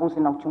ya uchambuzi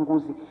na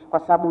uchunguzi, kwa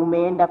sababu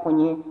umeenda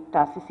kwenye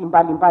taasisi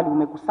mbalimbali,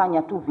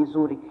 umekusanya tu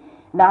vizuri.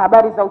 Na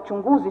habari za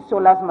uchunguzi sio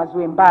lazima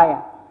ziwe mbaya,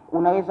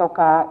 unaweza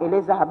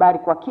ukaeleza habari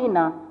kwa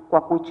kina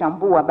kwa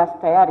kuichambua, basi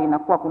tayari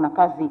inakuwa kuna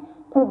kazi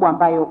kubwa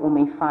ambayo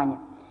umeifanya.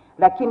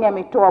 Lakini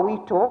ametoa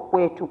wito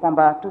kwetu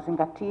kwamba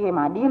tuzingatie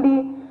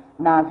maadili,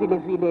 na vile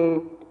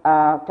vile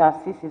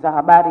taasisi za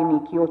habari ni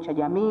kioo cha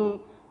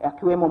jamii,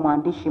 akiwemo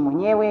mwandishi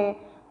mwenyewe.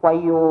 Kwa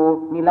hiyo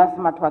ni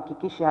lazima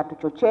tuhakikishe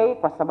hatuchochei,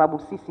 kwa sababu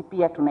sisi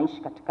pia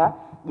tunaishi katika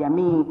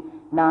jamii,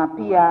 na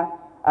pia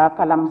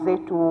kalamu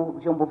zetu,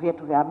 vyombo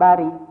vyetu vya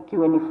habari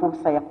kiwe ni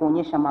fursa ya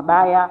kuonyesha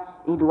mabaya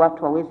ili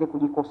watu waweze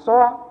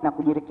kujikosoa na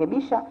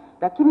kujirekebisha,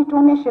 lakini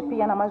tuoneshe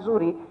pia na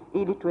mazuri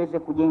ili tuweze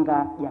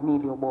kujenga jamii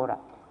iliyo bora.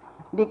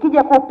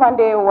 Nikija kwa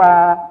upande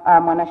wa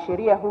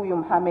mwanasheria huyu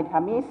Mohamed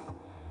Hamis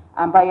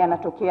ambaye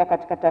anatokea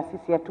katika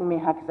taasisi ya Tume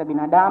ya Haki za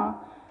Binadamu,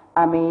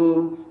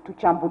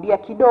 ametuchambulia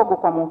kidogo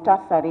kwa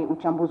muhtasari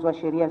uchambuzi wa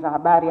sheria za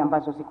habari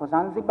ambazo ziko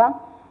Zanzibar,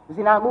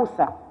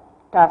 zinagusa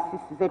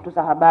taasisi zetu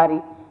za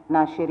habari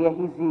na sheria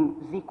hizi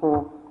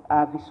ziko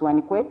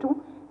visiwani kwetu,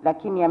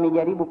 lakini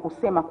amejaribu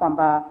kusema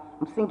kwamba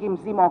msingi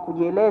mzima wa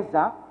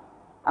kujieleza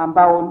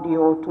ambao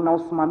ndio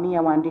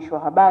tunaosimamia waandishi wa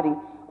habari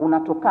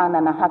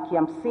unatokana na haki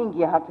ya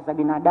msingi ya haki za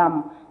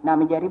binadamu, na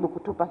amejaribu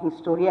kutupa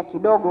historia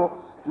kidogo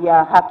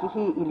ya haki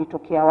hii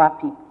ilitokea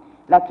wapi.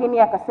 Lakini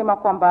akasema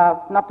kwamba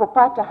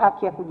tunapopata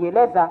haki ya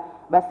kujieleza,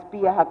 basi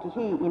pia haki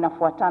hii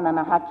inafuatana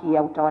na haki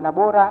ya utawala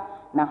bora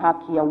na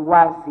haki ya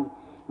uwazi,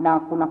 na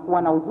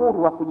kunakuwa na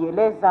uhuru wa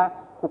kujieleza,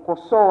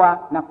 kukosoa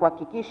na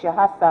kuhakikisha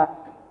hasa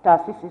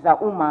taasisi za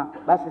umma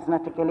basi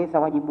zinatekeleza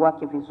wajibu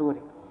wake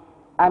vizuri.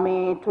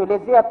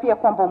 Ametuelezea pia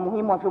kwamba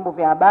umuhimu wa vyombo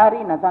vya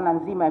habari na dhana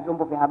nzima ya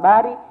vyombo vya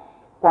habari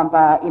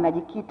kwamba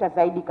inajikita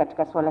zaidi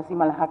katika swala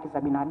zima la haki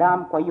za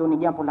binadamu. Kwa hiyo ni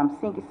jambo la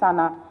msingi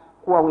sana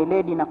kuwa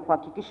weledi na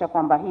kuhakikisha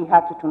kwamba hii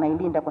haki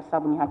tunailinda, kwa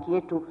sababu ni haki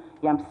yetu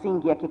ya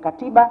msingi ya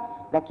kikatiba,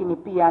 lakini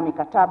pia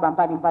mikataba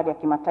mbalimbali ya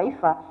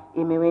kimataifa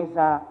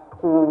imeweza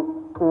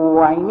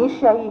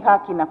kuainisha hii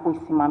haki na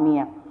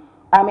kuisimamia.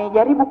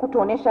 Amejaribu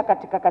kutuonesha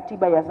katika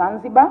katiba ya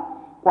Zanzibar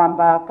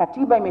kwamba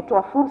katiba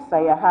imetoa fursa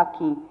ya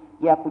haki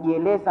ya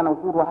kujieleza na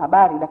uhuru wa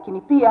habari,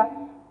 lakini pia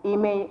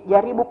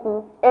imejaribu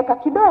kuweka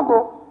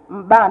kidogo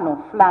mbano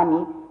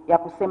fulani ya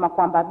kusema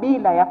kwamba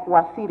bila ya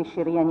kuathiri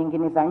sheria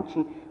nyingine za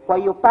nchi. Kwa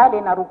hiyo pale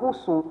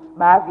inaruhusu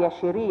baadhi ya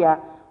sheria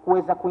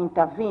kuweza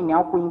kuintervene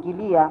au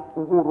kuingilia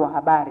uhuru wa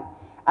habari.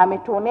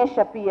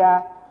 Ametuonesha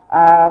pia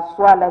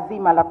swala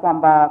zima la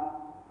kwamba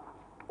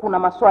kuna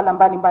masuala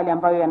mbalimbali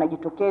ambayo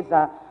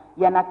yanajitokeza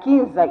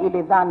yanakinza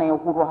ile dhana ya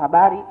uhuru wa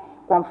habari.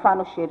 Kwa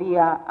mfano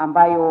sheria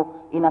ambayo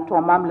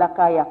inatoa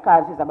mamlaka ya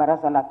kazi za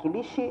baraza la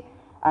wakilishi,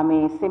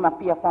 amesema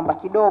pia kwamba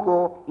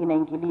kidogo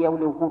inaingilia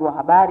ule uhuru wa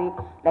habari.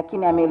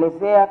 Lakini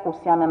ameelezea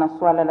kuhusiana na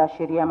swala la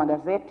sheria ya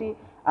magazeti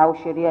au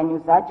sheria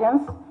news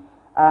agents,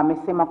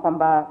 amesema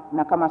kwamba,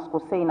 na kama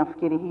sikosei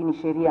nafikiri hii ni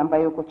sheria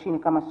ambayo iko chini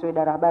kama sio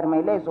idara ya habari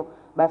maelezo,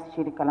 basi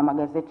shirika la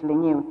magazeti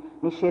lenyewe,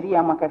 ni sheria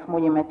ya mwaka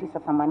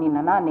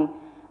 1988.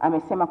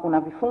 Amesema kuna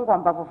vifungu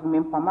ambavyo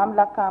vimempa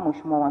mamlaka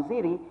Mheshimiwa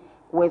Waziri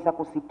kuweza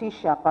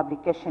kusitisha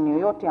publication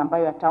yoyote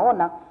ambayo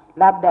ataona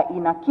labda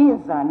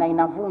inakinza na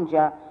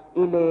inavunja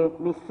ile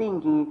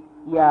misingi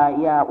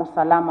ya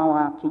usalama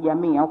wa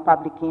kijamii au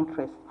public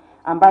interest,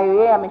 ambayo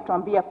yeye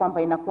ametuambia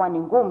kwamba inakuwa ni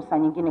ngumu saa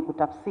nyingine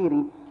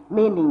kutafsiri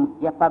meaning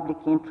ya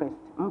public interest.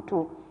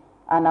 Mtu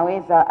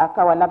anaweza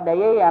akawa labda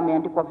yeye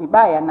ameandikwa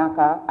vibaya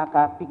na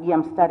akapigia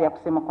mstari ya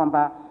kusema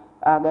kwamba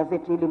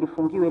gazeti hili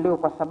lifungiwe leo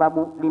kwa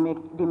sababu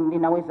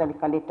linaweza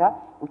likaleta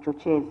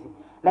uchochezi.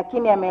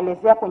 Lakini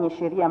ameelezea kwenye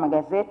sheria ya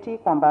magazeti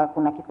kwamba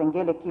kuna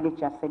kipengele kile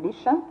cha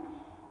sedition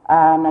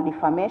na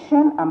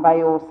defamation,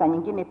 ambayo saa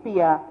nyingine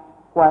pia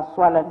kwa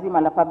swala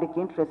zima la public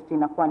interest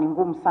inakuwa ni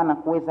ngumu sana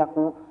kuweza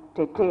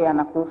kutetea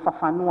na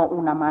kufafanua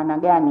una maana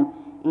gani,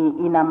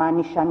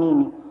 inamaanisha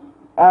nini.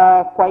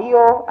 Kwa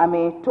hiyo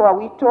ametoa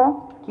wito,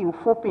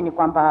 kiufupi ni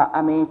kwamba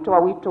ametoa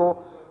wito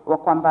wa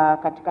kwamba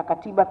katika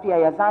katiba pia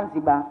ya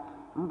Zanzibar,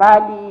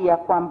 mbali ya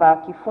kwamba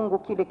kifungu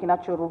kile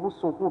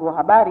kinachoruhusu uhuru wa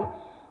habari,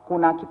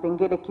 kuna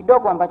kipengele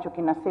kidogo ambacho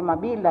kinasema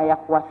bila ya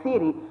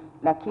kuathiri,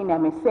 lakini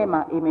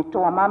amesema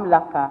imetoa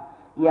mamlaka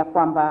ya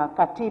kwamba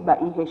katiba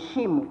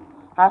iheshimu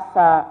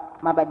hasa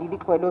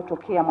mabadiliko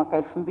yaliyotokea mwaka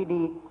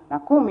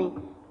 2010,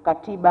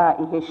 katiba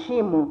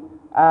iheshimu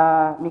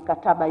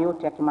mikataba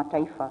yote ya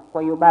kimataifa.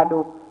 Kwa hiyo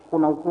bado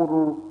kuna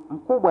uhuru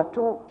mkubwa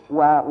tu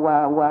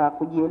wa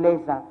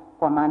kujieleza.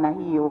 Kwa maana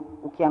hiyo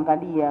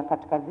ukiangalia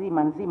katika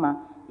zima nzima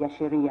ya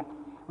sheria,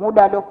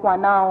 muda aliokuwa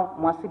nao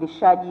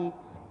mwasilishaji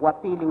wa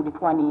pili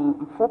ulikuwa ni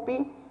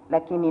mfupi,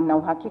 lakini na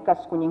uhakika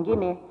siku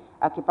nyingine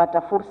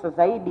akipata fursa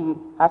zaidi,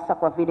 hasa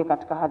kwa vile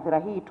katika hadhira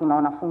hii tuna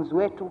wanafunzi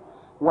wetu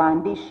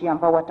waandishi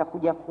ambao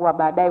watakuja kuwa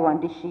baadaye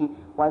waandishi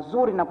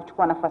wazuri na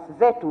kuchukua nafasi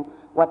zetu,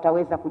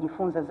 wataweza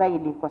kujifunza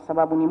zaidi, kwa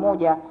sababu ni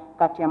moja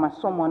kati ya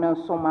masomo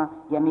wanayosoma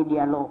ya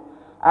media law.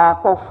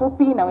 Kwa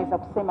ufupi naweza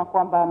kusema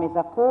kwamba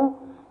meza kuu,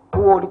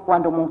 huo ulikuwa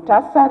ndo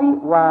muhtasari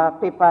wa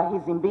pepa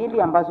hizi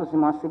mbili ambazo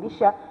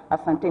zimewasilisha.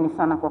 Asanteni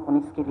sana kwa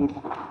kunisikiliza.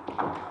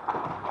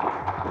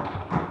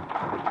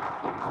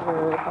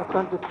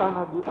 Asante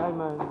sana Bi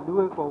Aiman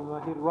Due kwa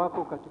umahiri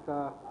wako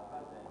katika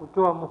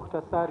kutoa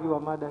muhtasari wa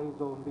mada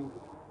hizo mbili.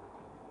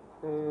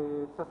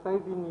 Sasa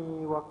hivi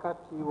ni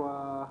wakati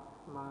wa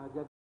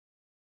majadiliano.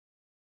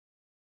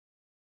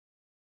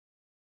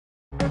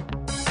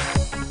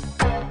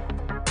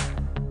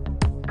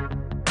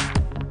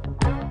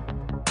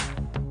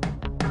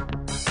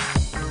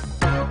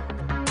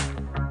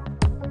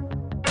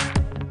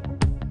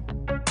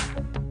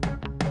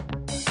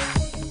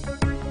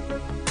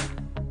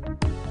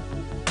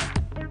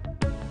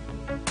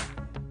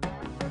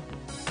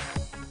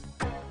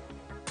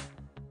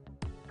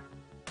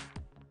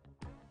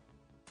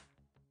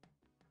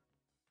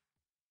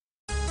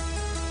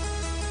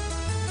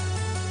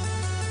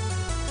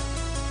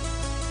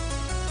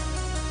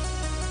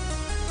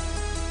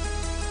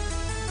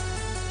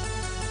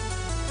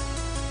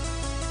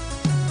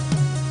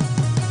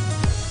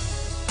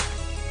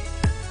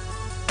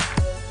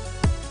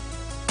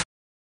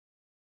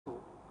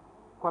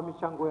 kwa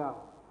michango yao.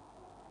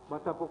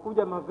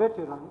 Watapokuja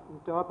maveteran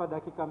nitawapa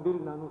dakika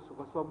 2:30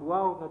 kwa sababu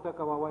wao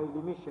nataka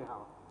wawaelimishe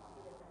hawa.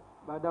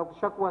 Baada ya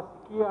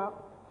kushakuwasikia,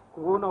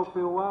 kuona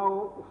upeo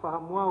wao,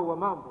 ufahamu wao wa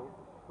mambo,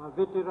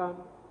 maveteran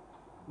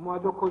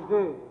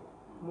mwadokozee,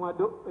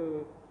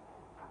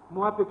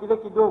 muwape kile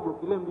kidogo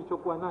kile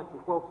mlichokuwa nacho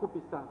kwa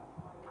ufupi sana.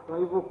 Kwa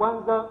hivyo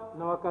kwanza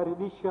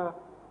nawakaribisha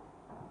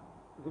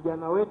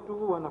vijana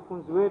wetu,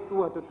 wanafunzi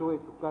wetu, watoto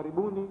wetu.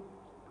 Karibuni,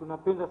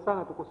 tunapenda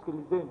sana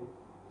tukusikilizeni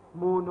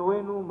muono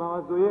wenu,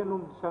 mawazo yenu,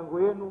 mchango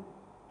yenu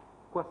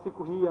kwa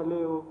siku hii ya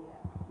leo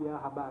ya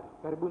habari.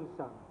 Karibuni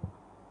sana.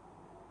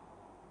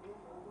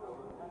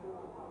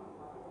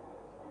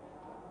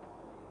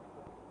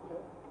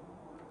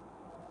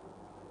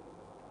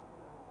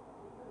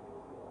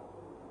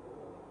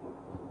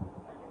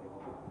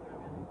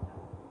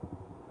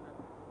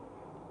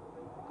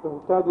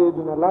 Utaje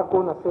jina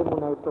lako na sehemu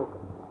unayotoka.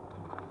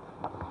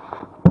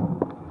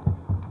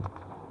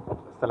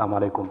 Assalamu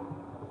alaikum.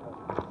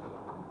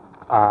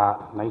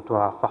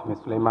 Naitwa Fahmi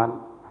Suleiman,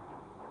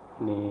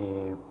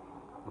 ni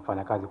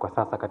mfanyakazi kwa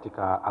sasa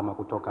katika ama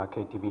kutoka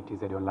KTV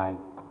TZ Online.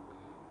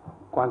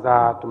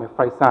 Kwanza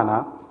tumefurahi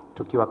sana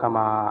tukiwa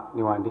kama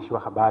ni waandishi wa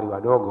habari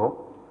wadogo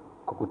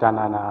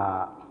kukutana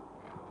na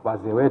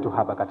wazee wetu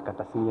hapa katika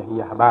tasnia hii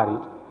ya habari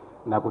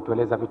na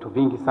kutueleza vitu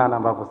vingi sana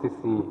ambavyo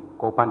sisi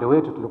kwa upande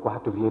wetu tulikuwa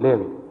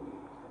hatuvielewi.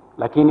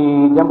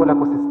 Lakini jambo la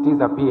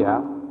kusisitiza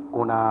pia,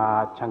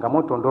 kuna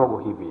changamoto ndogo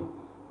hivi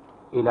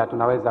ila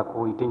tunaweza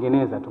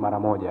kuitengeneza tu mara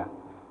moja.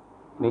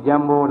 Ni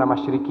jambo la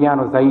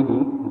mashirikiano zaidi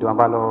ndio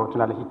ambalo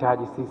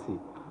tunalihitaji sisi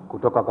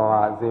kutoka kwa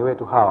wazee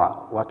wetu hawa,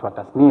 watu wa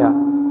tasnia,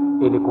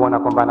 ili kuona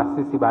kwamba na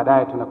sisi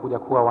baadaye tunakuja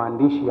kuwa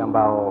waandishi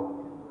ambao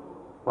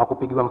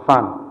wakupigiwa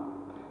mfano.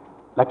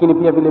 Lakini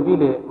pia vile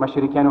vile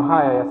mashirikiano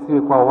haya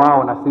yasiwe kwa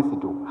wao na sisi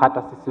tu,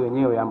 hata sisi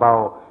wenyewe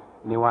ambao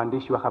ni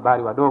waandishi wa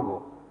habari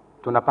wadogo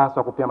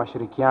tunapaswa kupeana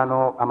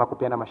mashirikiano ama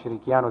kupeana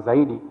mashirikiano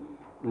zaidi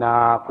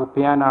na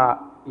kupeana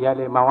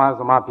yale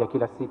mawazo mapya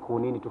kila siku,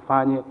 nini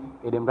tufanye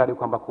ili mradi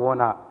kwamba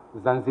kuona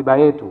Zanzibar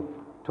yetu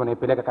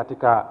tunaipeleka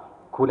katika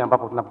kule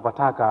ambapo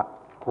tunapopataka,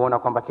 kuona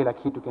kwamba kila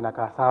kitu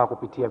kinakaa sawa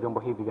kupitia vyombo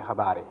hivi vya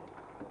habari.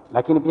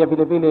 Lakini pia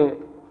vile vile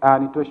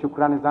nitoe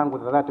shukrani zangu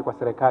za dhati kwa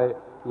serikali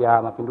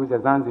ya Mapinduzi ya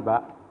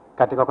Zanzibar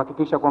katika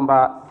kuhakikisha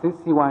kwamba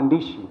sisi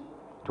waandishi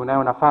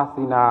tunayo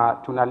nafasi na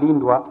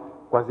tunalindwa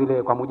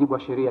kwa mujibu wa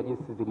sheria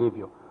jinsi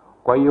zilivyo.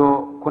 Kwa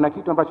hiyo kuna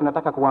kitu ambacho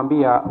nataka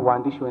kuwaambia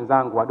waandishi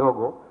wenzangu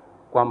wadogo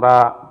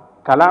kwamba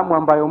kalamu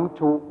ambayo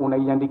mtu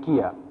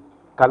unaiandikia,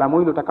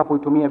 kalamu ile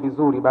utakapoitumia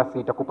vizuri basi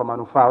itakupa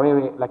manufaa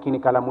wewe, lakini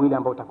kalamu ile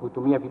ambayo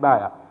utakuitumia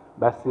vibaya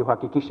basi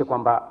uhakikishe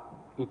kwamba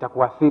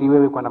itakuathiri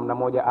wewe kwa namna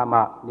moja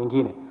ama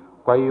nyingine.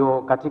 Kwa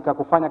hiyo katika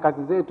kufanya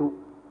kazi zetu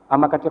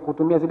ama katika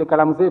kutumia zile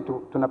kalamu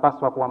zetu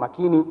tunapaswa kuwa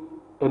makini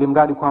ili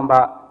mradi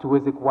kwamba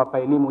tuweze kuwapa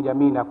elimu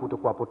jamii na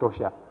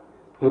kutokuwapotosha.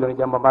 Hilo ni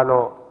jambo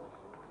ambalo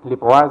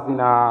lipo wazi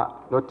na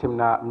lote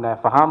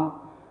mnayafahamu.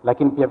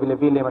 Lakini pia vile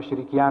vile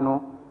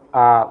mashirikiano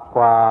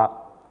kwa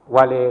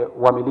wale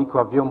wamiliki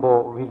wa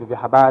vyombo hivi vya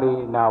habari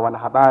na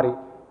wanahabari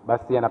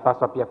basi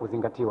yanapaswa pia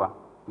kuzingatiwa.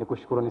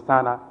 Nikushukuruni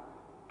sana,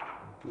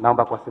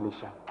 naomba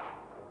kuwasilisha.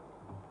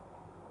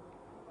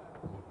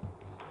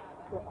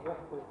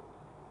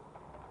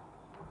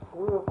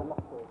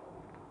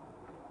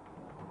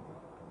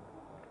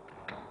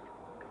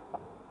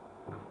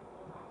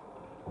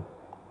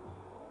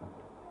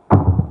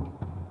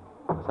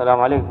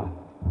 Assalamu alaikum.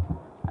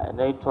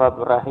 Naitwa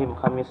Ibrahim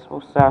Khamis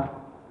Musa,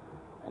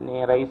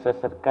 ni rais wa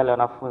serikali ya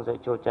wanafunzi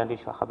chuo cha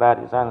uandishi wa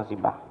habari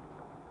Zanzibar.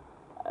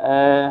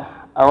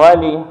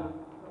 Awali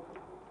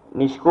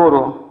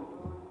nishukuru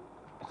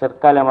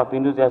serikali ya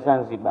Mapinduzi ya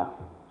Zanzibar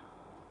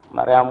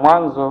mara ya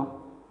mwanzo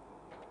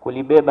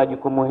kulibeba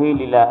jukumu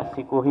hili la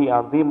siku hii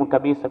adhimu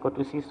kabisa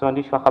kwetu sisi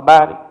waandishi wa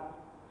habari,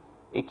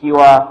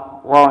 ikiwa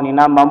wao ni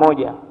namba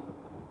moja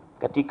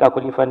katika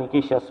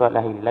kulifanikisha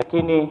swala hili.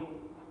 Lakini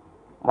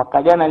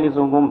mwaka jana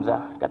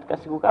nilizungumza katika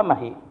siku kama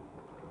hii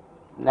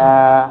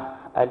na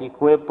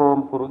alikuwepo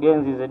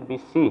mkurugenzi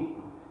ZBC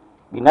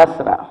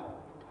Binasra,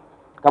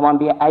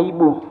 kamwambia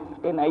aibu,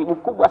 tena aibu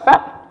kubwa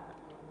sana,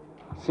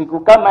 siku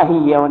kama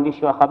hii ya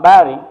waandishi wa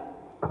habari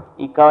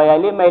ikawa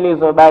yale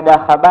maelezo baada ya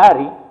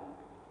habari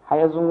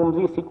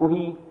hayazungumzii siku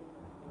hii.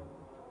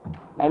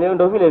 Na leo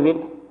ndo vile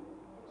vile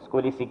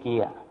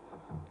sikulisikia.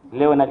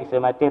 Leo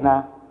nalisema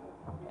tena,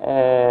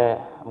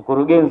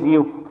 mkurugenzi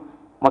yupo.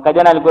 Mwaka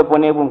jana alikuwepo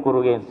naibu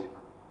mkurugenzi,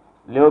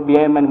 leo Bi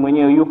Aiman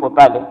mwenyewe yupo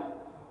pale.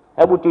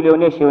 Hebu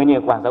tulionyeshe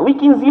wenyewe kwanza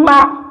wiki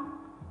nzima,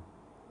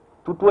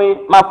 tutoe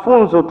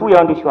mafunzo tu ya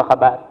waandishi wa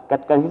habari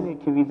katika hizi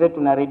TV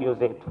zetu na radio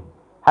zetu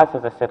hasa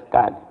za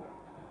serikali.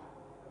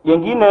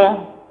 Jengine,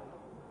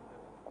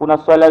 kuna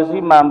swala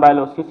zima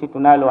ambalo sisi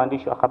tunalo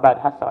waandishi wa habari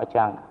hasa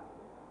wachanga,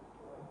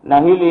 na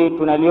hili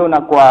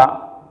tunaliona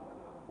kwa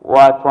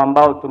watu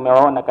ambao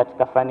tumewaona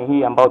katika fani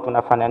hii ambao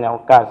tunafanya nao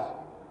kazi.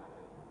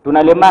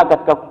 Tunalemaa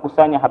katika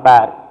kukusanya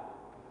habari.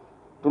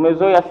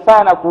 Tumezoea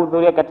sana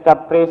kuhudhuria katika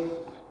press,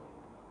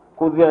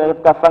 kuhudhuria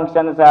katika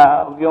function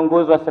za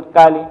viongozi wa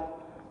serikali,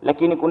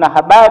 lakini kuna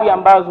habari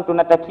ambazo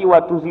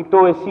tunatakiwa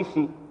tuzitoe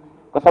sisi,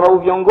 kwa sababu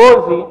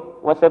viongozi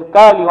wa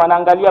serikali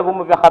wanaangalia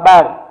vyombo vya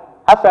habari,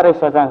 hasa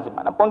Rais wa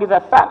Zanzibar anapongeza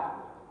sana,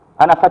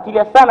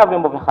 anafuatilia sana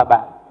vyombo vya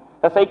habari.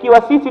 Sasa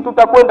ikiwa sisi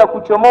tutakwenda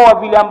kuchomoa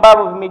vile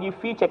ambavyo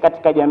vimejificha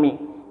katika jamii,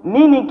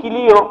 nini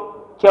kilio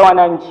cha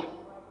wananchi?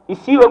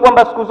 Isiwe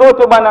kwamba siku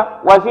zote bwana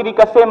waziri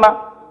kasema,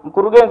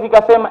 mkurugenzi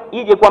kasema,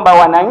 ije kwamba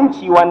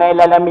wananchi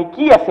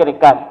wanaelalamikia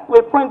serikali.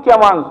 Kwa point ya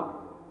mwanzo,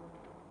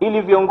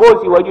 ili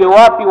viongozi wajue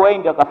wapi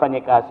waende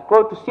wakafanye kazi. Kwa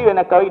hiyo tusiwe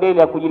na kawaida ile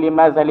ya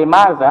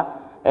kujilemaza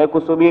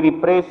kusubiri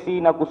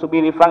presi na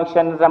kusubiri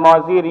function za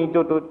mawaziri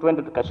ndio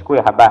tuende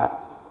tukachukue habari.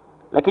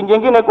 Lakini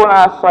jingine,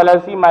 kuna swala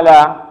zima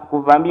la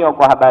kuvamiwa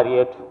kwa habari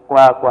yetu,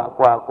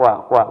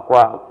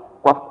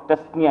 kwa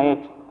tasnia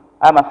yetu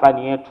ama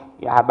fani yetu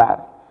ya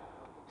habari.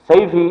 Sasa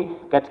hivi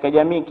katika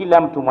jamii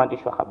kila mtu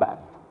mwandishi wa habari.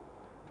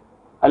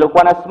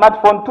 Alikuwa na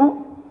smartphone tu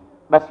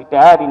basi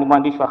tayari ni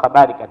mwandishi wa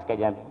habari katika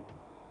jamii.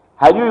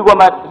 Hajui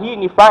kwamba hii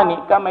ni fani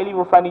kama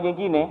ilivyo fani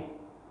nyingine.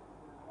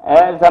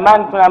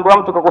 Zamani tunaambiwa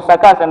mtu kakosa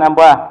kazi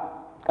anaambiwa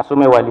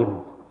kasome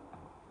walimu.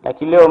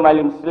 Lakini leo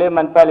Mwalimu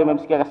Suleiman pale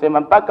umemsikia akasema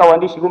mpaka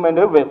uandishi kumbe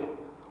ndio hivyo.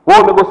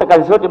 Wewe umekosa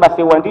kazi zote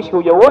basi uandishi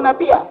hujauona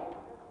pia.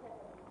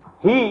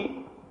 Hii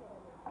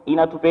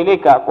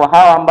inatupeleka kwa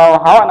hawa ambao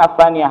hawana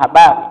fani ya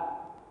habari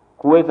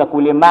kuweza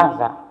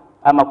kulemaza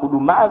ama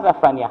kudumaza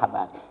fani ya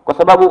habari. Kwa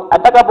sababu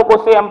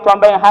atakapokosea mtu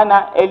ambaye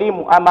hana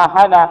elimu ama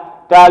hana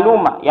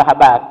taaluma ya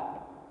habari,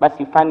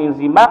 basi fani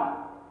nzima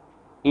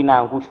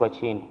inaangushwa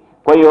chini.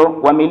 Kwa hiyo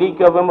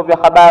wamiliki wa vyombo vya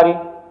habari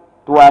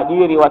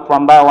tuwaajiri watu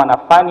ambao wana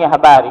fani ya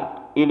habari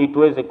ili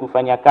tuweze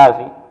kufanya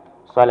kazi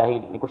swala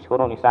hili.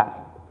 Nikushukuruni sana.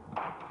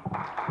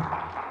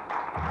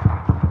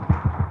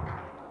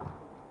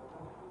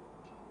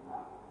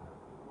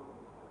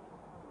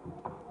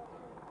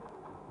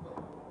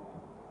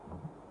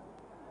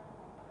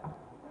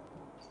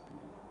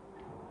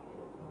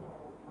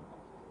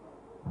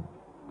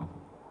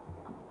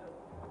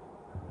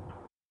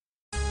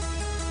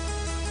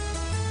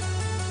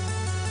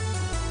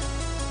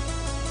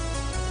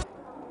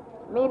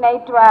 Mimi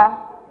naitwa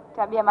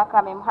Tabia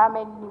Makame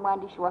Mohamed, ni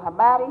mwandishi wa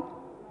habari,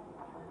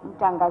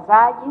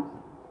 mtangazaji.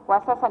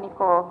 Kwa sasa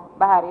niko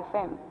Bahari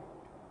FM.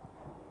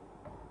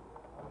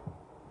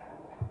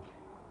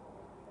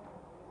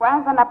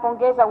 Kwanza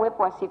napongeza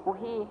uwepo wa siku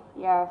hii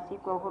ya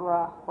siku ya uhuru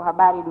wa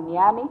habari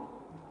duniani.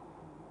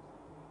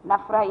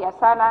 Nafurahia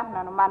sana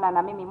na maana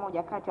na mimi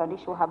moja kati ya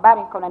waandishi wa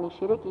habari nikaona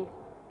nishiriki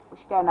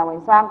kushirikiana na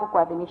wenzangu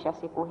kuadhimisha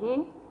siku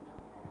hii.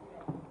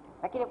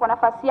 Lakini kwa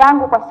nafasi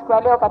yangu kwa siku ya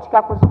leo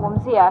katika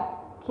kuzungumzia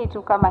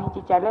kitu kama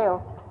hichi cha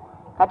leo,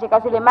 katika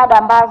zile mada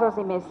ambazo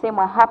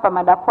zimesemwa hapa,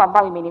 mada kuu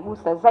ambayo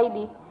imenigusa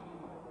zaidi,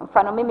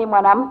 mfano mimi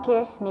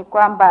mwanamke, ni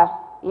kwamba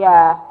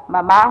ya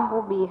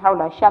mamangu Bi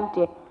Haula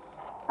Shamte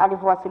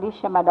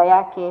alivyowasilisha mada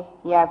yake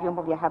ya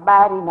vyombo vya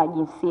habari na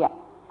jinsia.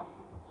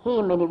 Hii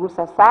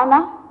imenigusa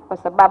sana kwa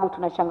sababu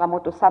tuna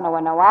changamoto sana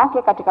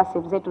wanawake katika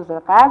sehemu zetu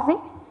za kazi,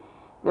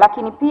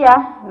 lakini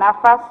pia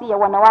nafasi ya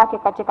wanawake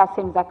katika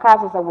sehemu za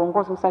kazi za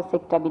uongozi hususan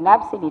sekta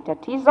binafsi ni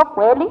tatizo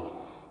kweli.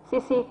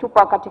 Sisi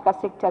tupo katika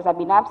sekta za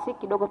binafsi,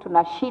 kidogo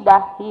tuna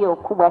shida hiyo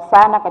kubwa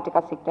sana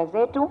katika sekta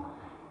zetu.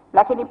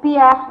 Lakini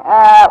pia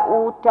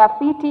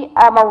utafiti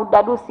ama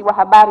udadusi wa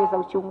habari za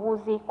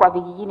uchunguzi kwa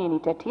vijijini ni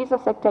tatizo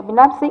sekta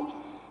binafsi.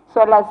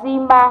 Swala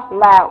zima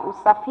la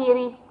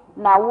usafiri,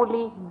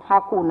 nauli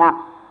hakuna.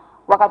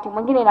 Wakati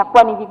mwingine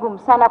inakuwa ni vigumu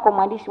sana kwa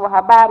mwandishi wa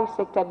habari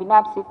sekta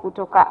binafsi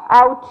kutoka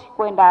out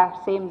kwenda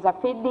sehemu za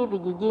field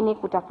vijijini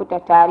kutafuta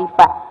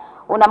taarifa.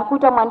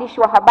 Unamkuta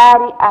mwandishi wa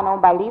habari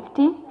anaomba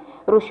lifti,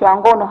 rushwa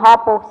ngono,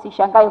 hapo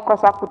sishangai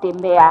kosa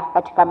kutembea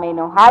katika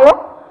maeneo hayo.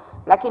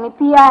 Lakini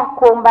pia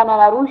kuombana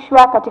na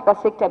rushwa katika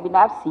sekta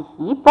binafsi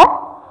ipo.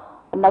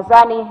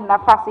 Nadhani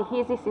nafasi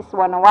hizi sisi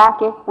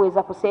wanawake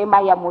kuweza kusema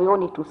ya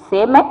moyoni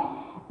tuseme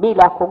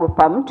bila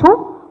kuogopa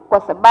mtu, kwa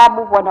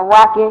sababu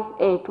wanawake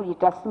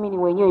tujitathmini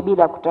wenyewe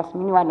bila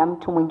kutathminiwa na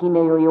mtu mwingine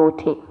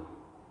yoyote.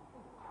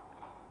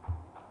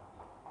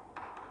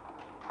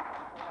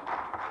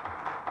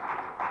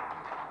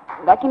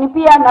 Lakini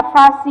pia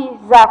nafasi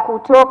za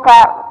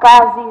kutoka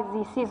kazi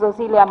zisizo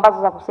zile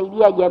ambazo za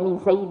kusaidia jamii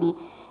zaidi.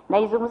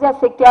 Naizungumzia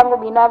sekta yangu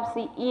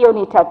binafsi, hiyo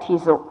ni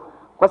tatizo.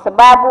 Kwa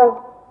sababu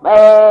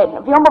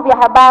vyombo vya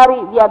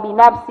habari vya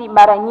binafsi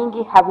mara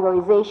nyingi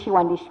haviwawezeshi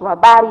waandishi wa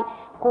habari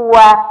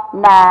kuwa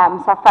na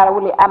msafara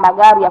ule ama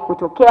gari ya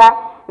kutokea.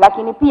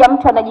 Lakini pia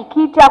mtu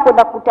anajikita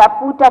kwenda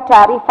kutafuta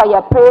taarifa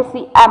ya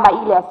presi ama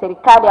ile ya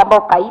serikali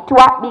ambayo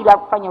kaitwa bila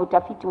kufanya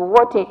utafiti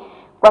wowote,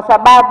 kwa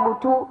sababu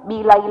tu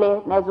bila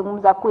ile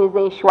nazungumza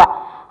kuwezeshwa.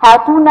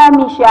 Hatuna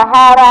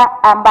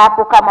mishahara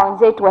ambapo kama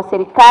wenzetu wa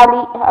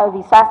serikali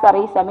hivi sasa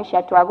rais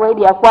ameshatoa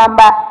ahadi ya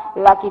kwamba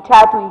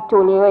 300,000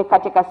 itolewe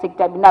katika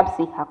sekta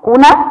binafsi.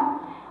 Hakuna.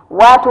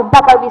 Watu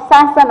mpaka hivi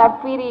sasa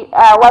nafikiri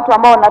watu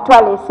ambao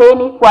wanatoa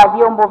leseni kwa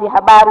vyombo vya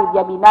habari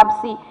vya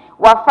binafsi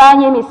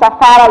wafanye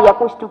misafara ya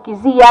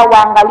kushtukizia,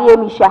 waangalie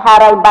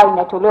mishahara ambayo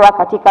inatolewa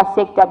katika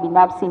sekta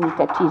binafsi, ni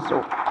tatizo.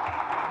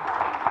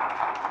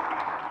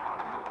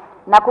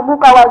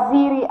 Nakumbuka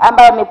waziri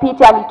ambaye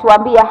amepita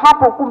alituambia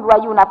hapo ukumbi wa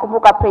juu,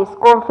 nakumbuka press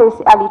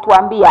conference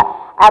alituambia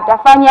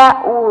atafanya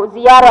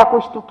ziara ya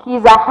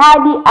kushtukiza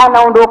hadi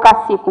anaondoka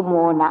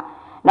sikumuona.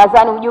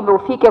 Nadhani ujumbe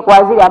ufike kwa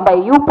waziri ambaye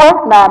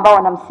yupo na ambao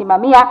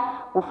wanamsimamia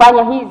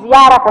kufanya hii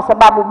ziara, kwa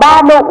sababu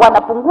bado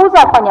wanapunguza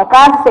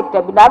wafanyakazi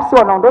sekta binafsi,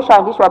 wanaondosha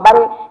waandishi wa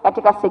habari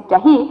katika sekta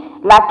hii,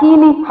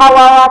 lakini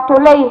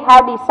hawawatolei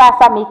hadi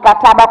sasa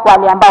mikataba kwa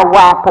wale ambao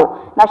wapo.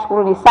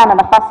 Nashukuruni sana,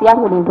 nafasi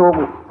yangu ni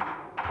ndogo.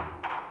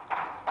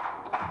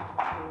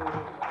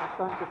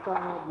 Asante sana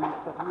Bi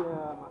Tabia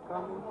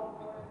Makamu.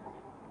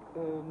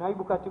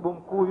 Naibu Katibu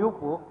Mkuu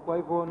yupo, kwa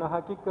hivyo na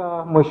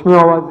hakika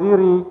Mheshimiwa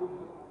Waziri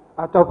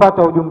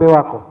atapata ujumbe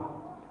wako.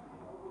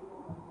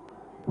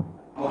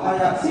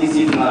 Haya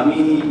sisi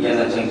tunaamini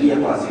yanachangia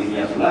kwa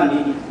asilimia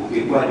fulani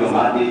ukiukwaji wa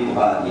maadili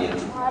kwa baadhi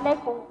yetu.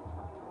 Waalaikum.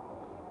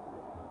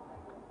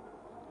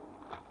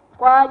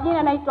 Kwa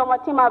jina naitwa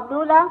Mwatima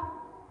Abdullah,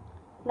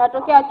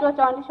 natokea chuo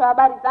cha waandishi wa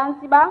habari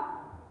Zanzibar.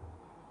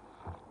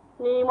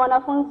 Ni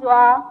mwanafunzi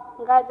wa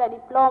ngazi ya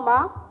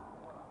diploma,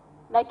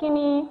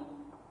 lakini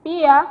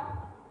pia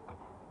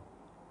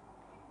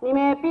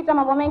nimepita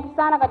mambo mengi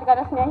sana katika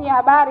tasnia hii ya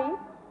habari,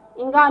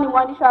 ingawa ni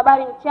mwandishi wa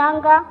habari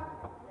mchanga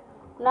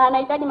na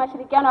anahitaji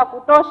mashirikiano ya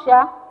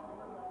kutosha.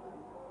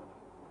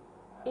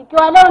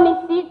 Ikiwa leo ni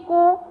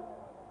siku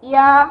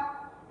ya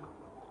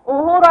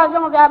uhuru wa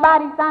vyombo vya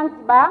habari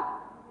Zanzibar,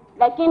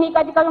 lakini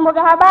katika vyombo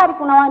vya habari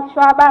kuna waandishi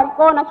wa habari.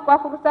 Kwa hiyo nachukua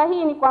fursa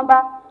hii ni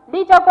kwamba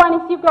licha kuwa ni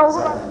siku ya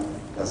uhuru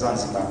ya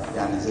Zanzibar,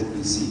 yani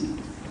ZPC,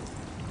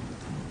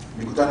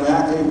 mikutano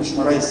yake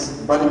Mheshimiwa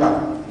Rais mbalimbali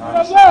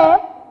na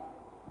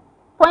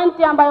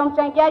pointi ambayo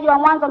mchangiaji wa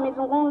mwanzo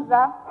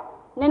amezungumza,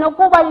 neno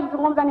kubwa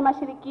lilizungumza ni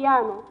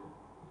mashirikiano.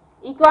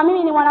 Ikiwa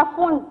mimi ni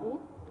mwanafunzi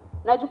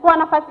nachukua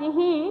nafasi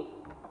hii,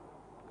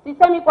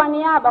 sisemi kwa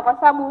niaba kwa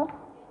sababu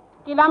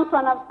kila mtu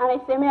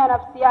anaisemea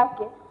nafsi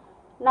yake,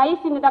 na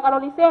hisi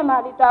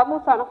nitakalolisema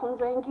litagusa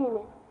wanafunzi wengine.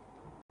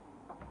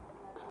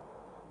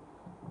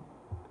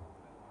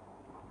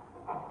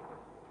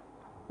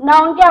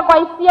 Naongea kwa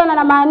hisia na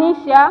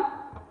namaanisha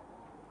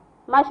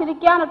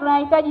mashirikiano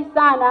tunahitaji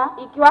sana.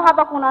 Ikiwa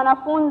hapa kuna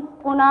wanafunzi,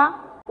 kuna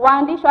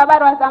waandishi wa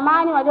habari wa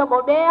zamani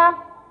waliobobea,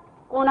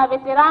 kuna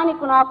veterani,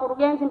 kuna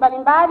wakurugenzi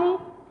mbalimbali.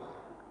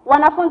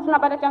 Wanafunzi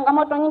tunapata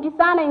changamoto nyingi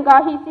sana, ingawa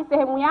hii si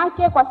sehemu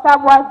yake, kwa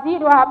sababu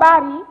waziri wa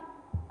habari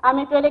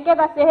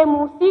ametuelekeza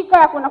sehemu husika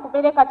ya kuna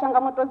kupeleka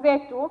changamoto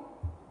zetu,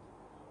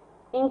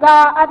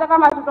 ingawa hata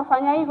kama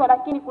tutofanya hivyo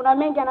lakini kuna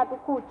mengi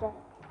yanatukuta.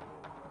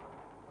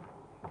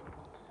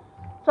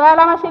 Swala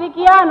la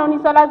mashirikiano ni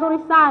swala zuri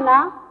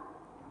sana.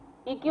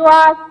 Ikiwa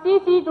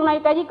sisi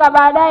tunahitajika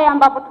baadaye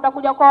ambapo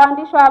tutakuja kwa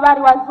waandishi wa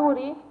habari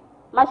wazuri,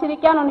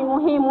 mashirikiano ni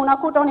muhimu.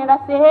 Unakuta unaenda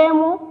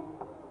sehemu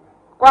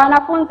kwa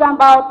wanafunzi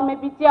ambao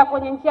tumepitia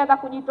kwenye njia za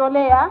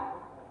kujitolea,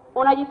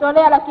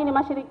 unajitolea lakini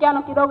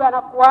mashirikiano kidogo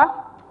yanakuwa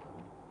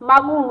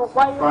magumu.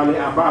 Kwa hiyo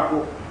pale ambapo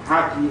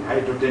haki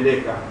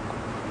haitotendeka,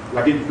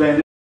 lakini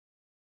tutaendelea.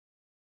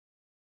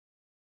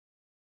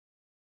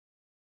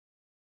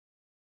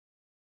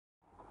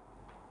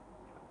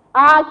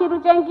 Kitu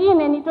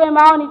chengine nitoe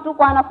maoni tu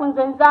kwa wanafunzi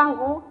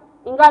wenzangu,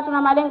 ingawa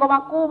tuna malengo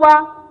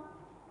makubwa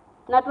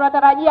na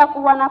tunatarajia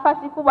kuwa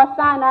nafasi kubwa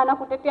sana na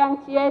kutetea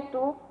nchi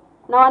yetu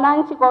na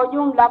wananchi kwa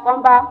ujumla,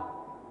 kwamba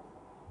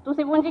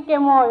tusivunjike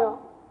moyo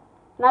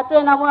na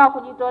tuwe na moyo wa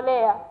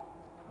kujitolea.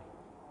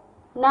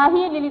 Na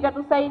hili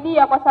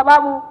litatusaidia kwa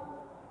sababu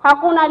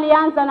hakuna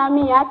alianza na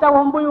mia, hata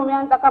uombuyu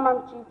umeanza kama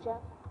mchicha.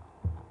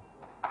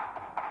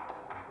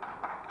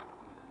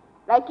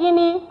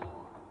 Lakini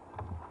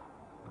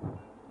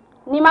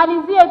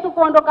nimalizie tu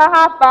kuondoka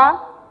hapa,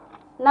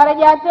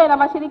 narejea tena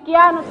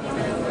mashirikiano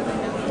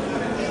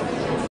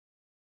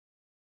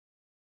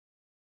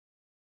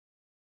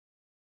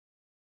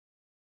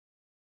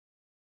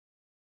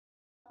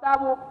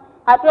sababu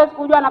hatuwezi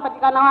kujua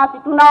anapatikana wapi.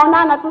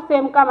 Tunaonana tu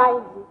sehemu kama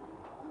hizi.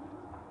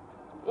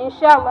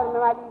 Inshallah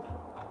nimemaliza.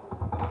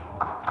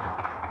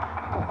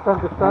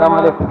 Asante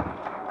sana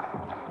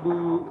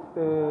Bi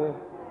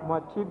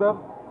Mwatiba.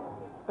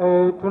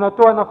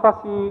 Tunatoa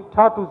nafasi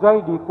 3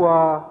 zaidi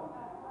kwa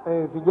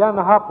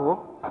vijana hapo,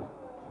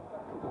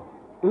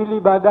 ili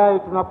baadaye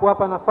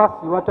tunapowapa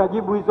nafasi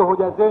watajibu hizo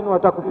hoja zenu,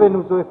 watakupeni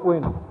uzoefu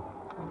wenu.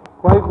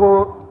 Kwa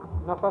hivyo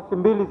nafasi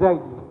 2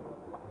 zaidi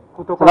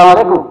kutoka. Asalamu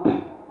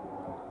alaykum.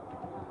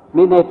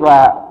 Mimi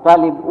naitwa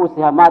Talib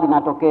Usi Hamadi,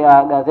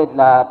 natokea gazeti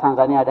la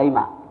Tanzania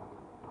Daima.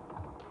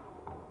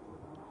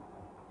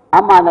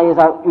 Ama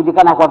anaweza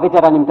julikana kwa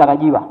veterani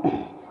mtarajiwa.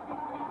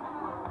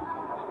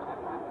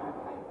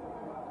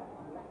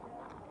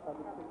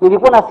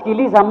 Nilikuwa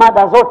nasikiliza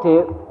mada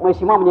zote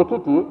Mheshimiwa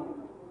Mwenyekiti,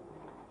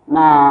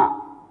 na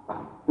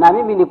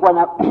mimi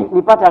nilikuwa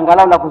nipate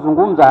angalau la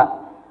kuzungumza.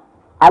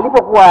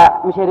 Alipokuwa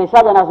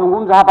mshereheshaji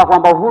anazungumza hapa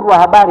kwamba uhuru wa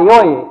habari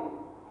oye,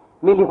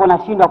 mimi nilikuwa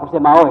nashindwa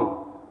kusema oye,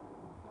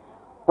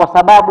 kwa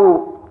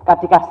sababu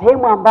katika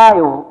sehemu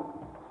ambayo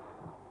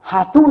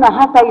hatuna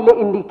hata ile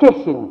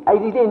indication,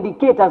 ile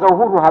indicator za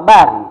uhuru wa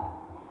habari,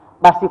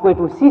 basi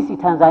kwetu sisi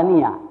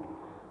Tanzania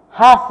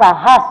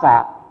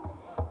hasa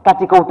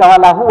katika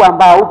utawala huu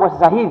ambao upo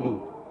sasa hivi,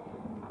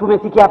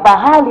 tumefikia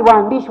pahali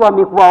waandishi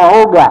wamekuwa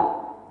waoga.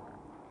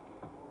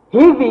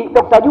 Hivi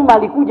Dr. Juma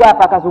alikuja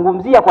hapa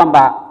akazungumzia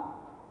kwamba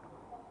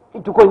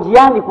tuko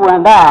njiani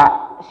kuandaa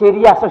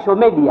sheria ya social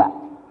media.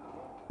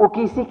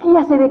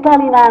 Ukisikia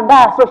serikali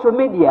inaandaa social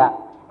media,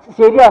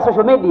 sheria ya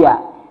social media,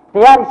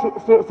 tayari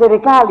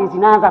serikali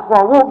zinaanza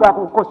kuwa woga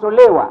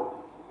kukosolewa.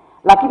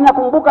 Lakini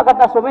nakumbuka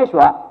katika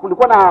someshwa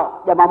kulikuwa na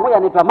jamaa mmoja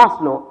anaitwa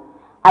Maslow,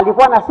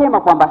 alikuwa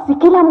anasema kwamba si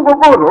kila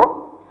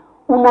mgogoro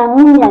una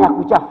nia ya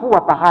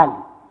kuchafua pahali,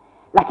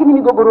 lakini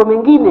migogoro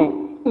mingine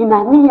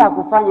ina nia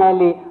kufanya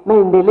ile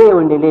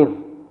maendeleo endelevu.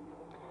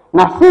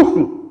 Na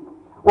sisi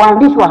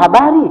waandishi wa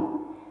habari,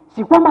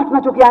 si kwamba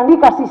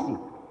tunachokiandika sisi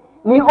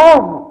ni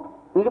ovu.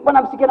 Nilikuwa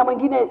namsikia na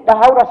mwingine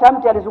Dahaura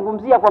Shamti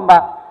alizungumzia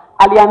kwamba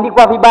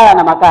aliandikwa vibaya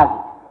na makazi,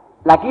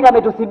 lakini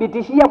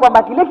ametuthibitishia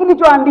kwamba kile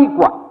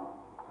kilichoandikwa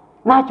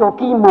nacho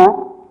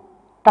kimo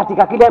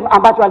katika kile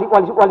ambacho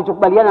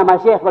walichokubaliana na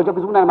mashehe,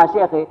 walichokizungumza na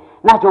mashehe,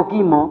 nacho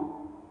kimo.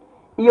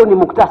 Hiyo ni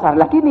muktasari.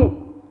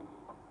 Lakini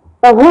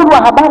uhuru wa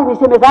habari,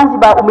 niseme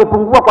Zanzibar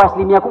umepungua kwa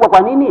asilimia kubwa. Kwa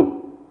nini?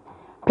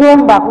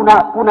 Pemba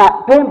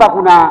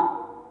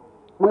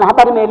kuna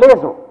habari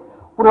maelezo.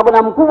 Kuna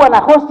bwana mkuu na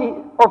hosti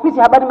ofisi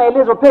habari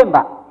maelezo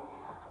Pemba,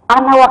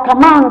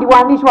 anawakamandi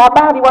waandishi wa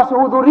habari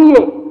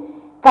wasihudhurie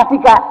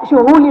katika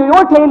shughuli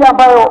yoyote ile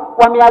ambayo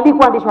wamealikwa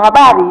waandishi wa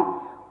habari,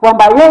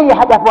 kwamba yeye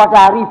hajapewa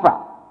taarifa.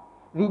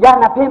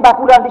 Vijana Pemba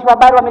kule waandishi wa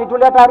habari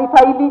wamelitolea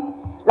taarifa hili,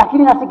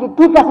 lakini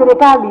nasikitika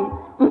serikali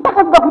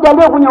mpaka tukakuja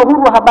leo kwenye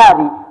uhuru wa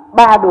habari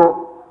bado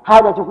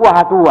hajachukua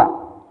hatua.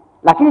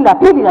 Lakini la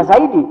pili na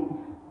zaidi,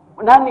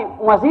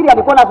 waziri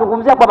alikuwa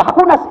anazungumzia kwamba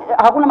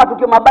hakuna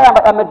matukio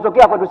mabaya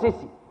yametokea kwetu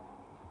sisi.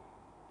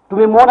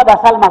 Tumemwona Da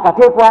Salma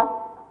akatekwa,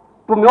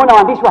 tumeona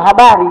waandishi wa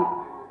habari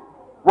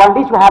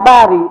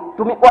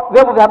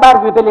vyombo vya habari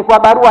vimepelekwa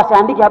barua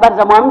siandike habari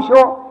za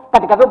mwamsho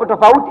katika vyombo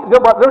tofauti,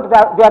 vyombo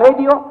vya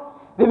radio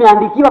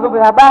vimeandikiwa vyombo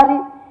vya habari.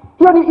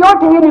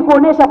 Yote hiyo ni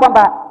kuonesha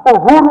kwamba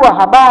uhuru wa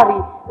habari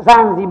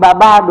Zanzibar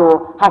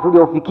bado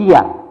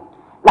hatujaufikia.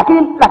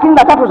 Lakini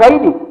la tatu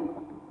zaidi,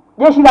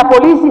 jeshi la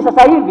polisi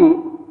sasa hivi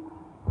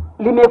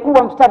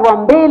limekuwa mstari wa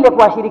mbele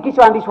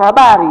kuwashirikisha waandishi wa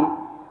habari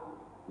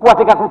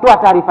katika kutoa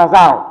taarifa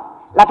zao.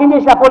 Lakini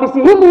jeshi la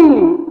polisi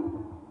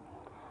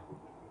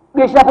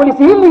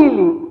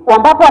hili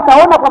ambapo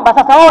wataona kwamba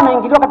sasa wao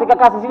wanaingiliwa katika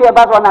kazi zile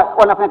ambazo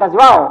wanafanya kazi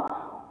wao,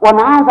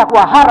 wanaanza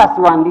kuwa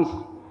harasi waandishi.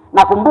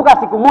 Nakumbuka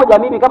siku moja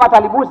mimi kama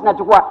talibusi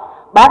nachukua,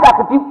 baada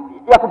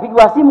ya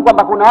kupigwa simu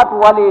kwamba kuna watu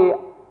wale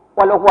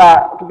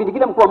waliokuwa kipindi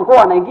kile mkuu wa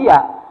mkoa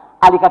anaingia,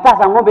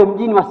 alikataza ng'ombe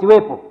mjini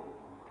wasiwepo.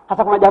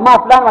 Sasa kuna jamaa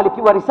fulani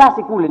walipigwa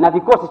risasi kule na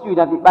vikosi, sijui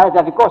na baadhi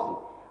ya vikosi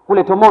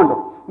kule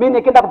Tomondo. Mimi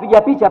nikaenda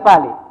kupiga picha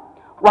pale.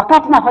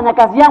 Wakati nafanya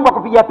kazi yangu ya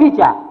kupiga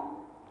picha,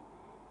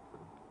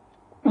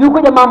 yuko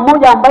jamaa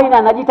mmoja ambaye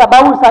anajiita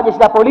bouncer jeshi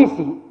la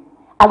polisi,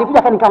 alikuja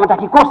akanikamata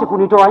kikosi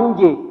kunitoa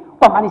nje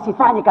kwamba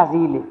nisifanye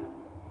kazi ile.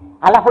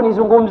 Alafu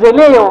nizungumze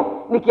leo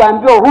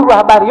nikiambiwa uhuru wa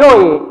habari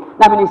oye,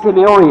 nami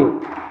niseme oye.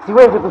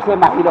 Siwezi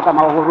kusema hilo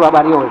kama uhuru wa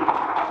habari oye.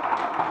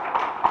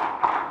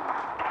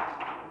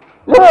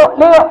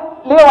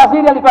 Leo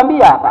waziri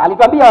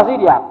alituambia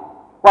waziri hapa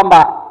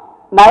kwamba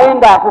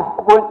naenda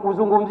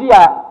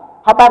kuzungumzia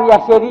habari ya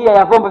sheria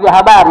ya vyombo vya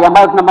habari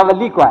ambayo tuna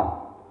mabadiliko.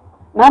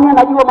 Nani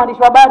anajua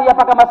mwandishi wa habari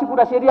hapa kama siku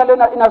na sheria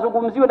leo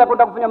inazungumziwa na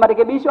kwenda kufanya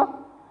marekebisho?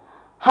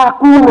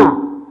 Hakuna.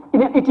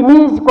 It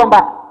means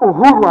kwamba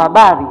uhuru wa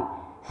habari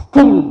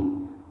still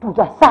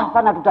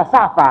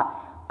tutasafa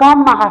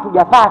kama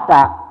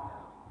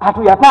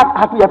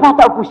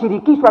hatujapata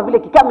kushirikishwa vile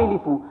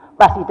kikamilifu,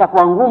 basi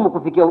itakuwa ngumu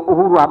kufikia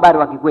uhuru wa habari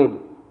wa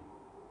kikweli.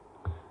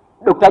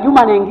 Dr.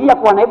 Juma anaingia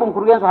kwa naibu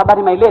mkurugenzi wa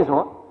habari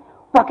maelezo,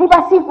 kwa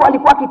kila siku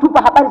alikuwa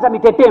akitupa habari za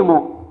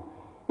mitetemo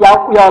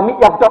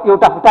ya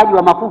utafutaji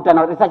wa mafuta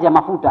na research ya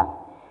mafuta.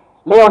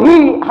 Leo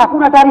hii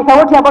hakuna taarifa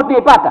yote ambayo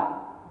tunaipata.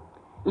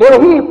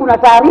 Leo hii kuna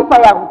taarifa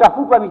ya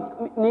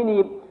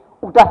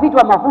utafiti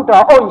wa mafuta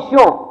wa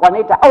onshore,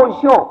 wanaita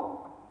onshore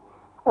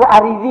wa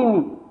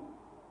ardhini.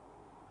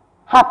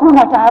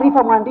 Hakuna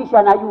taarifa mwandishi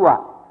anajua.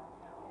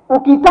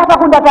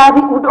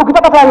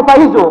 Ukitaka taarifa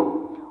hizo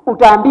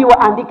utaambiwa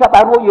andika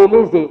barua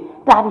ueleze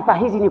taarifa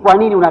hizi ni kwa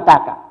nini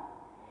unataka.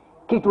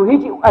 Kitu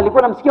hichi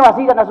alikuwa namsikia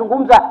waziri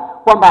anazungumza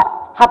kwamba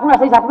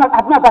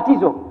hatuna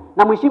tatizo,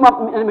 na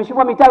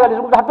mheshimiwa Mitawi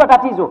alizungumza hatuna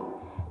tatizo,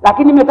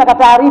 lakini nimetaka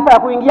taarifa ya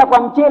kuingia kwa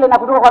mchele na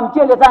kutoka kwa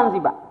mchele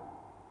Zanzibar.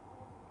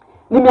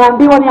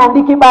 Nimeambiwa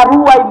niandike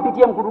barua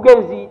impitie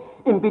mkurugenzi,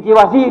 impitie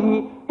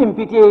waziri,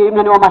 impitie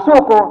mnani wa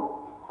masoko.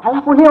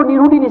 Halafu leo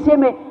nirudi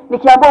niseme,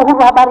 nikiambia uhuru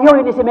wa habari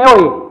yoye niseme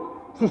oye?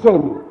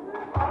 Sisemi.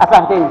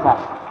 Asanteni sana.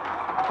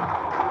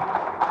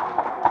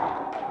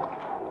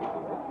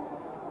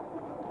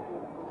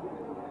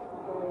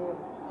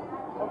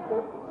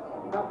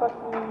 Nafasi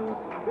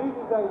mbili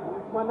zaidi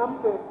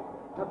mwanamke,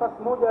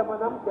 nafasi moja ya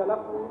mwanamke,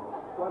 alafu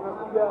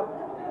wanakuja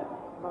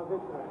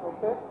mavetra.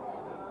 Okay,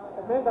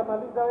 Emenda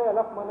maliza wewe,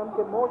 alafu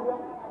mwanamke mmoja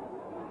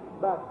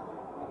basi.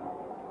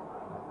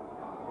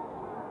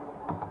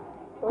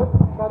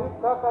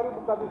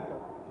 Karibu kabisa.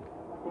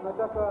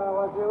 tunataka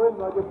wazee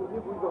wenu waje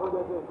kujibu hizo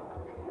hoja zenu.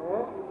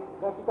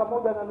 Dakika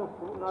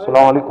 1:30.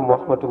 Assalamu alaikum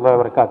warahmatullahi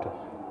wabarakatuh.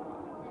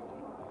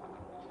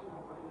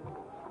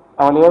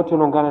 Awali yote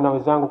naungana na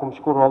wenzangu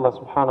kumshukuru Allah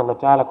subhanahu wa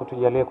ta'ala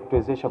kutujalia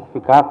kutuwezesha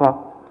kufika hapa.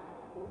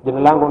 Jina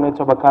langu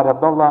naitwa Bakari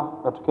Abdullah,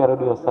 natokea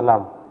Radio ya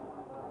Salam.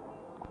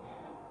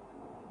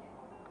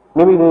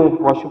 Mimi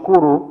ni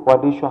washukuru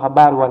waandishi wa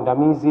habari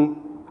waandamizi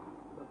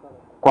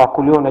kwa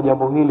kuliona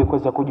jambo hili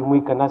kuweza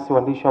kujumuika nasi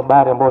waandishi wa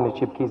habari ambao ni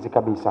chipkizi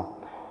kabisa.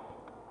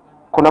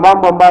 Kuna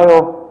mambo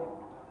ambayo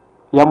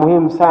ya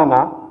muhimu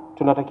sana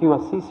tunatakiwa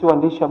sisi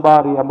waandishi wa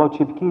habari ambao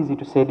chipkizi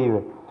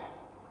tusaidiwe.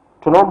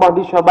 Tunaomba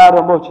waandishi wa habari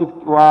ambao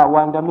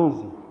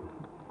waandamizi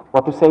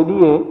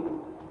watusaidie.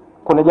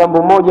 Kuna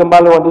jambo moja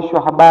ambalo waandishi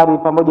wa habari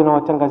pamoja na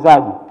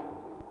watangazaji,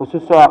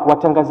 hususan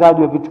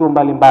watangazaji wa vituo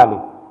mbalimbali,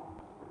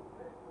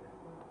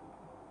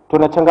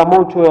 tuna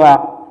changamoto ya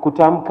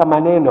kutamka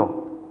maneno,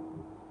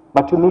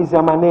 matumizi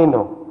ya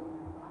maneno.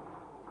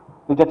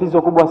 Ni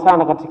tatizo kubwa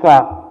sana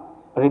katika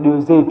redio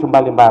zetu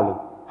mbalimbali,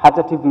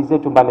 hata TV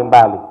zetu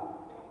mbalimbali.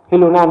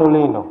 Hilo nalo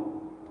neno,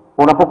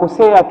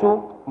 unapokosea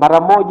tu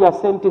mara moja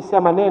sentence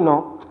ya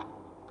maneno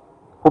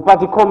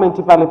upati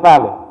comment pale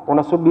pale,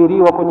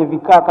 unasubiriwa kwenye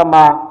vikaa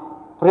kama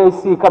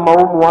presi kama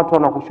watu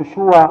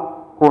wanakushushua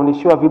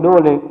kuoneshewa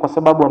vidole kwa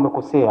sababu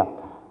wamekosea.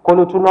 Kwa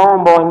hiyo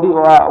tunaomba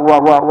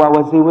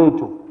wazee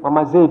wetu,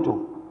 mama zetu,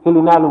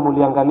 hili nalo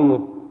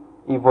muliangalie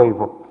hivyo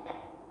hivyo.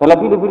 Na la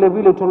pili vile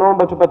vile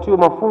tunaomba tupatiwe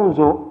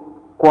mafunzo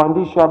kwa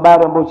waandishi wa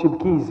habari ambao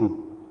chipkizi.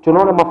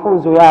 Tunaona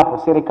mafunzo yapo,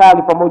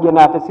 serikali pamoja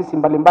na taasisi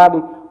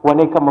mbalimbali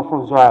wanaweka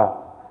mafunzo haya.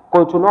 Kwa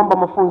hiyo tunaomba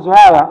mafunzo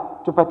haya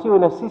tupatiwe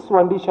na sisi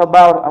waandishi wa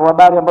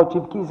habari ambao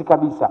chipkizi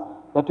kabisa,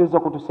 na tuweze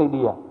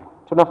kutusaidia.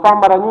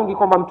 Tunafahamu mara nyingi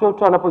kwamba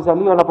mtoto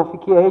anapozaliwa,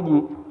 anapofikia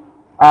heji,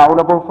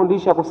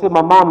 unapomfundisha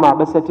kusema mama,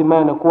 basi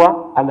hatimaye anakuwa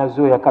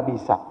anazoea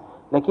kabisa.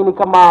 Lakini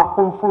kama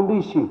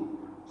humfundishi,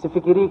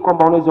 sifikiri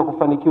kwamba unaweza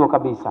kufanikiwa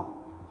kabisa.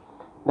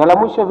 Na la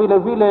mwisho vile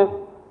vile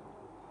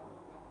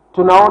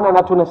tunaona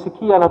na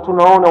tunasikia na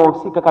tunaona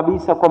wahusika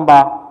kabisa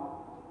kwamba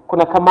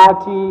kuna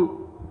kamati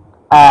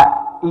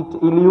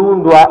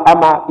iliundwa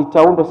ama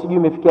itaundwa, sijui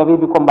imefikia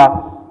vipi,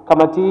 kwamba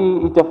kamati hii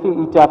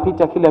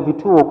itapita kila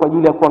vituo kwa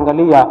ajili ya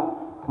kuangalia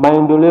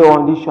maendeleo ya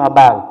waandishi wa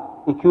habari,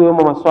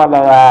 ikiwemo masuala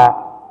ya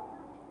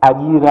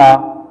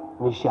ajira,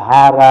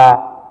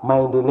 mishahara,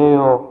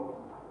 maendeleo.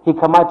 Hii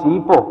kamati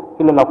ipo?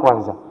 Hilo la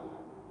kwanza.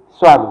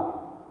 Swali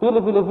pili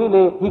vile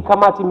vile, hii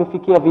kamati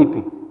imefikia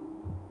vipi?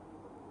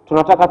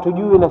 Tunataka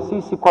tujue na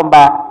sisi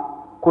kwamba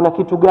kuna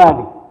kitu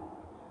gani.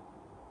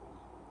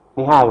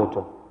 Ni hayo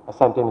tu,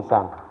 asanteni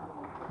sana.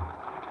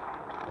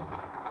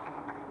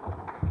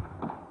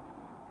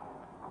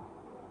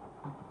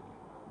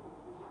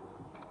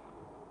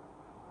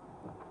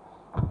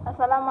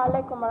 Assalamu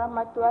alaikum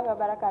warahmatullahi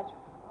wabarakatuh.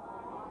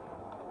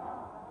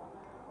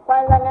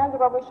 Kwanza nianze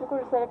kwa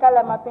kushukuru Serikali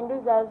ya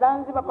Mapinduzi ya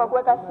Zanzibar kwa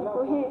kuweka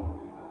siku hii.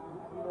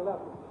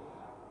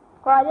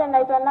 Kwa majina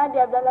naitwa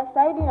Nadia Abdalla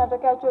Saidi,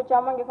 natokea chuo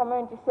cha Mwenge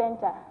Community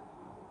Center.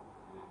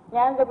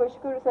 Nianze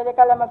kushukuru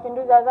Serikali ya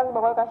Mapinduzi ya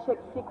Zanzibar kwa kuweka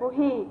siku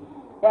hii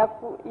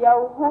ya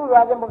uhuru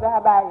wa vyombo vya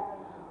habari.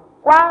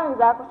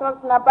 Kwanza kwa sababu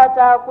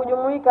tunapata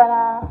kujumuika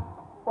na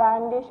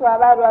waandishi wa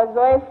habari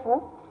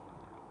wazoefu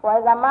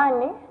wa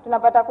zamani,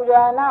 tunapata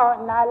kujuana nao,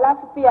 na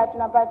alafu pia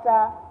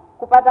tunapata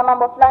kupata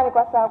mambo fulani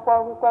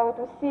kwa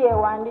utusie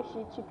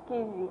waandishi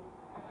chipkizi.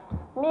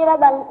 Mimi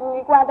labda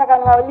nilikuwa nataka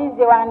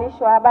niwaulize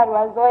waandishi wa habari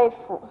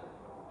wazoefu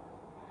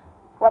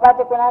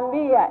wapate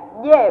kuniambia,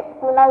 je,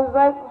 kuna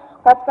uzoefu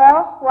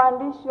katika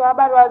waandishi wa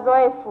habari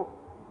wazoefu,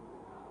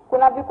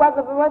 kuna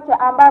vikwazo vyovyote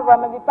ambavyo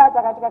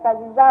wamevipata katika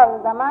kazi zao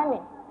zamani?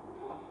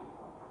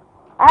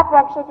 Hapo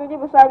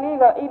akishatujibu swali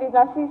hilo, ili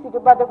na sisi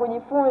tupate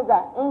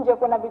kujifunza nje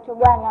kuna vitu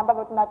gani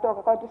ambavyo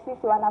tunatoka kwa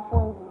sisi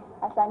wanafunzi.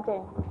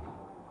 Asanteni.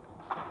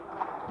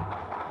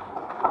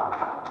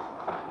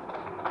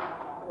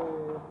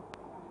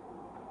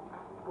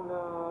 Kuna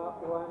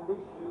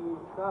waandishi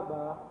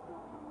 7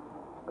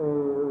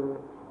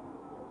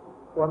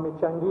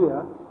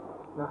 wamechangia,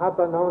 na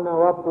hapa naona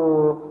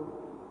wapo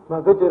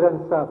maveteran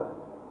 7.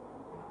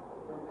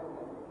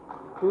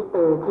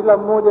 Kila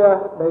mmoja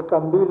dakika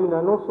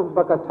 2:30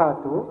 mpaka 3,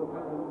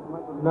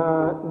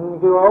 na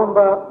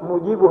ningewaomba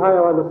mujibu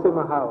haya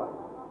walosema hawa.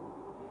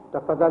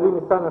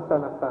 Tafadhalini sana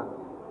sana sana,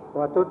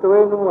 watoto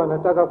wenu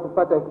wanataka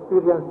kupata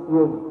experience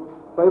yenu,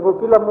 kwa hivyo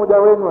kila mmoja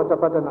wenu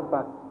atapata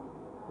nafasi.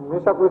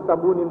 Nimesha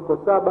kuhesabuni mko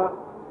 7,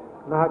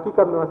 na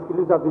hakika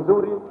mmewasikiliza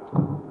vizuri,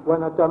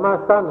 wanatamaa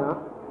sana,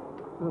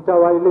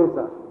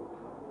 mtawaeleza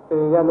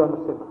yale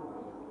wanasema.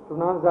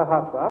 Tunaanza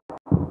hapa.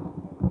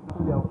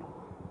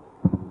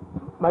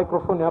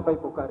 Microphone hapa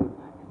ipo karibu.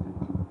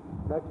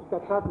 Dakika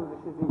 3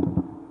 zisizidi.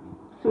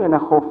 Siwe na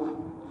hofu.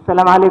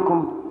 Assalamu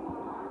alaikum.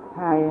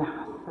 Haya,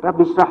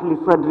 Rabbi shrah li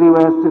sadri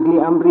wa yassir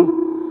li amri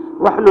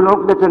wahlul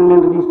 'uqdatan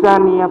min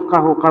lisani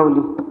yafqahu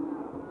qawli.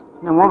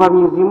 Namwomba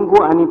Mwenyezi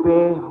Mungu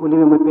anipe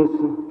ulimi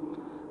mwepesi.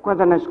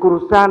 Kwanza nashukuru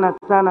sana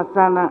sana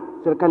sana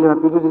Serikali ya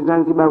Mapinduzi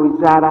Zanzibar,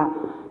 wizara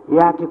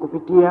yake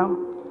kupitia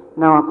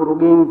na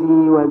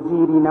wakurugenzi,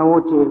 waziri na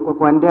wote kwa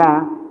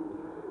kuandaa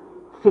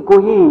siku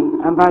hii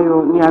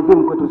ambayo ni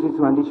adhimu kwetu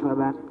sisi waandishi wa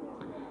habari.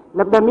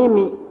 Labda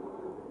mimi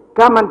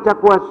kama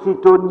nitakuwa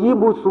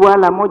sitojibu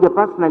suala moja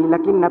personally,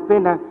 lakini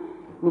napenda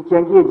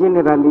nichangie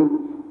generally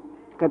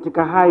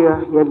katika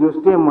haya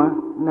yaliyosemwa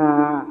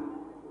na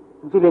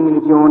vile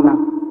nilivyoona.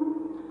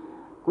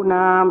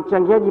 Kuna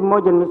mchangiaji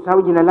mmoja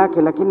nimesahau jina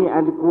lake, lakini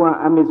alikuwa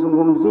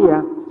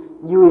amezungumzia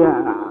juu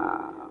ya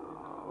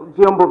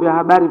vyombo vya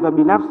habari vya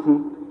binafsi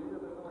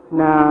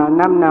na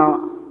namna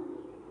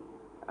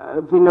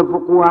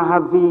vinavyokuwa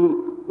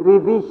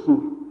haviridhishi,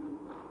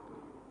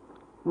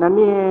 na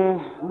mie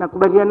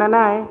nakubaliana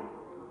naye.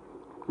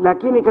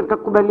 Lakini katika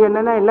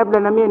kukubaliana naye, labda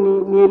na mie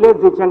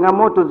nieleze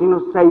changamoto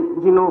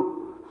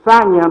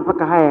zinofanya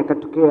mpaka haya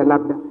yakatokea.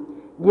 Labda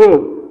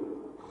je,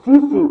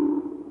 sisi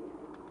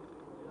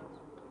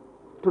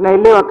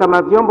tunaelewa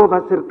kama vyombo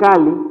vya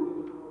serikali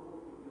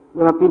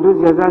ya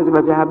mapinduzi ya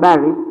Zanzibar vya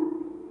habari,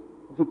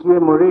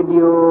 vikiwemo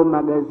radio,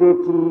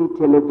 magazeti,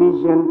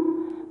 television,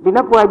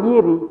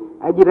 vinapoajiri,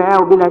 ajira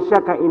yao bila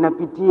shaka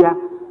inapitia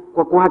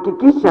kwa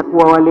kuhakikisha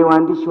kuwa wale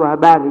waandishi wa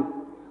habari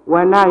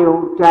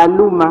wanayo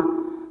taaluma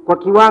kwa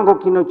kiwango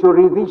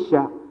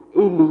kinachoridhisha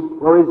ili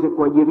waweze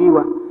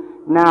kuajiriwa,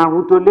 na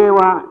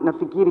hutolewa,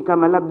 nafikiri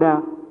kama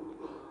labda,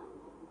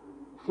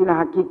 sina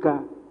hakika,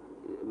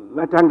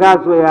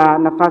 matangazo ya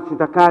nafasi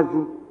za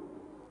kazi.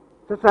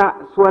 Sasa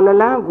suala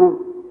langu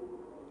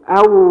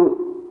au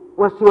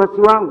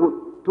wasiwasi wangu,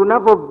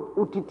 tunavyo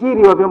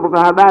utitiri wa vyombo vya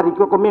habari,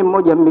 ikiwa kwa mimi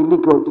mmoja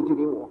mmiliki wa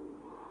utitiri huo,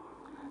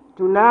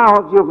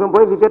 tunao vyombo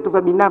hivi vyetu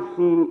vya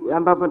binafsi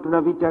ambavyo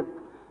tunavita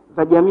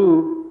vya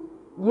jamii.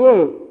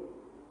 Je,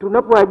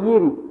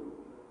 tunapoajiri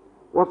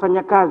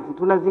wafanyakazi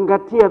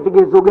tunazingatia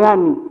vigezo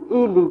gani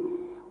ili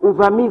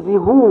uvamizi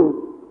huu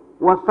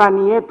wa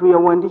fani yetu ya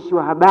uandishi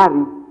wa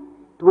habari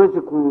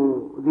tuweze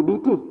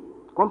kudhibiti?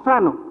 Kwa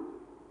mfano,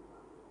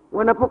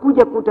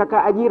 wanapokuja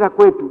kutaka ajira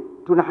kwetu,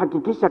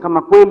 tunahakikisha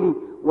kama kweli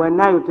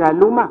wanayo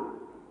taaluma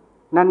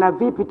na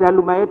vipi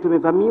taaluma yetu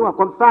imevamiwa.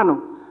 Kwa mfano,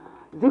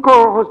 ziko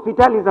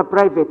hospitali za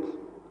private,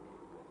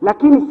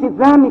 lakini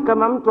sidhani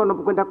kama mtu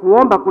anapokwenda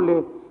kuomba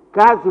kule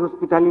kazi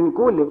hospitalini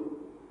kule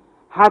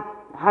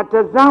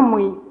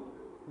hatazamwi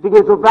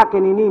vigezo vyake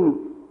ni nini,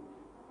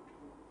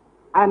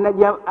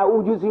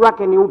 ujuzi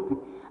wake ni upi.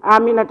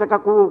 Mimi nataka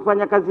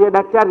kufanya kazi ya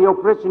daktari ya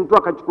operation tu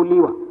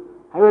akachukuliwa,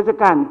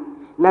 haiwezekani.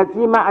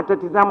 Lazima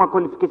atatizama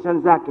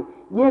qualifications zake.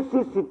 Je,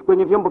 sisi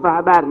kwenye vyombo vya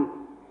habari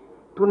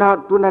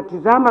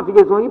tunatizama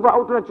vigezo hivyo,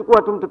 au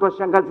tunachukua tu mtoto wa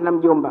shangazi na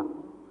mjomba,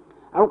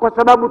 au kwa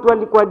sababu tu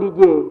alikuwa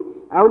DJ,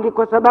 au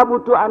kwa sababu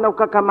tu ana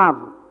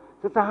ukakamavu?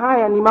 Sasa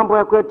haya ni mambo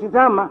ya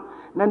kuyatizama,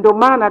 na ndio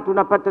maana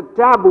tunapata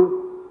tabu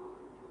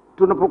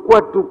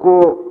tunapokuwa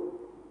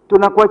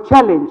tunakuwa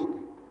challenge,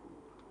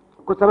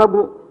 kwa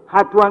sababu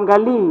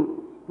hatuangalii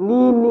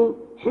nini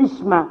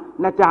heshima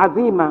na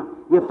taadhima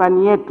ya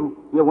fani yetu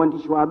ya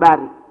uandishi wa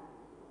habari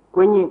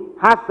kwenye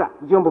hasa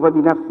vyombo vya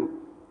binafsi.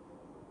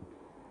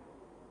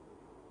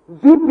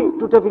 Vipi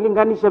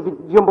tutavilinganisha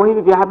vyombo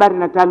hivi vya habari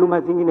na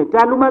taaluma zingine?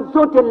 Taaluma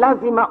zote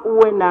lazima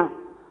uwe na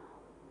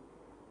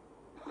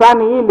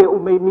fani ile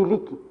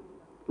umeimiliki,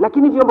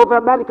 lakini vyombo vya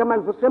habari kama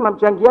alivyosema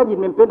mchangiaji,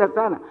 nimempenda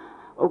sana,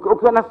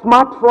 ukiwa na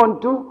smartphone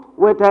tu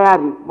uwe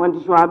tayari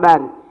mwandishi wa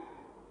habari.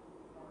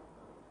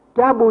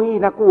 Tabu hii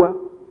inakuwa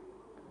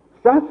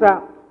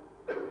sasa.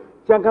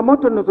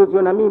 Changamoto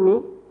ninazoziona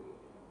mimi,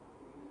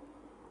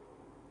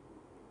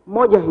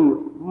 moja hiyo.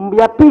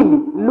 Ya pili,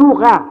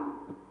 lugha.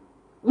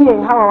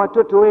 Je, hawa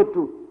watoto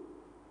wetu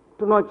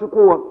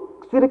tunawachukua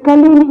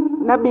serikalini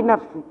na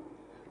binafsi,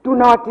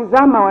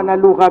 tunawatizama wana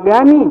lugha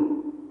gani?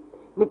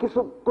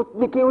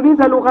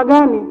 Nikiuliza lugha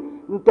gani,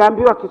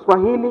 nitaambiwa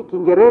Kiswahili,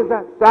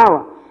 Kiingereza,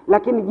 sawa.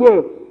 Lakini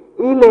je,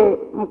 ile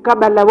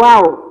mkabala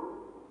wao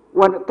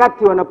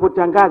wakati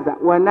wanapotangaza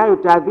wanayo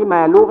taadhima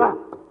ya lugha?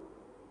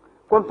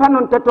 Kwa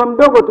mfano, mtoto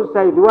mdogo tu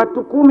sasa hivi, watu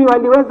 10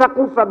 waliweza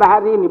kufa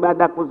baharini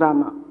baada ya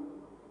kuzama.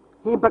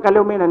 Hii mpaka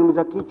leo mimi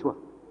inaniumiza kichwa.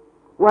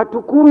 Watu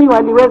 10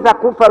 waliweza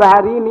kufa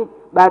baharini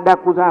baada ya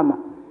kuzama.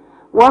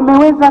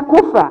 Wameweza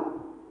kufa,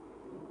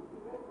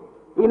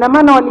 ina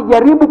maana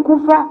walijaribu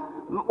kufa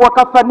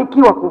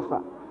wakafanikiwa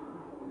kufa.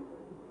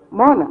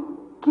 Umeona?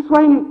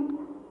 Kiswahili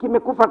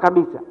kimekufa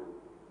kabisa.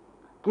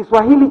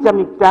 Kiswahili cha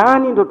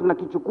mitaani ndio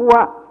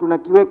tunakichukua,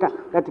 tunakiweka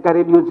katika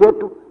redio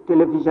zetu,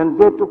 television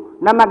zetu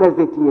na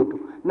magazeti yetu,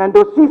 na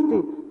ndio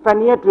sisi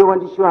fani yetu ya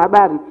uandishi wa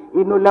habari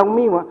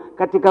inolaumiwa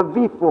katika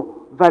vifo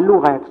vya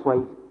lugha ya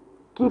Kiswahili,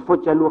 kifo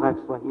cha lugha ya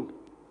Kiswahili.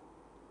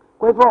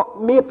 Kwa hivyo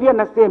mimi pia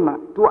nasema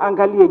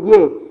tuangalie,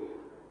 je,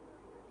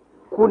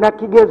 kuna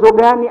kigezo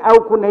gani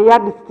au kuna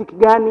yardstick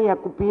gani ya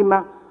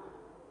kupima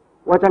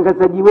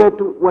watangazaji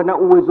wetu wana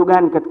uwezo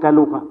gani katika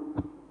lugha?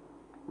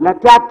 La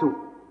tatu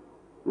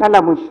na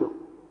la mwisho,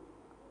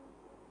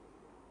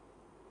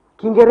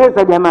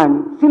 Kiingereza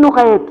jamani, si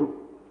lugha yetu,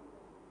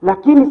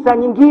 lakini saa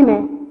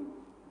nyingine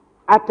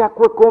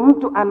atakweko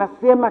mtu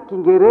anasema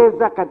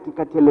Kiingereza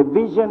katika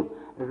television,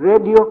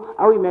 radio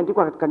au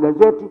imeandikwa katika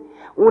gazeti,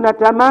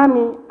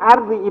 unatamani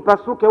ardhi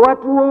ipasuke,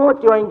 watu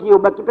wote waingie,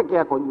 ubaki peke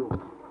yako juu.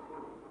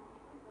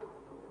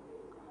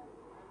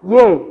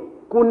 Je,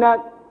 kuna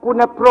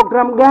kuna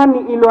program gani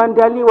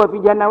iliyoandaliwa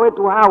vijana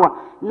wetu hawa,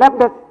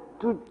 labda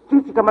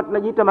sisi kama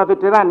tunajiita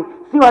maveterani,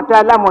 si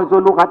wataalamu wa hizo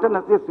lugha, hata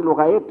na sisi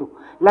lugha yetu,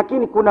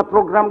 lakini kuna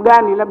program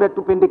gani labda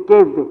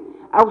tupendekeze,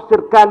 au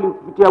serikali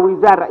kupitia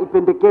wizara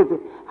ipendekeze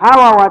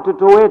hawa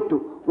watoto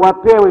wetu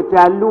wapewe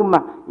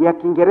taaluma ya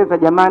Kiingereza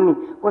jamani,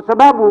 kwa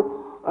sababu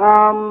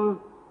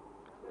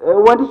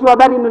uandishi wa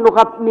habari ni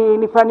lugha,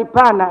 ni fani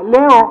pana.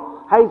 Leo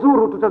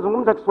haizuru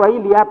tutazungumza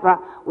Kiswahili hapa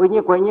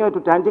wenyewe kwa wenyewe,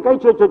 tutaandika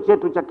hicho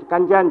chetu cha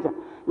kikanjanja,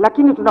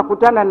 lakini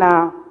tunakutana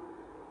na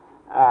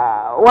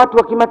watu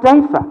wa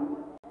kimataifa.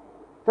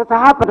 Sasa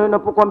hapa ndio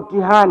inapokuwa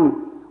mtihani.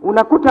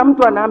 Unakuta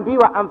mtu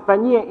anaambiwa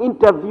amfanyie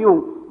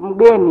interview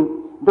mgeni,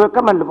 ndio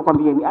kama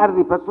nilivyokuambieni,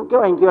 ardhi pasuke,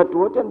 waingie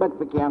watu wote, nibaki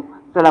peke yangu.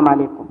 Asalamu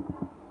alaykum.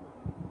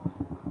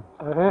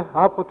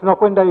 Hapo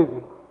tunakwenda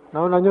hivi.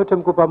 Naona nyote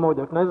mko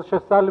pamoja. Tunaweza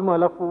Sheikh Salim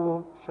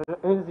alafu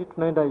Sheikh Enzi,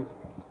 tunaenda hivi.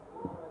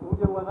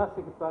 Uje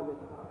uanasi kisale.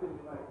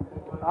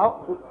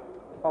 Okay,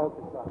 sawa.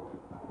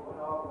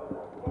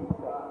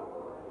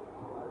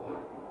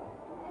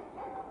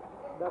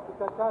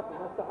 Dakika 3 na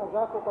saa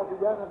zako kwa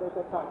vijana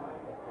dakika 5.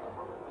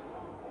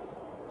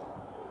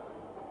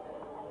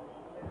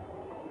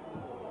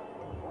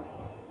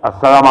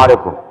 Assalamu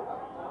alaikum.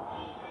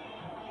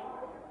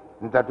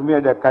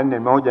 Nitatumia dakika 4,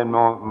 moja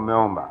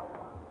nimeomba.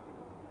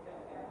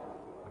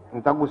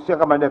 Nitagusia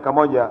kama dakika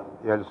moja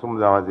ya lusumu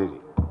za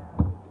waziri.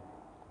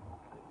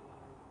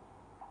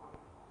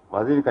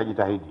 Waziri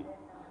kajitahidi,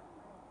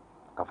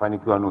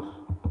 kafanikiwa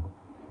nusu.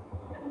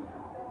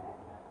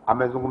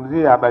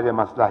 Amezungumzia habari ya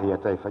maslahi ya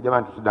taifa.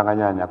 Jamani,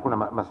 tusidanganyane, hakuna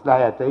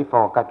maslahi ya taifa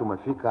wakati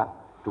umefika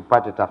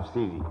tupate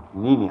tafsiri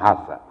nini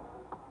hasa.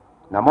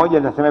 Na moja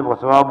nasema hivyo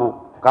kwa sababu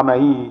kama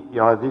hii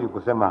ya waziri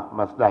kusema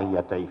maslahi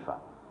ya taifa,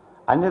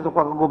 anaweza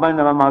kuwa kugombana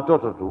na mama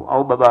watoto tu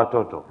au baba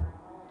watoto,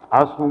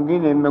 au siku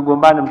nyingine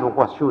mmegombana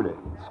mlikuwa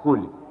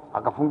skuli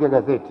akafungia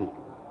gazeti.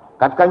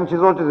 Katika nchi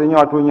zote zenye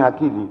watu wenye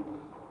akili,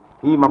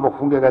 hii mambo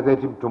kufungia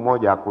gazeti mtu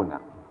mmoja hakuna.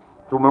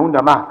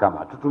 Tumeunda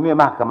mahakama, tutumie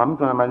mahakama,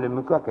 mtu ana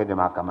malalamiko yake aende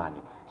mahakamani,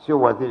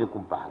 sio waziri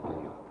kumpa haki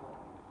hiyo.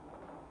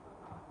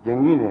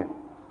 Jengine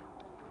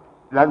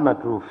lazima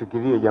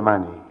tufikirie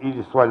jamani,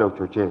 ili swala la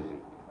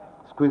uchochezi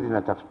siku hizi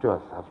linatafutiwa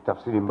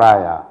tafsiri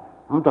mbaya.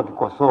 Mtu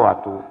akikosoa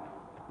tu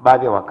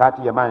baadhi ya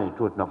wakati, jamani,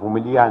 tu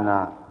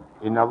tunavumiliana,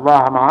 inna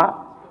Allah maa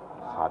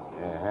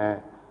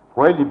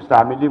kweli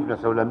mstahimilivu na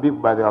saula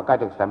mbivu, baadhi ya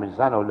wakati akistahimili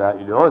sana ula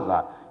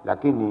ilioza,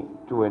 lakini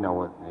tuwe na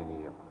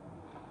hiyo.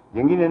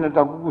 Jingine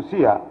nataka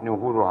kugusia ni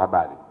uhuru wa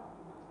habari.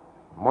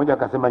 Mmoja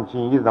akasema nchi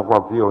nyingine zinakuwa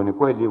vio, ni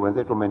kweli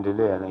wenzetu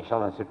wameendelea na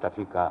inshallah sisi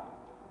tutafika.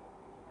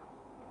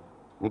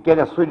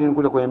 Nikienda Sweden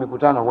kule kwenye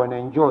mikutano huwa na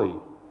enjoy,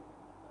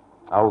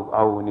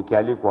 au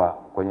nikialikwa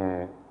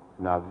kwenye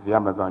na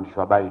vyama vya waandishi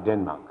wa habari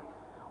Denmark,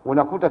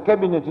 unakuta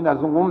cabinet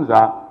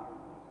inazungumza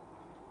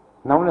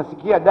na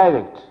unasikia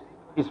direct,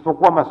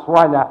 isipokuwa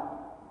masuala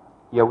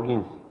ya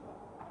ulinzi.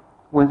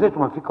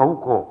 Wenzetu wamefika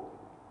huko,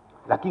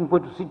 lakini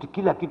kwetu sisi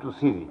kila kitu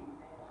siri.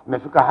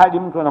 Imefika hadi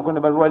mtu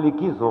anakwenda barua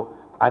likizo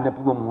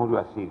anapigwa muhuri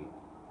wa siri,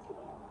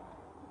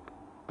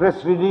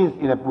 press release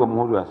inapigwa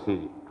muhuri wa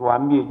siri.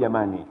 Tuwaambie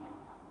jamani,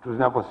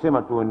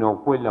 tunaposema tuone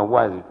ukweli na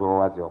uwazi, tuwe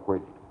wazi wa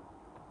kweli.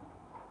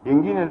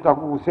 Jingine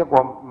tutakugusia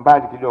kwa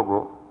mbali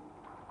kidogo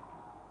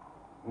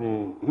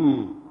ni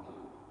hii,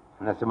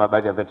 nasema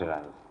habari ya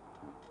veterans.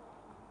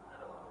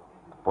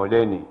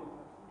 Poleni.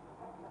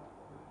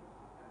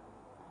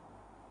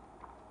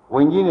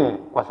 Wengine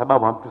kwa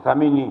sababu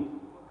hamtuthamini.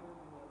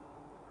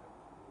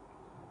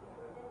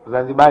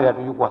 Zanzibar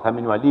hatujui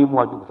kuwathamini walimu,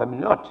 hatujui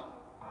kuthamini yote.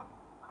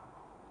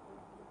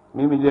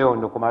 Mimi leo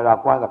ndio kwa mara ya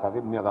kwanza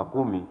karibu miaka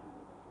 10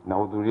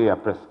 nahudhuria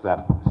press club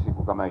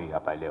siku kama hii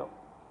hapa leo.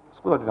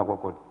 Siku zote tunakuwa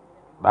kote,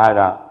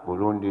 bara,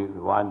 Burundi,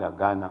 Rwanda,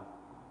 Ghana.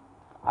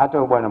 Hata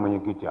huyo bwana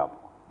mwenyekiti hapo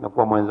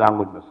nakuwa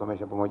mwenzangu,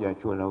 tumesomesha pamoja na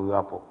chuo na huyo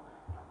hapo.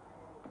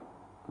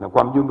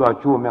 Nakuwa mjumbe wa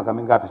chuo miaka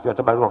mingapi, sio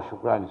hata barua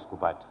shukrani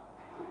sikupata.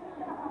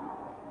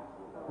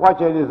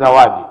 Wacha ile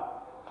zawadi.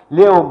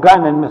 Leo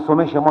Ghana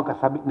nimesomesha mwaka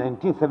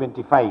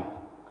 1975.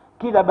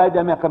 Kila baada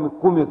ya miaka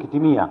 10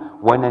 ukitimia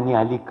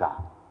wananialika.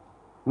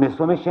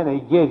 Nimesomesha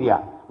Nigeria,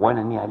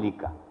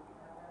 wananialika.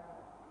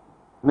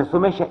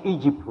 Nimesomesha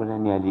Egypt,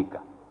 wananialika.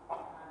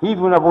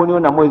 Hivi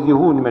unavyoniona mwezi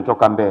huu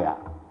nimetoka Mbeya.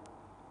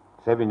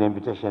 Sasa hivi na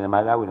invitation ya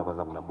Malawi na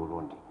kwanza kuna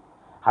Burundi.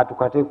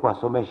 Hatukatai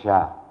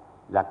kuwasomesha,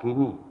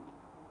 lakini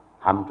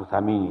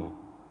hamtuthamini.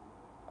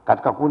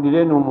 Katika kundi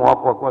lenu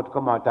mwako watu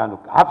kama 5.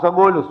 Hafsa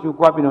Golo sio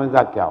wapi na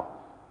wenzake hao.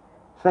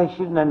 Saa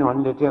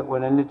 24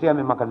 wananiletea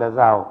makala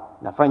zao,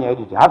 nafanya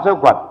edit. Hafsa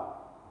yuko wapi?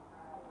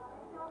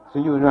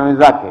 Sijui na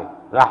wenzake,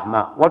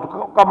 Rahma, watu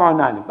kama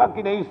wanani,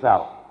 baki na hii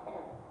sawa.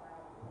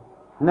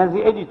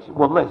 Nazi edit,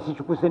 wallahi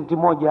sichukui senti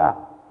moja.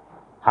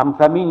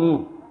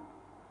 Hamthamini.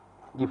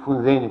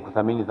 Jifunzeni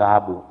kuthamini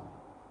dhahabu.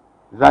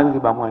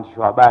 Zanzibar mwandishi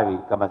wa habari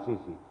kama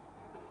sisi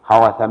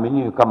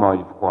hawathaminiwi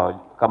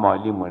kama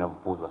walimu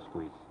wanavyopuzwa siku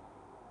hizi.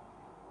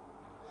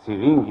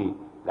 Siringi,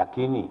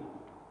 lakini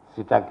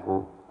sitaki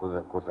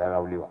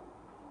kudharauliwa.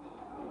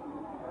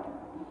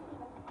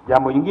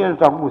 Jambo jingine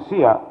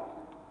nitakugusia,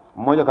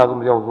 mmoja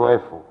kazungumzia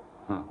uzoefu.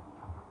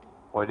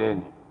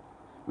 Odeni.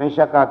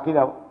 Meshakaa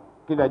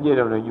kila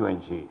jela unajua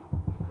nchi hii.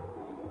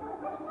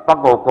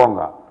 Mpaka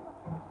Ukonga.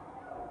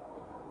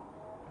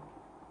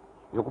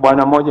 Yuko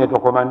bwana mmoja aitwa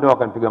komando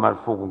akanipiga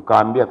marufuku.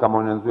 Nikaambia kama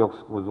unazuia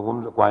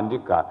kuzungumza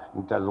kuandika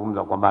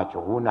nitazungumza kwa macho.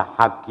 Huna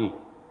haki.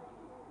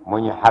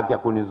 Mwenye haki ya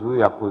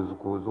kunizuia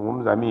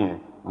kuzungumza mie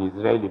ni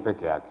Israeli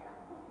peke yake.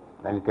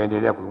 Na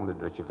nikaendelea kuzungumza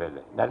Deutsche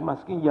Welle. Na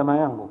maskini jamaa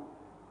yangu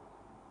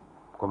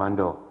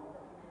komando.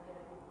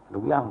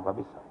 Ndugu yangu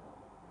kabisa.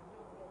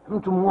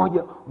 Mtu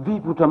mmoja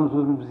vipi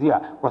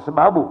utamzungumzia? Kwa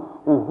sababu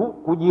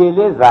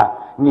kujieleza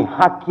ni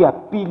haki ya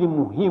pili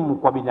muhimu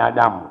kwa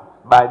binadamu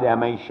baada ya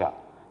maisha.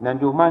 Na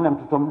ndio maana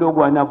mtoto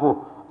mdogo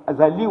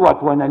anapozaliwa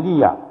tu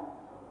analia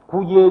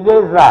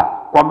kujieleza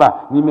kwamba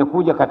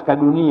nimekuja katika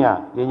dunia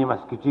yenye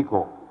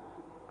masikitiko.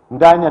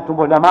 Ndani ya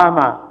tumbo la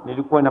mama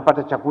nilikuwa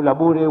napata chakula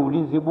bure,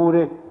 ulinzi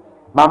bure.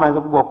 Mama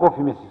anapigwa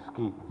kofi mimi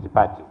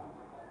sipati.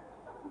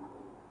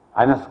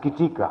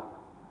 Anasikitika.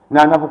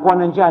 Na anapokuwa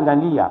na njaa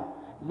analia.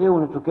 Leo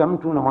unatokea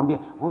mtu unamwambia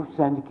wewe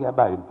usiandike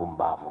habari,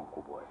 mpumbavu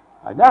mkubwa.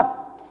 Ada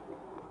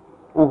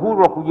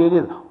uhuru wa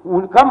kujieleza.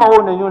 Kama wewe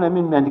unaniona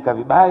mimi nimeandika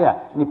vibaya,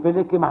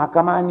 nipeleke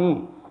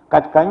mahakamani.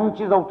 Katika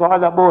nchi za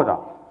utawala bora,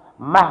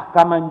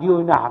 mahakama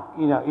ndio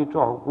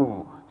inatoa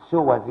hukumu,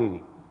 sio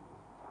waziri.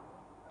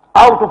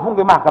 Au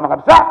tufunge mahakama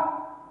kabisa.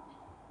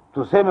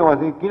 Tuseme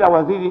waziri, kila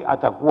waziri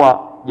atakuwa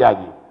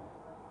jaji.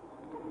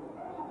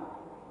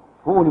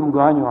 Huu ni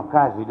mgawanyo wa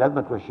kazi,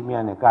 lazima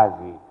tuheshimiane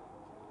kazi.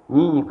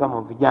 Nyinyi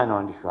kama vijana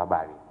waandishi wa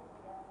habari,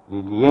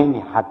 lilieni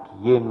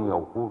haki yenu ya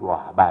uhuru wa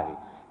habari,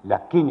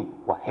 lakini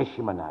kwa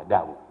heshima na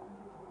adabu.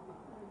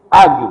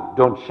 Argue,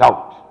 don't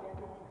shout.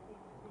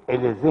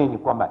 Elezeni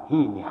kwamba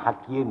hii ni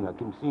haki yenu ya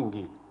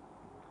kimsingi.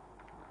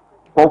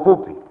 Kwa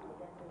ufupi,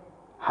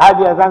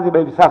 hali ya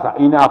Zanzibar hivi sasa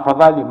ina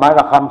afadhali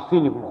mara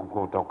 50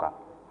 kutoka,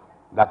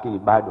 lakini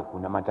bado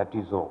kuna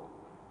matatizo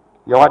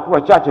ya watu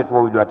wachache tu,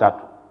 wawili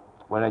watatu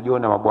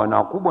wanajiona mabwana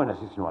wakubwa na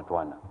sisi ni watu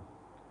wana.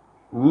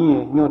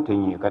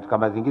 Nyote katika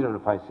mazingira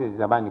tulifanya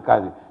zamani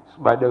kazi,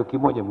 baada ya wiki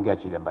moja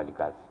mngeachilia mbali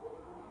kazi.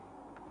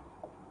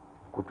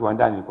 Kutua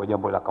ndani kwa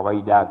jambo la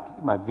kawaida,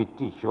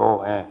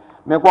 mavitisho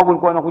mimi kwangu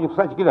nilikuwa nakuja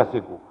kusachi kila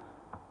siku.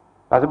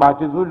 Sasa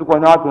bahati nzuri nilikuwa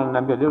na watu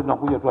wananiambia leo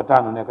tunakuja tu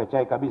 5 na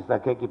chai kabisa,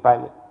 keki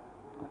pale.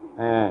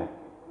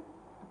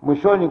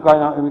 Mwishoni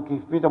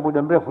nikipita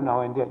muda mrefu na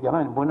waendea,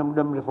 jamani mbona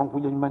muda mrefu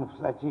mkuja nyumbani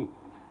kusachi?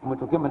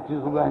 Umetokea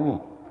matatizo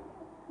gani?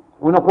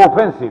 Unakuwa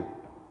offensive.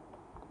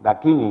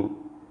 Lakini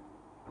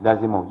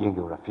lazima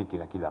ujenge urafiki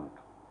na kila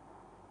mtu.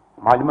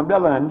 Mwalimu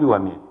Abdallah ananijua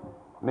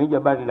mimi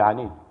jabari la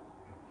hanini.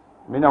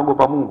 Mimi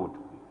naogopa Mungu tu.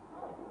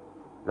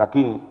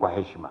 Lakini kwa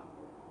heshima.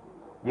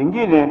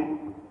 Jingine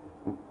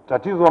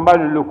tatizo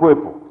ambalo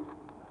lilikuwepo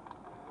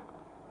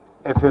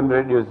FM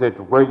radio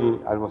zetu,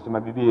 kweli alivyosema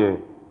bibie,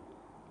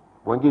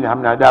 wengine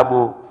hamna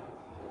adabu.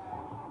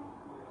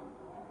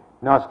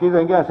 Na wasikiliza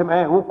wengine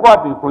wanasema uko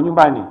wapi? Uko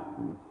nyumbani.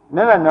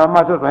 Nenda na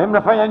watoto,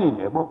 mnafanya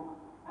nini?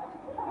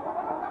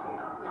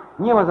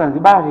 Nyinyi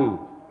Wazanzibari,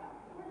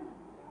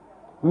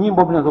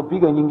 nyimbo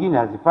mnazopiga nyingine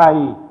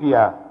hazifai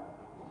pia.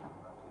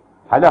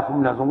 Halafu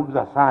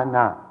mnazungumza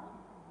sana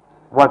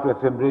watu wa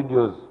FM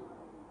radios.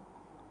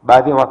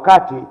 Baadhi ya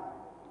wakati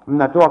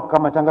mnatoa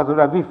kama tangazo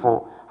la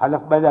vifo,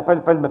 halafu baada ya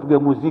pale mnapiga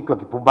muziki wa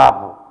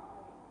kipumbavu.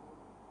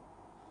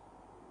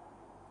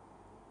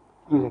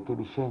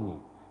 Jirekebisheni.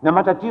 Na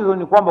matatizo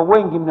ni kwamba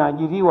wengi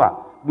mnaajiriwa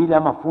bila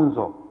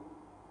mafunzo.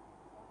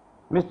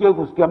 Mimi sijawahi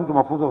kusikia mtu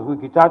mafunzo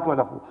wiki 3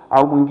 alafu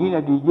au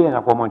mwingine DJ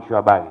na kwa mwandishi wa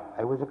habari.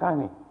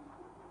 Haiwezekani.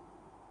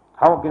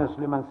 Hawa kina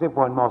Suleiman Sefu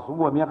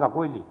wamewasugua miaka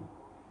kweli.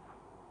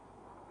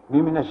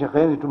 Mimi na Sheikh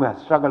Enzi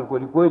tumestruggle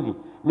kweli kweli.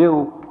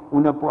 Leo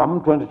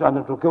mtu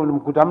anatokea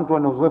unamkuta mtu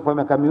ana uzoefu wa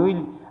miaka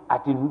 2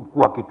 ati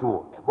kwa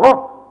kituo.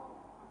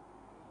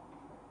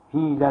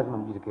 Hii lazima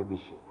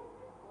mjirekebishe.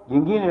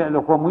 Jingine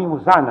lilokuwa muhimu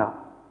sana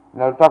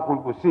na nataka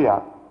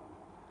kuligusia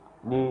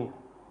ni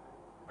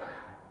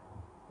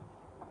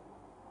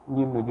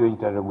nyinyi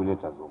mnajoita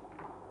regulators.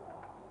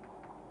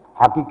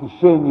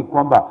 Hakikisheni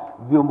kwamba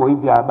vyombo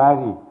hivi vya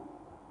habari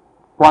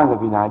kwanza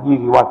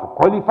vinaajiri watu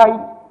qualified,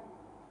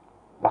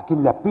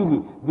 lakini la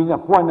pili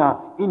vinakuwa na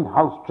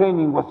in-house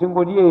training.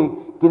 Wasingojee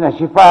kina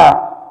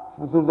Shifaa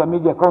za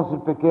Media Council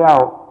peke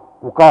yao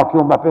ukawa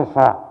kiomba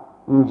pesa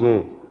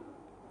nje.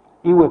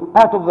 Iwe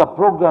part of the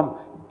program,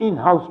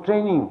 in-house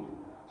training.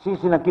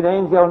 Sisi na kina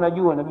Enzi hao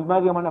najua na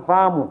Bimari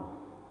wanafahamu.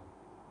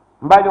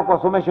 Mbali kwa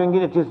kusomesha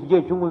wengine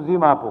TSJ chungu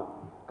nzima hapo.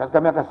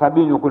 Katika miaka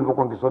 70 huko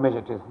nilipokuwa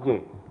nikisomesha TSJ.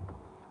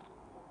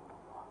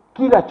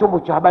 Kila chombo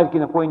cha habari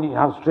kinakuwa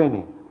in-house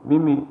training.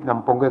 Mimi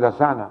nampongeza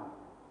sana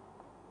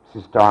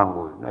sister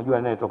wangu,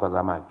 najua naye toka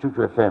zamani,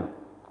 Chuchu FM.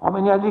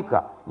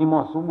 Wamenialika,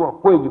 nimewasugua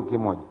kweli wiki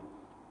moja.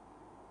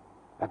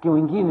 Lakini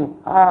wengine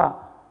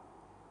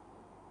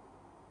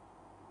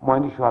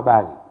mwandishi wa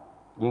habari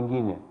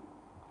jingine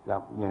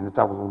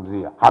nataka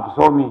kuzungumzia,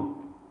 hasomi.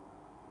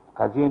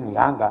 Kazi yenu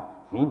Yanga,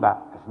 Simba,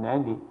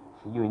 Arsenal,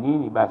 sijui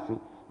nini, basi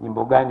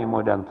nyimbo gani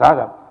modern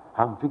taarab,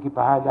 hamfiki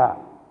pahala.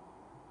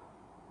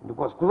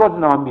 Ndipo siku zote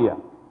nawaambia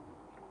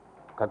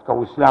katika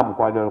Uislamu,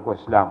 kwa wale walio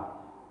Waislamu,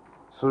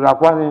 Sura ya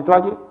kwanza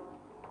inaitwaje?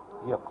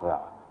 Iqra.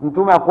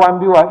 Mtume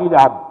akuambiwa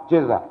ila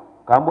cheza,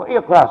 kaambiwa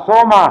iqra,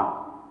 soma.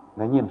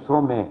 Na nyinyi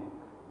msome,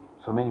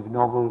 someni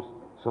novels,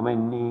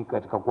 someni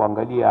katika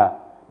kuangalia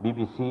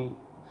BBC,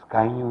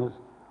 Sky News,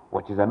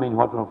 watizameni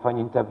watu wanafanya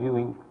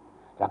interviewing.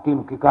 Lakini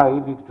mkikaa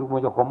hivi kitu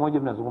moja kwa moja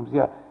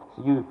mnazungumzia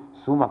sijui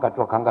Suma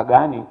katoa kanga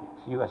gani,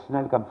 sijui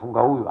Arsenal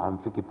kamfunga huyu,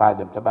 hamfiki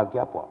pale, mtabaki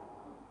hapo.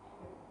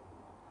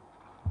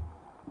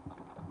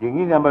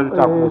 Jingine ambalo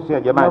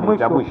tutakuhusia jamani,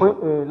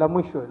 la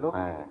mwisho hilo.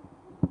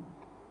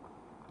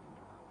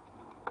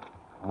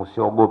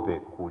 Msiogope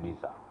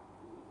kuuliza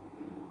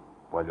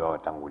wale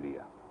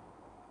watangulia,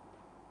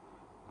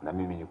 na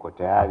mimi niko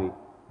tayari,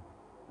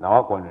 na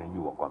wako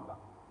wananijua kwamba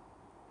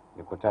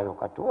niko tayari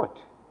wakati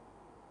wote,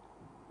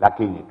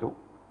 lakini tu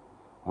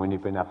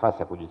mnipe nafasi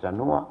ya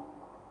kujitanua.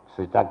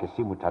 Sitaki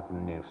simu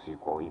 3-4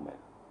 usiku au email.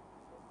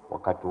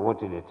 Wakati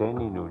wote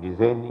leteni,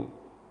 niulizeni,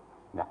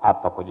 na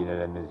hapa kwa jina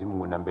la Mwenyezi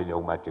Mungu na mbele ya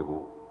umati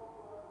huu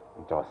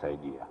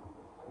nitawasaidia.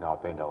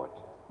 Nawapenda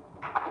wote.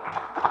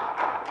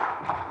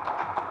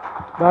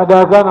 Baada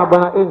ya dhana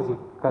bwana Enzi,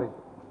 karibu.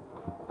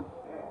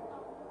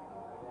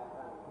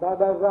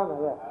 Baada ya dhana ya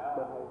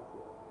bwana Enzi.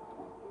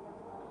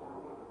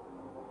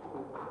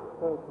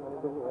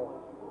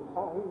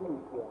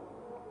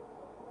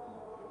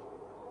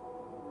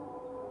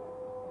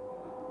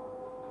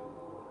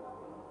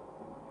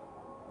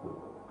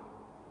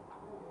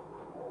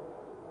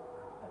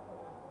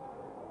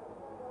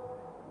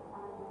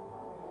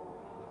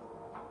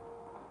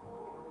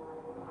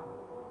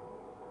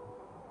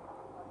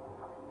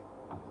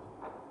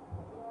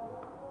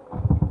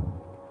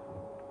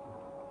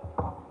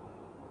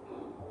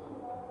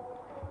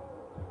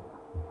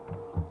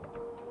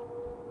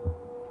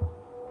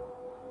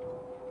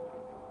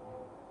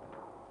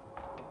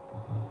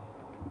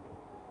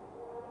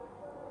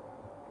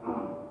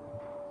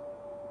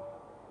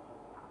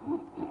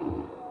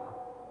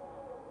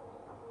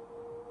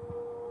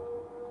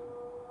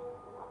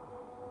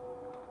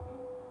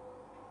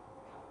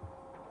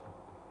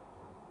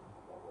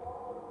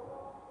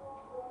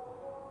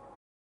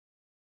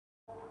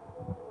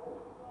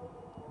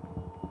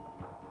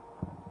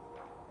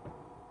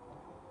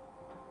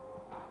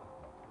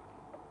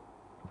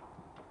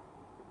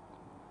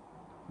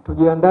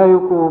 Tujiandae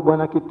huko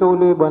bwana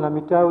Kitole, bwana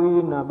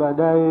Mitawi, na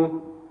baadaye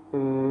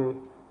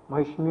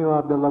Mheshimiwa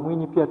Abdallah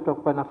Mwinyi pia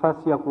tutakupa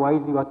nafasi ya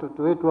kuwaidhi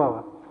watoto wetu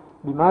hawa.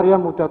 Bi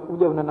Mariam,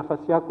 utakuja, una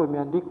nafasi yako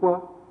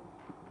imeandikwa,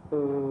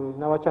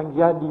 na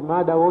wachangiaji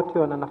mada wote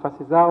wana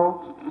nafasi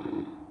zao.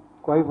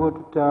 Kwa hivyo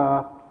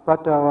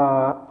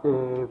tutapata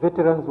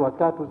veterans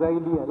watatu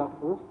zaidi,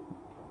 alafu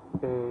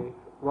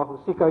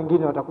wahusika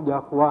wengine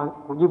watakuja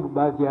kujibu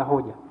baadhi ya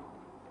hoja.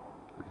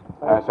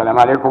 Asalamu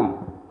alaykum.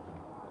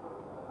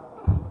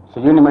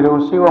 Sijui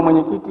nimeruhusiwa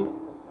mwenyekiti?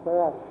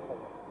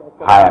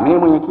 Haya, mimi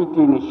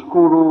mwenyekiti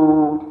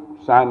nishukuru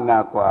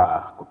sana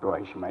kwa kutoa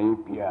heshima hii.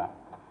 Pia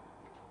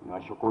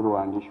niwashukuru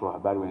waandishi wa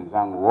habari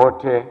wenzangu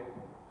wote,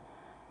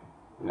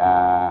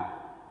 na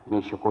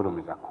nishukuru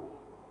meza kuu.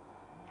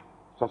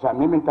 Sasa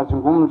mimi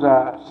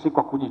nitazungumza si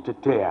kwa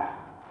kujitetea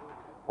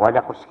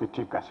wala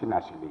kusikitika, sina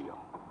asili hiyo.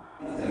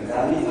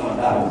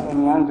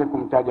 Nianze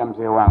kumtaja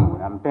mzee wangu,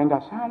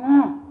 nampenda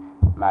sana,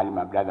 Maalim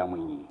Abdallah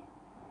Mwinyi.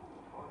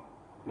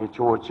 Ni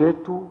chuo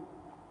chetu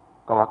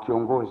kwa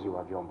kiongozi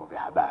wa vyombo vya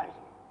habari.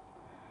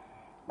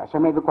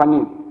 Nasema hivi kwa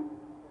nini?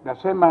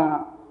 Nasema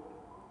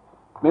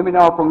mimi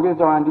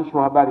nawapongeza waandishi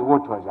wa habari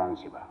wote wa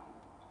Zanzibar.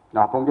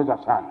 Nawapongeza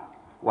sana.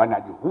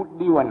 Wana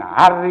juhudi, wana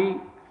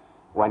ari,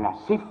 wana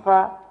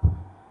sifa,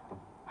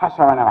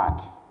 hasa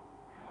wanawake.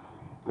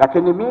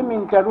 Lakini mimi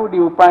nitarudi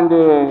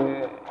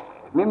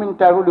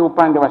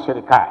upande wa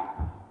serikali,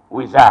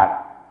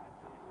 wizara.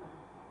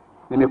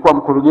 Nimekuwa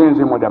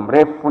mkurugenzi muda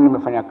mrefu,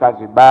 nimefanya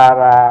kazi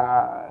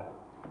bara,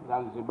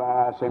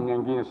 Zanzibar, sehemu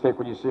nyingine, sitaki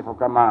kujisifu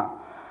kama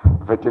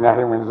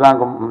veterinary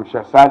mwenzangu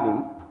Msha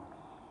Salim.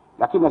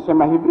 Lakini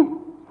nasema hivi,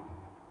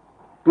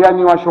 pia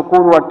ni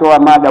washukuru watoa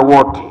mada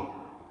wote,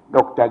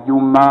 Dr.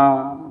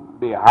 Juma,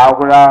 Bi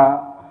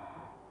Haura,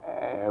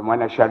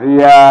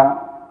 mwanasheria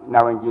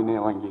na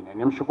wengine.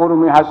 Nimshukuru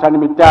mimi Hassan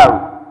Mitawi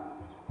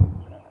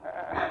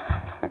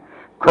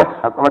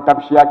kwa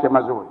matamshi yake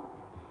mazuri.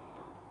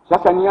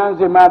 Sasa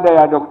nianze mada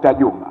ya Dr.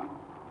 Juma.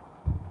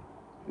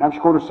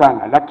 Namshukuru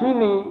sana,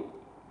 lakini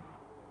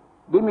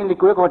mimi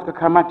nilikuweka katika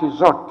kamati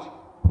zote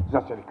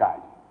za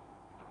serikali.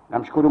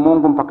 Namshukuru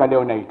Mungu mpaka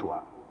leo naitwa.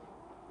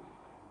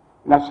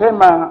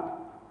 Nasema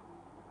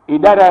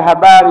idara ya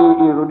habari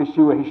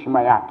irudishiwe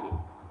heshima yake.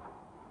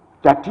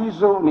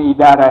 Tatizo ni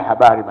idara ya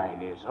habari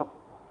maelezo.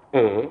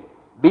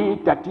 B,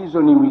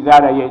 tatizo ni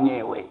wizara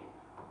yenyewe.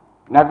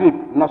 Na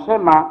vipi?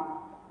 Nasema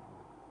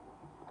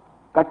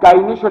katika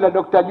ainisho la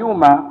Dr.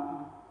 Juma,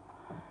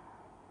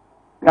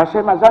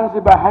 nasema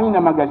Zanzibar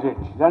haina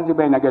magazeti.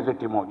 Zanzibar ina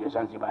gazeti moja,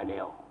 Zanzibar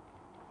Leo.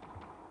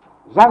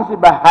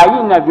 Zanzibar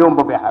haina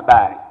vyombo vya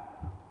habari.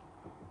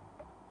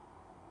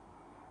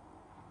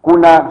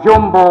 Kuna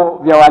vyombo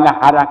vya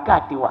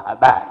wanaharakati wa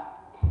habari.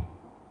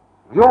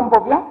 Vyombo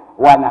vya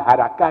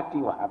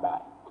wanaharakati wa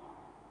habari.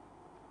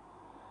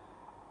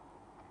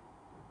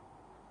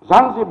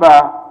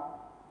 Zanzibar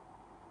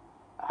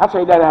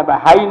hasa idara ya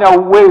habari haina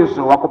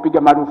uwezo wa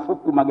kupiga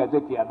marufuku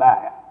magazeti ya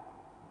bara,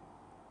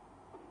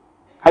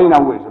 haina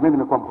uwezo. Mimi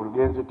nimekuwa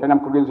mkurugenzi, tena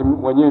mkurugenzi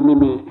mwenyewe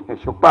mimi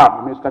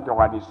shupavu, mimi sitaki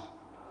kuhadisi.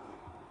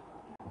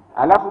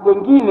 Alafu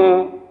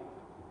jengine,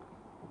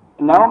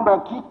 naomba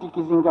kiti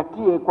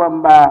kizingatie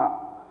kwamba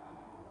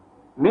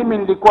mimi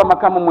nilikuwa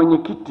makamu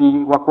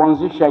mwenyekiti wa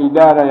kuanzisha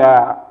idara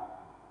ya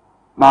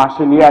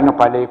mawasiliano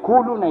pale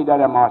Ikulu na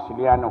idara ya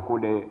mawasiliano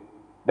kule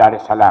Dar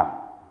es Salaam.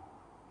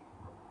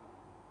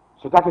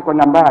 Sitaki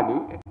kwenda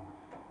mbali,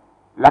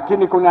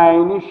 lakini kuna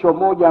ainisho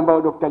moja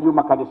ambayo Dr.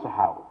 Juma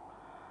kalisahau.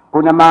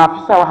 Kuna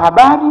maafisa wa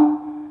habari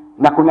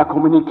na kuna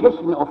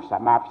communication officer,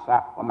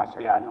 maafisa wa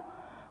mawasiliano,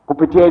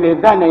 kupitia ile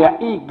dhana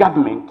ya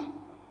e-government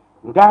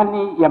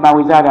ndani ya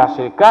mawizara ya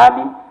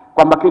serikali,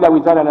 kwamba kila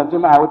wizara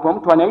lazima awepo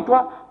mtu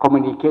anaitwa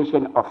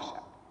communication officer.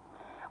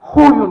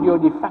 Huyu ndio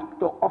de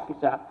facto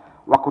officer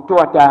wa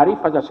kutoa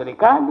taarifa za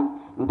serikali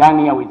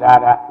ndani ya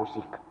wizara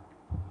husika.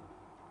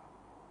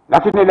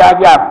 Lakini la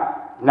ajabu,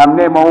 na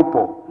mnemo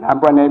upo,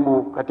 naambiwa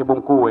naibu katibu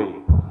mkuu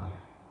wewe,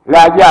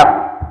 la ajabu,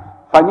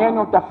 fanyeni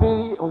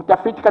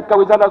utafiti katika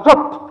wizara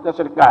zote za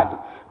serikali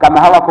kama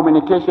hawa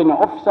communication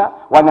officer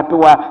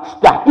wanapewa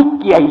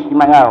stahiki ya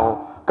heshima yao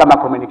kama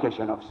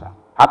communication officer.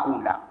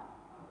 Hakuna.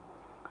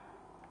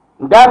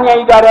 Ndani ya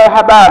idara ya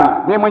habari,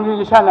 mimi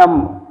mwenyewe sana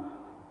mno,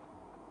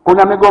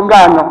 kuna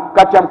migongano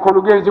kati ya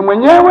mkurugenzi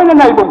mwenyewe na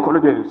naibu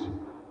mkurugenzi.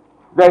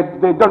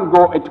 They don't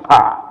go at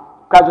par,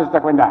 kazi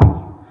zitakwenda.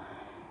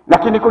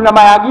 Lakini kuna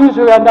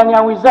maagizo ya ndani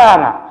ya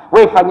wizara,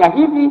 wewe fanya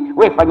hivi,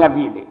 wewe fanya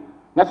vile.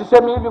 Na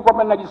sisemi hivi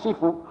kwamba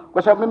najisifu,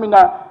 kwa sababu mimi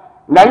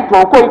naitwa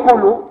huko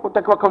Ikulu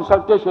kutakiwa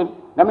consultation,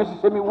 na mimi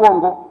sisemi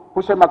uongo,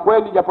 kusema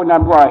kweli, japo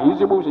naambiwa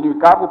hizi buzi ni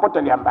kavu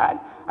potelea mbali.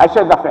 I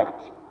say the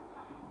fact.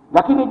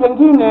 Lakini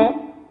jengine,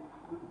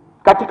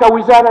 katika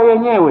wizara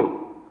yenyewe,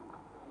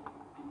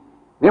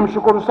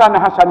 nimshukuru sana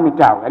Hassan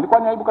Mitawe, alikuwa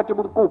naibu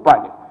katibu mkuu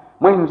pale,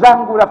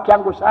 mwenzangu, rafiki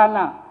yangu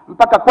sana,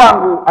 mpaka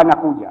kwangu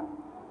anakuja,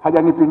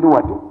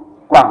 hajanipindua tu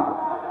kwangu.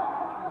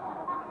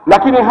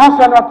 Lakini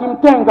Hassan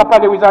akimtenga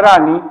pale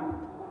wizarani,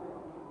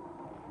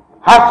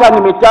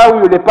 Hassan Mitawe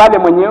yule pale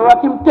mwenyewe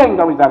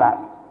akimtenga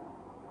wizarani,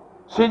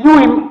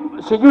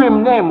 sijui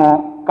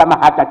mnemo kama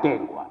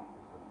hatatengwa.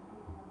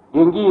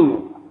 Jengine,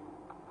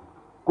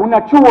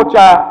 kuna chuo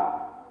cha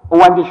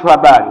uandishi wa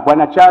habari,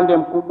 bwana Chande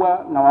mkubwa,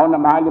 na waona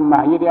mahali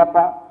mahiri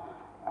hapa,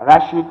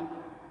 Rashid.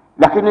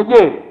 Lakini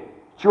je,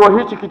 chuo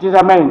hichi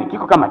kitizameni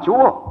kiko kama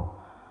chuo?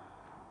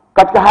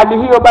 Katika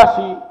hali hiyo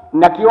basi,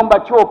 nakiomba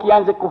chuo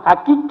kianze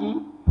kuhakiki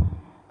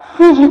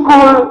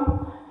physical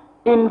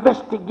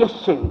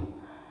investigation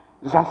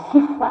za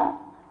sifa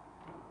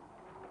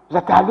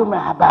za taaluma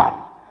ya habari.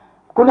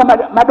 Kuna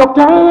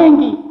madokta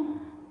wengi.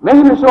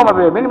 Mimi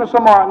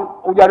nimesoma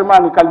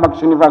Ujerumani,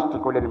 Karl-Marx University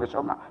kule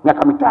nimesoma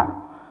miaka 5.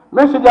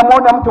 Mimi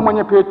sijamuona mtu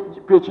mwenye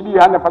PhD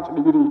hana first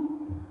degree.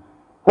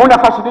 Huna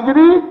first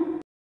degree,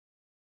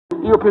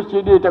 hiyo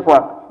PhD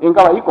itakuwa,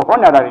 ingawa iko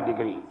honorary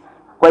degree.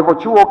 Kwa hivyo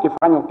chuo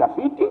kifanye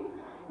utafiti,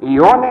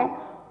 ione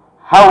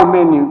how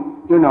many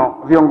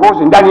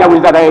viongozi ndani ya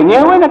wizara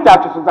yenyewe na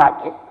taasisi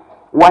zake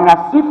wana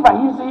sifa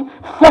hizi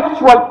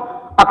sexual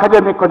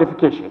academic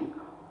qualification.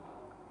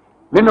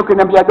 Mimi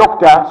ukiniambia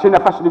dokta, sina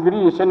first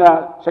degree,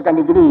 sina second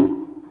degree,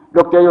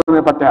 dokta hiyo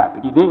umepata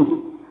wapi?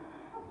 Nyingi.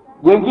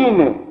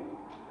 Jengine,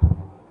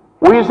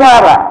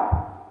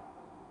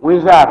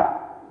 wizara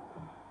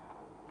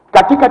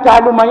katika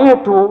taaluma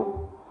yetu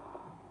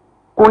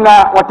kuna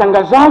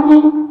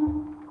watangazaji,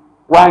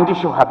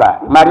 waandishi wa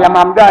habari. Mariam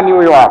Hamdani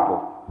huyo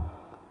hapo,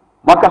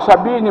 mwaka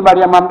 70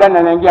 Mariam Hamdani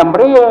anaingia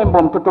mrembo,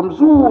 mtoto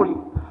mzuri,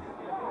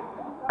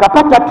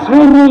 kapata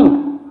training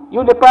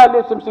yule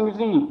pale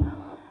Simsingizii,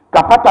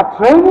 kapata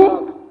training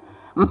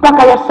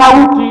mpaka ya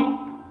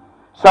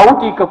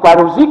sauti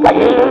ikakwaruzika,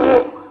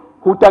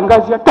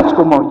 hutangazia hata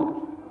siku moja.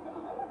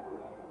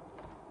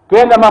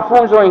 Kenda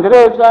mafunzo ya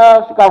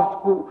Uingereza,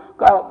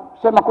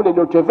 sema kule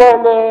Deutsche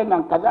Welle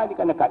na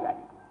kadhalika na kadhalika.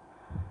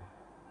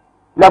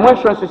 La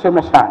mwisho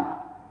nisiseme sana,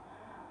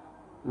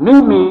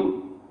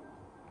 mimi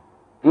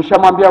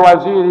nishamwambia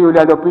waziri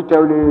yule aliyopita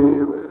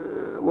yule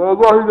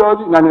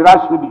na ni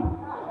Rashidi,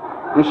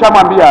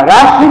 nishamwambia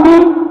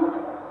Rashidi,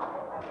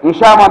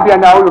 nishamwambia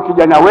na huyu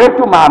kijana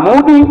wetu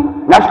Mahmudi,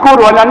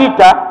 nashukuru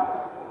wananita,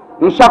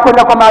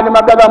 nishakwenda kwa Maalim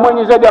Abdalla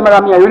Mwinyi zaidi ya mara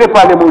 100, yule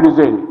pale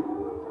muulizeni.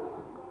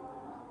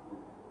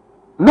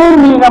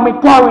 Mimi na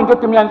Mitawi ndio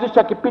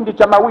tumeanzisha kipindi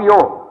cha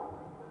Mawio.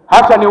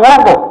 Hasa ni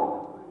uongo?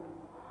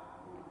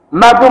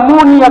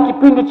 Madhumuni ya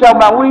kipindi cha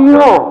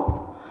Mawio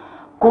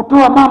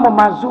kutoa mambo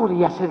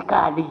mazuri ya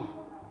serikali,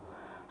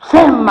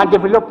 sema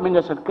development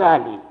ya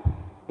serikali,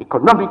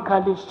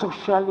 economically,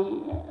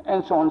 socially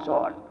and so on.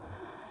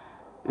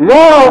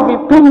 Leo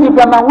vipindi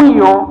vya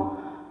Mawio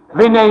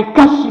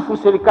vinaikashifu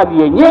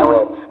serikali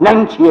yenyewe na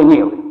nchi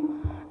yenyewe.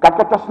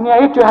 Katika tasnia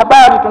yetu ya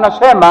habari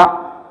tunasema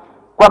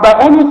kwamba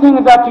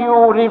anything that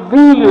you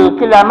reveal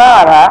kila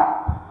mara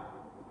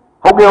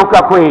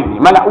hugeuka kweli,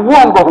 maana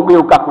uongo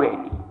hugeuka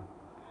kweli.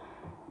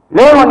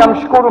 Leo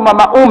namshukuru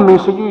mama Ummi,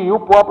 sijui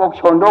yupo hapa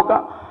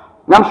ukishaondoka,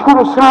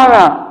 Namshukuru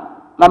sana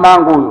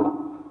mamangu huyo,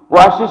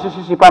 waasisi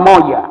sisi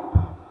pamoja.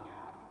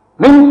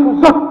 Mimi siku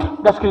zote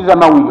nasikiliza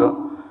mawio.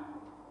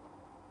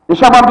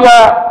 Nishamwambia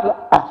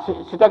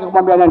sitaki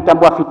kumwambia na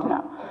nitambua fitna.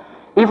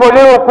 Hivyo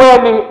leo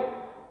kweli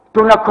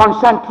tuna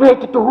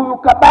concentrate tu, huyu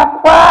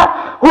kabakwa,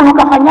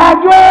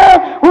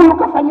 huyu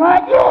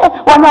kafanywaje,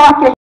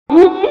 wanawake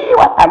hivi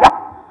wala.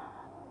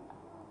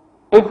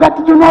 Is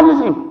that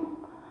journalism?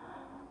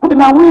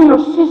 Mawio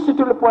sisi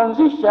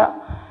tulipoanzisha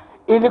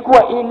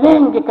ilikuwa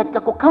ilenge katika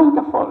ku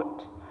counterfold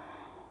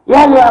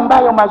yale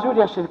ambayo mazuri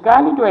ya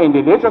serikali ndio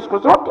yaendelezwe siku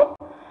zote,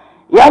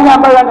 yale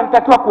ambayo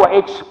yanatakiwa kuwa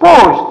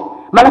exposed,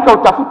 maana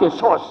utafute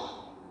source,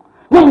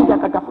 nenda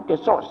katafute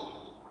source.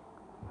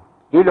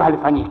 Hilo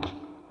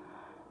halifanyiki.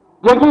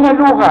 Jengine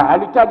lugha,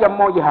 alitaja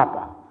mmoja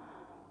hapa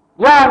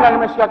jana,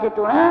 nimesikia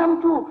kitu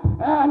mtu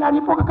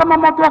analipoka kama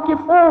moto wa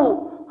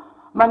kifuu,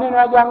 maneno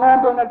ya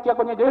ng'ombe unalitia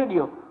kwenye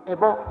radio.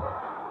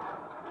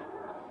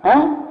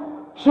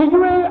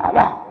 Sijui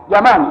ala.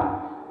 Jamani,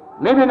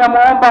 mimi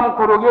namuomba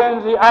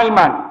mkurugenzi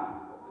Aiman,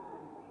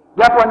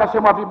 japo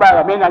anasema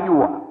vibaya, mimi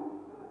najua,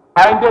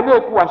 aendelee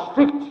kuwa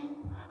strict.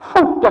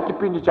 Futa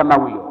kipindi cha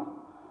mawio,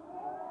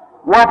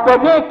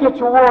 wapeleke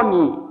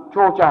chuoni,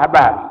 chuo cha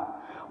habari,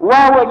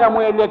 wawe na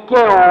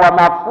mwelekeo wa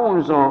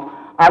mafunzo,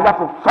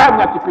 alafu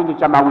fanya kipindi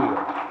cha mawio.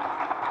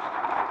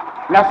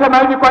 Nasema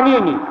hivi kwa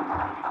nini?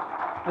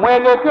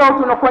 Mwelekeo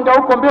tunakwenda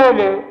huko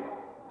mbele,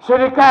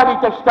 serikali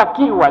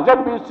itashtakiwa,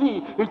 ZBC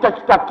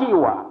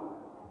itashtakiwa.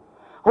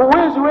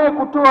 Huwezi wewe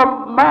kutoa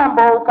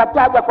mambo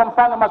ukataja kwa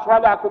mfano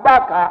masuala ya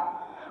kubaka,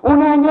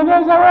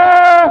 unaendeleza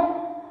wewe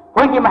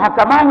kwenda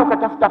mahakamani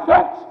ukatafuta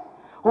facts,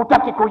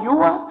 hutaki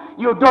kujua,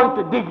 you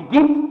don't dig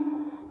deep.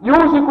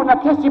 Juzi kuna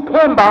kesi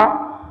Pemba,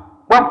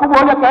 kwa mkubwa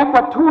yule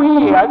kaekwa 2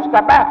 years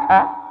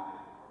kabaka,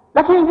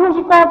 lakini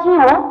juzi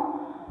kaachiwa,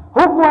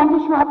 huku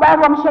waandishi wa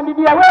habari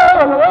wameshadidia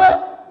wewe.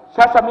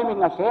 Sasa mimi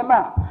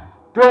nasema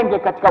twende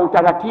katika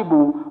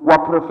utaratibu wa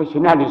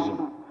professionalism,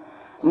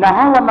 na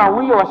hawa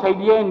mawio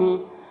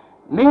wasaidieni.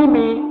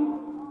 Mimi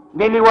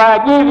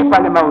niliwaajiri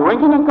pale mawio,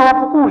 wengine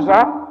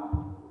nikawafukuza.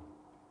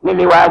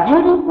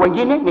 Niliwaajiri,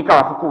 wengine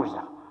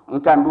nikawafukuza,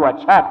 nikaambiwa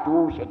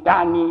chatu,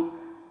 shetani.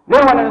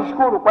 Leo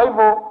wananishukuru. Kwa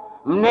hivyo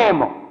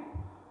mnemo,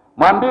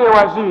 mwambie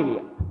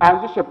waziri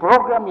aanzishe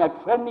program ya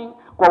training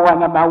kwa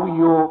wana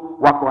mawio,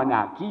 wako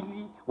wana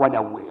akili,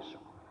 wana uwezo.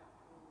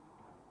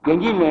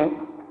 Wengine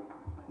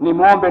ni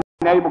muombe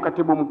naibu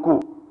katibu mkuu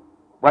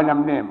bwana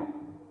Mnemo,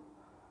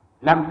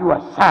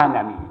 namjua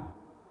sana mimi,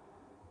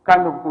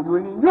 kando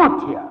kujueni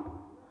nyote.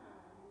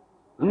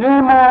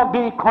 Mnemo,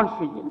 be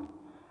confident,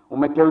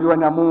 umeteuliwa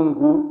na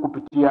Mungu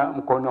kupitia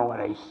mkono wa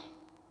rais.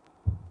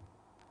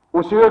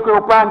 Usiweke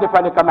upande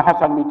pale kama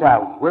Hassan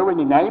Mitawi. Wewe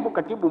ni naibu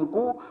katibu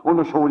mkuu,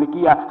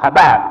 unashughulikia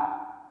habari.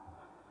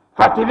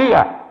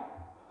 Fuatilia,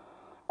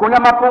 kuna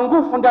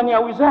mapungufu ndani ya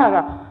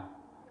wizara,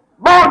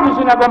 bodi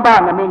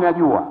zinagombana. Mimi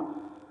najua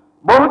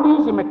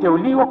bodi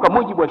zimeteuliwa kwa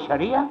mujibu wa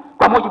sheria,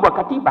 kwa mujibu wa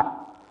katiba.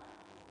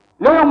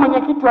 Leo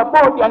mwenyekiti wa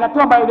bodi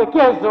anatoa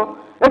maelekezo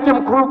eti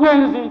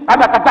mkurugenzi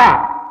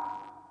anakataa.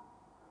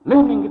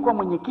 Mimi ningekuwa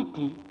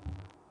mwenyekiti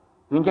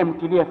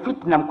ningemtilia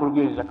fitna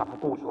mkurugenzi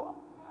akafukuzwa.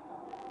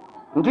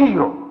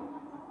 Ndiyo,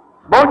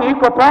 bodi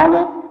iko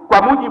pale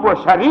kwa mujibu wa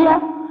sheria.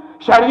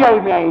 Sheria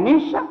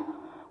imeainisha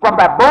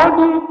kwamba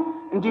bodi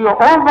ndiyo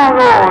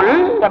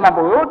overall ya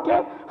mambo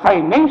yote,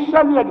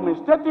 financially,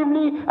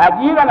 administratively,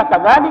 ajira na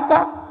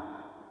kadhalika.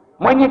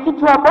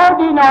 Mwenyekiti wa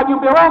bodi na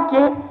wajumbe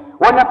wake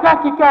wanakaa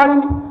kikao,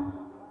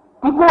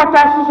 mkuu wa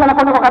taasisi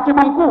anakwenda kwa katibu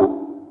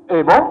mkuu.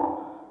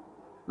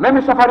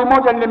 Mimi safari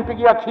moja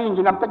nilimpigia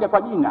kingi, namtaja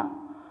kwa jina,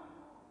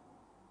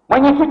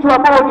 mwenyekiti wa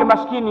bodi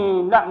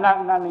maskini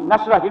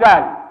Nasra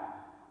Hilali,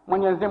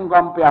 Mwenyezi Mungu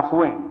ampe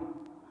afueni,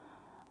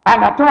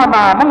 anatoa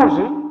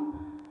maamuzi,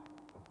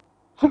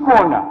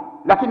 sikuona,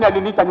 lakini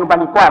alilita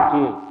nyumbani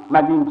kwake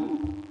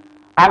Malindi,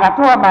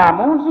 anatoa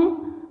maamuzi,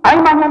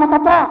 Aiman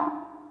anakataa.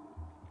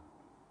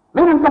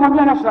 Mimi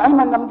nikamwambia Nasra,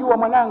 Aiman namjua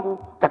mwanangu,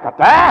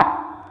 kakataa.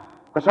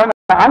 Kwa sababu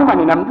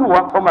Aiman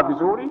namjua kama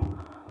vizuri,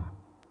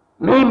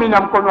 mimi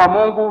na mkono wa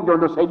Mungu ndio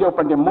ndosaidia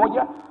upande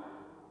mmoja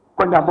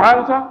kwenda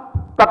Mwanza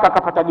mpaka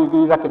akapata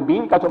digrii zake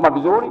 2, kasoma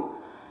vizuri.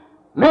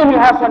 Mimi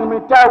Hassan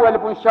Mitawi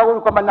aliponishauri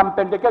kwamba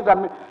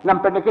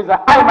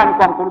nampendekeza Aiman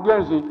kwa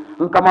mkurugenzi,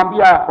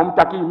 nikamwambia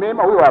humtakii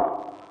mema huyo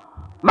hapo,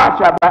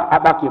 macha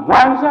abaki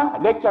Mwanza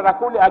lecturer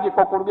kule aje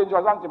kwa mkurugenzi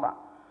wa Zanzibar.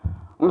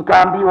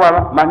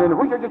 Nikaambiwa maneno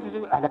huyo,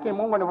 lakini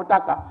Mungu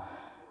anavyotaka.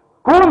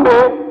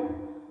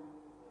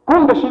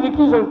 Kumbe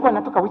shirikizo lilikuwa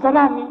natoka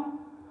wizarani.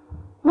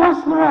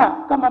 Nasra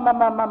kama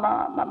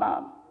mama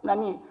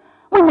nani,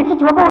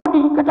 mwenyekiti wa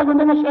bodi katajwa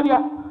ndani ya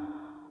sheria,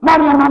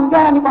 Mariam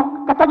Hamdani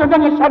katajwa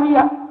ndani ya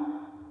sheria,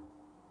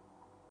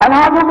 ana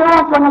wajumbe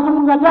wake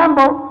wanazungumza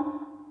jambo,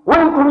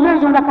 wewe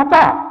mkurugenzi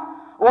unakataa,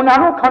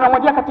 unaruka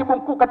unamwambia katibu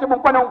mkuu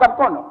anaunga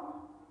mkono.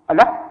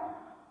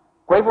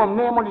 Kwa hivyo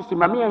Mnemo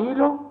lisimamia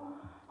hilo.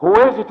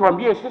 Huwezi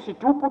tuambie sisi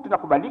tupo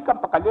tunakubalika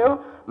mpaka leo.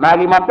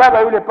 Maalim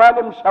Abdalla yule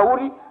pale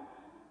mshauri.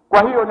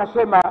 Kwa hiyo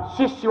nasema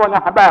sisi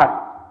wanahabari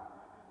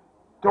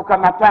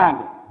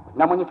tukamatane,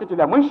 Na mwenyekiti,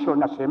 la mwisho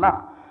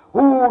nasema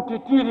huu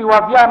utitiri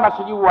wa vyama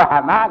sijui wa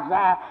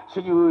hamaza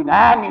sijui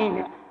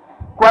nani,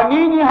 kwa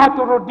nini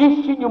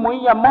haturudishi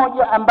jumuiya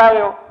moja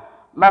ambayo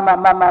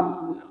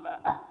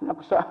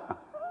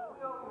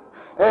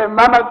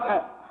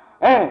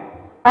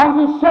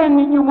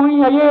anzisheni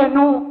jumuiya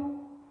yenu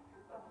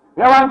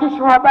ya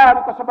waandishi wa habari,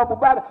 kwa sababu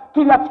bara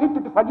kila kitu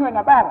tufanyiwe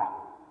na bara.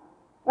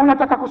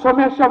 Unataka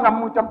kusomesha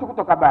unamuita mtu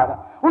kutoka bara,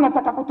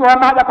 unataka kutoa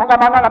mada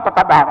kongamano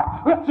kutoka bara.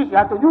 Sisi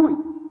hatujui,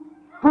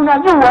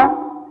 tunajua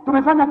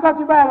tumefanya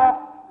kazi bara,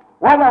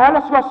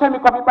 wala siwasemi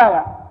kwa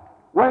vibaya.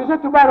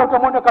 Wenzetu bara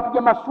utamwona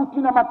kapiga masuti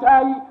na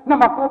matai na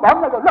makoba,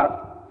 hamna lolote.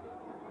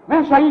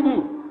 Mimi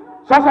shahidi.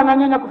 Sasa na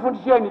nyinyi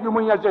kufundisheni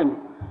jumuiya zenu,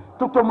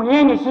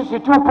 tutumieni, sisi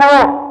tupo,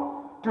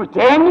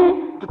 tuiteni,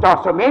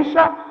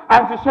 tutawasomesha.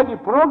 Anzisheni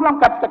program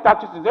katika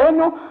taasisi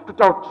zenu,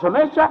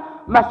 tutawasomesha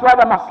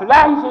masuala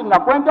maslahi, sisi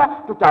tunakwenda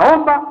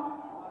tutaomba.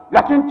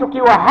 Lakini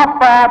tukiwa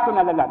hapa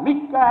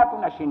tunalalamika,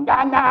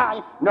 tunashindana,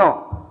 no.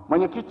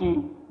 Mwenyekiti,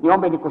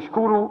 niombe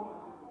nikushukuru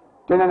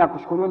tena,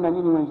 nakushukuru na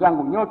nyinyi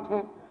wenzangu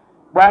nyote.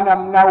 Bwana,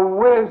 mna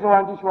uwezo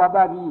waandishi wa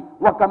habari,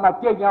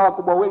 wakamateni hawa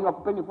wakubwa wenu,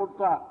 wakupeni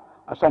fursa.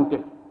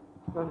 Asante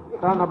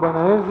sana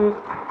bwana Ezi,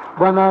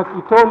 bwana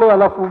Kitole,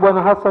 alafu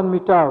bwana Hassan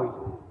Mitawi.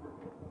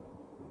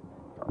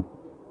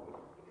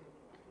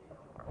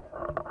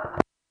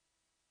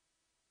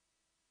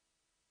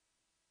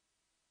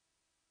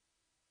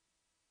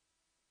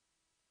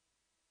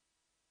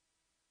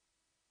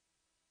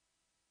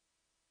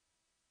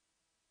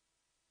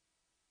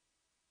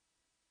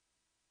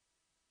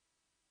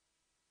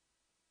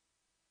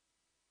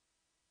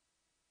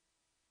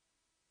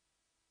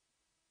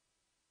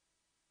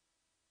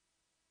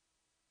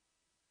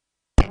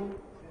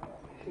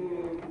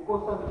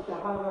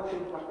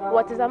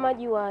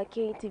 Watazamaji wa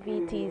KTV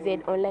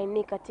TZ online,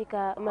 ni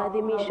katika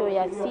maadhimisho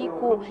ya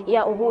siku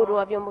ya uhuru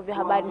wa vyombo vya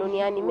habari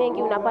duniani.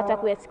 Mengi unapata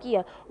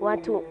kuyasikia,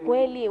 watu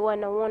kweli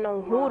wanaona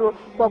uhuru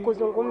kwa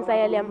kuzungumza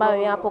yale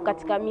ambayo yapo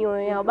katika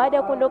mioyo yao. Baada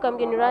ya kuondoka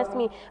mgeni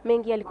rasmi,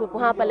 mengi yalikuwepo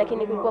hapa,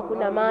 lakini kulikuwa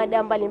kuna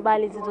mada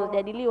mbalimbali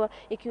zilizojadiliwa,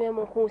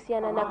 ikiwemo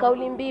kuhusiana na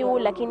kauli mbiu,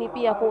 lakini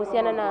pia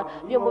kuhusiana na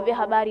vyombo vya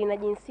habari na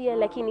jinsia,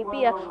 lakini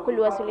pia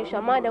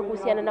kuliwasilishwa mada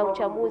kuhusiana na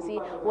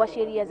uchambuzi wa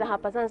sheria za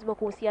hapa Zanzibar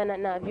kuhusiana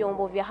na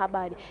vyombo vya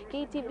habari.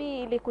 KTV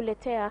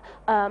ilikuletea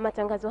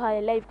matangazo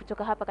haya live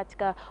kutoka hapa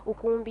katika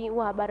ukumbi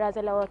wa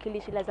Baraza la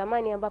Wawakilishi la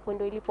zamani, ambapo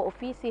ndio ilipo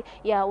ofisi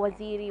ya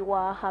Waziri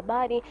wa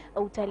Habari,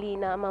 Utalii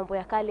na Mambo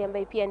ya Kale,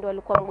 ambaye pia ndio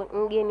alikuwa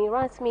mgeni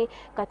rasmi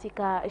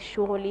katika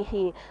shughuli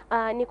hii.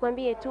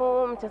 Nikwambie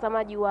tu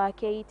mtazamaji wa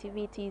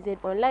KTV TZ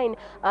online,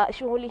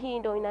 shughuli hii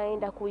ndio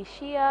inaenda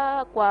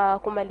kuishia kwa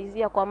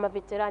kumalizia kwa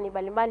maveterani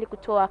mbalimbali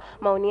kutoa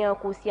maoni yao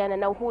kuhusiana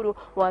na uhuru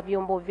wa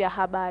vyombo vya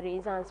habari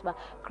Zanzibar.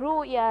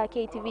 Crew ya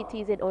KTV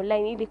TZ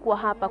online ilikuwa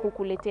hapa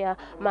kukuletea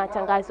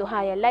matangazo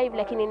haya live,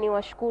 lakini ni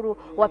washukuru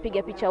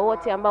wapiga picha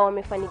wote ambao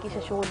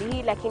wamefanikisha shughuli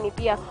hii, lakini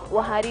pia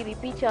wahariri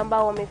picha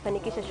ambao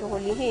wamefanikisha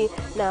shughuli hii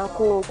na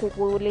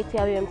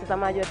kukuletea wewe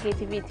mtazamaji wa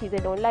KTV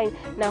TZ online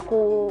na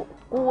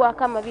kuwa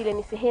kama vile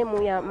ni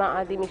sehemu ya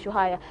maadhimisho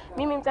haya.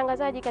 Mimi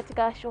mtangazaji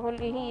katika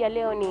shughuli hii ya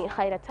leo ni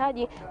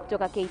Khairataji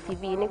kutoka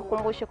KTV.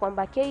 Nikukumbushe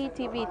kwamba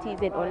KTV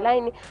TZ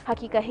online,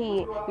 hakika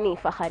hii ni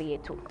fahari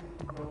yetu.